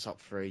more than a top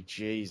 3.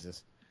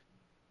 Jesus.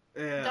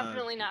 Yeah.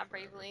 Definitely not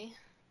Bravely.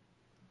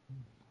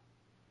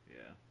 Yeah.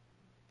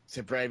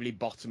 So Bravely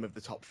bottom of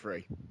the top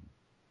 3.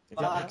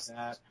 Fuck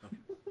that.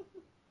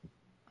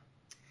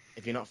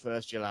 If you're not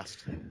first, you're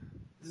last.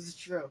 This is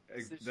true.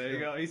 This is There you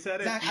true. go. He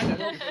said it. Zach, He I said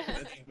will it. play this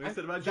That's game. what he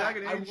said about Zach,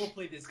 Dragon I Age. will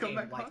play this Come game.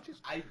 back, Like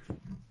conscious. I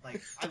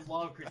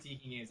love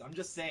critiquing games. I'm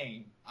just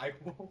saying, I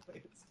will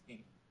play this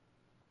game.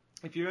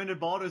 If you're into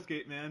Baldur's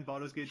Gate, man,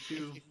 Baldur's Gate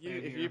 2.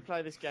 If you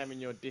play this game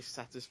and you're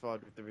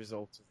dissatisfied with the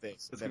result of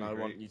this, That's then gonna I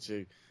be want great. you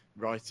to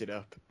write it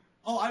up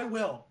Oh, I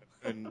will.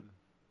 and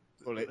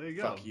call it There you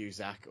go. "fuck you,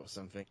 Zach" or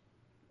something.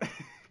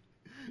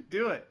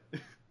 Do it.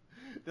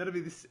 That'll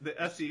be the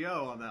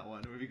SEO on that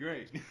one. It would be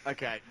great.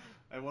 Okay.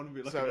 I want to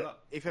be looking it So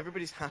up. if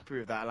everybody's happy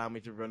with that, allow me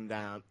to run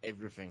down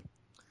everything.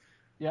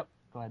 Yep,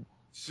 go ahead.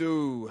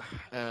 So,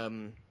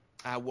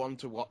 our one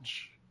to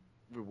watch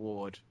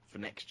reward for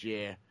next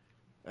year,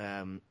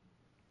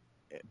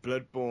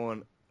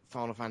 Bloodborne,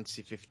 Final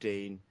Fantasy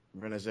 15,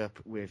 runners up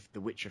with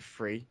The Witcher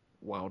 3,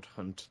 Wild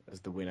Hunt as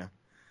the winner.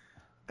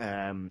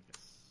 Best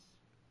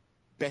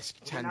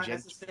We're not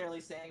tangent. necessarily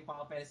saying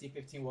Final Fantasy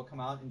 15 will come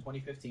out in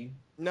 2015.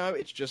 No,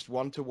 it's just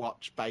one to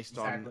watch based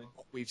Exactly. on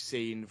what we've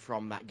seen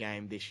from that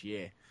game this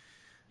year.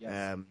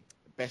 Yes.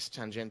 Best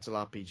tangential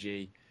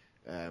RPG,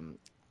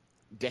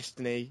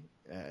 Destiny,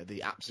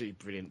 the absolutely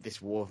brilliant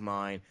This War of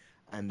Mine,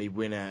 and the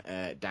winner,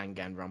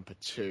 Danganronpa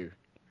 2.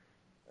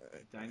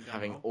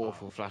 having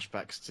awful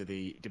flashbacks to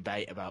the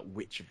debate about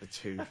which of the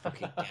two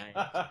fucking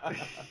games.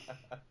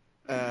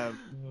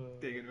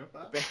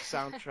 Best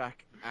soundtrack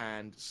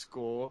and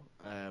score.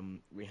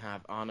 We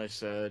have Arno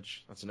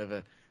Surge. That's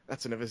another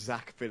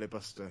Zach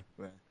filibuster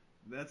there.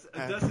 That's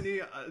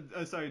Destiny.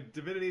 Sorry,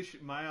 Divinity.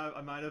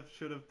 I might have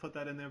should have put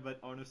that in there, but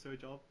Arno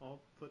Surge,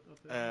 I'll put up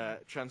there.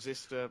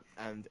 Transistor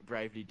and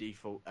Bravely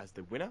Default as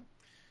the winner.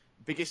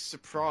 Biggest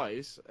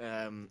surprise.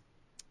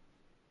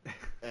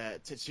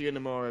 Tetsuya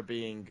Nomura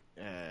being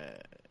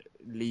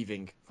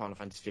leaving Final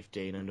Fantasy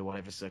 15 under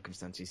whatever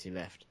circumstances he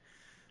left.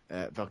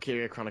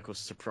 Valkyria Chronicles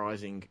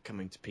surprising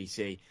coming to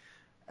PC,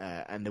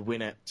 and the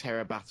winner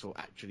Terra Battle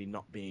actually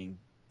not being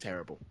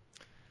terrible.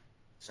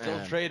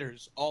 Still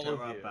traitors, all Terra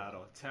of you.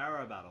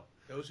 Terra Battle.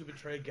 Those who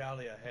betrayed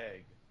Gallia,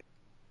 Haig.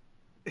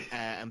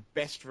 And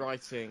best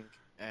writing,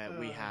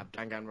 we have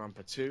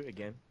Danganronpa 2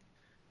 again,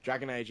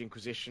 Dragon Age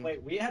Inquisition.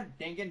 Wait, we had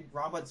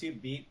Danganronpa 2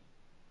 beat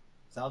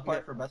South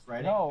Park for best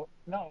writing? No.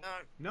 No.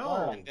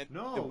 No. And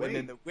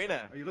then the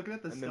winner. Are you looking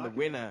at the? And then the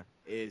winner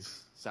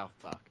is South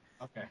Park.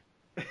 Okay.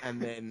 And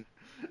then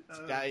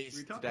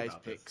today's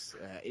picks,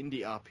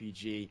 indie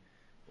RPG,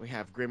 we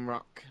have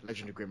Grimrock,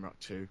 Legend of Grimrock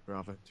 2,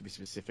 rather, to be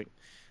specific.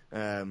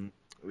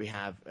 We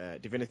have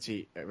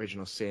Divinity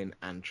Original Sin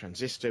and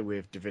Transistor,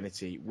 with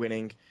Divinity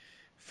winning.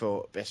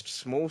 For best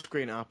small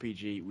screen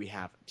RPG, we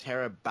have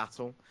Terra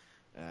Battle,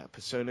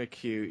 Persona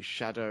Q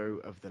Shadow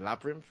of the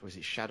Labyrinth. Was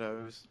it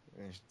Shadows?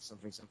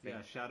 Something.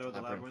 Yeah, Shadow of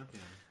the Labyrinth.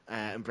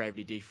 And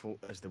Bravely Default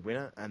as the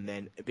winner. And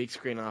then a big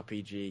screen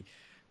RPG,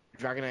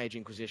 Dragon Age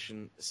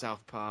Inquisition,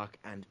 South Park,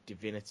 and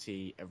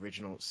Divinity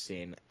Original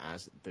Sin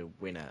as the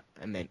winner.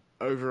 And then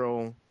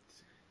overall,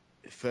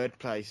 third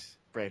place,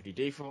 Bravely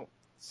Default,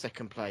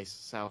 second place,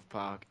 South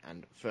Park,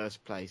 and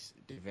first place,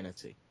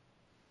 Divinity.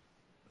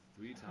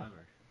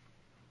 3-timer.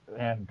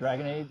 And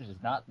Dragon Age is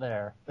not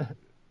there.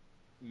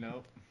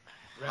 No.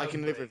 I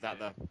can live with that,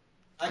 though.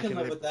 I can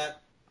live with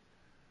that.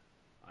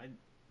 I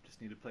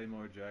just need to play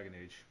more Dragon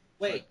Age.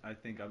 Wait. But I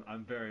think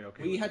I'm very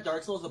okay. We had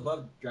Dark Souls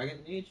above Dragon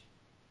Age?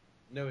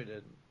 No, we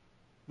didn't.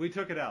 We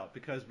took it out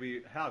because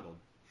we haggled.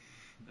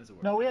 As it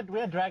were. No,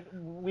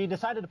 we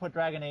decided to put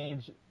Dragon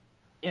Age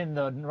in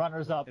the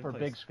runners-up In for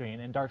place. big screen,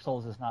 and Dark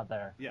Souls is not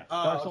there. Yeah.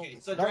 Dark Okay.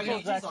 Souls- So Dark Dragon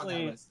Age Souls is on that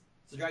actually- list.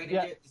 So Dragon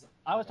Yeah. Age is...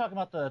 I was talking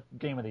about the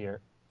Game of the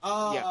Year.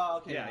 Oh, Yeah.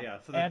 okay. Yeah.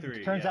 For the And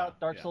three. turns yeah, out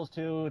Dark yeah. Souls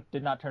 2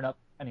 did not turn up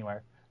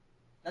anywhere.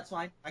 That's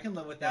fine. I can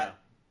live with that.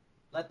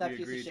 Let that We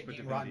piece of agreed shit for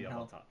game rot in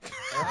Divinity up on hell. top.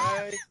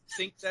 I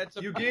think that's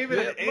a You gave it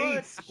an bit 8.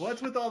 much.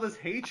 What's with all this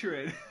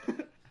hatred?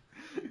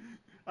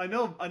 I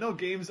know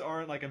games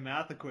aren't like a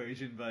math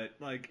equation, but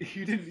like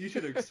you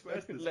should have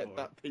expressed this Let more.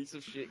 that piece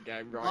of shit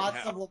game right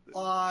Lots now. of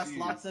applause, Jeez.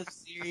 lots of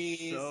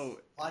series, So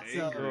lots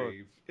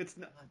angry. It's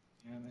not.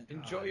 Damn it.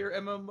 Enjoy your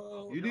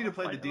MMO. You need to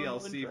play the Find your own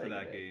DLC for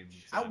that Dragon game.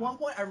 Age. At one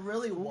point, I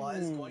really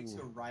was Ooh. going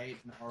to write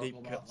an article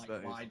Deep about cuts, like that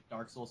is. why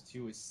Dark Souls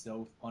 2 is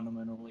so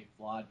fundamentally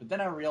flawed, but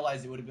then I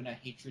realized it would have been a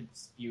hatred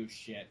spew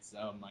shit. So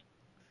I'm like,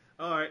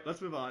 All right,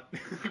 let's move on.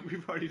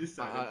 We've already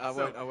decided. I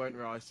So- won't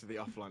rise to the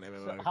offline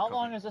MMO. So how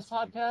long is this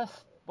podcast?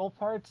 Both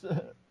parts?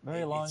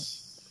 Very long.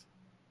 It's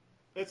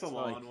a It's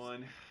long like-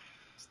 one.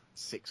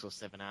 6 or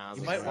 7 hours.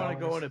 You or might so. want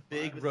to go on a Five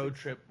big or road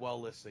six. trip while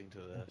listening to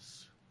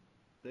this.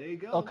 There you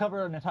go. I'll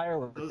cover an entire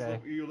Those workday.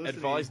 of you listening,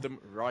 Advise them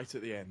right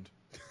at the end.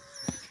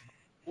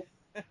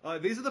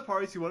 These are the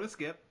parts you want to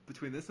skip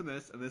between this and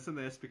this and this and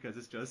this because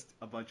it's just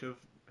a bunch of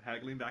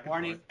haggling back and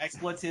warning, forth.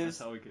 expletives,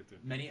 That's how we get to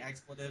it. many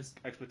expletives.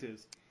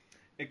 Expletives.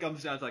 It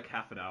comes down to like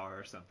half an hour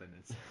or something.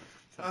 It's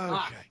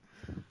Okay.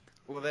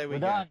 Well, there we We're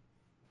go. done.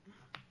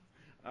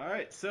 all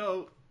right.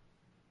 So,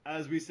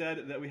 as we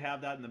said, that we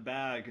have that in the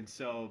bag, and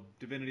so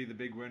Divinity the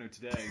big winner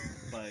today.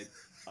 But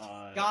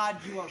God,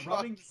 you are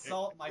rubbing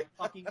salt in my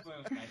fucking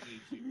wound. I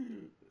hate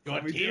you.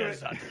 when we do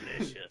tears it- are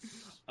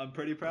delicious. I'm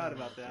pretty proud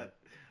about that.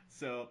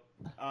 So,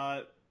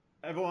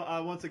 everyone, I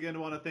once again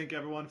want to thank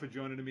everyone for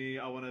joining me.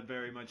 I want to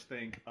very much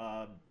thank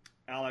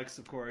Alex,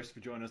 of course, for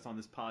joining us on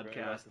this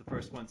podcast, the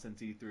first one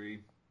since E3.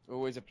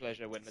 Always a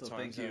pleasure when the So time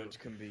thank you. zones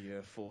can be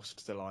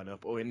forced to line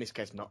up, or in this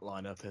case, not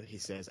line up. He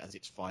says as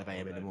it's 5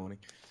 a.m. in the morning.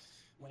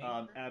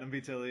 Adam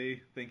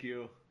Vitali, thank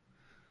you.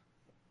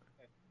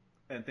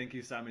 And thank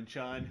you, Simon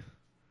Chan,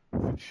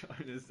 for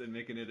joining us and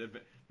making it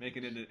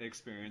an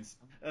experience.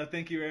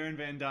 Thank you, Aaron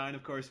Van Dyne,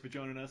 of course, for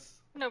joining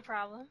us. No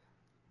problem.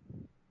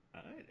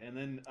 All right, and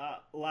then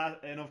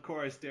and of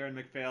course, Darren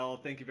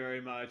McPhail, thank you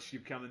very much.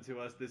 You've come into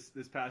us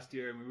this past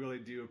year, and we really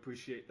do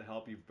appreciate the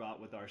help you've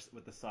brought with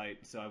the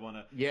site. So I want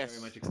to Yes.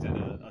 very much extend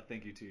a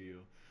thank you to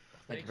you.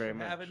 Thank you Thanks very for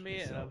much. having me,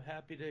 and So- I'm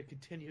happy to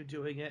continue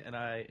doing it, and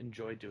I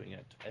enjoy doing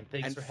it. And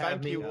thanks And for thank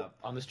having me you-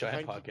 on this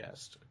giant thank you-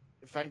 podcast.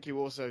 Thank you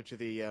also to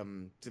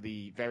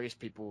the various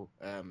people,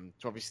 to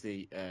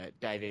obviously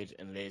David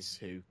and Liz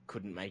who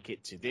couldn't make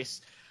it to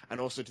this, and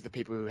also to the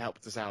people who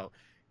helped us out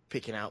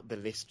picking out the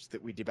lists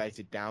that we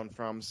debated down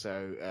from.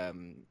 So,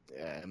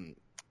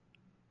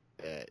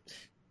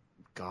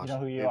 God, You know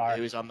who you are.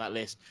 who is on that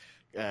list?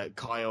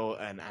 Kyle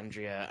and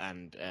Andrea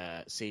and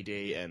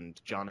CD and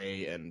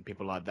Johnny and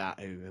people like that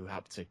who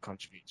helped to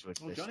contribute to it.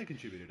 Well, Johnny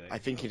contributed. I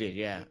think he did,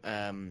 yeah.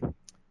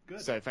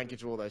 Good. So thank you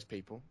to all those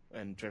people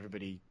and to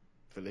everybody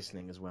for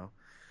listening as well.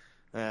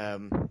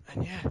 And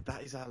yeah,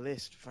 that is our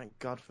list. Thank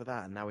God for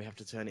that. And now we have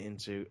to turn it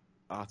into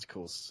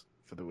articles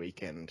for the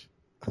weekend.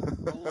 Oh,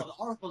 well, the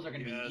articles are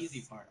going to be Yes. the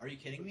easy part. Are you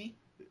kidding me?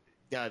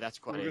 No, that's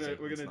quite We're easy.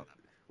 gonna- we're It's gonna- not that bad.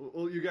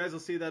 Well, you guys will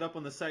see that up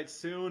on the site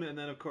soon, and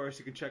then of course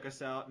you can check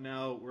us out.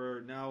 Now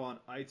we're now on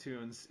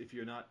iTunes if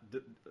you're not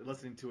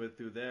listening to it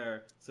through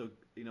there. So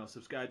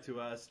subscribe to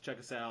us, check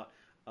us out,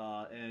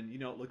 and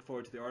look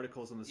forward to the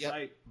articles on the Yep.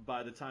 site.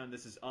 By the time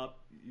this is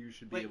up, you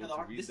should be Wait, able no,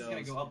 to read this those is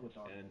going to go up with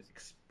the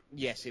articles. and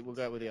Yes, it will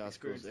go with the articles.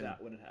 experience And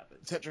that when it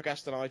happens.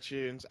 Tetracast on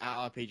iTunes, at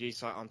RPG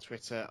Site on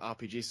Twitter,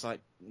 RPG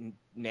Site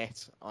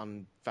Net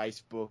on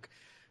Facebook.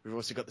 We've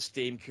also got the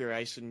Steam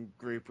Curation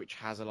group, which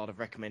has a lot of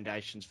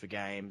recommendations for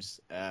games.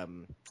 Got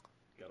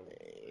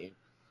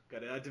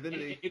to add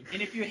Divinity.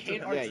 And if you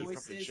hate our Yeah, you probably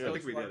choices, should. I go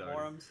think we to our did already.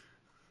 forums.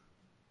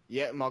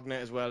 Yeah, Mogna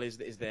as well is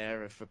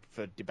there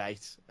for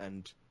debate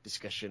and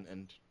discussion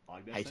and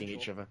Magnet hating Central.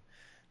 each other.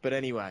 But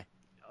anyway,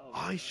 Oh my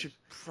I gosh. should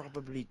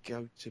probably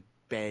go to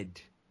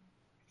bed.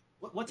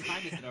 What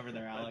time is it over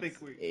there, Alex? I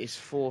think It's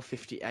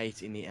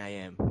 4:58 in the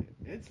AM.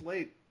 it's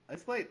late.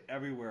 It's late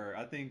everywhere.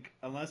 I think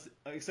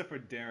except for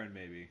Darren,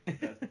 maybe.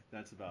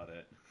 That's about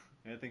it.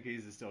 I think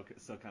he's still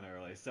kind of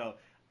early. So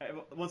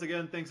once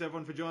again, thanks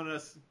everyone for joining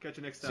us. Catch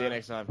you next time. See you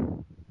next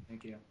time.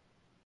 Thank you.